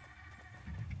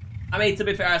 I mean, to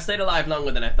be fair, I stayed alive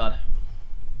longer than I thought.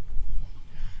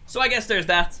 So I guess there's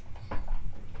that.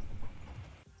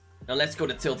 Now let's go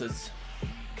to Tilted.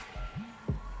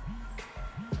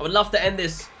 I would love to end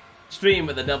this stream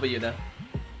with a W though.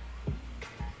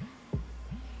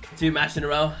 2 matches in a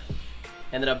row.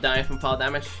 Ended up dying from fall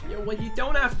damage. Yo, well, you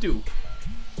don't have to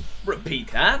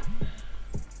repeat that.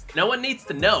 No one needs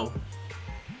to know.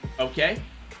 Okay?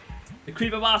 The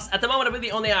Creeper Boss. At the moment, I'm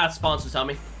the only ad sponsors,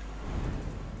 homie.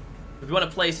 If you want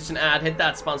to place such an ad, hit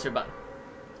that sponsor button.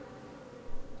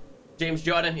 James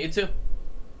Jordan, you too?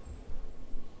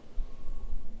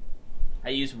 I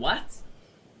use what?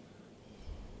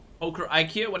 Poker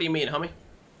IQ? What do you mean, homie?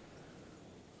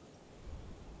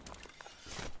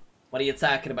 What are you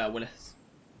talking about, Willis?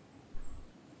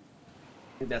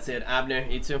 I think that's it. Abner,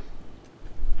 you too?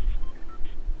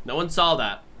 No one saw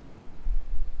that.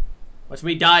 Watch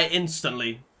me die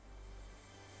instantly.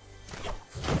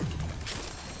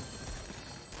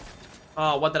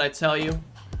 Oh, what did I tell you?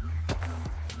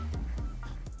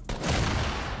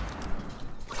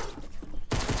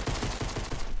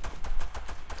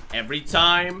 Every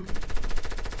time.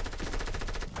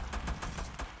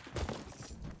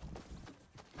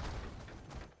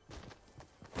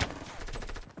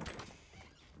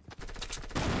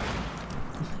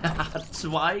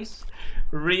 Twice?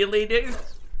 Really, dude?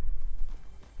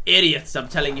 Idiots, I'm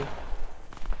telling you.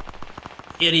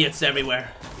 Idiots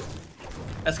everywhere.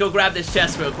 Let's go grab this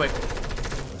chest real quick.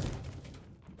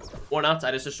 Or not,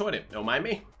 I just destroyed it. Don't mind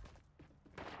me.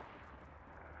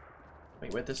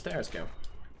 Wait, where'd the stairs go?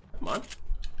 Come on.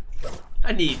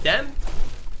 I need them.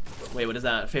 Wait, what is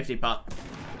that? 50 pop.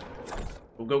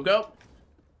 Go, go, go.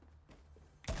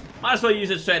 Might as well use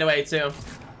it straight away, too.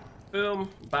 Boom.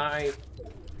 Bye.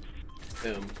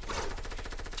 Boom.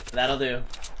 That'll do.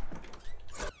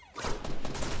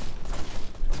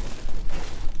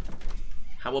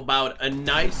 How about a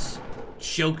nice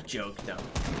choke though?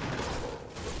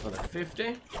 Another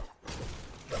 50.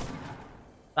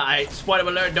 I, spoiler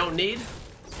alert, don't need.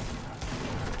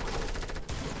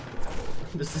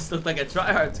 Does this look like a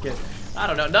tryhard skin? I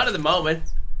don't know, not at the moment.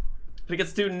 I think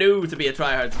it's too new to be a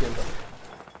tryhard skin.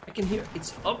 I can hear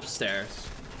it's upstairs.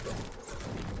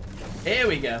 Here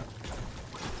we go.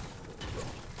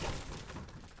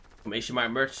 Exclamation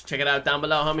mark merch. Check it out down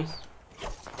below, homies.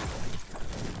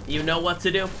 You know what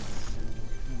to do.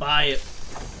 Buy it.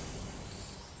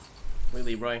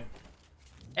 Really, Roy.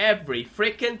 Every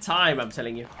freaking time, I'm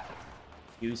telling you.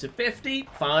 Use a 50,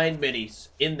 find minis.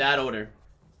 In that order.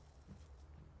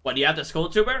 What, do you have the Skull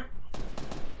Trooper?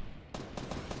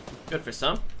 Good for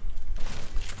some.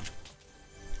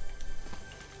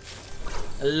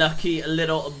 A lucky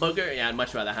little bugger. Yeah, I'd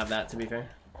much rather have that, to be fair.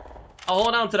 I'll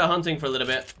hold on to the hunting for a little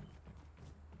bit.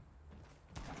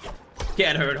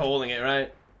 Can't hurt holding it,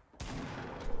 right?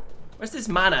 Where's this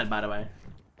man at, by the way?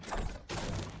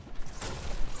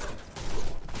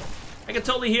 I can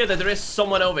totally hear that there is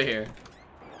someone over here.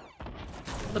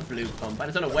 The blue pump, I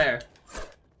just don't know where.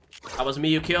 That was me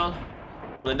you killed?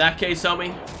 Well, in that case,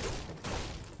 homie,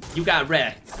 you got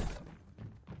wrecked.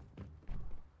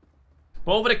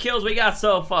 Both of the kills we got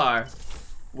so far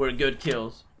were good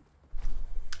kills.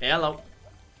 Hello.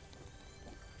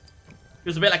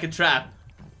 Feels a bit like a trap.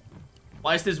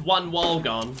 Why is this one wall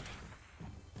gone?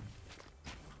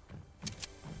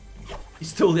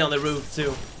 He's totally on the roof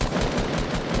too.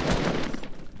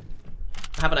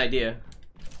 I have an idea.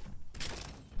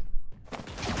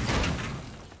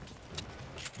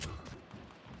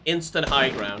 Instant high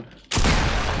ground.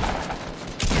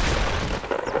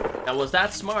 Now was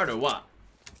that smart or what?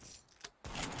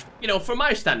 You know, for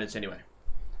my standards anyway.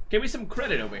 Give me some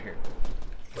credit over here.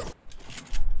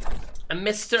 And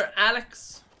Mr.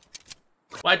 Alex,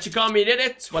 why'd you call me an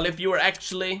idiot? Well, if you were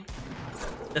actually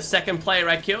the second player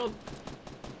I killed,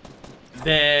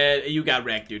 then you got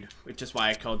wrecked, dude. Which is why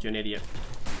I called you an idiot.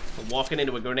 For walking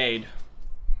into a grenade.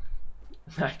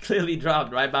 I clearly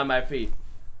dropped right by my feet.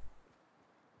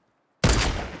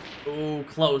 Ooh,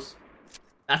 close.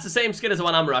 That's the same skin as the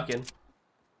one I'm rocking.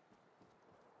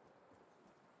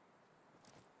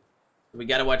 We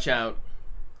gotta watch out.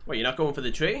 Wait, you're not going for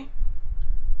the tree?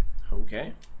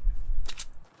 Okay.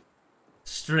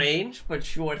 Strange, but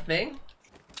sure thing.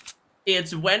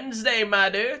 It's Wednesday, my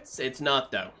dudes. It's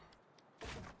not, though.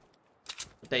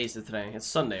 What day is it today? It's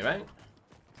Sunday, right?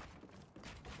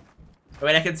 Oh,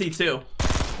 wait, I can see two.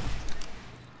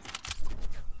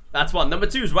 That's one. Number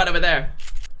two is right over there.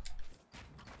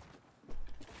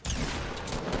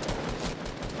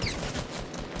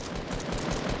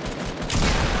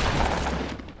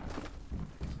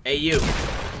 Hey, you.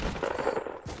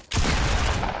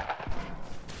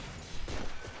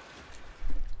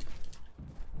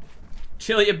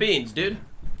 Chill your beans, dude.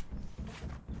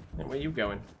 Hey, where you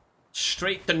going?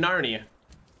 Straight to Narnia.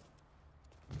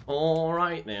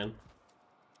 Alright, then.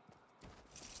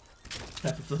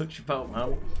 Have to float your boat,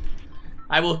 man.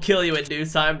 I will kill you in due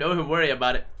time. Don't even worry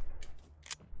about it.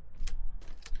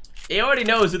 He already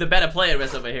knows who the better player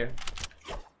is over here.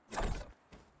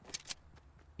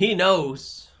 He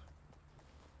knows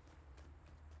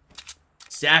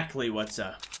exactly what's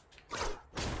up.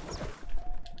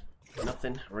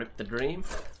 Nothing. Rip the dream.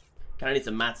 Kinda need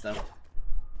some mats though.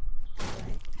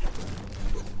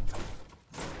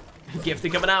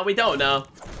 Gifting coming out? We don't know.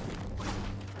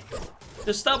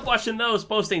 Just stop watching those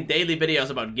posting daily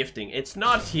videos about gifting. It's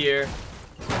not here.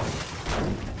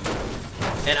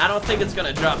 And I don't think it's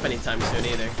gonna drop anytime soon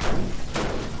either.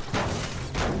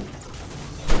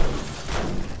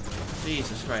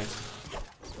 Jesus Christ.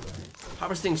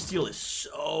 Harvesting steel is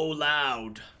so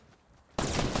loud.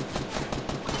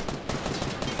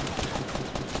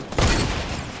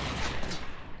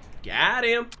 Got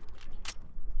him.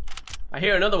 I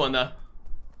hear another one though,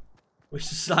 which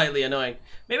is slightly annoying.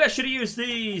 Maybe I should have used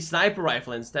the sniper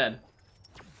rifle instead.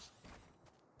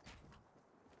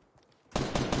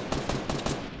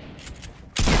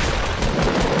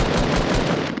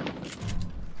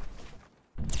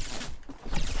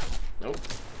 Nope.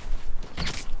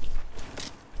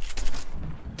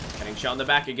 Getting shot in the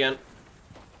back again.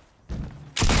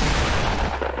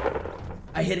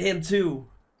 I hit him too.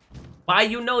 Why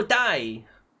you no die?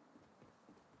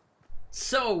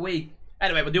 So weak.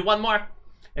 Anyway, we'll do one more.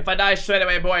 If I die straight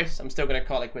away, boys, I'm still gonna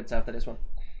call it quits after this one.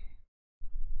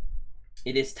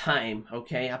 It is time,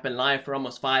 okay? I've been live for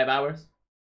almost 5 hours.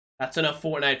 That's enough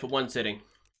Fortnite for one sitting.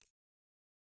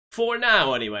 For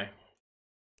now, anyway.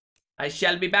 I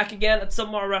shall be back again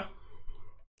tomorrow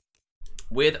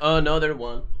with another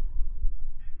one.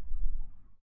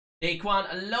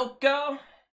 TheQueen Loco.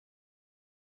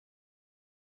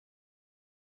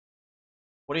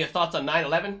 What are your thoughts on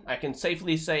 9/11? I can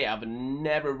safely say I've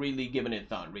never really given it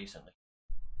thought recently.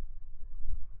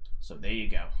 So there you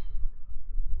go.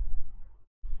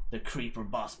 The creeper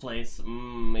boss place.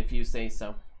 If you say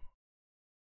so.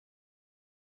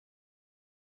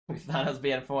 We thought us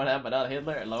being Fortnite, but not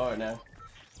Hitler. Lord, no.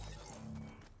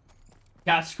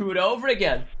 Got screwed over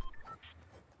again.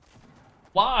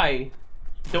 Why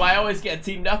do I always get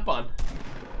teamed up on?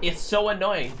 It's so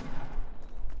annoying.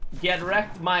 Get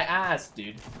wrecked my ass,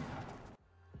 dude.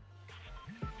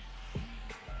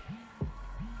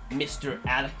 Mr.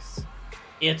 Alex.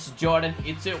 It's Jordan.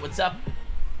 It's it. What's up?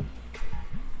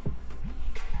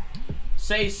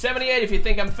 Say 78 if you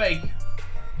think I'm fake.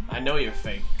 I know you're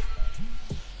fake.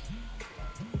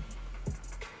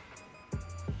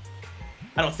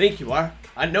 I don't think you are.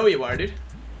 I know you are, dude.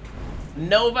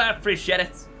 Nova, appreciate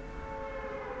it.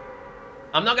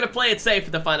 I'm not gonna play it safe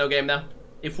for the final game now.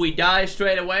 If we die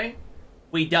straight away,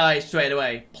 we die straight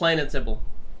away. Plain and simple.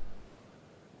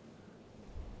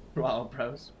 Wow,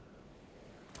 bros.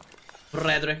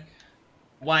 Frederick.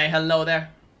 Why, hello there.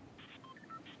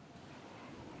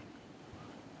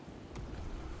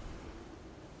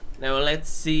 Now let's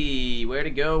see where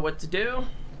to go, what to do.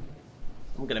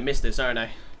 I'm gonna miss this, aren't I?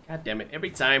 God damn it,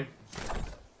 every time.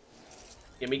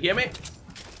 Gimme, gimme. I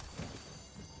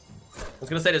was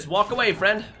gonna say, just walk away,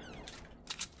 friend.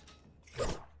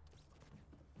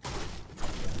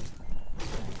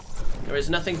 There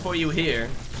is nothing for you here.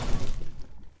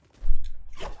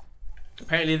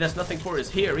 Apparently there's nothing for us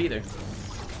here either.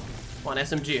 Come on,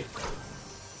 SMG.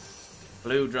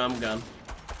 Blue drum gun.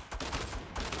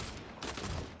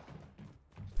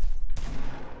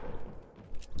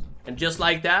 And just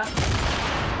like that.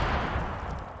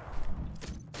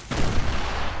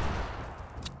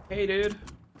 Hey, dude.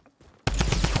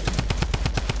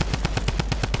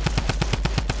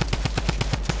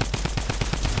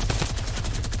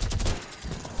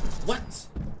 What?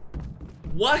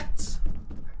 What?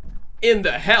 In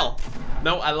the hell?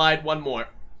 No, I lied, one more.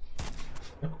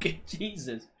 Okay,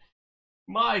 Jesus.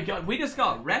 My God, we just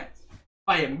got wrecked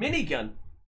by a minigun.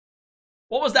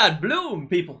 What was that bloom,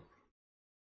 people?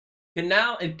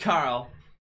 Canal and Carl.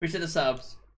 Appreciate the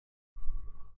subs.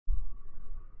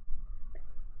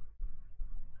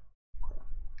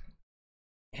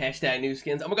 Hashtag new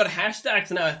skins. Oh my God,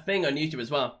 hashtags are now a thing on YouTube as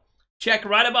well. Check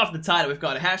right above the title. We've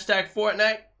got hashtag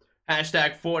Fortnite,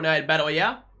 hashtag Fortnite Battle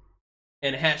Royale,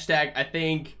 and hashtag, I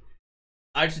think,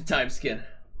 Archetype skin.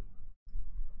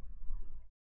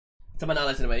 To my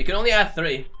knowledge anyway. You can only add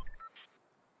 3.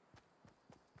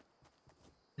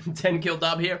 10 kill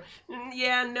dub here.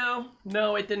 Yeah,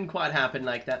 no, it didn't quite happen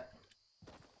like that.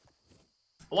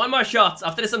 1 more shot.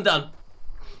 After this, I'm done.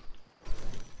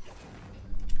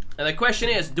 And the question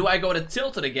is, do I go to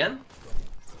Tilted again?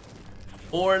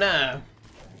 Or nah?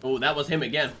 Oh, that was him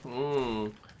again.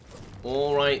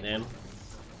 Alright then.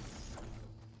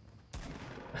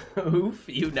 Oof,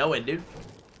 you know it, dude.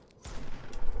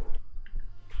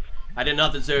 I did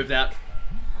not deserve that.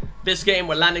 This game,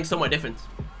 we're landing somewhere different.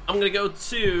 I'm gonna go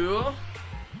to...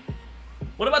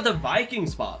 What about the Viking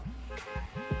spot?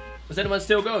 Does anyone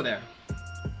still go there?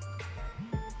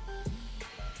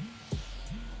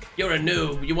 You're a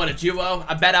noob. You want a duo?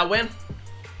 I bet I win.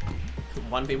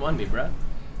 1v1 me, bro.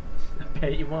 I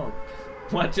bet you won't.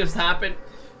 What just happened?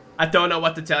 I don't know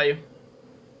what to tell you.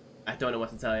 I don't know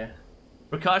what to tell you.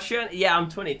 Precaution? Yeah, I'm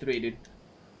 23, dude.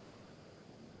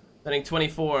 Turning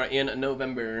 24 in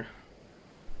November.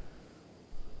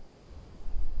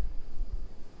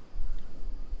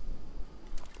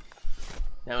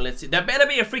 Now let's see. There better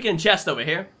be a freaking chest over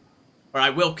here, or I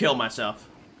will kill myself.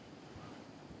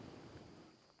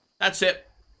 That's it.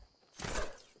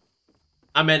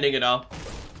 I'm ending it all.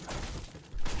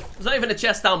 There's not even a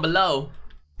chest down below.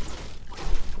 The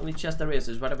only chest there is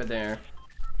right over there.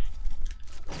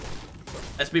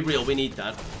 Let's be real, we need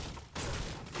that.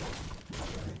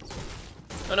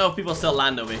 I don't know if people still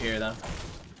land over here though.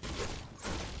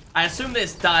 I assume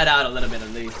this died out a little bit at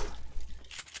least.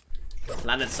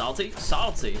 Landed salty?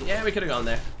 Salty. Yeah, we could have gone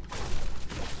there.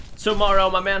 Tomorrow,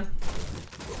 my man.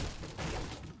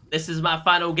 This is my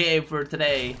final game for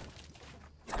today.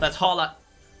 Let's haul it.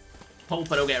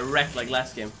 Hope I don't get wrecked like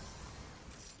last game.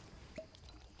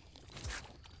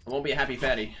 I won't be a happy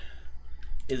fatty.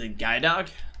 Is it Guy Dog?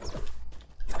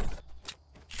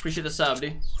 Appreciate the sub,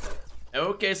 dude.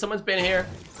 Okay, someone's been here.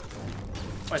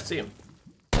 Oh, I see him.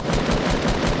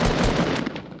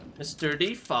 Mr.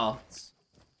 Default.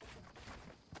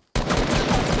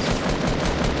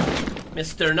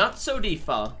 Mr. Not So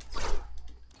Default.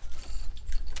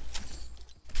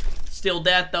 Still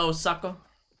dead though, sucker.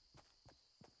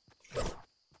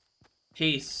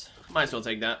 Peace. Might as well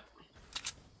take that.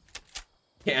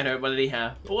 Can't hurt, what did he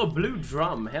have? Oh, a blue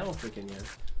drum. Hell freaking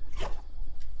yeah.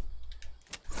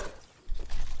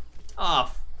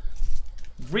 Oh,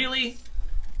 really?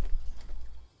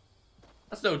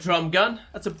 That's no drum gun.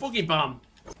 That's a boogie bomb.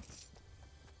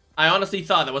 I honestly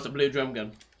thought that was a blue drum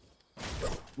gun.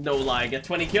 No lie. Get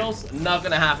 20 kills? Not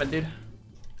gonna happen, dude.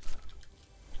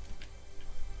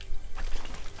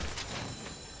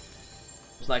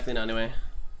 Most likely not anyway.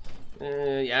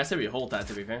 Yeah, I said we hold that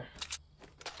to be fair.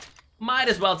 Might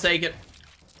as well take it.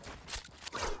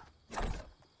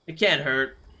 It can't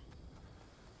hurt.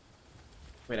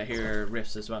 Wait, I hear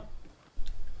riffs as well.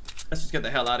 Let's just get the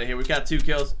hell out of here. We got 2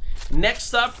 kills.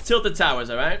 Next up, Tilted Towers,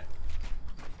 alright?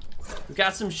 We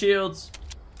got some shields.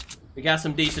 We got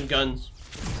some decent guns.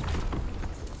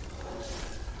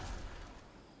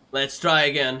 Let's try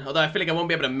again. Although I feel like I won't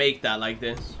be able to make that like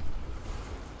this.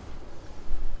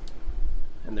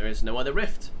 And there is no other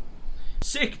rift.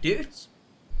 Sick, dudes.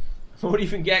 Won't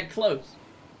even get close.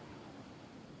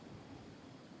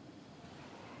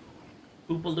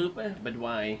 Oopa Loopa? But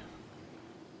why?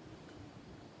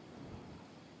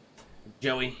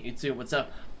 Joey, you too, what's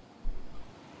up?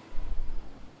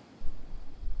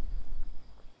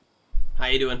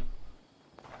 you doing?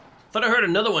 Thought I heard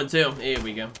another one too. Here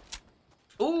we go.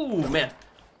 Ooh, man.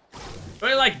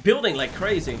 Really like building like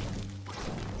crazy.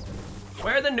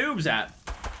 Where are the noobs at?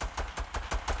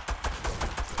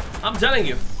 I'm telling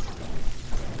you.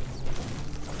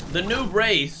 The noob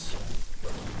race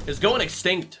is going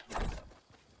extinct.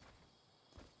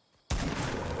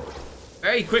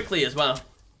 Very quickly as well.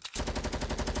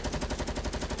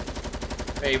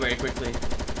 Very, very quickly.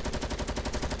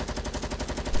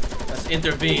 Let's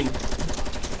intervene.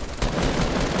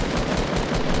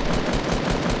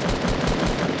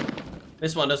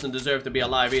 This one doesn't deserve to be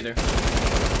alive either.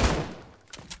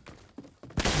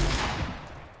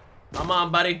 Come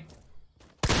on, buddy.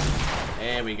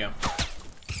 There we go.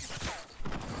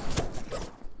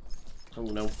 Oh,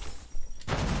 no.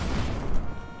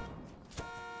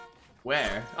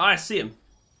 Where? Oh, I see him.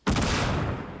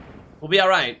 We'll be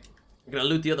alright. I'm gonna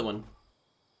loot the other one.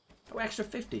 Oh, extra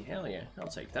 50. Hell yeah. I'll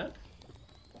take that.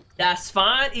 That's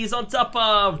fine. He's on top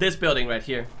of this building right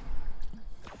here.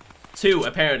 2,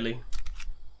 apparently.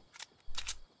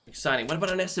 Exciting. What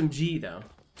about an SMG, though?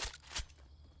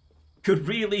 Could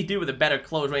really do with a better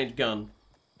close-range gun.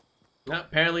 No,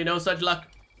 apparently no such luck.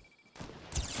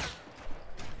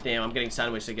 Damn, I'm getting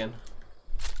sandwiched again.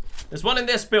 There's one in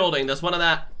this building. There's one on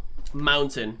that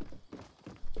mountain.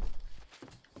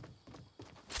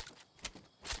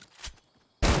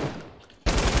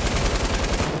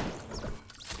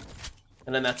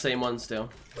 And then that same one still.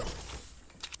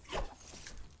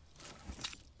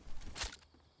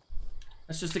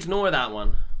 Let's just ignore that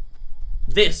one.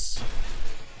 This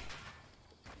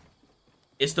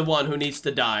is the one who needs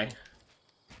to die.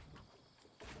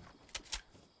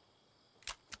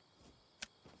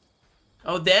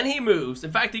 Oh, then he moves.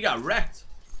 In fact, he got wrecked.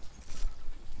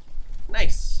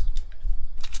 Nice.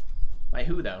 By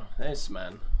who, though? This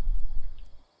man.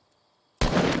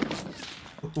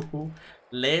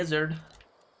 Lizard.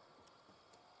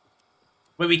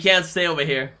 Wait, we can't stay over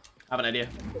here. I have an idea.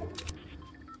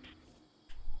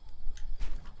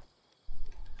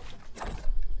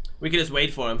 We can just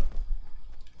wait for him.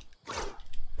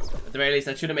 At the very least,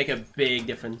 that shouldn't make a big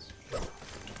difference.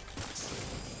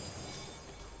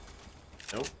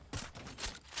 Nope.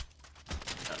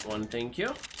 That one, thank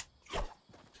you.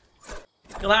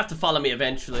 You'll have to follow me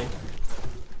eventually.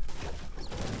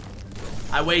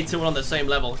 I wait till we're on the same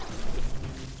level.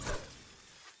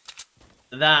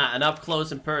 That, and up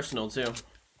close and personal, too.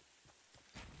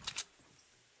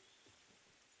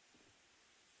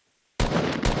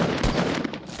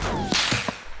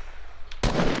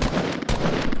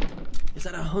 Is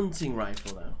that a hunting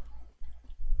rifle, though?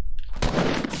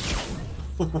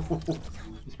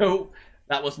 No,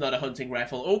 that was not a hunting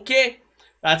rifle. Okay,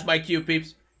 that's my cue,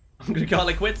 peeps. I'm gonna call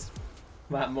it quits.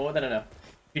 Not more than enough.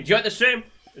 If you enjoyed the stream,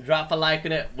 drop a like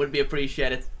on it. Would be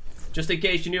appreciated. Just in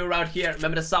case you're new around here,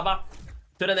 remember to sub up,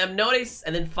 turn on them notice,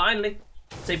 and then finally,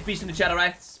 say peace in the chat,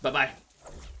 alright? Bye-bye.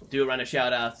 Do a round of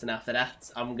shout outs, and after that,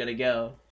 I'm gonna go.